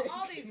Wait, aesthetic. what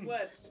are these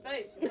words?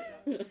 Space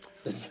and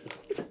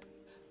stuff.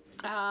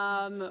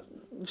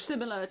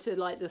 Similar to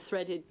like the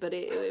threaded, but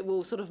it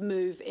will sort of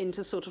move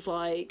into sort of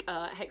like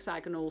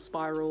hexagonal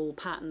spiral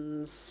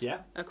patterns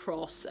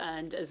across,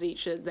 and as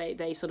each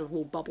they sort of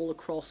will bubble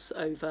across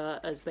over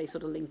as they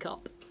sort of link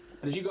up.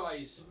 And as you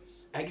guys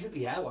exit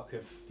the airlock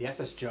of the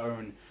SS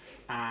Joan,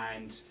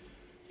 and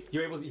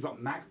you've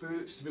got mag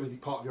boots with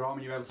part of your arm,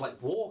 and you're able to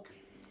like walk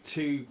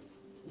to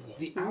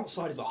the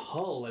outside of the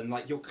hull, and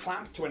like you're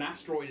clamped to an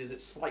asteroid as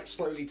it's like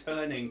slowly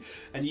turning,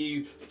 and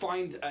you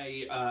find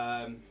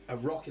a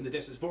rock in the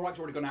distance. Vorag's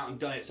already gone out and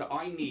done it, so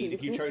I need,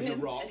 if you've chosen a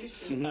rock,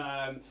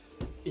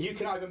 you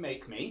can either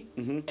make me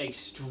a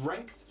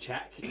strength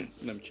check.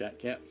 Let me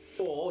check, yeah.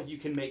 Or you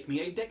can make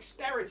me a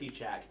dexterity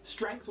check.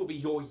 Strength will be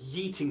your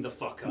yeeting the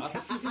fucker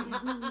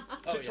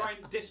to try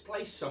and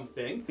displace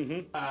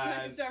something.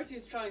 Dexterity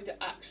is trying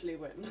to actually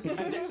win.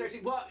 And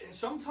dexterity, well,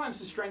 sometimes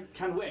the strength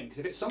can win, because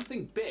if it's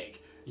something big,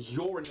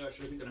 your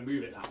inertia isn't going to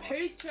move it that much.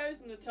 Who's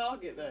chosen the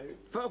target though?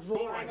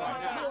 Vorag right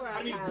now.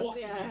 I mean, what are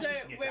you So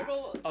using it we're at?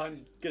 all.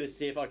 I'm gonna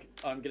see if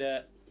I'm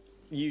gonna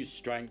use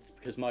strength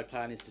because my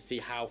plan is to see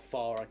how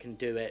far I can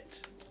do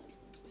it.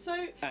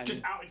 So And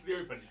Just out into the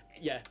open.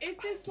 yeah, is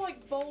this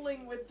like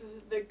bowling with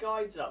the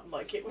guides up?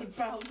 Like it would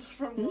bounce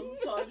from one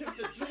side of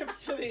the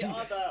drift to the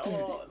other,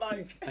 or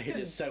like? I hit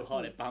it so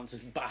hard it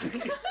bounces back.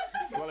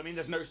 Well, I mean,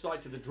 there's no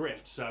side to the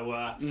drift, so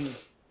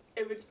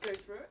It would go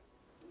through it.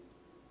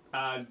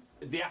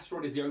 the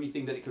asteroid is the only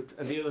thing that it could.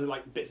 The other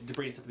like bits of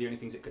debris and stuff are the only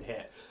things it could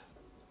hit.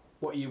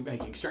 What are you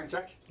making? Strength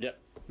check? Yep.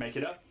 Make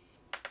it up.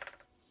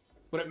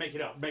 Well, don't make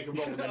it up. Make a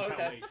roll and then tell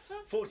Okay. me.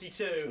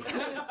 42.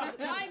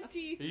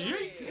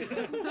 93.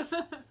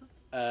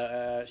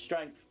 Yeet.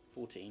 Strength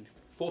 14.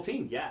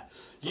 14, yeah.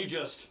 You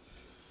just.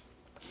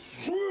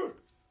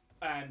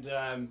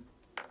 And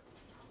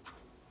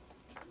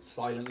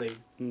silently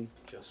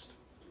just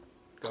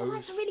Oh, goes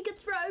that's a really good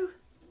throw.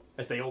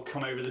 as they all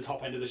come over the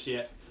top end of the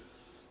ship.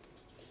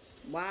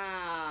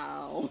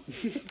 Wow.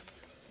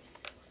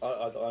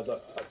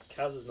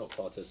 Kaz is not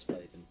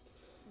participating.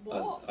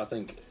 What? I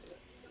think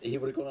he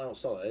would have gone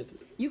outside.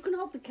 You can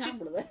hold the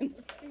camera then.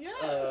 Yeah.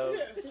 Uh,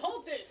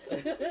 Hold this.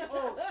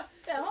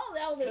 Yeah,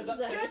 hold this a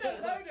second. Get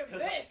a load of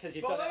this, Because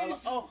you've done it,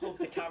 boys. I'll hold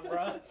the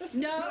camera.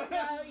 No,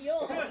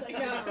 you'll hold the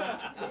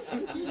camera.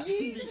 I'm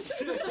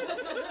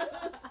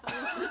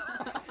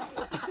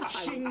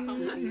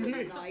comfy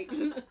tonight.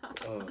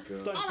 Oh god.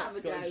 Don't I'll have a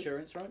it's got go.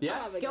 insurance, right? Yeah.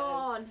 I'll have a Go go.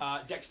 on.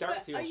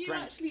 Dexterity But or are you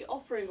strength? actually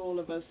offering all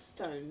of us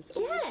stones,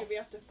 or do we have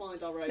Yes. to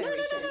find our own?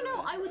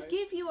 No. I would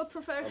give you a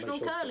professional I'll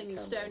make sure to put curling the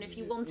camera stone on if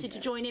you. you wanted to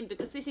join in,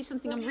 because this is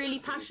something I'm really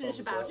passionate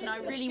about, and I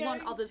really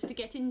want others to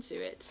get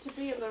into it. To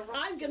be able to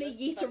I'm gonna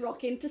yeet a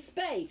rock into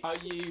space. Are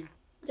you?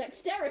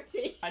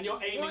 Dexterity. And you're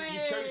aiming.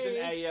 You've chosen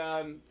a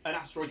an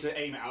asteroid to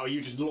aim at. Or are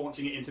you just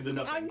launching it into the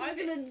nothing? I'm just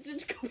gonna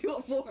just copy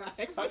what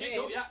Vorag Okay,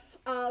 cool. Yeah.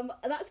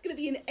 That's gonna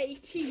be an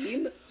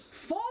 18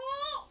 for.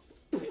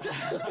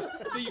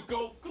 So you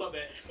golf club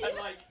it and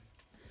like.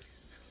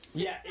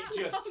 Yeah, it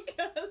just.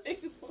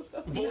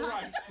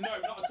 Vorag, no,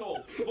 not at all.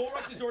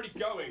 Vorag is already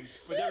going,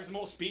 but there is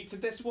more speed to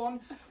this one.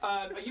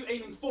 Are you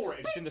aiming for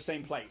it? Just in the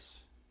same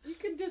place. You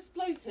can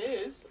displace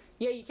his.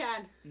 Yeah, you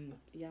can.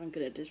 Yeah, I'm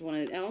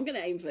gonna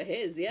aim for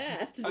his.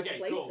 Yeah, to Okay,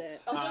 displace cool.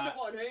 it. I don't know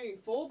what I'm aiming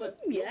for, but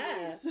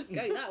Yeah,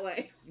 going that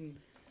way.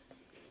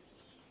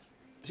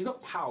 So you've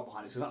got power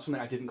behind it, because that's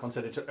something I didn't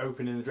consider to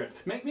open in the drift.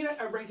 Make me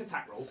a ranged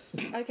attack roll.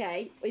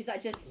 Okay, is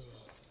that just?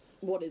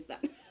 What is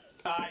that?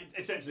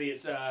 Essentially,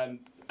 it's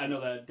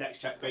another dex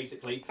check,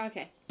 basically.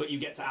 Okay. But you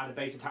get to add a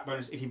base attack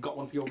bonus if you've got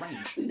one for your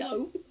range.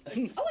 No.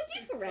 Oh, I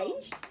do for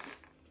ranged.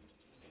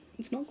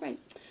 It's not great.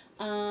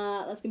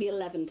 That's gonna be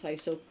 11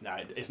 total. No,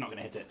 it's not going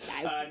to hit it.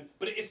 No.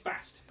 But it is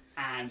fast,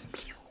 and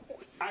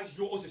as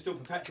yours is still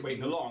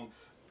perpetuating along,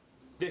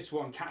 this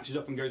one catches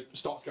up and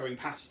starts going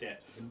past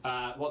it.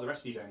 What are the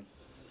rest of you doing?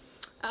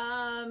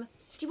 Do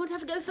you want to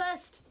have a go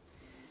first?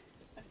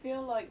 I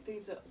feel like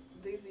these are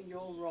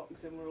your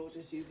rocks and we're all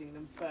just using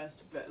them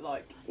first, but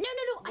like No.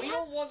 we I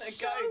all have want to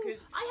so, go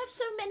because I have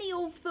so many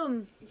of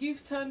them.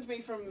 you've turned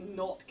me from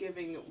not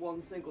giving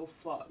one single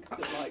fuck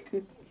to like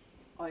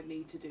I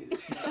need to do this.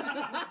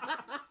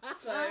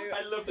 So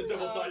I love the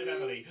double side of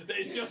Emily. That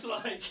is just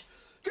like,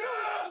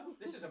 "Gah!"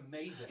 This is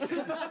amazing. Go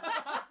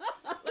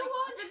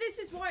on, but this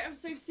is why I'm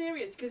so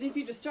serious, because if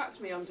you distract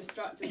me, I'm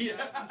distracted.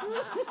 Yeah.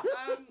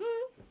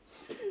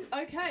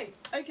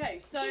 Okay,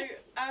 so,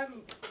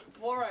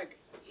 Vorag,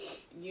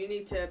 you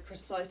need to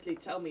precisely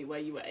tell me where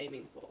you were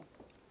aiming for.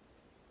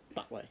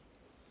 That way.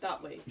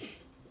 That way.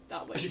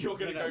 That way. You're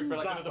going to go for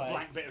like That another way.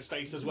 blank bit of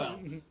space as well.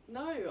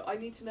 No, I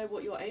need to know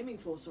what you're aiming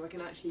for so I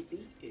can actually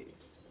beat you.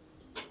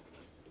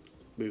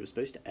 We were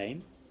supposed to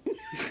aim.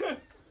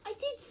 I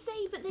did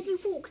say, but then you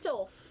walked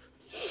off.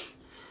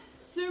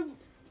 So,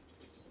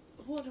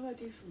 what do I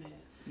do from here?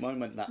 Mine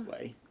went that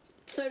way.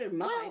 So did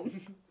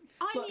mine.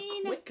 I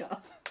mean, quicker.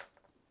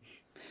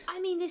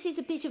 this is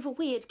a bit of a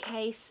weird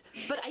case,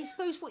 but I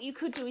suppose what you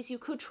could do is you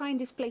could try and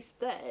displace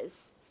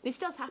theirs. This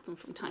does happen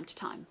from time to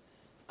time.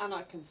 And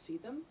I can see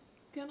them,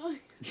 can I?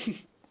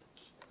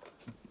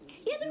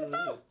 Yeah, they're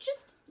about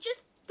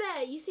just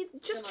there. You see,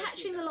 just Can I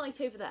catching see the them?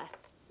 light over there.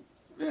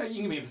 Yeah, you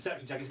can give me a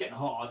perception check. It's getting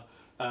hard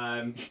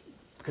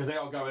because they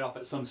are going up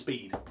at some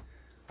speed.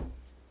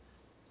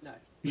 No.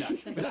 No,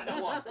 is that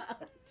not one?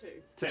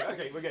 Two.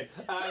 Okay, we're good.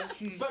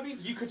 But I mean,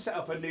 you could set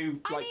up a new,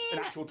 like, an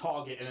actual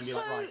target and then be So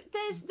like, right.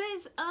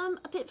 there's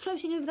a bit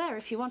floating over there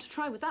if you want to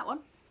try with that one.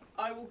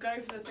 I will go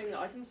for the thing that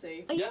I can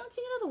see. Are you Yeah.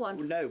 wanting another Well,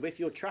 one? no, with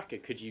your tracker,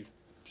 could you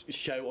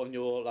show on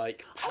your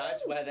like pad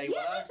Oh, where they yeah,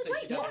 were, that's a so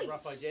she great got a point.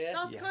 rough idea?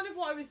 That's kind of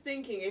what I was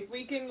thinking. If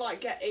we can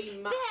like get a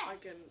map, There. I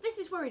can. This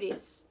is where it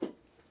is.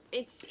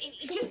 It's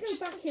Should we go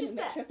back in and make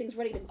there. sure everything's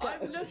ready to go?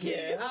 I'm looking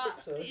Yeah, I at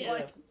think so,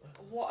 like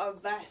what a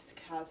Vesk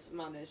has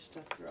managed to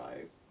throw.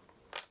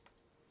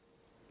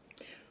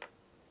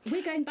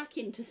 We're going back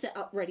in to set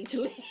up ready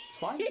to leave. It's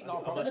fine. Not a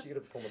I'm problem. actually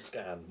going to perform a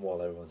scan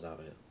while everyone's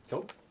out here.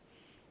 Cool.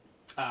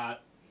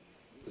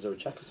 Is there a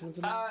check or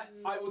something?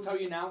 I will tell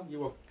you now,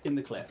 you are in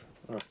the clear.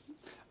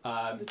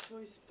 The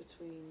choice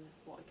between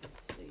what I can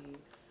see,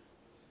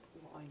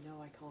 what I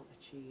know I can't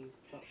achieve,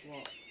 but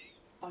what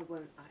I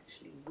won't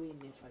actually win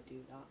if I do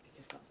that,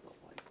 because that's not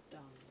what I've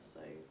done. So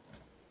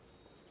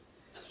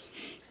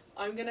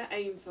I'm gonna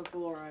aim for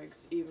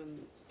Borags, even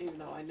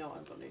though I know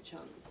I've got no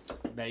chance.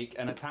 Make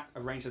a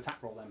ranged attack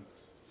roll then,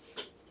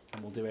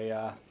 and we'll do it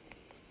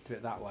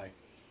that way.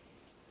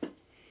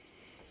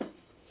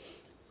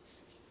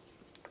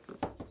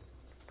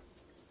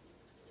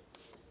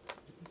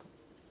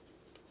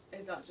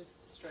 Is that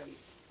just straight?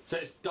 So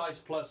it's dice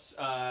plus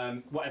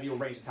whatever your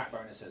ranged attack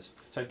bonus is.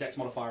 So dex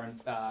modifier and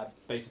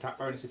base attack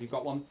bonus if you've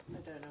got one. I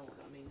don't know what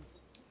that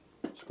means.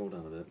 Scroll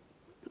down a bit.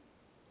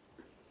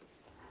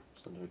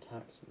 Just under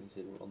attacks, and you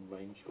see on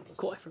range. You've got plus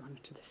Caught everyone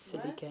into this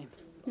silly Where? game.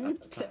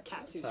 Except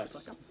Cats, who's just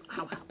like,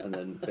 how? And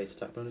then base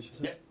attack bonus, you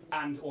said? Yep.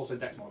 And also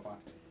dex modifier.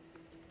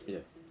 Yeah.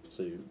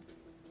 So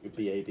your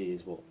BAB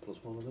is what?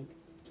 +1, I think?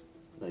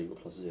 No, you've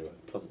got +0.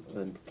 And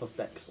then plus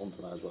dex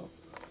onto that as well.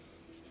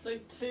 So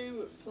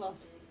 2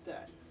 plus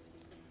dex.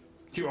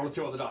 Do you roll a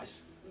 2 on the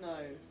dice? No,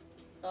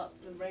 that's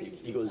the range.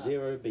 You got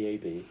 0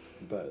 BAB,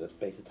 but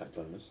base attack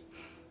bonus,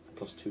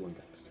 +2 on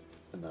dex.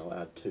 And that'll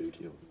add 2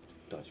 to your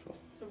dice roll.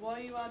 So why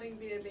are you adding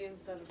BAB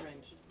instead of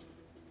range?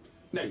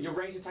 No, your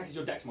ranged attack is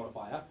your dex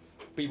modifier,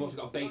 but you've also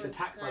got a base Oh, it's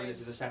attack the same.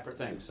 bonus as a separate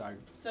thing. So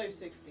So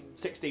 16.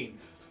 16.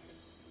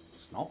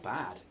 It's not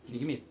bad. Can you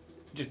give me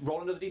just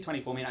roll another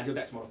d20 for me and add your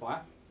dex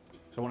modifier.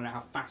 So I want to know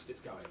how fast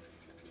it's going.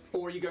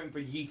 Or are you going for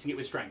yeeting it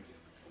with strength?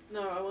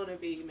 No, I want to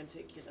be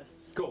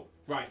meticulous. Cool.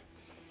 Right.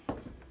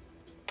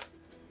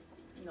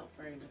 Not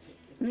very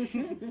meticulous.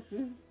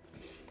 7.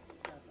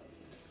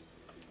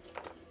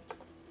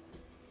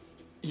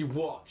 You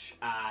watch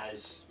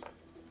as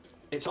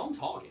it's on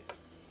target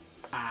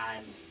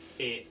and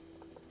it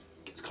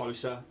gets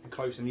closer and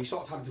closer, and you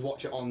start having to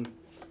watch it on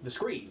the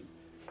screen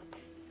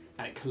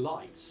and it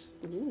collides.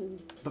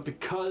 But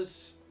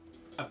because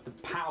of the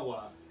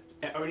power,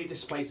 it only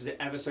displaces it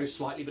ever so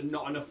slightly, but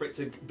not enough for it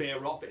to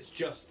veer off. It's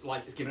just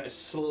like it's giving it a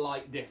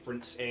slight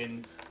difference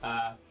in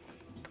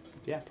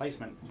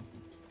placement.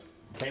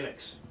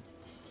 Calyx.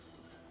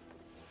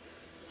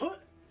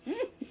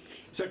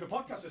 So for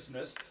podcast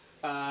listeners,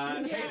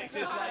 Calyx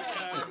is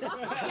like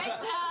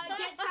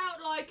Gets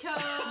out like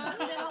a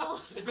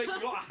little. it's making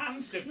a lot of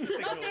hand signals.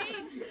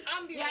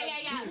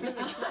 Yeah.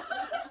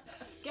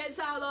 Gets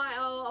out like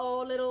a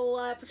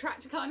little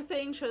protractor kind of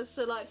thing, tries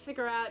to like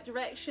figure out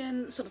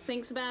direction, sort of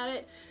thinks about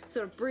it,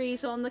 sort of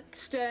breathes on the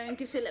stone,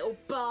 gives it a little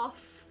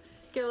buff,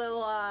 get a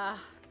little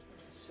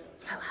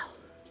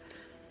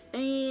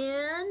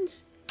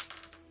and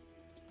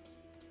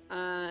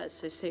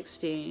so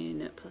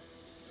 16 plus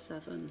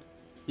 7,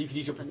 You can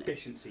use your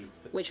proficiency.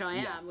 which I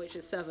am, Yeah. which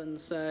is 7,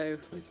 so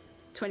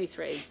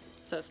 23.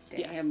 So it's,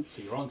 yeah.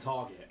 So you're on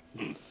target.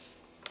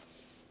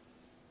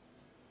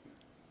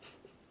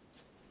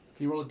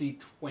 Can you roll a d20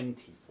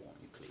 for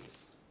me,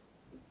 please?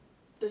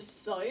 The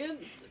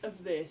science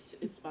of this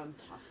is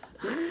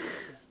fantastic.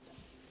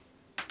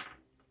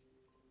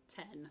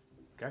 10.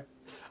 Okay.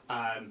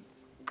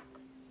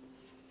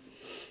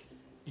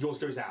 Yours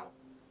goes out.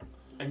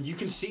 And you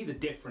can see the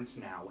difference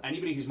now.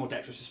 Anybody who's more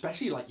dexterous,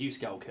 especially like you,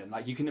 Skelkin,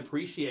 like you can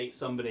appreciate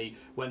somebody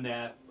when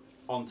they're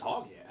on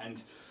target.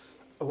 And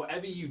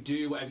whatever you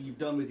do, whatever you've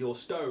done with your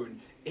stone,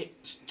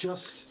 it's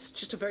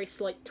just a very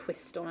slight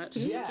twist on it.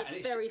 Yeah, and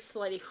it's very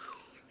slightly.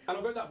 And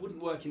although that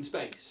wouldn't work in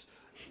space,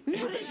 It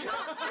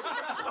does.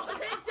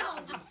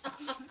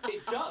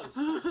 it does.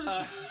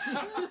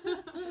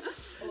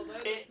 Although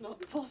it's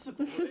not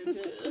possible,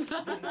 it is.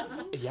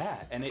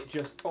 Yeah, and it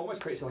just almost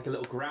creates like a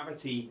little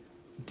gravity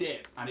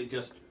dip, and it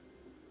just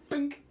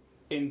think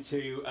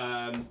into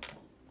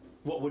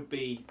what would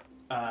be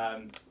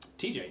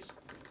TJ's.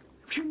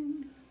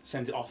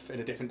 Sends it off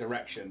in a different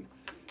direction,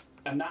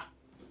 and that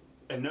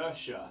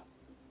inertia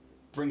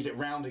brings it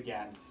round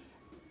again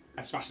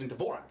and smashes into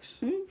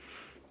Vorax.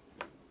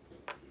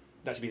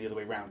 That should be the other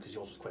way round because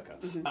yours was quicker.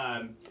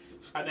 And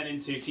then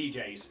into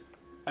TJ's,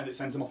 and it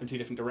sends them off in two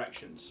different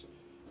directions.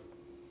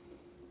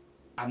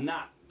 And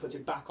that puts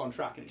it back on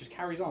track, and it just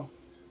carries on.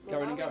 Well,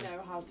 Going and now going. we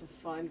know how to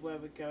find where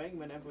we're going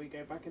whenever we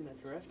go back in the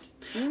drift.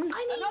 I need.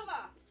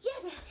 Another!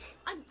 Yes.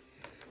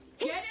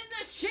 Get in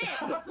the ship.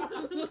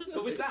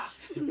 But with that,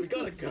 We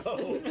gotta go.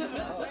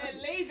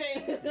 We're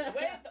leaving!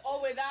 With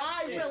or without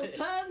I you. will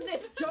turn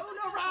this Joan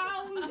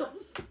around.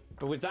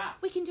 but with that,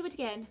 We can do it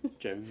again.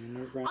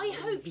 Joan around. I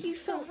hope you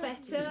felt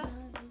better.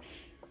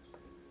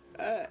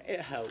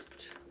 It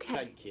helped. Okay.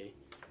 Thank you.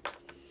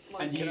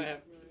 and Can you. I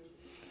have...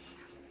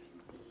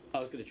 I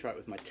was going to try it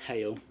with my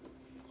tail.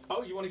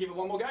 Oh, you want to give it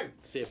one more go?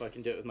 See if I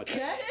can do it with my tail.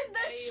 Get in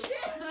the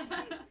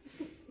ship.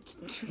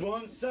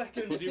 1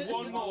 second. We'll do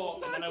one more,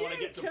 and then I want to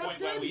get to the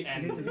point where we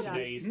end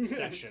today's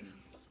session.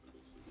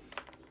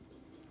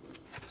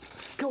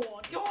 Go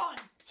on. Go on.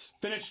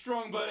 Finish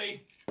strong,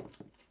 buddy.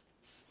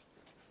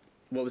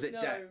 What was it?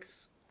 No.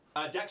 Dex.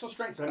 Dex or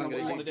strength, I'm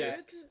depending on what you going to want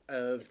do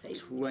to do.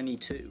 Dex of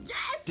 22.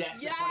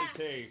 Dex Yes! is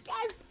 22.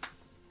 Yes.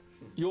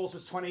 Yours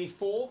was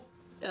 24.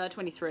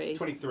 23.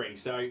 23.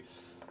 So,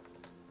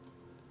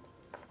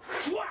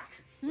 whack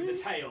with the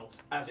tail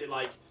as it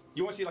like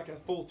you want to see like a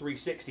full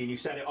 360, and you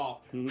set it off,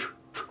 I'm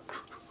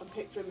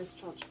picturing Miss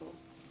Trunchbull.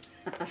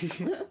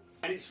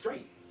 and it's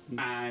straight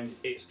and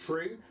it's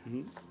true.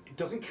 It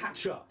doesn't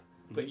catch up,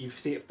 but you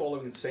see it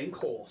following the same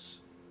course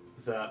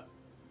that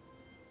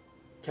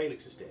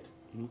Calyx's did.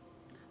 And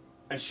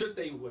if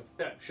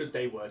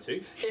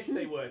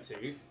they were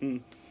to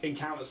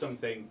encounter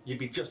something, you'd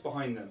be just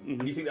behind them.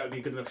 And you think that would be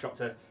a good enough shot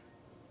to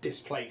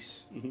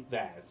displace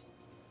theirs?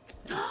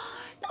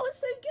 That was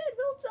so good.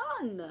 Well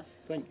done.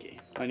 Thank you.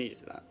 I needed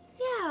that.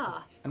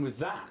 Yeah. And with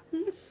that,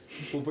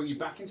 we'll bring you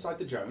back inside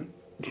the Joan.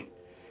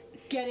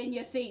 Get in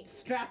your seats.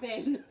 Strap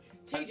in.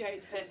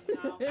 TJ's pissed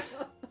now.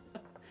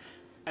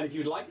 And if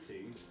you'd like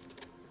to,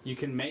 you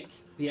can make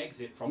the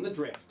exit from the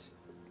drift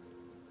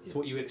to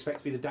what you would expect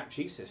to be the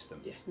Dakqui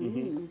system. Yeah.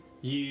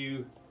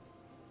 You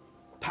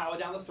power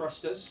down the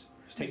thrusters,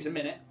 which takes a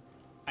minute,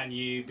 and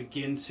you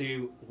begin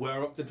to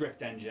whir up the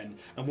drift engine.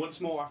 And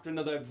once more, after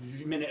another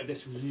minute of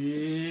this,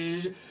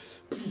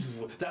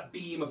 that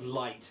beam of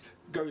light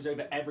goes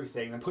over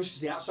everything and pushes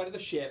the outside of the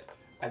ship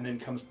and then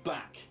comes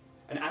back.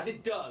 And as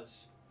it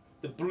does,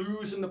 the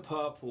blues and the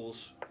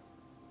purples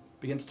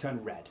begin to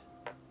turn red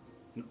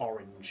and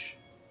orange.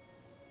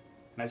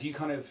 And as you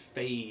kind of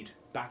fade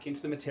back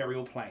into the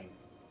material plane,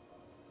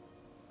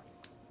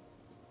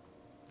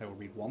 I will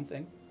read one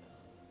thing.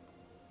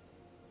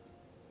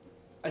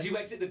 As you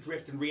exit the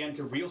drift and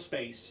re-enter real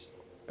space,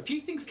 a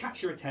few things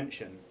catch your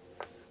attention.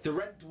 The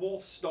red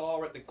dwarf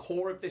star at the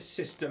core of this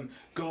system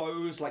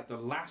glows like the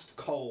last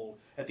coal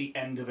at the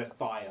end of a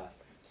fire,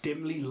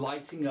 dimly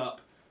lighting up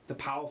the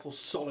powerful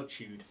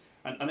solitude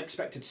and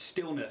unexpected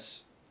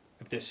stillness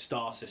of this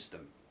star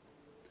system.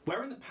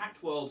 Where in the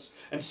Pact Worlds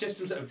and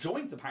systems that have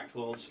joined the Pact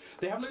Worlds,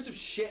 they have loads of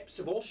ships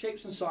of all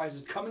shapes and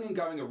sizes coming and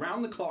going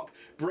around the clock,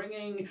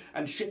 bringing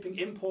and shipping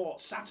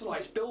imports,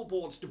 satellites,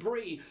 billboards,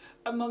 debris,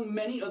 among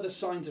many other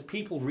signs of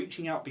people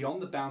reaching out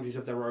beyond the boundaries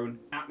of their own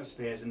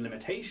atmospheres and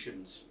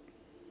limitations.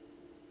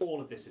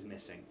 All of this is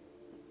missing.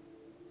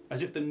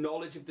 As if the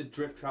knowledge of the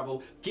drift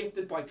travel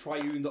gifted by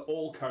Triune, the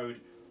All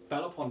Code,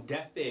 fell upon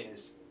deaf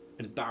ears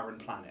and barren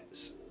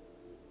planets.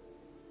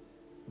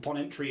 Upon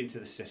entry into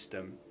the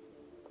system,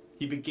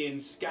 you begin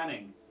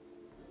scanning,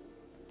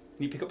 and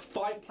you pick up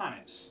 5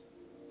 planets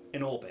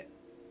in orbit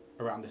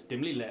around this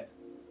dimly lit,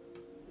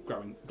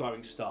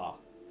 glowing star.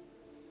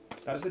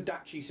 That is the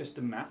Dakqui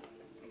system map.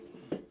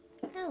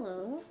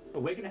 Hello.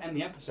 But we're going to end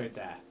the episode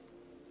there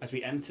as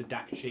we enter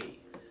Dakqui.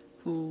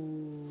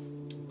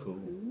 Cool.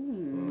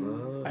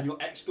 And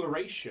your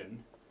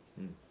exploration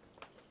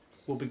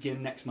will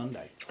begin next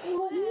Monday.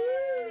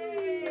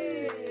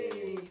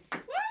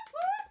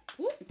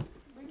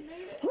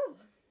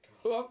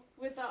 Well,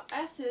 With our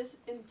S's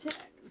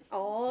intact.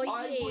 Oh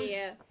I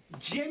yeah.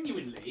 was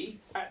genuinely,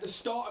 at the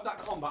start of that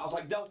combat, I was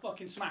like, they'll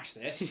fucking smash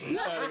this earlier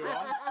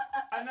on.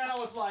 And then I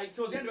was like,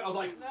 towards the end of it, I was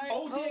like,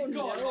 oh dear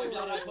God, am I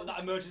glad I put that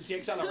emergency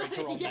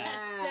accelerator on there.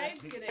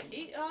 Dave's gonna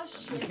eat our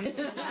shit.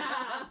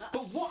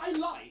 But what I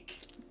like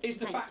is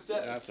the fact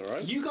that That's all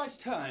right. you guys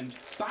turned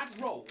bad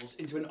rolls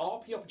into an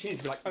RP opportunity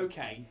to be like,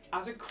 okay,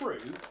 as a crew,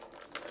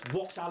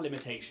 what's our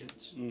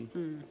limitations?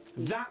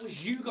 That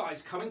was you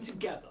guys coming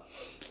together,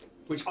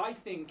 which I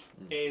think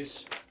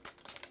is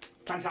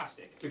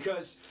fantastic,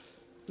 because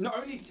not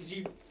only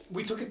did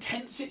we took a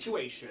tense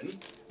situation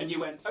and you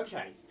went,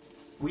 okay,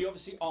 we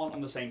obviously aren't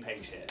on the same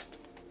page here,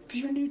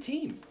 because you're a new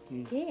team.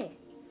 Yeah.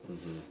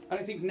 And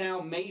I think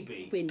now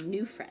maybe, We're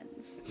new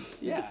friends.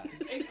 yeah.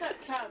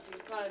 Except Kaz,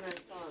 he's kind of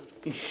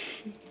no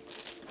fun.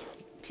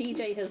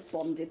 TJ has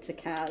bonded to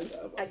Kaz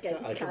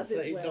against I can Kaz's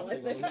say will. I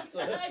nothing think.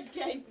 on that.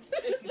 Against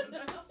it.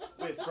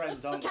 We're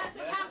friends, aren't we?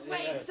 Kaz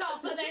wakes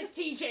up and there's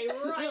TJ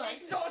right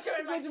next door to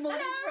him. Good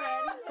morning,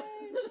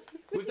 friend.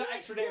 With that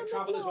extra day of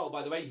travel as well,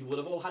 by the way, you would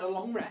have all had a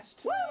long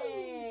rest.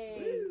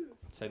 Yay.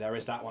 So there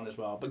is that one as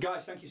well. But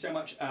guys, thank you so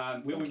much.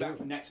 We'll be back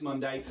next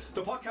Monday.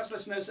 For podcast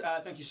listeners,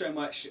 thank you so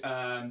much.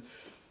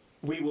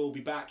 We will be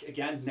back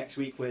again next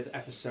week with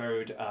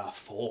episode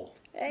 4.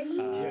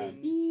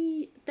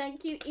 Hey.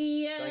 Thank you,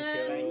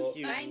 Ian.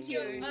 Thank you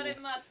very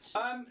much.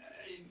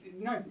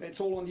 No, it's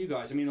all on you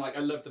guys. I mean, like,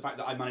 I love the fact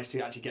that I managed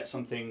to actually get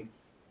something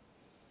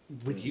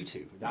with you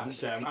two.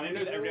 That's and I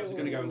know that everybody else is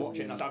going to go and watch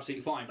it, and that's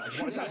absolutely fine. But I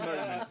just wanted that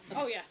moment.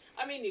 Oh yeah.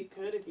 I mean, you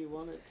could if you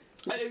wanted.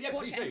 Yeah,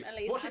 Watch please do.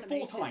 Emily's Watch it 4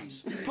 animated.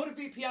 times. Put a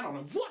VPN on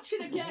and watch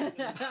it again.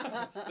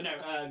 But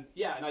no,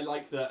 yeah, and I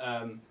like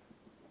that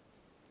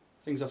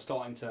things are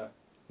starting to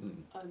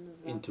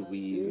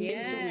Interweave.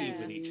 interweave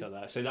with each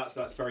other. So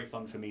that's very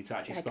fun for me to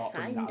actually start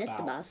bringing that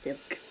about.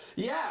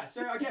 Yeah,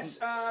 so I guess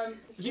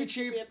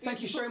YouTube,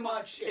 thank you so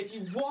much. If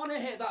you want to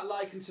hit that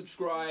like and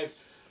subscribe,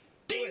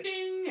 ding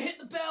ding, hit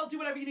the bell, do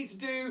whatever you need to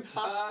do.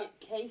 Basket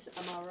case,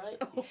 am I right?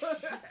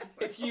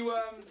 If you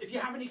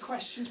have any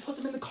questions, put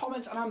them in the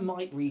comments and I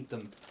might read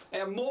them.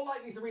 I'm more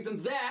likely to read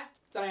them there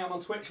than I am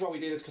on Twitch while we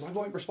do this, because I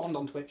won't respond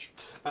on Twitch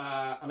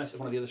unless it's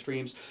one of the other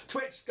streams.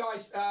 Twitch,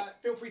 guys,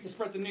 feel free to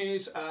spread the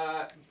news.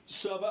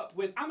 Sub up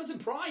with Amazon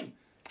Prime.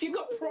 If you've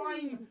got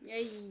Prime,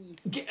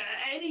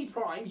 any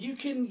Prime, you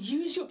can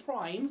use your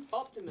Prime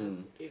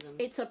Optimus, even.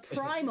 It's a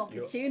prime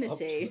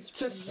opportunity.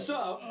 to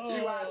sub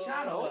to our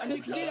channel, and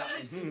you can do that.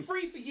 And it's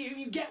free for you.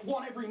 You get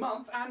one every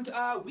month, and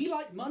we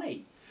like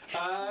money.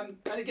 And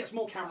it gets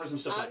more cameras and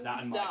stuff like And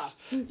that and stuff.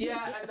 mics.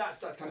 Yeah, and that's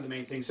kind of the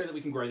main thing, so that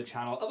we can grow the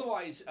channel.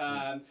 Otherwise,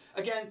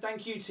 again,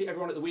 thank you to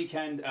everyone at the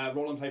weekend,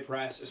 Roll and Play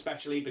Press,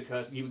 especially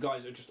because you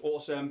guys are just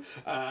awesome.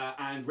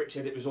 And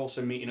Richard, it was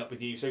awesome meeting up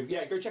with you. So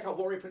yeah, go check out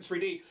Warrior Prince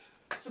 3D,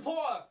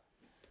 supporter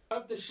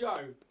of the show.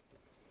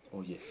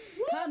 Oh yeah.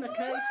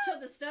 Permacoach to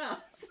the stars.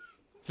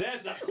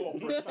 There's that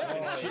corporate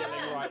fucking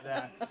shilling right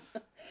there.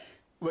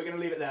 We're going to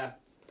leave it there.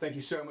 Thank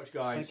you so much,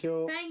 guys. Thank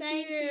you. Thank you.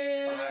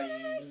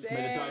 May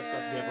the dice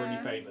gods be ever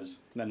any favours.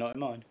 No, not in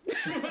mine.